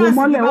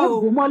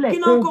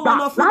kò gbà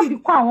láti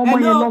kó àwọn ọmọ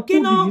yẹn lọ fún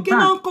deliverance. Kí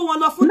náà ń kó wọn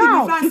lọ fún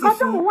deliverance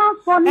fún?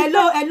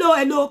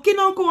 Kí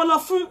náà ń kó wọn lọ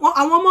fún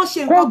àwọn ọmọ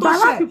ṣe nǹkan tó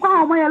ṣe?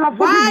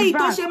 Wáyé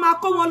tó ṣe máa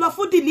kó wọn lọ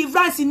fún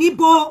deliverance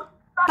níbo?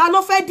 Ta ló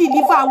fẹ́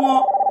deliver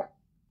wọn?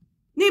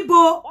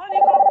 Níbo?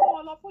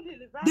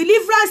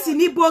 Deliverance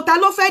níbo? Ta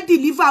ló fẹ́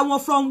deliver wọn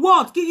from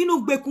what? Kí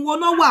inú gbèkùn wọn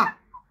náà wà?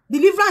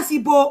 Deliverance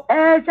ibo?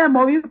 Ṣe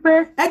mọ̀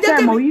wípé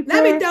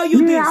let me tell you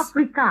ní this.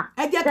 Áfíríkà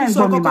Ẹ jẹ́ kí n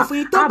sọ nǹkan kan fún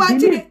yín tó bá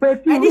jíde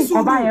ẹni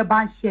sùúrù.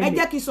 Ẹ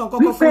jẹ́ kí n sọ nǹkan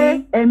kan fún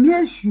yín. Wípé ẹ̀mí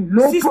èṣù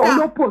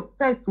ló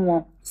process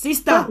wọn.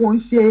 Sister, kò ń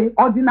ṣe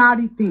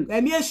ordinary thing.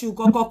 Ẹ̀mí èṣù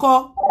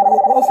kọ̀kọ̀kọ̀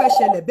ó fẹ́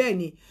ṣẹlẹ̀ bẹ́ẹ̀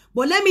ni.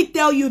 But let me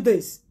tell you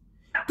this.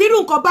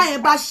 Tírú nǹkan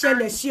báyẹn bá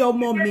ṣẹlẹ̀ sí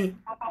ọmọ mi.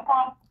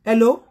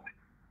 Hello?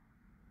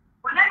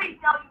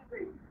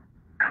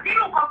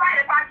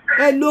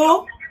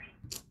 Hello?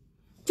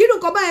 Tírú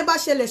nǹkan báyẹn bá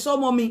ṣẹlẹ̀ sí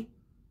ọmọ mi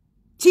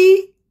tí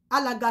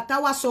alàgàtà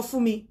wá sọ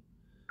fún mi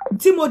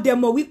tí mo dẹ̀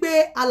mọ̀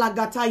wípé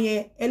alàgàtà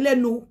yẹn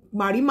ẹlẹ́nu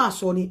màrímà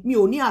sọ ni mi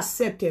ò ní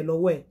accept ẹ̀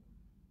lọ́wọ́ ẹ̀.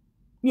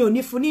 Mi ò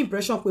ní fún ní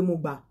impression pé mo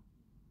gbà.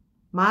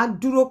 Màá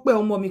dúró pé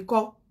ọmọ mi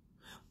kọ́.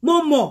 Mo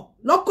mọ̀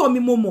lọ́kàn mi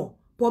mo mọ̀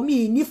pọ̀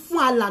mi ní fún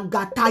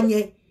alàgàtà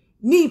yẹn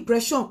ní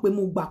impression pé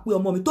mo gbà pé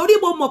ọmọ mi torí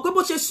mo mọ̀ pé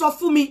bó ṣe sọ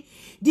fún mi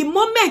the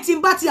moment tí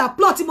n bá ti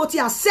applaud tí mo ti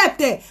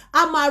accept ẹ̀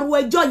a máa ru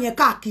ẹjọ́ yẹn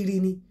káàkiri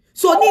ni.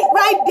 So ní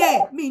right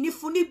there mi ní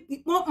fún ní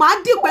màá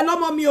dì pẹ̀lú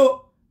ọmọ mi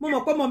o mo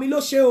mọ̀ pé ọmọ mi ló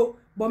ṣe o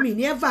but mi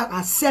ní ever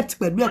accept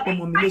pẹ̀lú ẹ̀ pé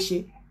ọmọ mi ló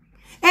ṣe.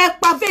 ẹ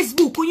pa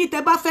Facebook yín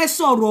tẹ́ bá fẹ́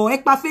sọ̀rọ̀, ẹ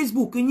pa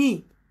Facebook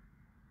yín.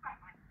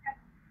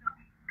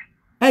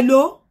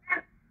 Hello.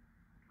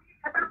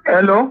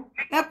 Hello.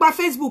 Ẹ pa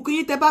Facebook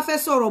yín tẹ́ bá fẹ́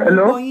sọ̀rọ̀ mo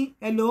gbọ́ yín.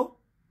 Hello.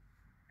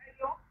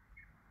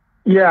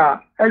 Yeah,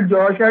 ẹ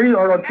jọ̀ọ́ ṣe rí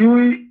ọ̀rọ̀ tí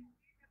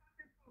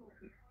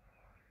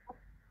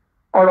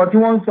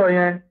wọ́n ń sọ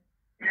yẹn.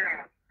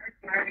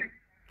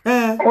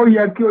 Ó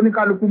yẹ kí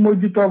oníkálukú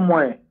mójútó ọmọ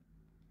ẹ̀.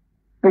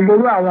 Gbogbo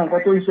irú àwọn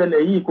nǹkan tó ń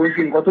ṣẹlẹ̀ yìí kò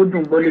sí nǹkan tó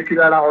dùn gbọ́ létí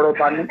rárá,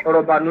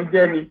 ọ̀rọ̀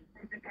bànújẹ́ ni.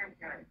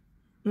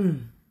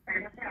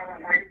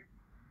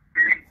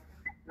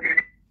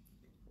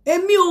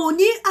 Èmi ò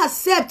ní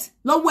accept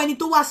lọ́wọ́ ẹni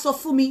tó wá sọ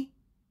fún mi.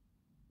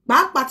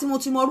 Pàápàá tí mo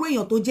ti mọ irú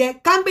èèyàn tó jẹ́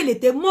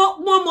Kambelete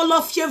mo lọ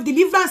ṣe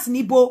deliverance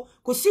níbo,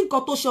 kò sí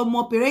nǹkan tó ṣe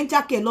ọmọ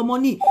parental care lọ́mọ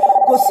ní,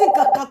 kò sí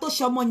nǹkan kan tó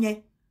ṣe ọmọ yẹn.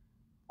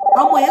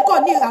 Ọmọ yẹn kò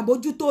ní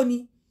àbójútó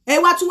ni. Ẹ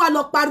wá tún wá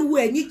lọ pariwo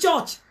ẹ̀ ní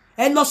church.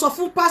 Ẹ lọ sọ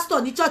fún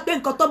pastor ní church pé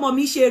nǹkan tọ́mọ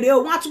mi ṣe rèé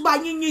o, wọ́n á tún bá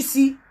yín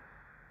sí.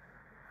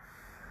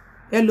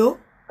 Hello.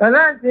 Hello,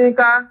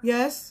 Nka.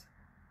 Yes.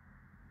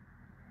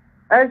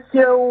 Ẹ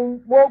ṣeun,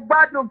 mo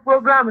gbádùn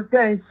program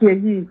tẹ́ ń ṣe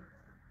yìí.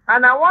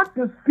 And I want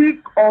to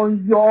speak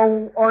on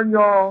your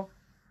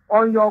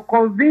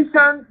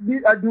conviction.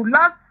 The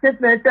last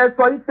statement ẹ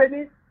sọ ipe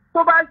ní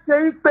tó bá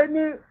ṣe ipe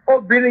ní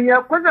obìnrin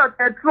yẹn kó ṣe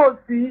tẹtró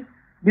sí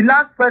the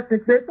last person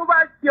pé tó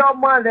bá ṣe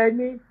ọmọ rẹ̀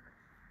ni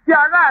tí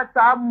ará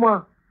àta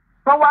mọ̀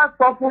tó wá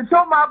sọ fún ṣé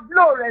ó máa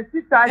blow rẹ̀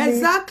síta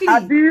ni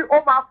àbí ó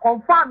máa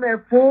confirm ẹ̀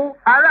fún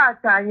ará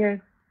àta yẹn.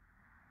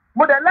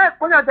 Mo dẹ̀ lẹ́yìn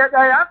pé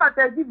ọ̀tẹ̀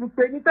àpàtẹ̀ ìdìbò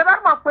pé ní tẹ́lá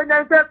mọ̀ pé ní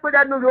ẹgbẹ́ pé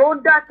ẹnu rẹ̀ ó ń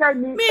dákẹ́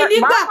ni. Mi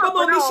nígbà pé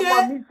mo mi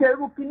ṣe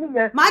irú kíní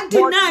yẹn. Má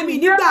deny mi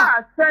nígbà.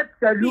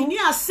 Mi ní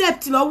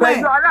accept lọ́wọ́ ẹ̀.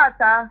 Pẹ̀lú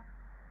aláta.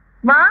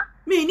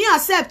 Mi ní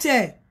accept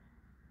ẹ̀.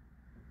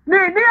 Mi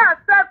ní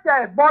accept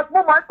ẹ̀ but mo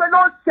mọ̀ pé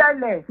ló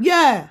ṣẹlẹ̀.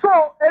 Yeah. So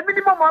èmi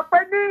ni mo mọ̀ pé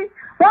ní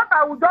what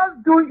I will just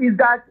do is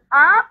that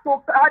I have to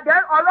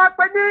ọ̀rọ̀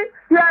pé ní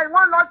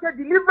wọ́n lọ ṣe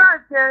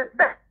deliverance yẹn.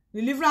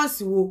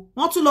 Deliverance wo?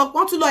 Wọ́n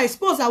tún lọ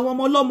expose àwọn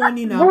ọmọ ọlọ́mọ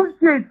ni na.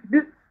 Bullshit,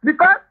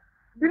 because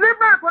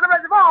deliverance wọ́n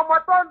bẹ̀rẹ̀ fún àwọn ọmọ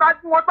tó ń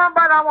dájú wọn tó ń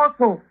bára wọn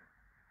sùn.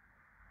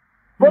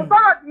 Kò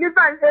sọ̀rọ̀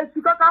deliverance èsì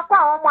kankan fún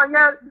àwọn ọmọ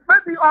yẹn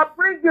maybe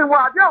upbringing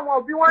wọn àbí àwọn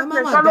òbí wọn ṣe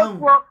nǹkan ló fún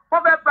wọn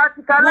wọ́n fẹ́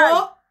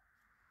practicalize.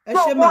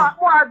 So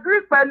mo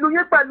agree pẹ̀lú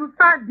yín pẹ̀lú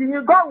sáǹdì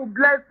yín, God will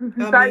bless you,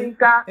 Sister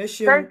Yinka. Ẹ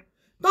ṣeun.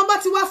 Tó bá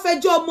ti wá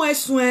fẹjọ́ ọmọ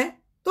ẹ̀sùn ẹ̀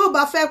tó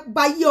bá fẹ́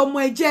bà yé ọmọ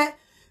ẹ jẹ́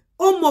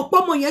ó mọ̀ pé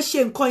ọmọ yẹn ṣe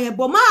nǹkan yẹn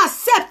bọ̀ máa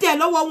accept ẹ̀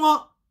lọ́wọ́ wọn,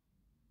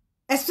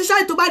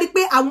 especially tó bá rí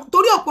pé àwọn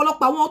torí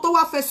ọ̀pọ̀lọpọ̀ àwọn tó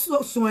wá fẹ́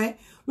sùn ẹ̀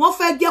wọ́n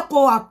fẹ́ jẹ́ kó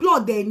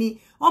applaud ẹ̀ ni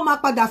wọ́n máa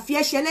padà fi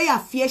ẹ́ ṣe ẹlẹ́yà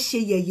fi ẹ́ ṣe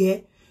yẹ̀yẹ́.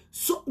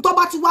 Tó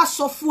bá ti wá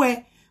sọ fún ẹ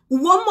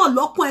ìwọ mọ̀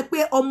lọ́kàn ẹ pé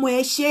ọmọ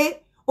ẹ ṣe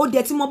ó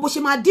dẹ̀ tí mo bó ṣe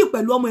máa dì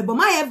pẹ̀lú ọmọ ẹ̀ bọ̀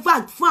má yẹ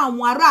vag fún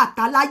àwọn ará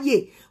àta láyè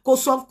kò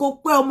sọ kó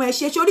pé ọmọ ẹ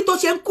ṣe orí tó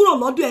ṣe ń kúrò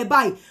lọ́dọ̀ ẹ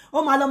báyìí ó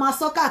máa lọ máa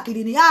sọ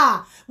káàkiri ni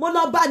mo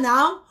lọ bá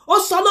náà ó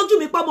sọ lójú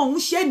mi pọ́mọ òun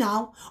ṣe náà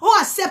ó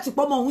accept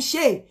pọ́mọ òun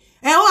ṣe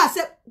ó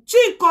accept tí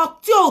nǹkan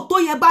tí ò tó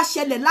yẹn bá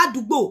ṣẹlẹ̀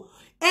ládùúgbò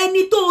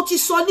ẹni tó ti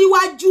sọ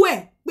níwájú ẹ̀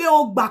pé o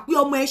gbà pé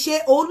ọmọ ẹ ṣe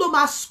òun ló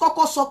máa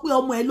kọ́kọ́ sọ pé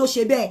ọmọ ẹ ló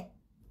ṣe bẹ́ẹ̀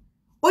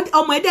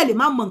ọmọ ẹ dẹ̀ lè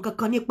má mọ̀ nǹkan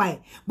kan nípa ẹ̀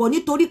bọ̀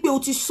nítorí pé o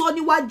ti sọ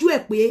níwájú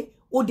ẹ̀ pé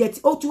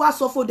ó ti wá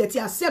sọ fún ọdẹ tí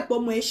accept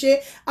ọmọ ẹ ṣe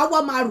á wá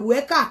máa rù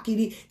ẹ́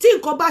káàkiri tí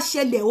nǹkan bá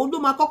ṣẹlẹ̀ òun ló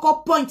máa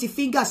kọ́kọ́ point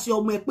finger sí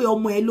ọmọ ẹ pé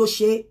ọmọ ẹ ló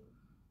ṣe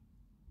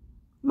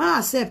má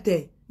accept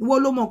ẹ̀ ìwọ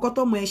ló mọ nǹkan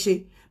tọ́mọ ẹ ṣe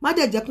má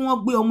dẹ̀ jẹ́ kí wọ́n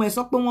gbé ọmọ ẹ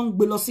sọ pé wọ́n ń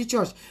gbé lọ sí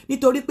church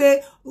nítorí pé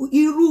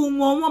irú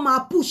wọ́n máa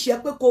push ẹ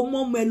pé kó mọ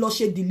ọmọ ẹ lọ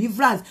ṣe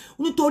deliverance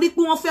nítorí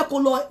pé wọ́n fẹ́ kó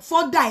lọ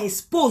further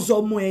expose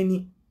ọmọ ẹ ni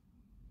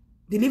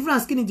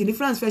deliverance kí ni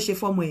deliverance fẹ́ ṣe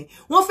fọmọ ẹ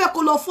wọ́n fẹ́ kó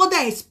lọ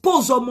further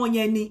expose ọmọ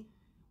yẹn ni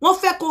wọ́n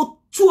fẹ́ kó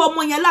tú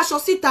ọmọ yẹn láṣọ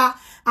síta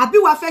àbí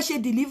wàá fẹ́ ṣe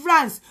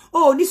deliverance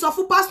o ní sọ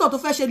fún pastor tó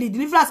fẹ́ ṣe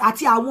deliverance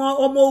àti àwọn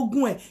ọmọ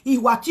ogun ẹ̀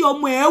ìwà tí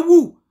ọmọ ẹ̀ wù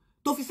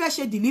tó fi fẹ́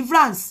ṣe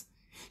deliverance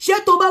ṣé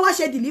tó bá wá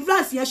ṣe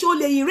deliverance yẹn ṣé ó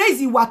lè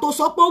erase ìwà tó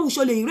sọ pé ó wù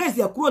ṣó lè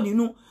erase ẹ̀ kúrò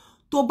nínú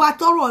tó bá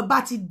tọrọ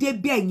bá ti dé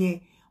bẹ́ẹ̀ yẹn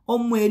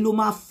ọmọ ẹ̀ ló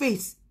máa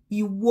face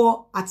ìwọ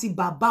àti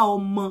bàbá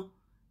ọmọ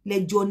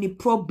lẹ́jọ́ ní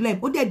problem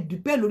ó dẹ̀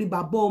depend lórí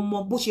bàbá ọmọ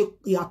bó ṣe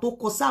ìyà tó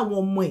kọ sáwọn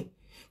ọmọ ẹ̀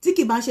tí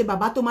kì bá ń ṣe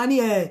bàbá tó máa ní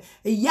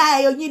ìyá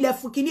ẹyìn ilẹ̀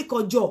fún kíní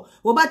kan jọ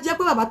wọ́n bá ti jẹ́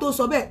pé bàbá tó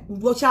sọ bẹ́ẹ̀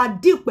wọ́n ṣáà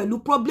deal pẹ̀lú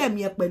problem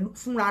yẹn pẹ̀lú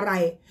fúnra ara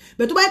ẹ̀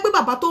bẹ́ẹ̀ tó bá yẹ pé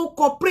bàbá tó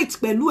cooperate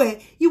pẹ̀lú ẹ̀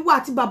ìwọ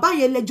àti bàbá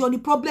yẹn lẹ́jọ́ ní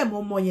problem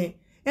ọmọ yẹn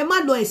ẹ má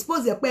lọ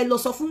expose ẹ pé ẹ lọ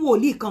sọ fún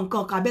wòlíì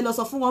kankan kàbẹ́ lọ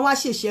sọ fún wọn wá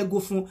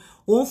ṣèṣẹ́gun fún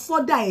òun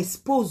further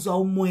expose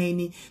ọmọ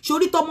ẹni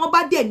ṣorí tọmọ bá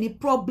dẹ̀ ní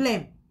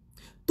problem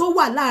tó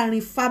wà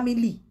láàrin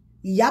family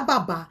ìyá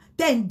bàbá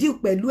tẹ́ ń deal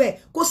pẹ̀lú ẹ̀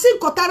kò sí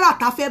nǹkan tára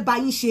àtà fẹ́ bá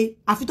yín ṣe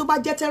àfi tó bá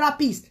jẹ́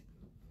therapist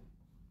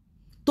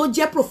tó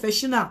jẹ́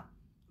professional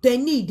tẹ́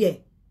ní ìdẹ̀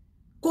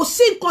kò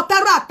sí nǹkan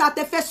tára àtà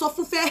tẹ́ fẹ́ sọ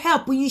fún fẹ́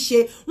help yín ṣe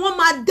wọ́n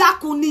máa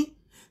dákun ni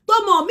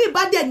tọ́mọ mi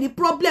bá dẹ̀ ní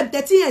problem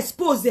tẹ́ tí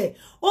expose ẹ̀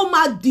ó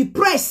máa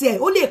depress ẹ̀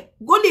ó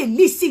lè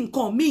lead sí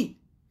nǹkan mi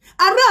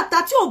ará àtà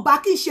tí ò bá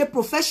kí n ṣe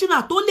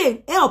professional tó lè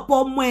help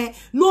ọmọ ẹ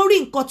lórí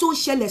nǹkan tó ń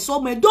ṣẹlẹ̀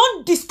sọ́mọ ẹ don't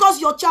discuss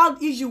your child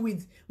issue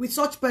with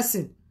such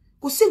person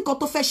kò sí nǹkan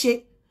tó fẹ́ ṣe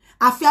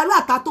àfi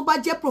aláta tó bá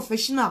jẹ́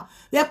professional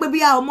lẹ́ pé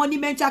bóyá ọmọ ní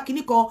mental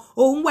kíní kan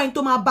òun wẹ́n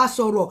tó máa bá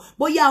sọ̀rọ̀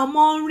bóyá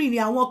ọmọ ń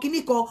rìnrìn àwọn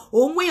kíní kan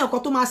òun wẹ́yàn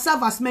kan tó máa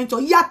serve as mentor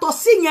yàtọ̀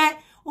sí yẹn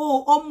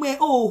ọmọ ẹ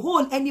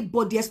hold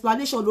anybody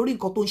explanation lórí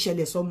nǹkan tó ń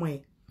ṣẹlẹ̀ sọmọ ẹ.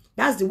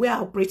 That's the way I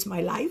operate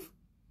my life.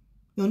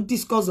 You don't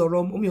discuss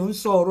ọ̀rọ̀ mi ò ń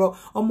sọ ọ̀rọ̀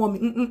ọmọ mi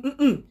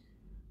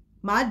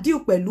màá deal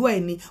pẹ̀lú ẹ̀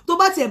ni tó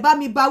bá tiẹ̀ bá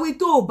mi báwí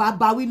tó ò bá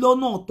báwí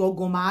lọ́nà ọ̀tọ̀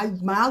gan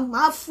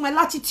màá fún ẹ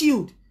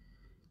latitude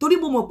torí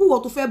mo mọ̀ pé ìwọ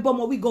tó fẹ́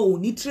bọ́mọ wí gan ò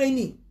ní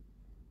training.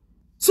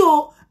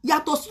 So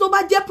yàtọ̀ sí tó bá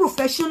jẹ́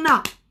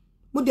professional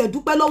mo dẹ̀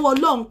dúpẹ́ lọ́wọ́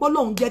Ọlọ́run pé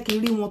Ọlọ́run jẹ́ kí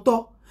n rí wọn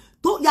tọ́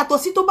tó yàtọ̀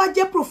sí tó bá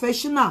jẹ́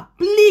professional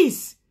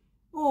please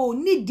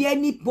need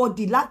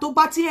anybody tó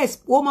bá ti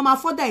ó máa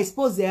further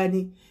expose ẹ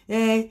ni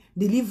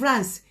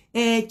deliverance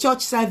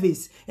church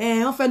service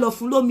wọ́n fẹ́ lọ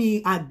fún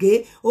lómi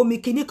àgé omi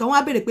kìíní kan wọ́n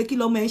á béèrè pé kí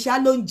lọmọ ẹ̀ ń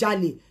ṣá ló ń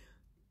jalè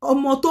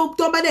ọmọ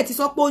tó bá dẹ̀ ti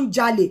sọ pé ó ń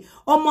jalè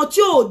ọmọ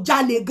tí ò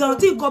jalè gan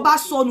tí nǹkan bá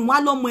sọnù wá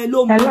lọ́mọ ẹ̀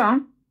ló mú.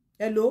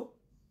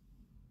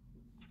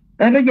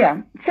 Hello yeah.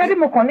 Ṣé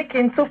mo kàn ní kí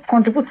n tó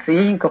contribute sí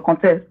nǹkan kan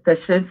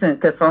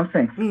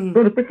tẹ̀sán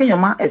lórí pé kéèyàn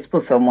máa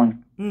expose ọmọ ni.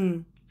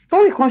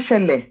 Story kan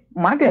ṣẹlẹ̀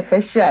màá dẹ̀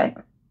fẹ́ ṣe ẹ̀.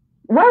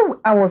 While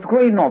I was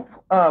growing up,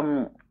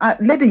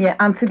 lady yẹn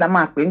aunty la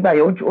máa pè nígbà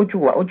yẹn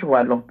ojú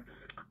wa lọ.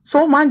 So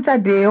ó máa ń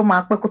jáde ó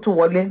máa pẹ́ kó tó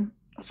wọlé.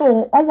 So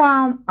wọ́n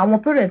wá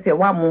àwọn parents ẹ̀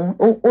wá mú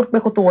ó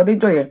pẹ́ kó tó wọlé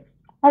jọ yẹn.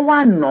 Wọ́n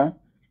wá nà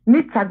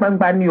níta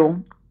gbangba ni o.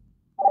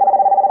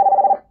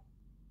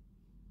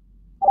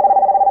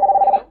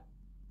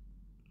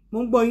 Mo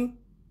ń gbọ́ yín.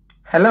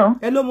 Hello.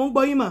 Hello, mo ń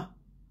gbọ́ yín mà.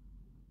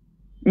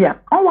 Yeah,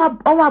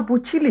 wọ́n wá bu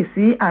chili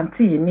sí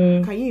aunty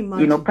ní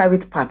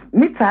private part.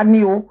 Níta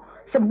ni o.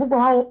 Ṣé gbogbo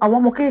àwọn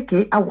ọmọ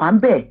kéékèèké àwọn ń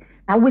bẹ̀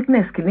a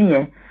witness kìíní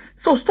yẹn.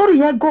 So story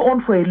yẹn go on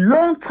for a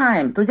long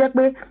time tó jẹ́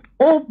pé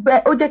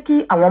ó jẹ́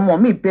kí àwọn ọmọ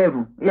mi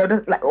bẹ̀rù.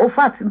 In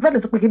fact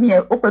nígbà tó pé kìíní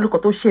yẹn ó pẹ̀lú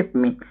kan tó shape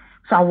mi.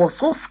 So I was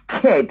so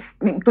scared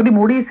nítorí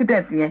mo rí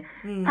incident yẹn.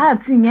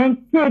 Táàtì yẹn ń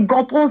ké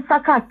gan tó ń sá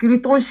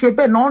káàkiri tó ń ṣe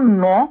bẹ́ẹ̀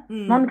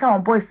náà ní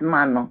káwọn boys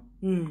máa nà.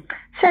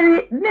 Ṣé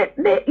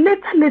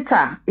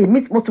later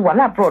èmi mo ti wà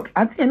labroad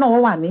àǹtí yẹn náà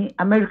wà ní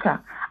America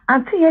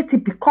àǹtí yẹn ti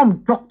become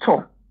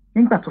doctor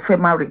nígbà tó fẹ́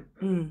marry.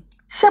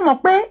 Ṣé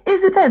mọ̀ pé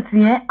incident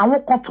yẹn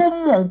àwọn kan tó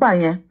mọ̀ ń gbà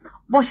yẹn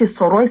bọ́n ṣe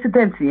sọ̀rọ̀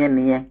incident yẹn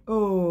nìyẹn.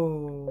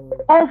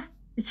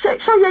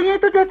 Ṣé yẹ yẹn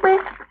tó jẹ́ pé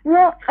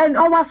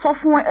wọ́n wá sọ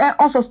fún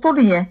ọ sọ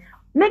story yẹn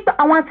nígbà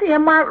àwọn àti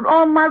yẹn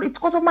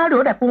kó tó marry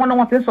ó dẹ̀ pé wọ́n náà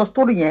wọ́n ti ń sọ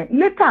story yẹn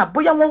later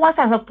bóyá wọ́n wá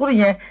ṣàṣọ story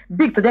yẹn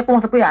big tó jẹ́ pé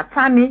wọ́n sọ pé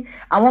àtàní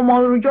àwọn ọmọ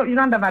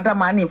ìran dáadáa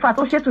máa ní in fact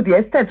ó ṣe to the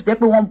extent tó jẹ́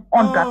pé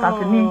wọ́n data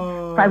sí ní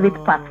private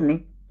part ni.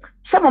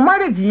 Ṣé mo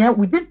marriage yẹn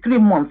within 3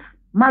 months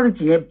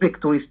marriage yẹn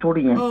break to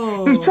story yẹn.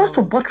 It's just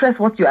to buttress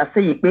what you are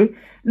saying pé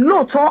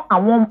lóòótọ́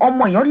àwọn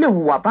ọmọ èèyàn lè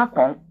hùwà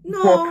bákan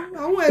but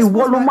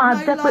ìwọ ló máa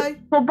jẹ́ pé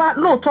tó bá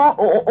lóòótọ́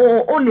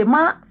o lè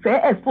má fẹ́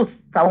expose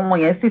àwọn ọmọ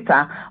yẹn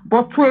síta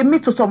but to me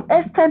to some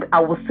extent I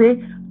would say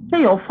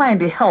téèyàn find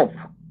the help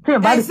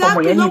téèyàn bá rí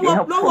ọmọ yẹn need the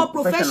help from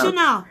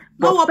professional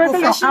but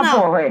téèyàn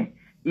abọ̀ rẹ̀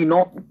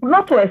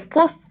not to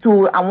expose to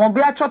àwọn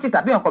bí church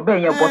tàbí nǹkan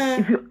bẹ́ẹ̀ yẹn but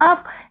if you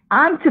have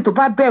aunty tó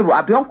bá bẹ̀rù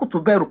àbí uncle tó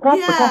bẹ̀rù kó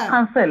pé kó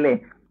cancel ẹ̀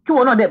kí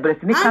wọn náà dẹ̀ bẹ̀rẹ̀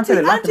sí ní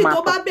cancel láti máa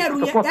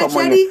support ọmọ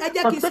yẹn ẹ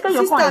jẹ́ kí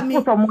sísítà mi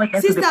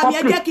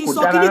ẹ jẹ́ kí n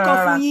sọ kíní kan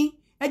fún yín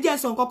ẹ jẹ́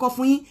sọ nǹkan kan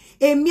fún yín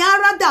èmi á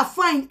rather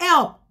find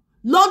help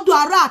lọ́dọ̀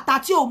ará àta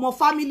tí ò mọ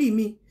family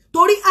mi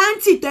torí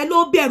aunty tẹ́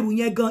ló bẹ̀rù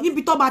yẹn gan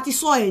níbi tó bá ti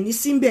sọ ẹ̀ ní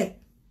síbẹ̀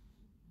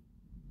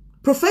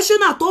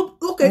professional tó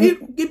okay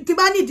tí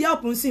bá nídìí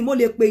help ń sìn mo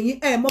lè pè yín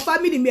ẹ mọ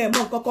family mi ẹ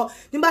mọ nǹkan kan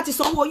tí bá ti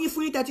sanwó yín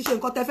fún yín tẹ́ ti ṣe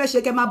nǹkan tẹ́ fẹ́ ṣe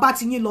kẹ́ máa bá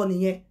ti yín lọ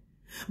nìyẹn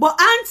but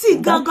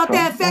aunty gangan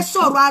tẹ́ fẹ́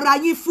sọ̀rọ̀ ara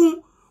yín fún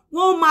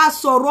wọ́n máa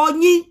sọ̀rọ̀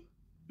yín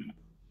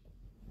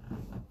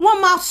wọ́n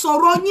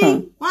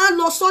á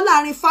lọ sọ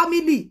láàrin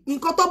family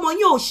nǹkan tọ́mọ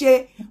yín ò ṣe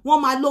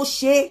wọ́n máa lọ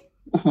ṣe.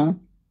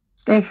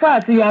 In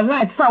fact you are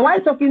right sir why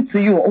talking to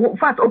you in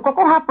fact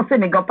okoko happen say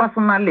me gan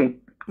personally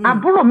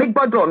àbúrò mi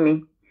gbọ́dọ̀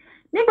mi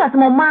nígbà tí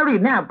mo marry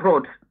ní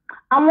abroad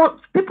àwọn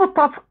people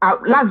thought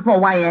last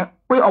born wa yẹn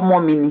pé ọmọ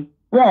mi ni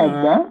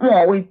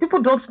wọn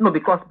people don't know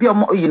because bí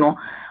ọmọ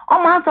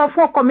ọmọ á sọ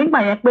fún ọkọ mi gbà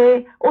yẹn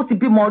pé ó ti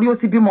bímọ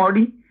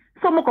rí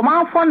so mo kàn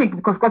máa ń fọ́nì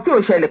because kò tí ò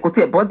ṣẹlẹ̀ kò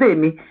tí ẹ̀ bọ́dẹ̀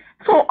mi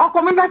so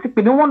ọkọ mi láti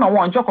pè mí wọ́n náà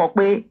wọ́n ọjọ́ kan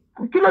pé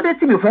kí ló dé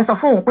tí mi ò fẹ́ sọ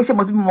fún òun pé ṣé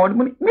mo ti bímọ rí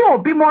mi ò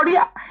bímọ rí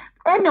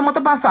ẹni ọmọ tó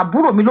bá sọ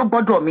àbúrò mi ló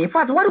gbọ́dọ̀ mi in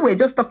fact when we were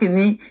just talking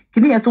ní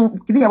kìnì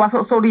yẹn wá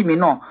sórí mi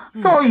náà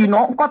so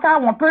nǹkan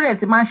táwọn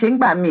parents máa ń ṣe ń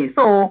gbà mí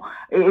so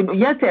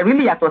ìyẹn tẹ̀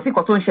really yàtọ̀ sí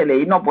nǹkan tó ń ṣẹlẹ̀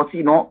yìí náà but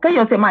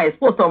kéèyàn tẹ̀ máa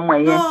expose ọmọ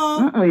ẹ̀ yẹn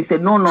ìṣe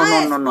no.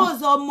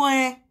 expose ọmọ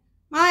ẹ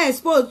máa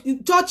expose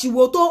church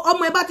wo tó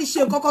ọmọ ẹ bá ti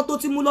ṣe nǹkan kan tó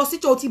ti mú lọ sí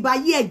church ti bà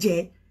yí ẹ̀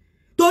jẹ́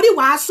torí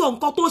wàá sọ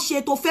nǹkan tó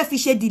ṣe tó fẹ́ fi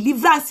ṣe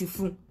deliverance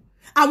fún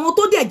àwọn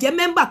tó dẹ̀ jẹ́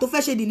member tó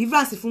fẹ́ ṣe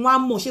deliverance fún wa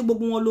mọ̀ ṣé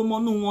gbogbo wọn ló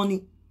mọ́nú wọn ni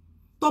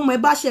tọmọ ẹ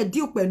bá ṣe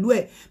deal pẹ̀lú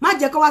ẹ̀ má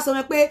jẹ́ kó wá sọ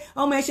pé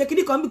ọmọ ẹ ṣe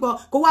kíní kan bíkan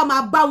kó wá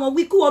máa bá wọn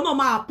wí kí wọn náà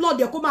máa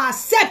applaud ẹ kó máa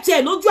accept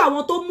ẹ lójú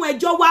àwọn tó mú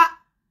ẹjọ́ wá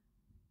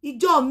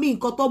ìjọ mi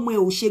nǹkan tọmọ ẹ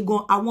ò ṣe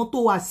gan àwọn tó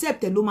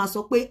accept ẹ ló máa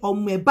sọ pé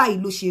ọmọ ẹ báyìí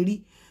ló ṣe rí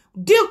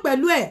deal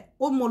pẹ̀lú ẹ̀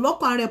ó mọ̀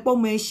lọ́kàn rẹ̀ pọ̀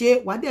mọ́ ẹ ṣe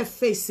wà dẹ̀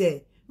face ẹ̀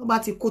wọ́n bá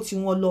ti kó ti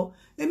wọn lọ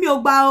èmi ò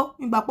gbà ó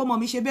nígbà pọ̀ mọ́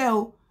mi ṣe bẹ́ẹ̀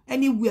o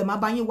anywhere má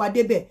bá yín wá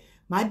débẹ̀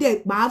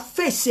má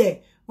face ẹ̀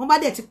wọ́n bá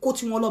dẹ̀ ti kó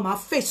ti wọn lọ má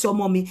face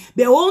ọmọ mi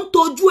bẹ̀ ó ń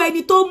tọ́jú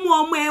ẹni tó mú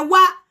ọmọ ẹ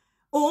wá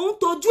òun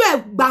tójú ẹ̀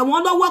gbà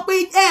wọ́n lọ́wọ́ pé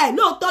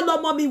lóòótọ́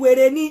lọmọ mi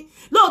wèrè ni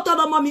lóòótọ́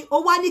lọmọ mi ó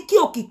wá ní kí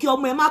òkìkí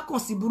ọmọ ẹ má kàn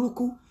sí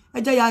burúkú ẹ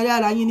jẹ́ yàrá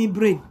ara yín ní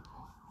brain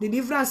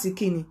deliverance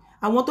kíni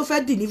àwọn tó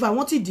fẹ́ deliver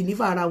wọ́n ti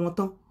deliver ara wọn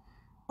tán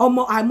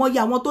ọmọ àìmọye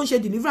àwọn tó ń ṣe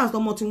deliverance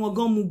tọmọ tí wọ́n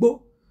gan mu gbó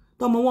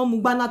tọmọ wọn mu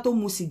gbáná tó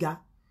mu sìgá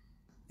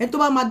ẹ tó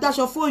bá máa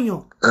dáṣọ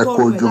fóòyàn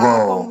tọrọ ẹ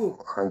lákọ̀ọ́ wò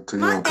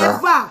má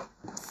ever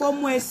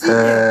fọmọ ẹ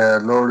sílẹ̀.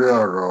 lórí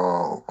ọ̀rọ̀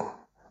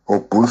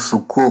òkú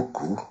sunkún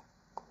òkú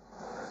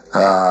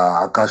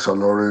akáṣọ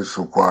lórí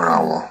sunkún ara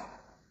wọn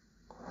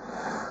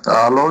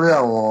lórí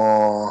àwọn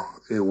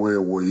èwe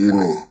ìwòyí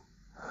ni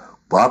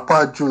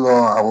pàápàá jùlọ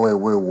àwọn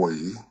èwe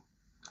ìwòyí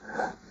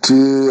tí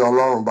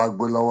Ọlọ́run bá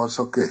gbé lọ́wọ́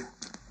sókè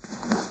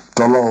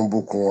tọ́lọ́run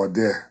bùkún wọn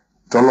díẹ̀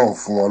tọ́lọ́run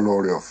fún wọn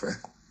lórí ọ̀fẹ́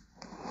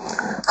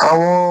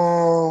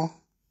àwọn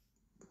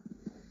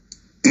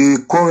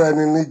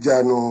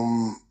ìkóraẹniníjàánu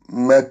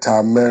mẹ́ta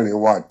mẹ́rin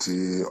wà tí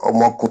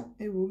ọmọkùnrin.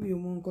 ẹ wo mi ò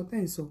mọ nǹkan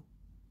tẹ́ ń sọ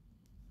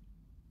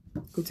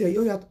kò tí ẹ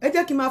yóò yàtọ̀ ẹ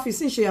jẹ́ kí n máa fi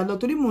sí ìṣe àlọ́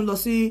torí mò ń lọ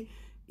sí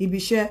ibi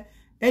iṣẹ́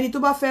ẹni tó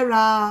bá fẹ́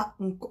ra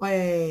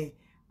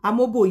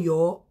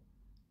amóbòyọ́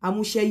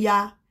amúṣẹ́yá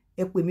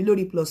ẹ pè mí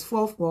lórí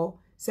 +44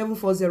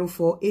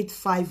 7404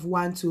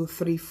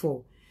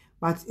 851234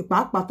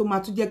 pàápàá tó máa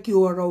tún jẹ́ kí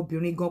ọ̀rọ̀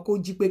obìnrin gan kó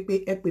jí pépé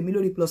ẹ pè mí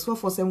lórí +44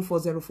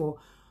 7404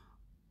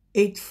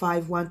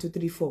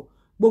 851234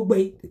 gbogbo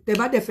tẹ́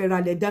bá dẹ̀ fẹ́ ra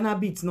lẹ̀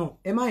Danabit náà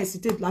ẹ má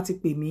hesitate láti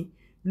pè mí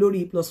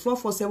lórí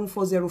 +44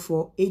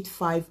 7404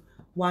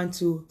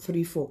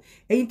 851234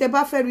 ẹ̀yin tẹ́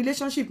bá fẹ́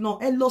relationship náà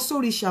ẹ lọ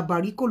sórí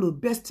Shabarikolo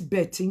best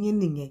bet yín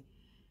nìyẹn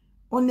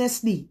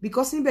honestly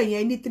because níbẹ̀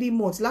yẹn ní 3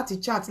 months láti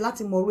chat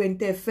láti mọ orú ẹni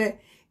tẹ́ fẹ́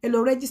ẹ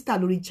lọ register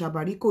lórí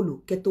Shabarikolo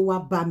kẹ́ tó wá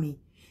bá mi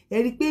ẹ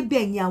rí pé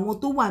bẹ́ẹ̀ yẹn àwọn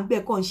tó wà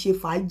níbẹ̀ kàn ń ṣe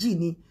fàájì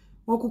ni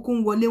wọ́n kúkú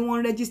ń wọlé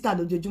wọ́n register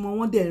lójoojúmọ́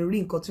wọ́n dẹ̀ ń rí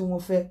nǹkan tí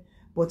wọ́n fẹ́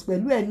but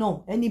pẹ̀lú ẹ̀ náà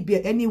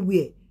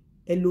anywhere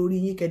ẹ lórí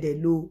yín kẹ́dẹ̀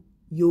lo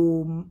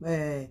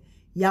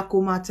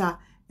Yakomata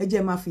ẹ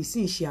jẹ́ máa fi sí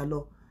ìṣe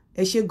àlọ́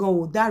ẹ ṣé gan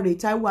o Dáre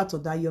Táíwò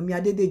Àtọ̀dá Yomi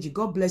Adédèjì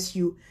God bless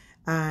you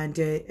and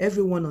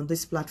everyone on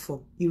this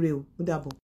platform ire o ó dàbọ̀.